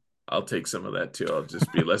 Yeah. I'll take some of that too. I'll just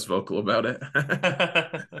be less vocal about it.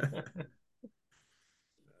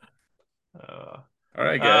 All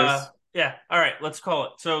right, guys. Yeah. All right. Let's call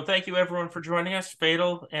it. So thank you everyone for joining us.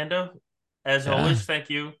 Fatal, Ando, as always, thank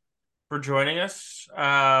you for joining us.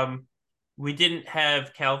 We didn't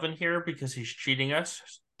have Calvin here because he's cheating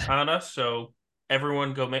on us. So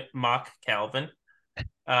everyone go mock Calvin.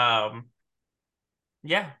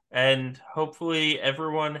 Yeah. And hopefully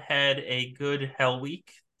everyone had a good Hell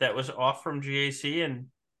Week that was off from GAC, and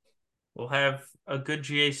we'll have a good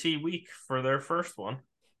GAC week for their first one.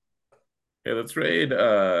 Okay, let's raid.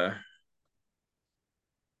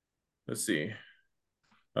 Let's see.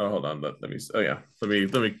 Oh, hold on. Let me. Oh yeah.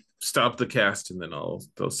 Let me stop the cast and then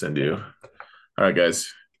they'll send you. All right,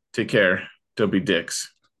 guys. Take care. Don't be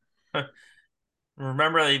dicks.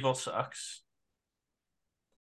 Remember that evil sucks.